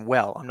done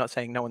well. I'm not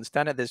saying no one's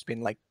done it. There's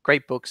been like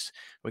great books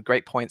with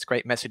great points,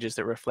 great messages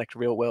that reflect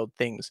real world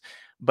things,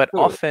 but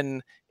Totally.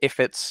 often if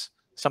it's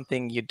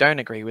something you don't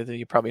agree with,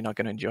 you're probably not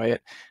going to enjoy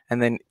it.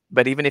 And then,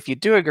 but even if you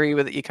do agree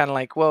with it, you're kind of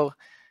like, well,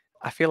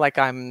 I feel like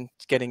I'm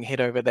getting hit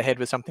over the head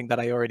with something that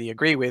I already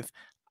agree with.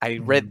 I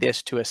read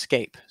this to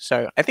escape.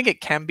 So I think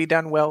it can be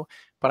done well,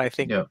 but I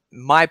think Yeah.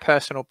 my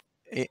personal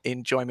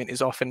enjoyment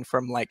is often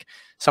from like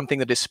something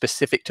that is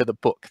specific to the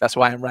book. That's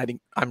why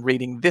I'm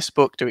reading this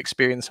book to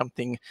experience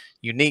something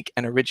unique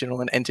and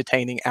original and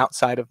entertaining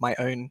outside of my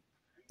own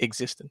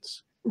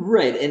existence.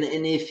 Right, and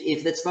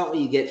if that's not what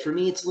you get, for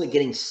me, it's like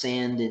getting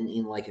sand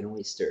in like an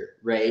oyster,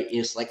 right?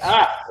 It's like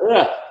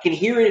can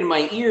hear it in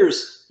my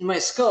ears, in my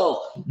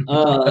skull,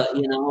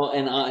 you know,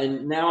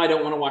 and now I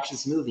don't want to watch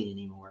this movie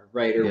anymore,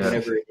 right, or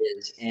whatever it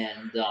is,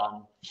 and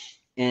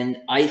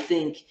I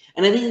think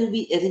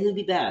it would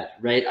be bad,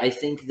 right? I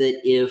think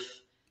that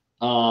if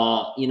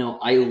you know,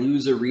 I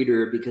lose a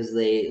reader because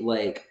they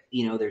like,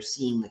 you know, they're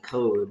seeing the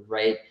code,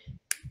 right?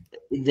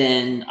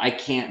 Then I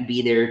can't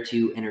be there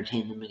to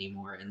entertain them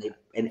anymore,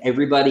 and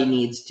everybody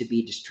needs to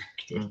be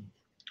distracted.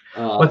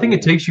 Well, I think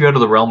it takes you out of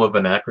the realm of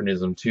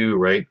anachronism too,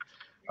 right?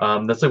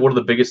 That's like one of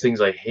the biggest things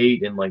I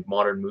hate in like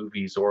modern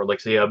movies, or like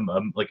say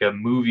like a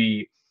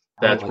movie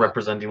that's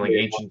representing like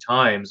ancient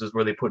times, is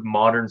where they put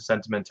modern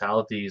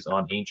sentimentalities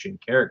on ancient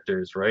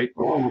characters, right?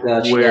 Oh my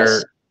gosh, Where,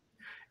 yes.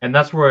 and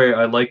that's where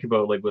I like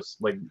about like what's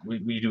like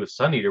we do with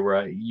Suneater,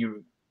 where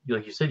you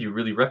like you said, you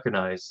really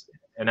recognize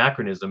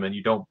anachronism, and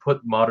you don't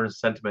put modern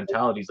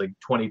sentimentalities like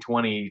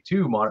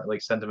 2022 modern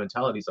like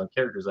sentimentalities on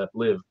characters that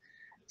live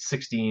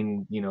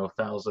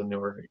 16,000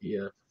 or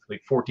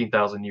like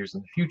 14,000 years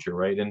in the future,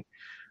 right? And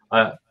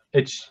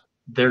it's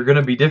they're going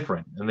to be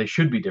different, and they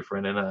should be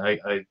different, and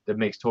it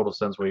makes total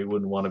sense why you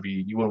wouldn't want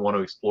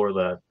to explore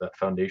that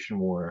Foundation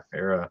War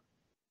era.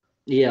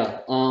 Yeah,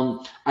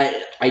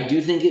 I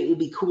do think it would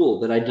be cool,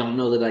 but I don't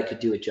know that I could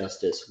do it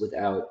justice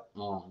without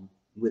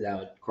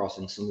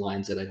crossing some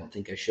lines that I don't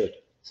think I should.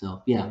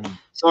 So yeah,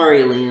 sorry,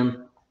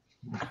 Liam.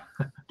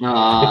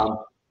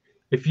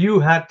 If you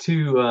had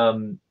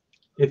to,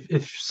 if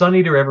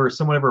Suneater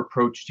someone ever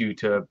approached you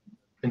to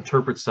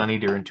interpret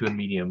Suneater into a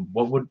medium,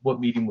 what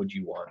medium would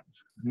you want?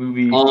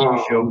 Movie,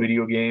 TV show,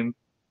 video game?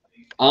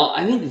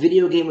 I think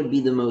video game would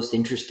be the most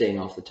interesting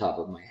off the top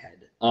of my head.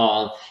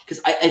 Because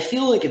I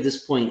feel like at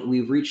this point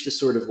we've reached a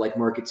sort of like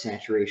market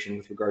saturation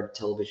with regard to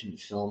television,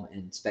 film,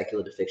 and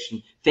speculative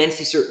fiction.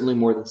 Fantasy certainly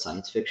more than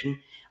science fiction.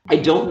 I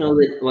don't know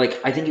that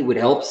like I think it would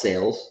help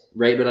sales,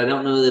 right? But I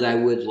don't know that I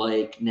would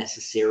like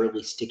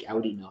necessarily stick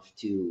out enough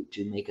to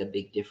make a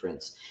big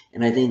difference.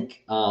 And I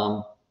think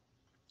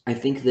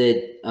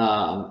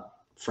that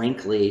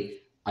frankly,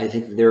 I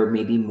think there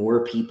may be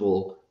more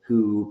people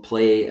who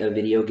play a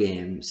video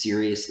game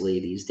seriously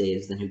these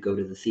days than who go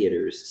to the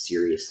theaters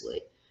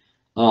seriously.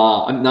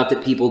 Not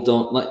that people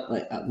don't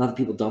not that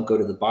people don't go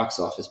to the box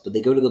office, but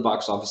they go to the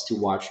box office to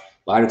watch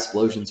loud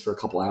explosions for a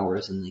couple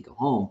hours and they go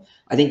home.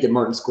 I think that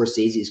Martin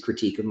Scorsese's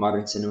critique of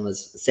modern cinema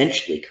is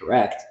essentially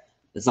correct.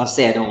 That's not to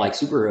say I don't like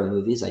superhero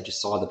movies. I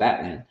just saw the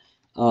Batman,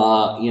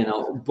 you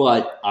know,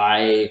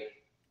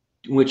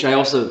 which I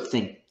also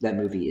think that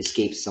movie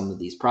escapes some of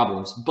these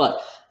problems,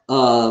 but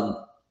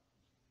I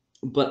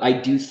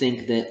do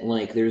think that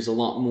like there's a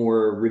lot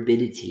more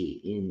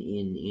rabidity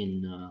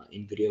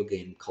in video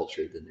game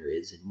culture than there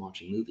is in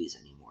watching movies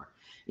anymore,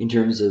 in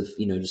terms of,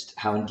 you know, just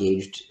how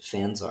engaged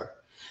fans are.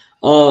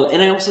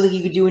 And I also think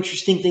you could do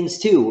interesting things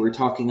too. We're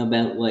talking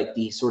about like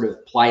the sort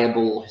of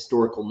pliable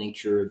historical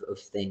nature of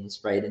things,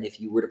 right? And if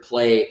you were to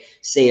play,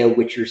 say, a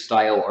Witcher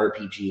style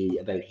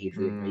RPG about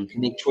Hadrian, you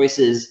can make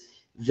choices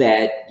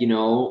that, you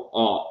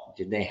know,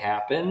 did they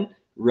happen?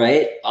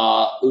 Right?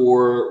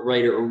 Or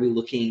are we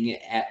looking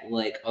at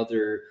like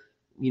other,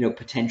 you know,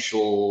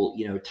 potential,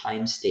 you know,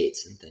 time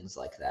states and things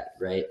like that,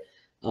 right?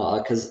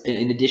 Because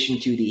in addition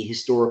to the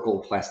historical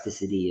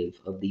plasticity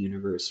of the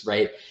universe,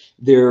 right,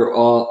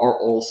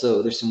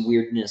 there's some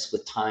weirdness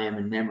with time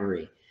and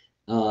memory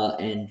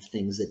and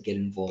things that get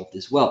involved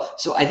as well.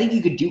 So I think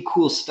you could do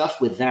cool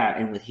stuff with that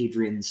and with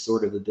Hadrian's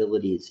sort of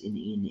abilities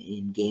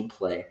in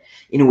gameplay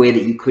in a way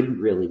that you couldn't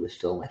really with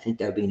film. I think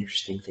that would be an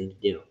interesting thing to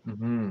do.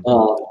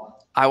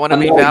 I want to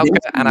be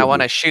Valka and I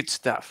want to shoot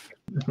stuff.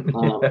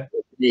 There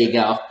you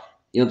go.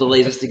 You know, the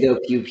lasers to go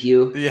pew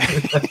pew. Yeah.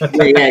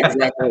 Yeah,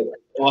 exactly.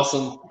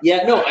 Awesome.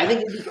 Yeah, no, I think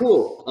it'd be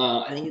cool.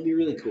 I think it'd be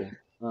really cool.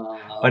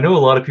 I know a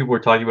lot of people were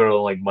talking about it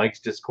on like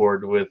Mike's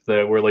Discord with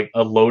where like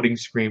a loading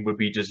screen would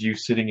be just you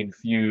sitting in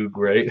Fugue,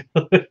 right?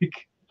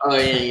 Like, oh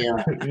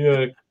yeah.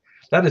 Yeah,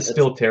 that is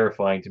still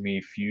terrifying to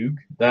me. Fugue.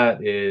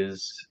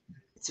 It's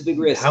a big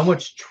risk. How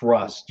much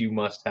trust you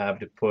must have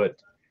to put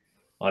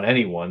on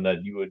anyone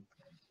that you would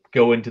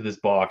go into this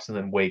box and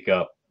then wake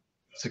up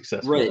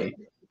successfully. Right.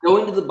 Go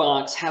into the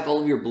box, have all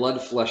of your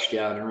blood flushed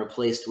out and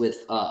replaced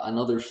with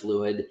another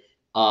fluid,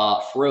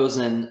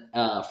 frozen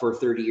for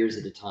 30 years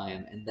at a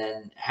time, and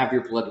then have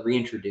your blood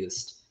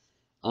reintroduced.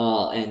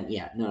 And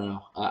yeah,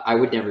 no, I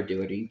would never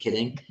do it. Are you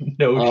kidding?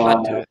 No I'd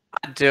shit. do it.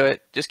 I'd do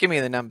it. Just give me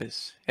the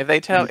numbers. If they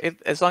tell,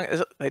 as long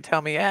as they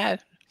tell me,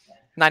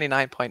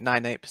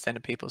 99.98%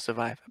 of people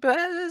survive. But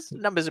those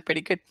numbers are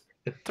pretty good.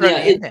 Throw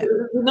Yeah, me in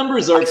there. the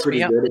numbers are Ice pretty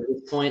me up. good at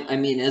this point. I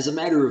mean, as a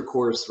matter of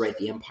course, right,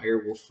 the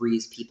Empire will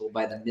freeze people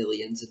by the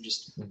millions and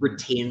just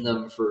retain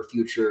them for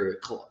future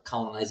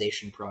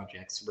colonization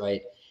projects,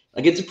 right?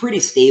 Like it's a pretty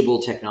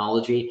stable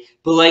technology,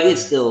 but like it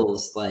still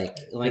is like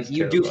It's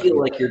you do terrifying. feel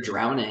like you're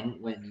drowning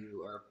when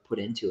you are put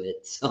into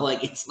it. So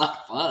like it's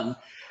not fun.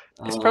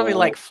 It's probably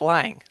like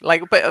flying.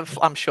 Like, but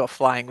I'm sure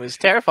flying was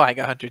terrifying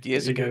 100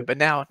 years Yeah. ago. But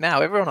now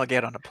everyone will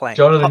get on a plane.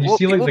 Jonathan, you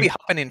see like we'll be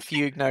hopping in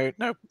Fugue. No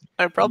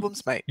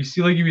problems, mate. You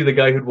see like you'd be the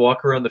guy who'd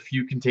walk around the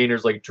few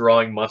containers like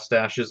drawing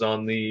mustaches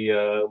on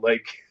the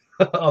like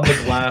on the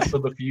glass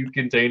of the few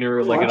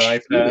container like an eye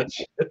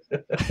patch.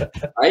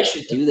 I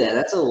should do that.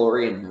 That's a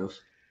Lorian move.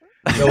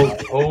 No,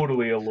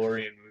 totally a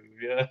Lorian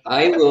move. Yeah.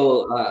 I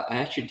will.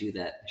 I should do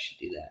that. I should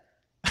do that.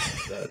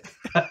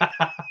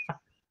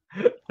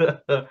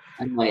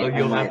 I might.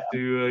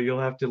 You'll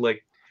have to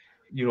like,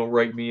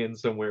 write me in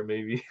somewhere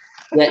maybe.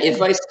 Yeah,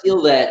 if I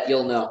steal that,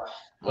 you'll know.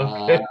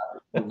 Okay.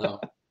 You'll know.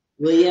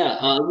 Well,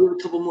 yeah. We have a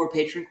couple more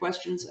patron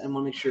questions. I want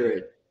to make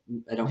sure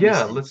I don't. Yeah,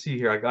 miss any. let's see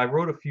here. I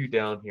wrote a few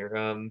down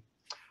here.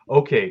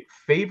 Okay,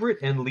 favorite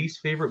and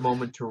least favorite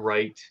moment to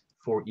write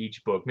for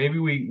each book. Maybe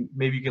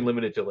you can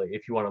limit it to like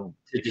if you want to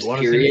say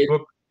each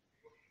book.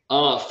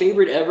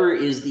 Favorite ever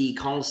is the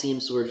Colosseum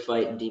sword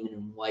fight in Demon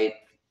in White.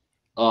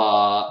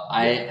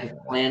 I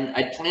planned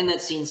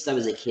that scene since I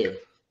was a kid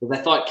because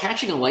I thought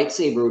catching a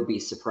lightsaber would be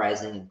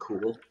surprising and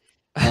cool,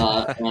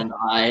 and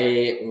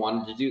I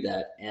wanted to do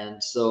that.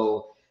 And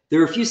so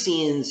there are a few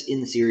scenes in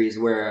the series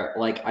where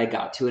like I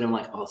got to it, I'm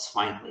like, oh, it's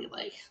finally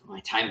like my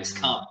time has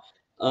come,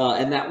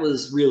 and that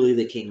was really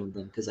the king of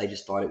them because I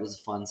just thought it was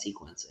a fun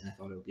sequence and I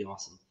thought it would be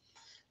awesome.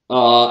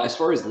 As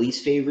far as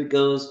least favorite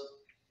goes,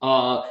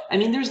 I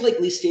mean, there's like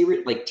least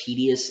favorite, like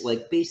tedious,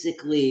 like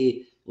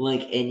basically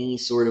like any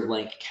sort of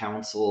like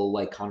council,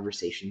 like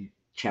conversation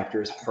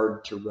chapter is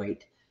hard to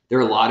write. There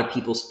are a lot of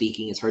people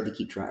speaking. It's hard to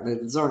keep track.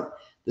 These aren't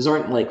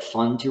like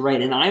fun to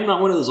write. And I'm not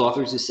one of those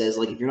authors who says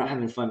like, if you're not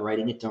having fun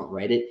writing it, don't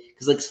write it.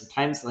 Cause like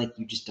sometimes like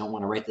you just don't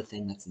want to write the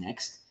thing that's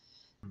next.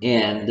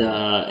 And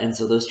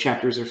so those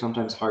chapters are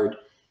sometimes hard.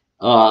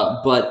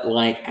 But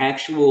like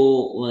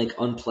actual like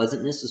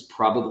unpleasantness is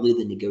probably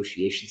the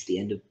negotiations at the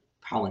end of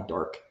Howling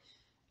Dark.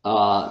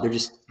 They're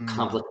just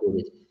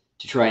complicated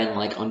to try and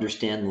like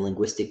understand the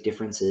linguistic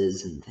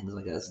differences and things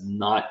like that. It's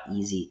not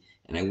easy,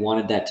 and I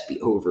wanted that to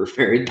be over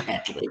very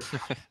badly.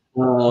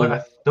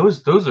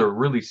 Those are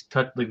really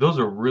those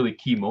are really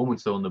key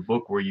moments though in the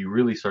book where you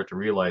really start to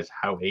realize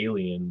how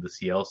alien the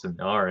Cielcin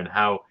are and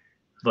how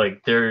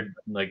like their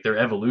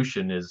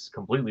evolution is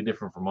completely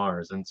different from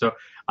ours. And so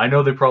I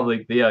know they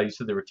probably you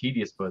said they were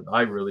tedious, but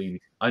I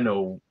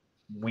know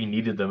we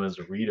needed them as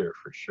a reader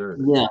for sure.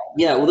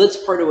 Yeah. Well, that's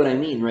part of what I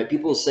mean, right?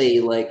 People say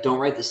like, don't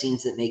write the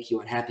scenes that make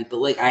you unhappy, but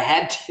like I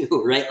had to,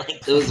 right?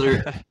 Like those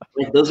are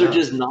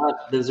just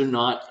not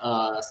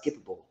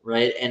skippable,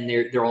 right? And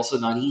they're also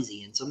not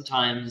easy, and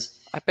sometimes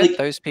I bet like,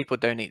 those people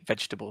don't eat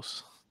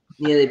vegetables.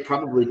 Yeah, they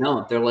probably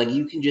don't. They're like,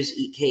 you can just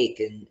eat cake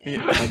and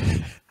like,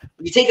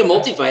 you take a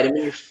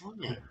multivitamin, you're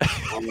fine.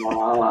 You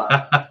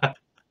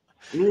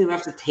don't even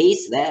have to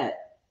taste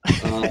that.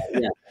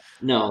 Yeah.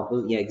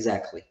 No. Yeah.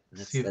 Exactly.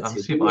 See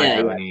if I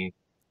have any.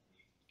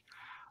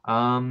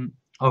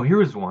 Oh,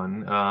 here is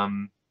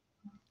one.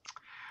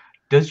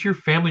 Does your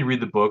family read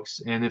the books,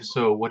 and if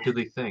so, what do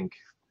they think?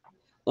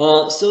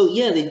 So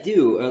yeah, they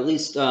do. At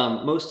least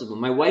most of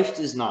them. My wife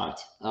does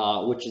not,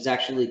 which is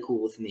actually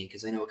cool with me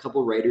because I know a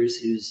couple writers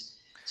whose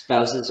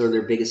spouses are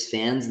their biggest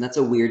fans, and that's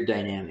a weird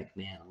dynamic,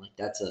 man. Like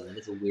that's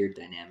a weird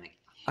dynamic.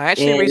 I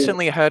actually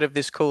recently heard of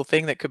this cool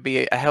thing that could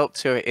be a help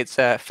to it. It's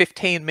a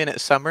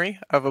 15-minute summary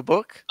of a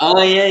book.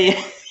 Oh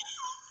yeah.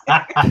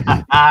 I've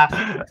got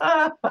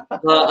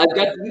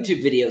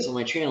YouTube videos on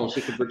my channel. She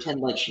can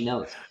pretend like she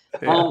knows.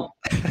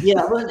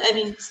 Yeah, but I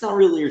mean, it's not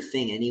really her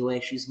thing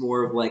anyway. She's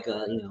more of like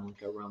a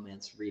like a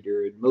romance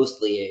reader,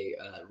 mostly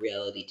a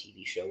reality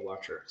TV show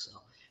watcher. So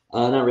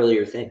not really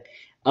her thing.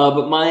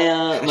 But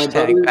my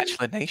brother,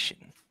 Bachelor Nation.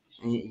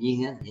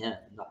 Yeah,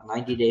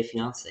 90 Day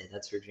Fiance.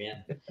 That's her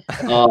jam.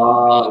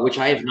 Which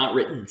I have not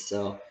written.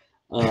 So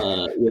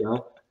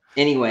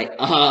Anyway,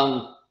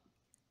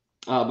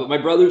 but my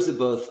brothers have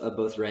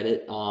both read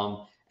it.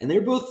 And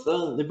they're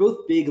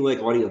both big like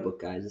audiobook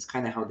guys. It's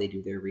kind of how they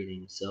do their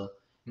reading. So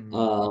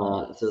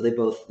so they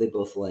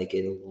both like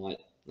it a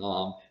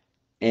lot.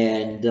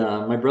 And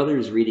my brother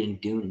is reading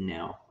Dune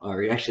now,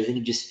 or actually I think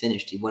he just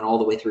finished. He went all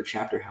the way through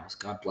Chapter House.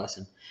 God bless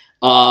him.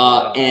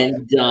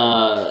 And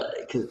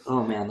because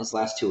oh man, those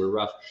last two were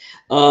rough.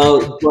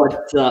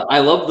 But I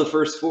love the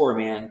first four,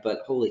 man. But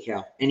holy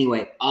cow.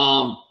 Anyway,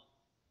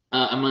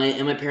 and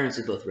my parents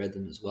had both read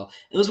them as well.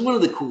 It was one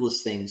of the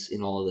coolest things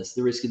in all of this,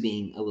 the risk of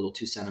being a little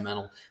too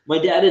sentimental. My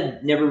dad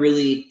had never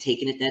really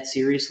taken it that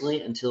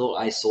seriously until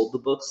I sold the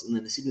books. And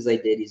then as soon as I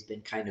did, he's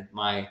been kind of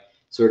my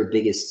sort of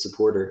biggest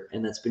supporter.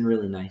 And that's been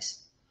really nice.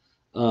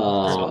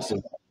 That's Uh,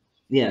 awesome.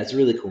 yeah, it's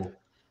really cool.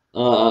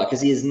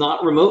 Because he is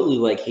not remotely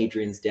like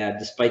Hadrian's dad,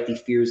 despite the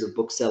fears of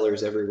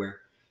booksellers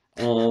everywhere.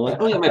 Like,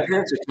 oh yeah, my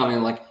parents are coming.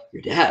 I'm like,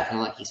 your dad? And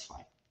I'm like, he's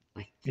fine.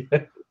 Like,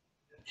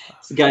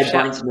 the guy at Shout,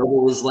 Barnes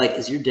Noble was like,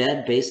 is your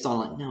dad based on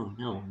like, no,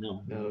 no,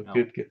 no, no, No, no.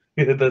 good, good.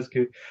 Yeah, that's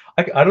good.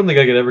 I don't think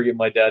I could ever get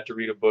my dad to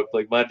read a book.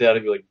 Like my dad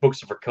would be like,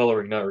 books are for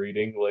coloring, not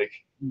reading. Like,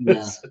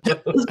 Yeah,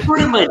 it's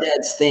part of my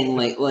dad's thing.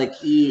 Like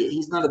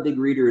he's not a big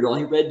reader at all.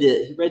 He read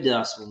to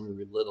us when we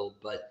were little,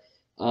 but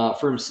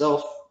for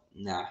himself,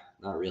 nah,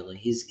 not really.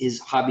 His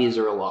hobbies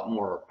are a lot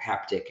more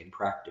haptic and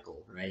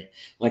practical, right?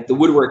 Like the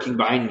woodworking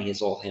behind me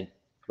is all him,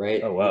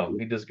 right? oh wow,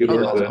 he does He good did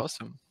oh, work all that's the, then.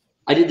 awesome.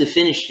 I did the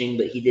finishing,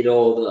 but he did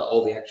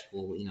all the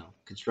actual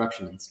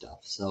construction and stuff.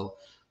 So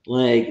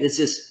like it's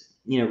just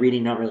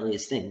reading not really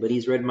his thing, but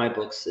he's read my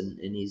books and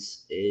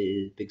he's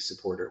a big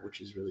supporter,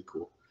 which is really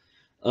cool.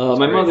 That's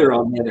My great. mother,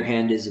 on the other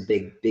hand, is a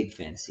big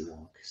fantasy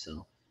wonk.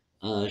 So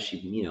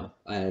she,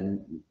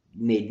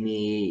 made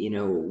me,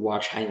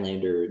 watch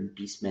Highlander and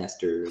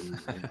Beastmaster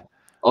and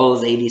all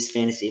those 80s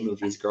fantasy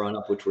movies growing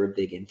up, which were a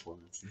big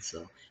influence. And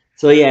so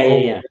Oh,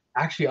 yeah.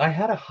 actually, I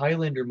had a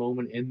Highlander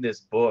moment in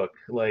this book.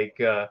 Like,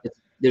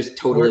 There's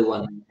totally where,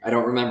 one. I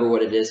don't remember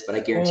what it is, but I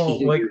guarantee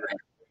you like you're right.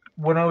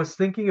 when I was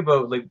thinking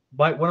about like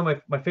one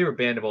of my favorite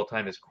band of all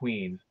time is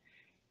Queen,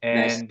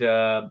 Nice. and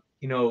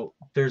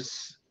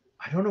there's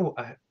I don't know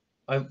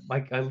I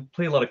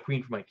play a lot of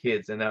Queen for my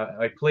kids, and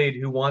I played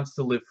Who Wants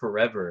to Live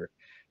Forever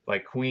by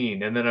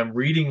Queen, and then I'm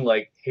reading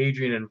like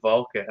Hadrian and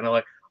Valka, and I'm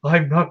like,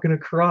 I'm not gonna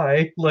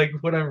cry like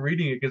when I'm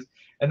reading it, because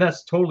and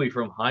that's totally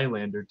from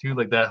Highlander too,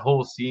 like that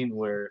whole scene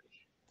where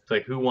it's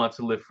like Who Wants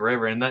to Live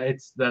Forever, and that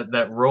it's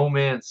that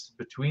romance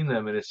between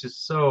them, and it's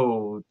just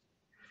so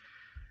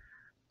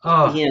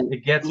Yeah,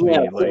 it gets yeah.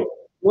 me like. So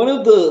one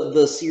of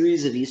the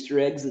series of Easter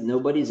eggs that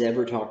nobody's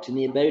ever talked to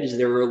me about is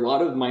there were a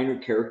lot of minor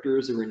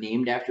characters that were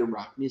named after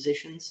rock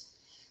musicians.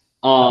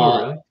 Oh Uh,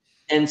 really?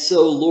 and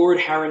so Lord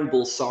Haran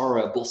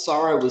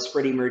Bulsara was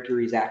Freddie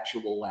Mercury's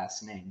actual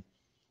last name.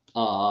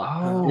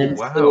 Oh And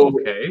wow, so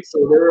okay.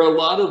 so there are a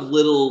lot of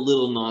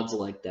little nods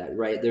like that,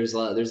 right? There's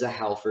a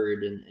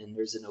Halford and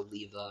there's an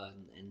Oliva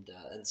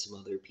and some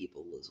other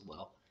people as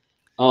well.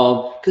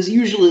 Because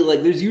usually,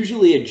 like, there's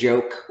usually a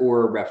joke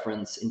or a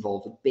reference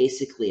involved with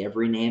basically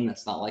every name.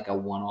 That's not like a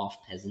one-off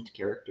peasant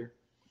character.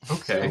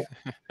 Okay.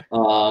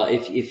 So,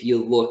 if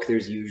you look,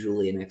 there's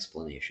usually an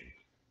explanation.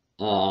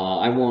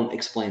 I won't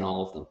explain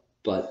all of them,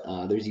 but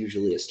there's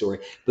usually a story.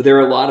 But there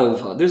are a lot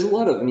of there's a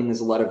lot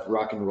of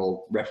rock and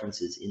roll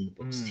references in the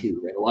books Hmm.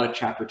 too, right? A lot of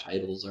chapter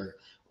titles are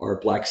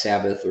Black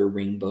Sabbath or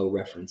Rainbow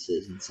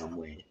references in some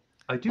way.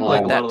 I do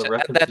like Add a Uh, lot that of the to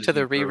add that to references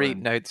the you throw reread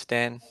in. notes,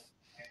 Dan.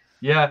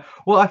 Yeah,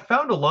 well, I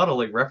found a lot of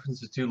like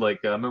references to like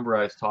I remember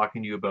I was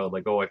talking to you about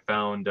like I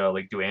found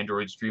like Do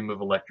Androids Dream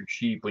of Electric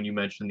Sheep when you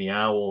mentioned the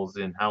owls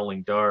in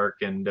Howling Dark,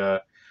 and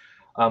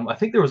I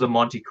think there was a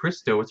Monte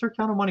Cristo. Was there a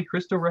Count of Monte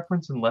Cristo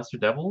reference in Lesser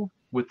Devil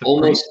with the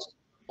priest? Almost.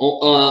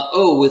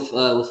 With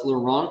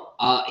Laurent,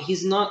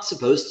 he's not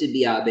supposed to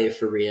be Abbe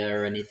Faria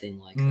or anything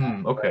like that.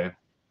 Hmm. But Okay.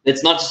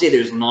 it's not to say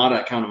there's not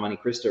a Count of Monte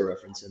Cristo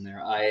reference in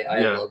there. I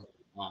Yeah.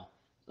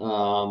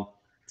 love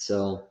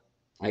so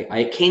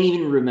I can't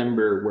even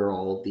remember where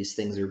all of these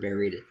things are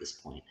buried at this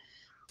point.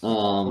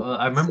 Well,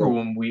 I remember So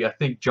when I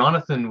think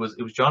it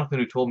was Jonathan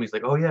who told me, he's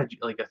like, oh yeah,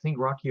 like I think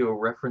Rockio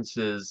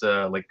references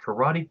like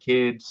Karate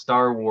Kid,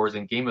 Star Wars,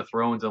 and Game of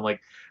Thrones, and like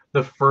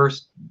the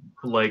first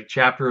like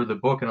chapter of the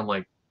book, and I'm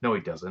like, no,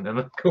 he doesn't, and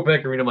then go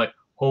back and read, I'm like,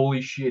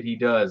 holy shit, he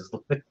does.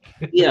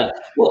 yeah,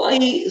 well,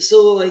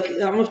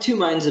 I'm of two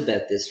minds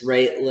about this,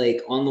 right?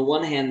 Like on the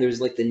one hand,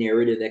 there's like the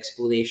narrative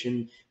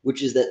explanation,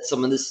 which is that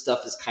some of this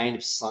stuff is kind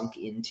of sunk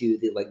into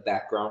the like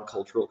background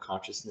cultural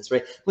consciousness,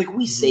 right? Like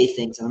we Hmm. say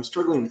things, and I'm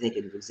struggling to think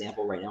of an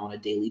example right now on a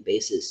daily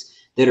basis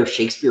that are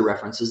Shakespeare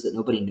references that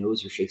nobody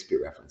knows are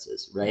Shakespeare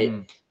references, right?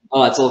 Hmm.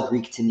 It's all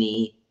Greek to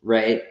me,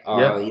 right?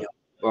 Yep.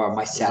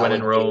 My When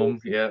in salad days, Rome,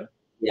 yeah.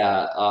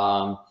 yeah,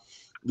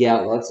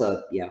 yeah. Well,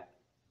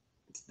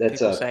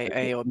 that's People a say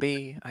A or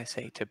B. I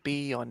say to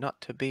be or not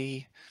to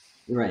be.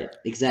 right, It's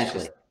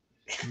exactly.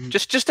 Mhm.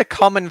 just a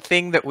common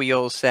thing that we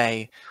all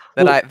say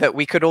Well, that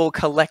we could all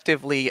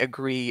collectively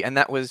agree, and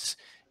that was,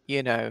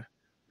 you know,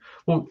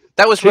 well,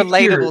 that was Shakespeare.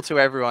 relatable to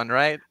everyone,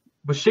 right?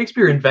 But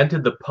Shakespeare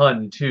invented the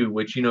pun too,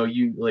 which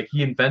you like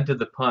he invented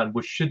the pun,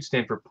 which should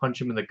stand for punch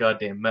him in the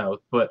goddamn mouth.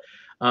 But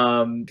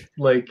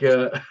like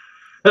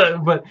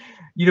but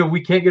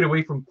we can't get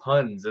away from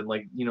puns, and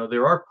like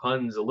there are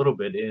puns a little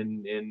bit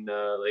in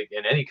like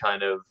in any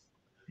kind of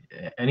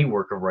any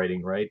work of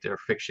writing, right? Or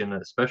fiction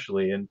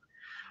especially. And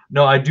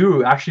no, I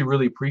do actually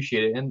really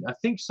appreciate it. And I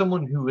think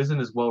someone who isn't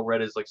as well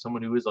read as like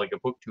someone who is like a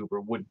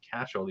booktuber wouldn't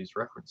catch all these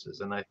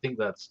references. And I think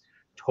that's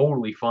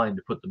totally fine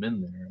to put them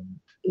in there. And,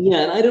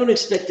 Yeah, and I don't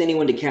expect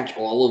anyone to catch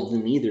all of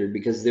them either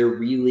because they're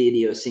really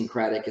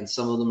idiosyncratic and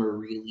some of them are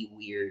really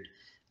weird.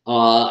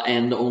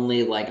 And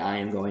only like I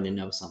am going to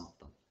know some of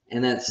them.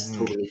 And that's mhm.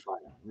 totally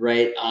fine.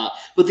 right?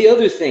 But the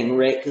other thing,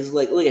 right? Because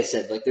like I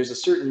said, like there's a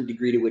certain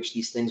degree to which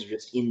these things are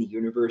just in the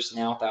universe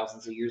now,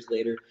 thousands of years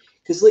later.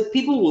 Because like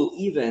people will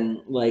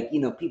even like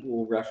people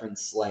will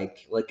reference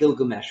like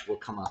Gilgamesh will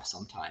come up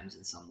sometimes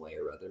in some way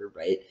or other,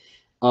 right?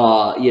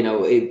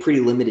 In pretty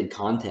limited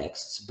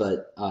contexts,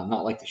 but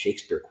not like the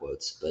Shakespeare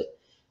quotes, but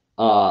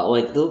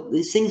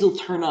these things will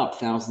turn up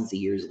thousands of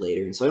years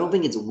later. And so I don't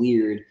think it's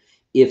weird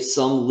if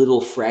some little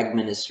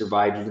fragment has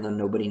survived, even though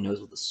nobody knows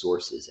what the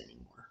source is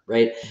anymore,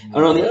 right?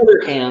 And on the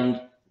other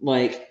hand,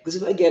 like, because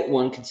if I get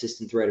one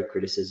consistent thread of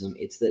criticism,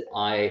 it's that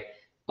I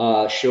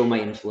show my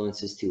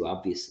influences too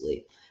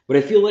obviously. But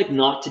I feel like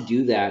not to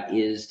do that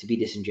is to be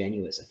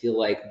disingenuous. I feel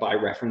like by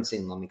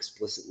referencing them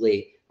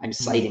explicitly, I'm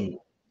citing them,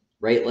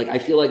 right? Like I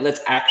feel like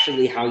that's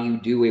actually how you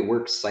do a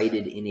works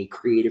cited in a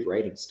creative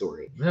writing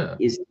story. Yeah.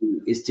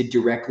 Is to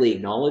directly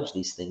acknowledge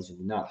these things and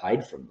not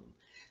hide from them,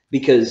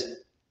 because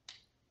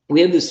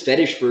we have this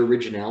fetish for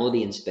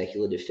originality in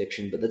speculative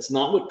fiction, but that's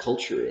not what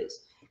culture is.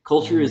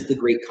 Culture is the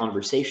great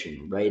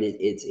conversation, right?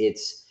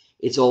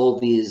 It's all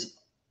these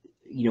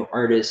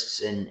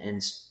artists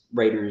and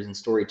writers and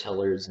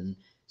storytellers and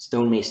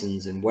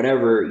stonemasons and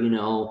whatever,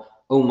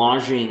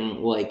 homaging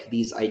like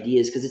these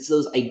ideas, because it's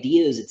those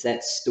ideas, it's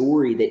that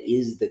story that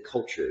is the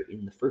culture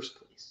in the first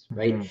place,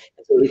 right? And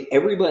so if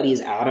everybody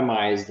is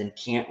atomized and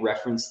can't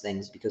reference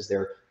things because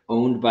they're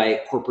owned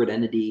by corporate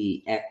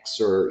entity X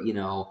or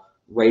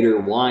writer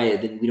Y,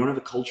 then we don't have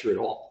a culture at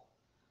all.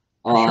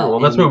 Sure. Well,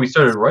 that's why we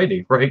started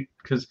writing, right?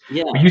 Because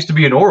yeah, we used to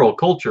be an oral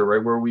culture,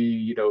 right? Where we,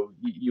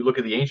 you look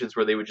at the ancients,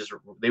 where they would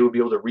be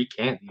able to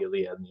recant the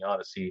Iliad and the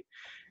Odyssey,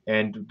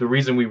 and the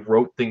reason we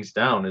wrote things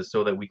down is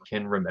so that we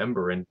can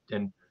remember. And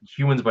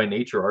humans by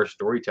nature are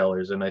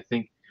storytellers, and I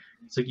think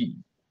it's like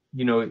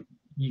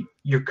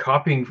you're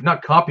copying,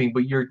 not copying,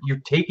 but you're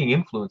taking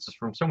influences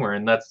from somewhere,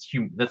 and that's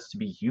to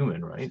be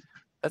human, right?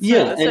 That's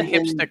a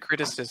hipster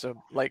criticism.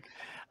 Like,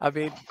 I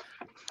mean,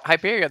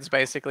 Hyperion's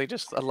basically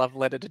just a love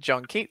letter to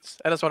John Keats,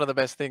 and it's one of the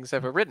best things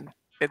ever written.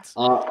 It's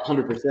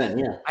 100%,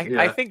 yeah.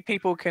 I think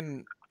people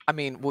can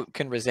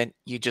resent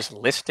you just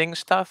listing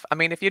stuff. I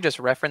mean, if you're just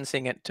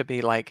referencing it to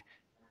be like,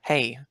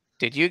 hey,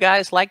 did you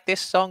guys like this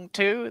song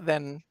too?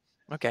 Then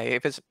okay.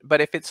 If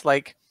it's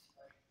like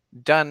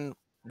done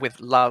with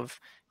love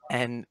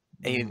and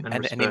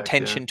an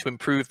intention to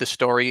improve the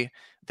story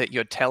that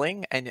you're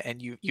telling,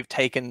 and you've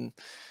taken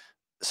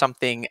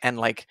something and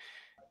like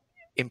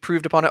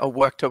improved upon it or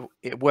worked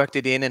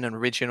it in an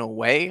original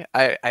way,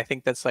 I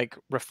think that's like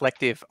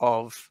reflective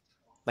of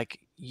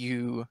like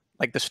you,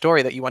 like the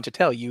story that you want to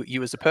tell,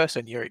 you as a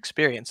person, your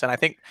experience. And I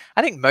think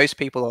most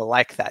people are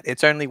like that.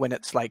 It's only when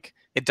it's like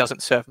it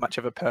doesn't serve much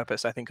of a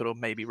purpose, I think it'll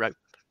maybe rub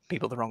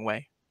people the wrong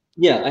way.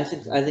 Yeah, I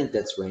think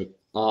that's right.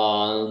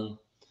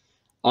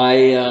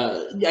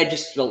 I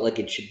just felt like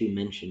it should be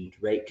mentioned,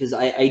 right? Because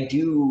I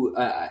do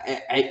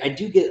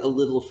get a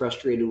little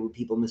frustrated when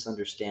people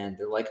misunderstand.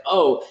 They're like,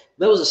 "Oh,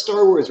 that was a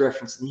Star Wars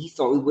reference, and he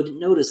thought we wouldn't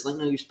notice." Like,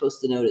 no, you're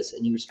supposed to notice,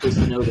 and you were supposed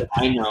to know that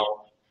I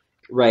know,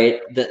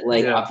 right? That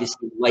like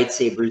obviously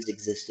lightsabers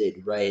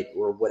existed, right,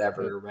 or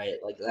whatever, right?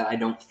 Like I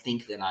don't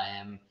think that I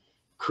am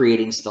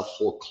creating stuff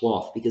whole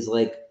cloth, because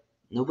like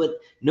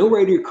no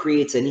writer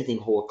creates anything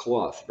whole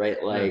cloth,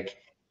 right? Like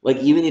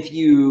even if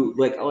you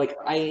like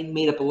I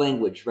made up a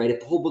language, right? If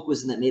the whole book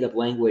was in that made up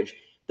language,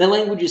 that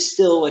language is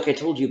still, like I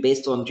told you,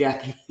 based on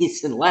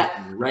Japanese and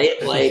Latin,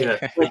 right?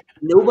 Like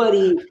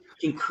nobody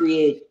can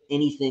create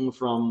anything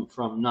from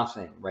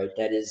nothing, right?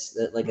 It's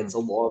a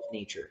law of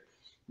nature,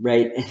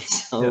 right? And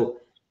so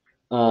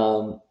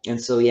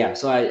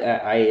so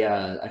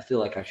I feel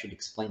like I should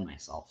explain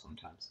myself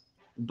sometimes.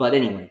 But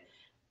anyway,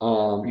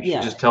 you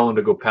should just tell them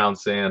to go pound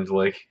sand,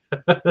 like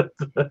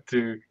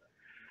to.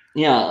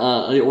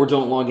 Yeah, or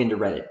don't log into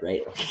Reddit,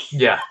 right?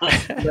 Yeah.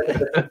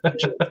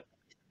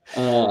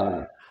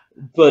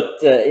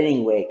 But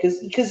anyway,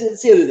 because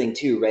it's the other thing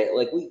too, right?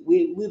 Like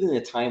we live in a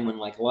time when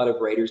like a lot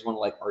of writers want to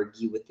like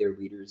argue with their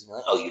readers and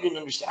like, oh, you didn't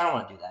understand. I don't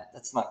want to do that.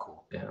 That's not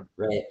cool. Yeah.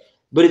 Right.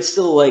 But it's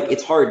still like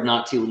it's hard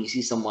not to when you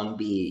see someone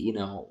be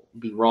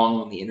wrong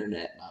on the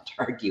internet, not to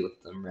argue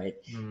with them, right?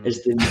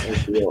 As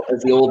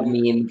the old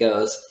meme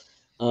goes,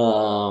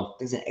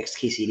 there's an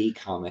XKCD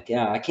comic.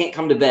 Yeah, I can't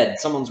come to bed.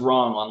 Someone's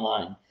wrong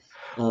online.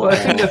 Well, I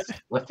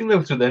think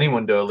that's with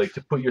anyone though, like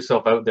to put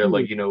yourself out there,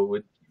 like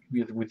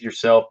with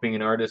yourself being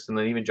an artist, and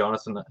then even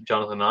Jonathan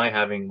and I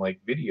having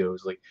like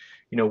videos, like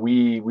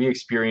we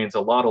experience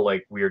a lot of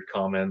like weird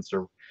comments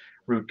or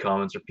rude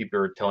comments, or people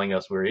are telling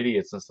us we're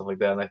idiots and stuff like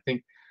that. And I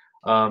think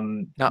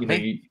not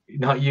me,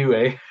 not you,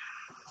 eh?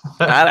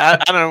 I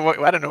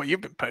don't know what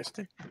you've been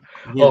posting.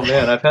 Yeah. Oh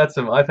man, I've had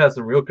some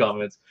real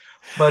comments,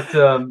 but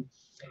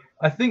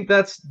I think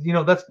that's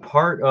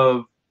part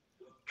of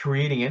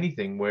creating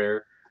anything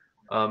where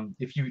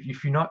if you're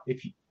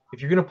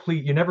gonna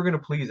please, you're never gonna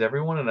please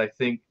everyone, and I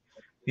think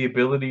the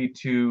ability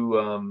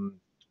to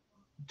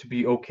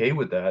be okay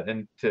with that,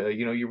 and to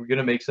you're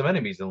gonna make some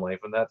enemies in life,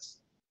 and that's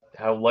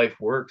how life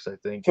works, I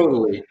think.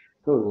 Totally.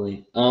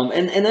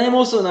 And I'm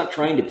also not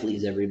trying to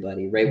please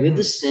everybody, right? We have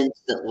this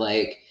sense that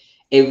like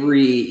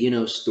every, you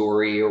know,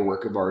 story or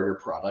work of art or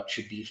product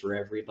should be for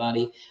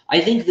everybody.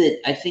 I think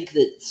that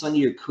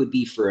Suneater could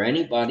be for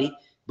anybody,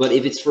 but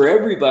if it's for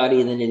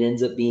everybody, then it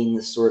ends up being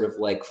this sort of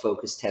like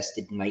focus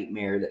tested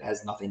nightmare that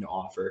has nothing to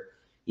offer.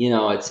 You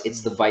know,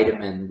 it's the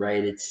vitamin,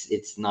 right?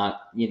 It's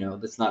not, you know,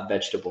 that's not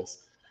vegetables.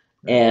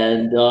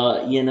 And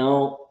you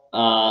know,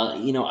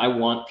 I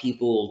want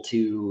people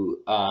to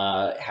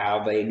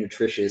have a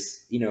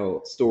nutritious, you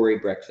know, story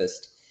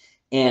breakfast.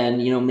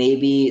 And you know,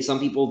 maybe some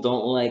people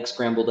don't like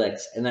scrambled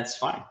eggs, and that's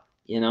fine,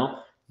 you know.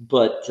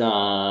 But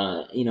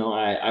you know,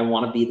 I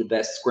want to be the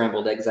best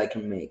scrambled eggs I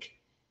can make.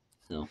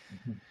 So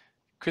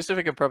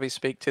Christopher can probably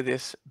speak to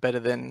this better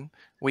than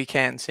we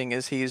can, seeing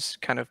as he's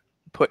kind of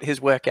put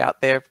his work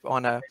out there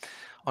on a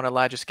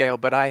larger scale.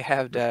 But I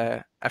had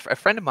a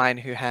friend of mine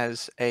who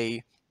has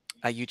a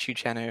YouTube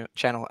channel,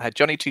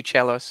 Johnny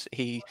Tuchelos.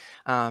 He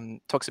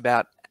talks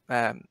about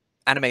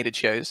animated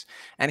shows,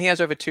 and he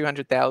has over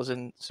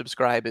 200,000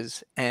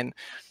 subscribers. And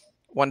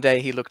one day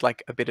he looked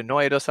like a bit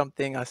annoyed or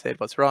something. I said,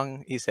 "What's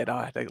wrong?" He said, "Oh,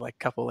 I had like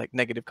a couple like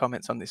negative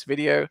comments on this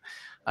video."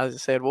 I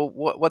said, "Well,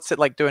 what's it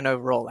like doing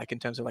overall, like in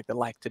terms of like the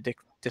like to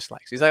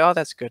dislikes?" He's like, "Oh,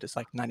 that's good. It's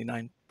like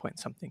 99 point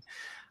something."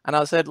 And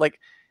I said, like,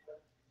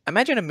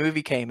 imagine a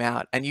movie came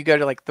out and you go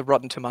to like the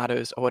Rotten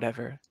Tomatoes or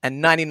whatever,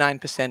 and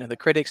 99% of the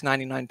critics,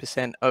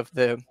 99% of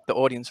the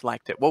audience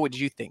liked it. What would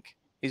you think?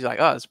 He's like,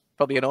 "Oh, it's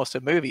probably an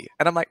awesome movie."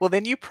 And I'm like, "Well,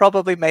 then you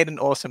probably made an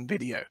awesome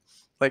video."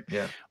 Like,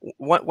 Yeah.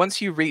 Once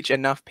you reach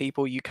enough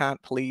people, you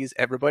can't please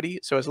everybody.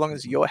 So as long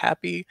as you're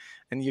happy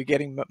and you're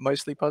getting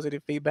mostly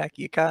positive feedback,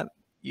 you can't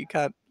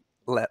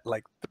let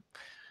like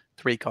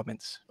 3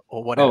 comments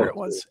or whatever it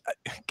oh was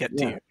get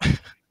to yeah, you.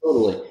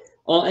 totally.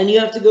 And you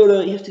have to go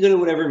to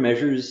whatever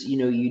measures, you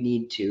know, you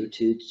need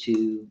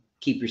to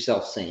keep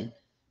yourself sane,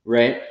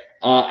 right?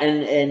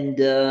 And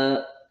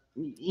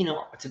you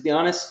know, to be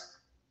honest,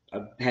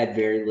 I've had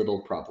very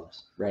little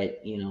problems, right?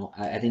 You know,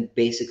 I think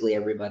basically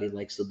everybody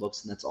likes the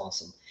books, and that's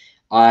awesome.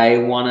 I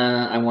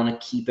wanna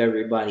keep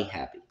everybody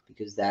happy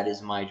because that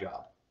is my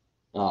job.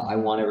 I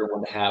want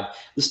everyone to have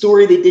the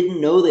story they didn't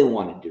know they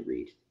wanted to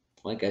read,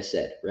 like I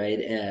said,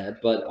 right?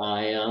 But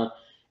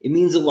it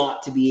means a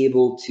lot to be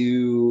able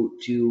to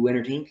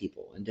entertain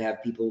people and to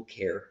have people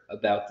care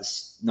about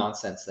this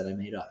nonsense that I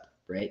made up,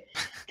 right?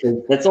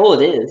 Because that's all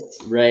it is,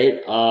 right?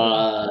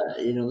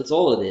 You know, that's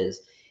all it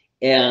is.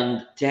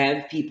 And to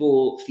have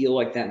people feel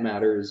like that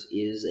matters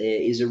is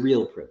a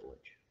real privilege,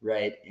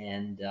 right?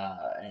 And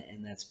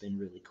that's been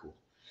really cool.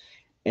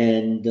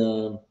 And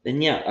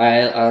yeah,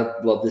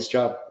 I love this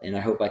job, and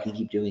I hope I can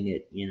keep doing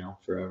it, you know,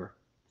 forever.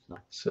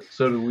 So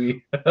do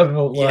we. I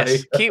won't lie.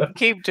 Yes,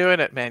 keep doing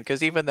it, man.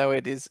 Because even though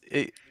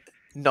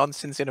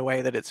nonsense in a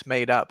way that it's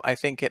made up, I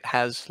think it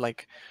has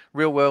like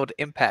real world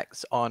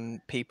impacts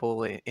on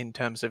people in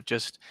terms of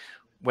just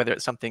whether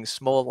it's something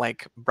small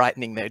like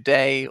brightening their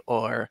day,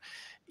 or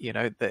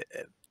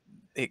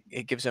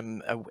it gives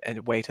them a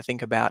way to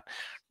think about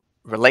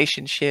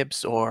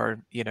relationships,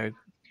 or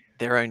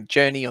their own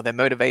journey or their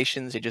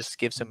motivations. It just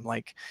gives them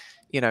like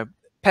you know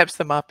peps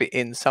them up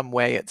in some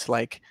way. It's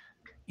like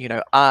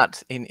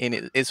art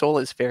it's all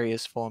its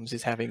various forms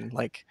is having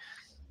like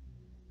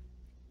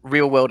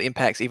real world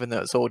impacts, even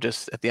though it's all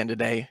just at the end of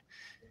the day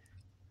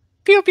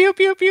pew pew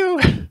pew pew.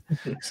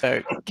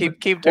 So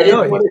keep That doing is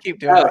No, what it's keep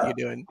doing what about.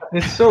 you're doing.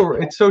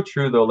 it's so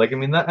true though. Like I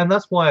mean that, and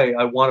that's why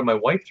I wanted my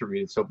wife to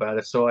read it so bad,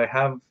 is so I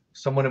have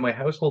someone in my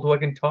household who I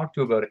can talk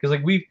to about it. Because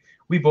like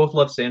we both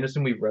love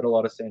Sanderson. We've read a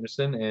lot of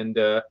Sanderson, and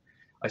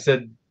I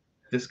said,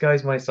 this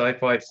guy's my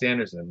sci-fi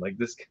Sanderson. Like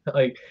this,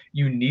 like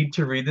you need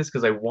to read this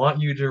because I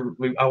want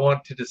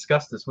to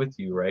discuss this with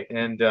you, right?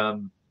 And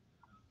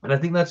I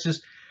think that's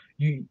just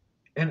you.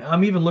 And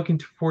I'm even looking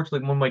forward to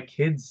like when my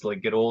kids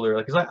like get older,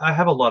 like because I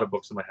have a lot of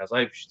books in my house. I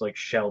have like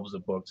shelves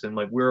of books, and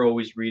like we're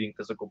always reading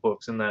physical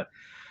books. And that,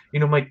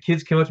 my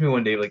kids came up to me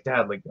one day like,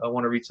 "Dad, like I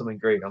want to read something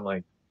great." I'm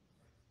like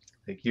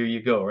here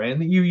you go, right?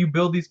 And you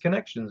build these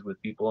connections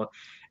with people,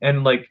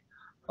 and like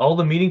all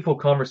the meaningful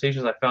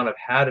conversations I found I've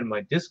had in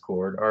my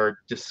Discord are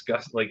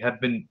have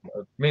been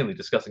mainly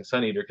discussing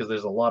Suneater, because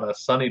there's a lot of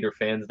Suneater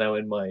fans now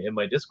in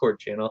my Discord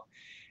channel.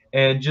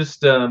 And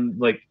just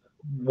like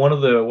one of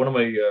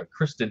my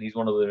Kristen,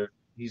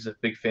 he's a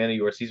big fan of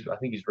yours. I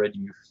think he's read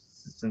you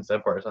since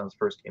Empire Silence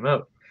first came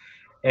out,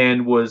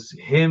 and was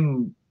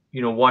him,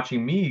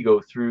 watching me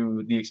go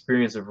through the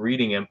experience of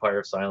reading Empire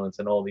of Silence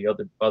and all the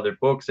other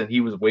books, and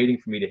he was waiting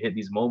for me to hit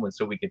these moments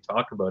so we could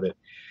talk about it.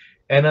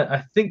 And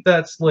I think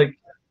that's like,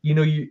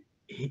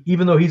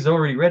 even though he's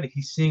already read it,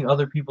 he's seeing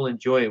other people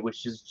enjoy it,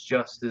 which is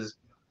just as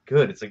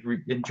good. It's like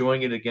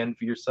enjoying it again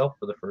for yourself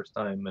for the first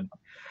time.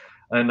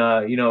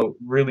 And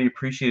really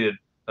appreciative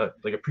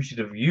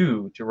of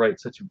you to write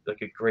such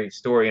a great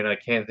story. And I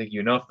can't thank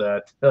you enough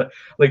that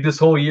like this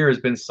whole year has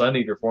been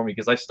Suneater for me,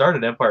 because I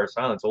started Empire of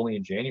Silence only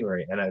in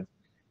January, and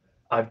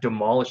I've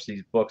demolished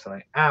these books, and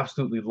I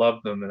absolutely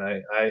love them.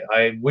 And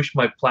I wish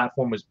my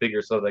platform was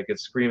bigger so that I could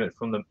scream it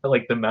from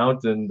the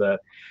mountain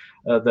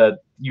that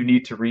you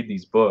need to read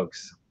these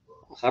books.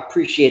 I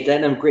appreciate that,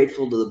 and I'm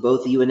grateful to the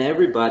both of you and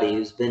everybody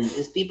who's been.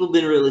 People have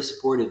been really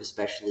supportive,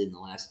 especially in the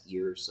last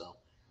year or so,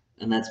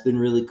 and that's been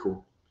really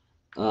cool.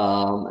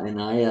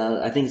 And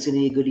I think it's going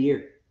to be a good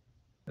year.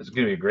 It's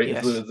going to be great.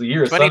 Yes. It's a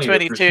year of Suneater,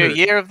 2022, for sure.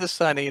 year of the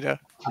Suneater.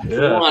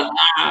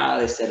 Yeah.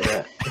 They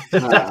said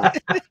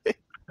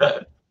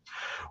it.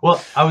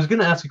 Well, I was going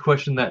to ask a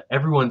question that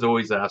everyone's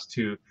always asked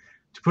to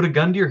put a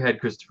gun to your head,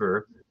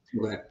 Christopher.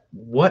 Right.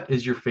 What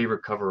is your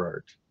favorite cover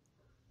art?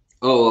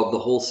 Oh, of the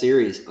whole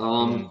series.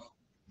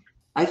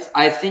 I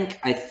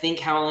think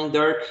Howling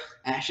Dark,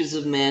 Ashes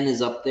of Men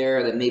is up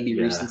there. That may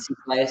be recency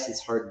bias.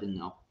 It's hard to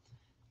know.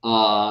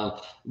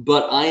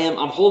 But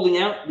I'm holding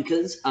out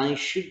because I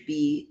should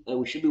be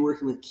we should be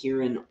working with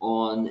Kieran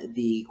on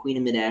the Queen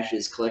of Mid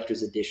Ashes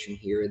collector's edition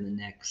here in the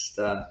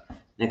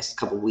next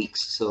couple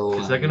weeks. So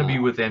is that going to be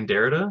with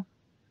Anderida?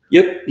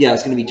 Yep. Yeah,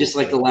 it's going to be just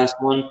like the last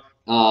one.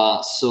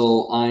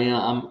 So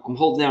I'm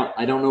holding out.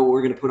 I don't know what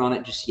we're going to put on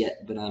it just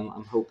yet, but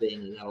I'm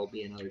hoping that'll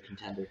be another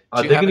contender.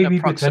 Are Do they you have going to an be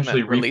approximate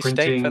potentially release date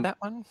reprinting for that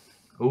one?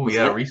 Oh What's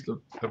yeah, that?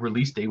 a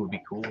release date would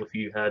be cool if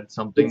you had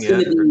something. It's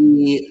yet.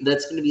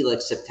 that's going to be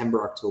like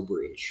September,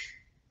 October-ish.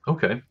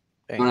 Okay.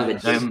 I don't have a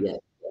date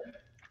yet.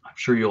 I'm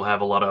sure you'll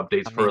have a lot of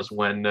updates for us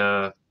when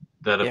that.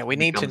 Yeah, we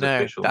need to know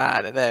official.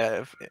 that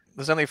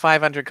there's only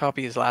 500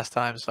 copies last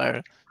time,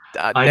 so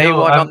I day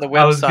know. one on the website.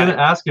 I was gonna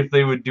ask if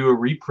they would do a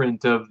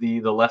reprint of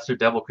the Lesser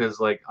Devil because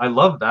like I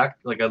love that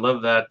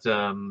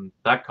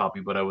that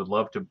copy, but I would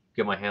love to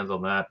get my hands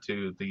on that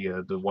too.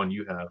 The one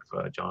you have,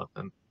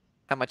 Jonathan.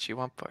 How much you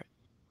want for it?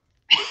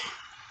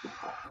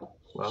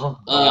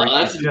 Well,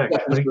 that's a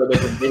discussion for a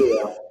different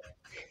video.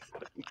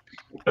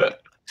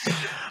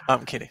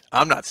 I'm kidding.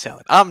 I'm not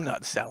selling.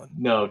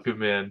 No, good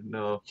man.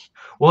 No.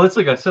 Well, it's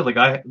like I said,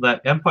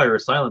 that Empire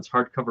of Silence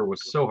hardcover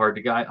was so hard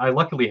to get. I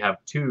luckily have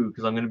two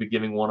because I'm going to be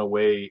giving one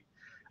away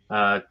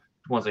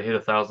once I hit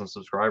 1,000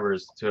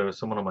 subscribers to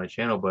someone on my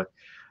channel. But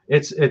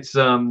it's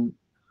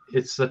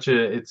such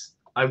a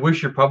I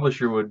wish your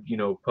publisher would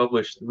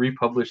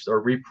republish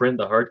or reprint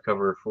the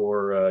hardcover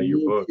for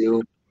your book.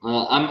 Too.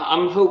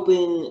 I'm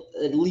hoping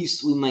at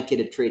least we might get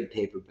a trade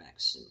paperback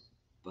soon.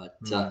 But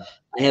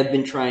I have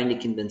been trying to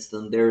convince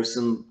them. There are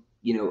some,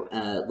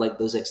 like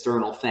those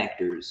external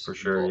factors. For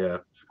sure, yeah.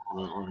 A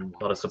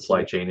lot of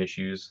supply chain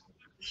issues.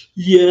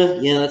 Yeah,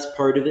 that's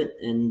part of it,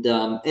 and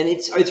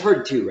it's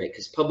hard too, right?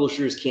 Because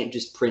publishers can't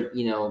just print,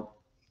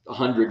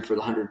 100 for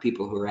the 100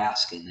 people who are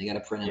asking. They got to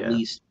print at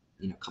least,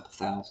 a couple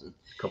thousand.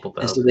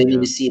 And so they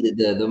need to see that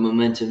the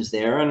momentum's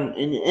there, and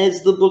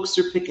as the books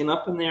are picking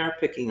up, and they are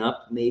picking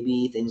up,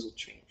 maybe things will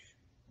change.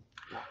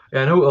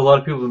 Yeah, I know a lot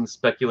of people have been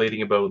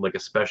speculating about like a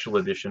special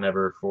edition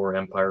ever for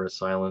Empire of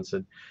Silence,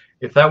 and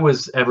if that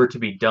was ever to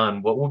be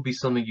done, what would be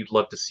something you'd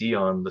love to see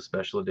on the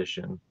special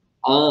edition?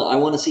 I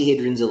want to see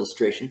Hadrian's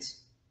illustrations.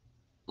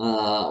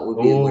 Would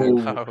be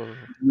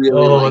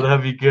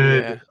that'd be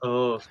good.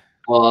 Yeah.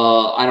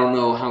 I don't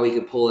know how we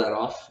could pull that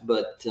off,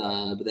 but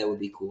that would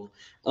be cool.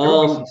 There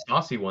would be some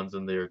saucy ones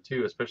in there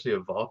too, especially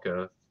of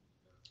Valka.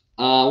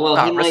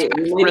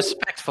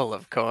 Respectful,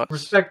 of course.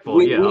 Respectful,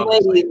 we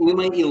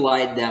might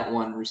elide that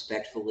one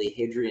respectfully.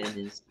 Hadrian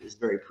is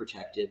very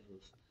protective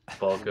of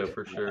Valka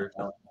for sure.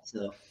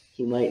 So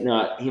he might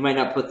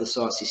not put the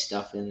saucy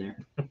stuff in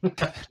there. Keep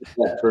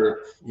that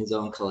for his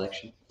own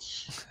collection.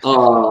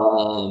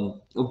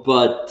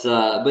 But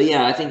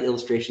yeah, I think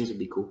illustrations would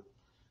be cool.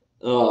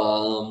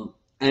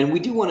 And we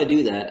do want to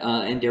do that.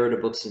 And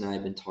Derrida Books and I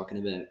have been talking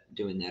about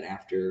doing that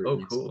after the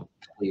next couple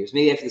years.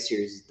 Maybe after the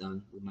series is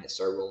done, we might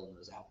start rolling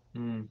those out.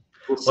 Well,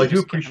 I do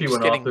appreciate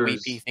when getting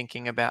authors weepy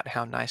thinking about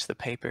how nice the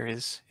paper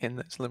is in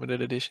those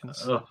limited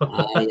editions.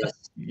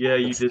 Yes. Yeah,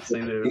 you did say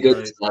that.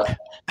 Good stuff.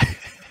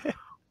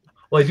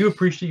 Well, I do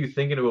appreciate you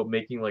thinking about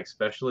making like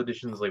special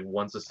editions like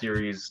once a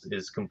series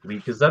is complete,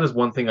 because that is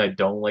one thing I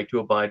don't like to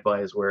abide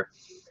by, is where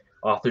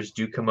authors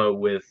do come out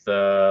with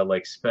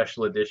like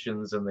special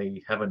editions and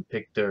they haven't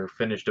picked or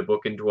finished a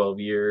book in 12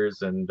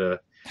 years, and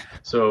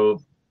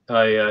so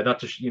I not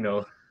to shoot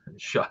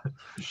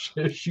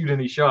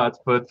any shots,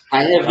 but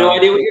I have no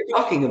idea what you're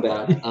talking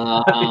about.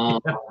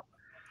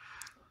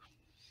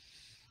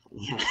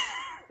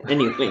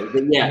 Anyway,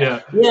 but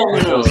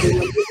no,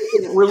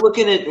 so we're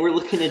looking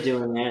at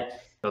doing that.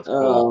 That's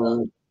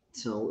cool.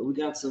 So we've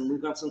got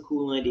some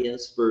cool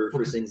ideas for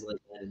things like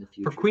that in the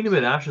future. For Queen of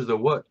Mid Ashes, though,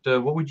 what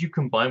would you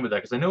combine with that?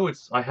 Because I know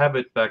I have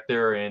it back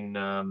there in.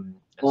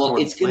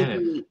 It's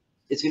gonna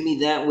be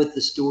that with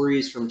the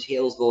stories from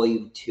Tales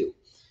Volume 2.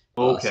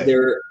 Okay.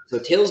 So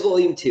Tales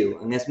Volume 2,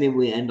 and that's maybe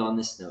we end on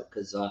this note,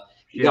 because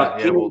you got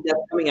Kingdom of Death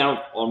coming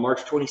out on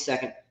March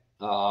 22nd.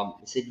 I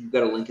said you've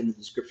got a link in the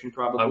description,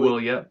 probably. I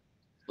will, yeah.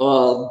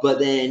 But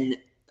then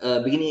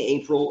beginning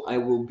of April, I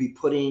will be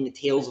putting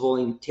Tales of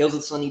the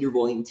Suneater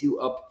Volume 2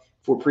 up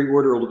for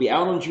pre-order. It'll be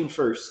out on June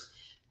 1st,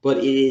 but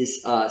it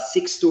is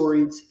 6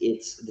 stories.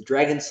 It's the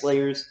Dragon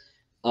Slayers,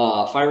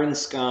 Fire in the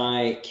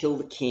Sky, Kill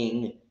the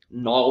King,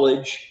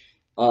 Knowledge,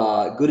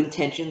 Good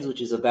Intentions,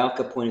 which is a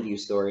Valka point of view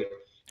story,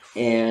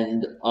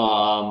 and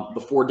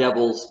The Four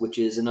Devils, which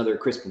is another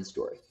Crispin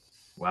story.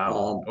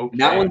 Wow. Okay.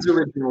 That one's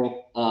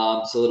original.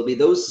 So it'll be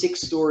those 6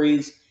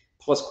 stories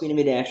plus Queen of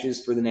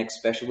Mid-Ashes for the next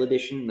special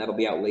edition. That'll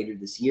be out later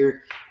this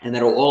year. And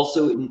that'll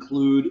also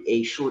include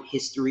a short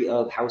history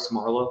of House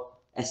Marlow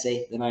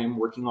essay that I am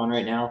working on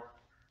right now.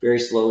 Very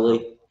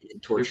slowly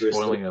and torturously. You're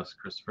spoiling us,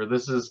 Christopher.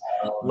 This is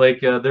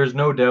like, there's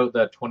no doubt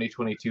that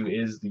 2022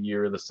 is the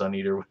year of the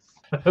Suneater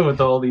with,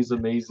 with all these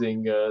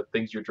amazing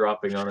things you're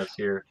dropping on us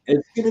here.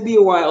 It's going to be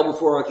a while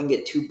before I can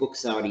get 2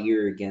 books out a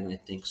year again, I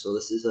think. So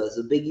this is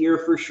a big year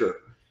for sure.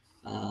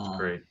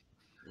 Great.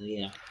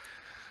 Yeah.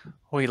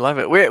 We love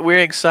it. We're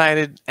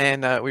excited,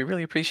 and we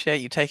really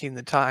appreciate you taking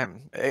the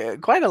time.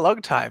 Quite a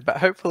long time, but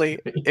hopefully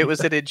it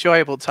was an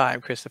enjoyable time,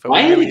 Christopher.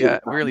 We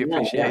really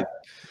appreciate.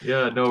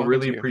 Yeah, no, talking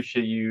really to you.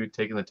 appreciate you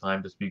taking the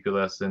time to speak with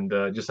us and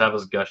just have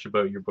us gush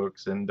about your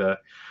books. And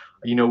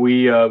you know,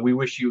 we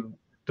wish you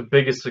the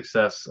biggest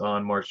success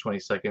on March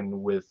 22nd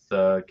with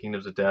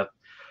Kingdoms of Death.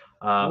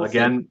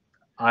 Again,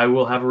 I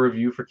will have a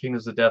review for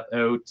Kingdoms of Death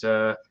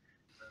out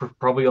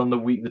probably on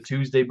the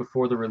Tuesday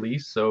before the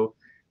release. So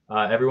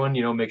everyone,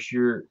 you know, make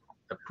sure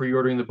you're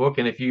pre-ordering the book.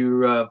 And if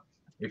you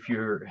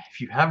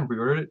haven't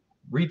pre-ordered it,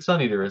 read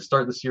Suneater and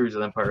start the series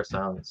of Empire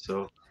Silence.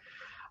 So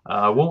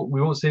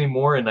we won't say any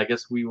more, and I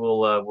guess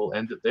we'll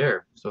end it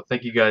there. So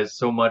thank you guys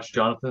so much,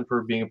 Jonathan,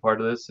 for being a part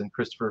of this, and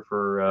Christopher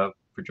for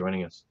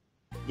joining us.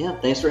 Yeah,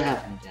 thanks for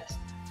having me, guys.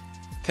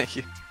 Thank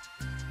you.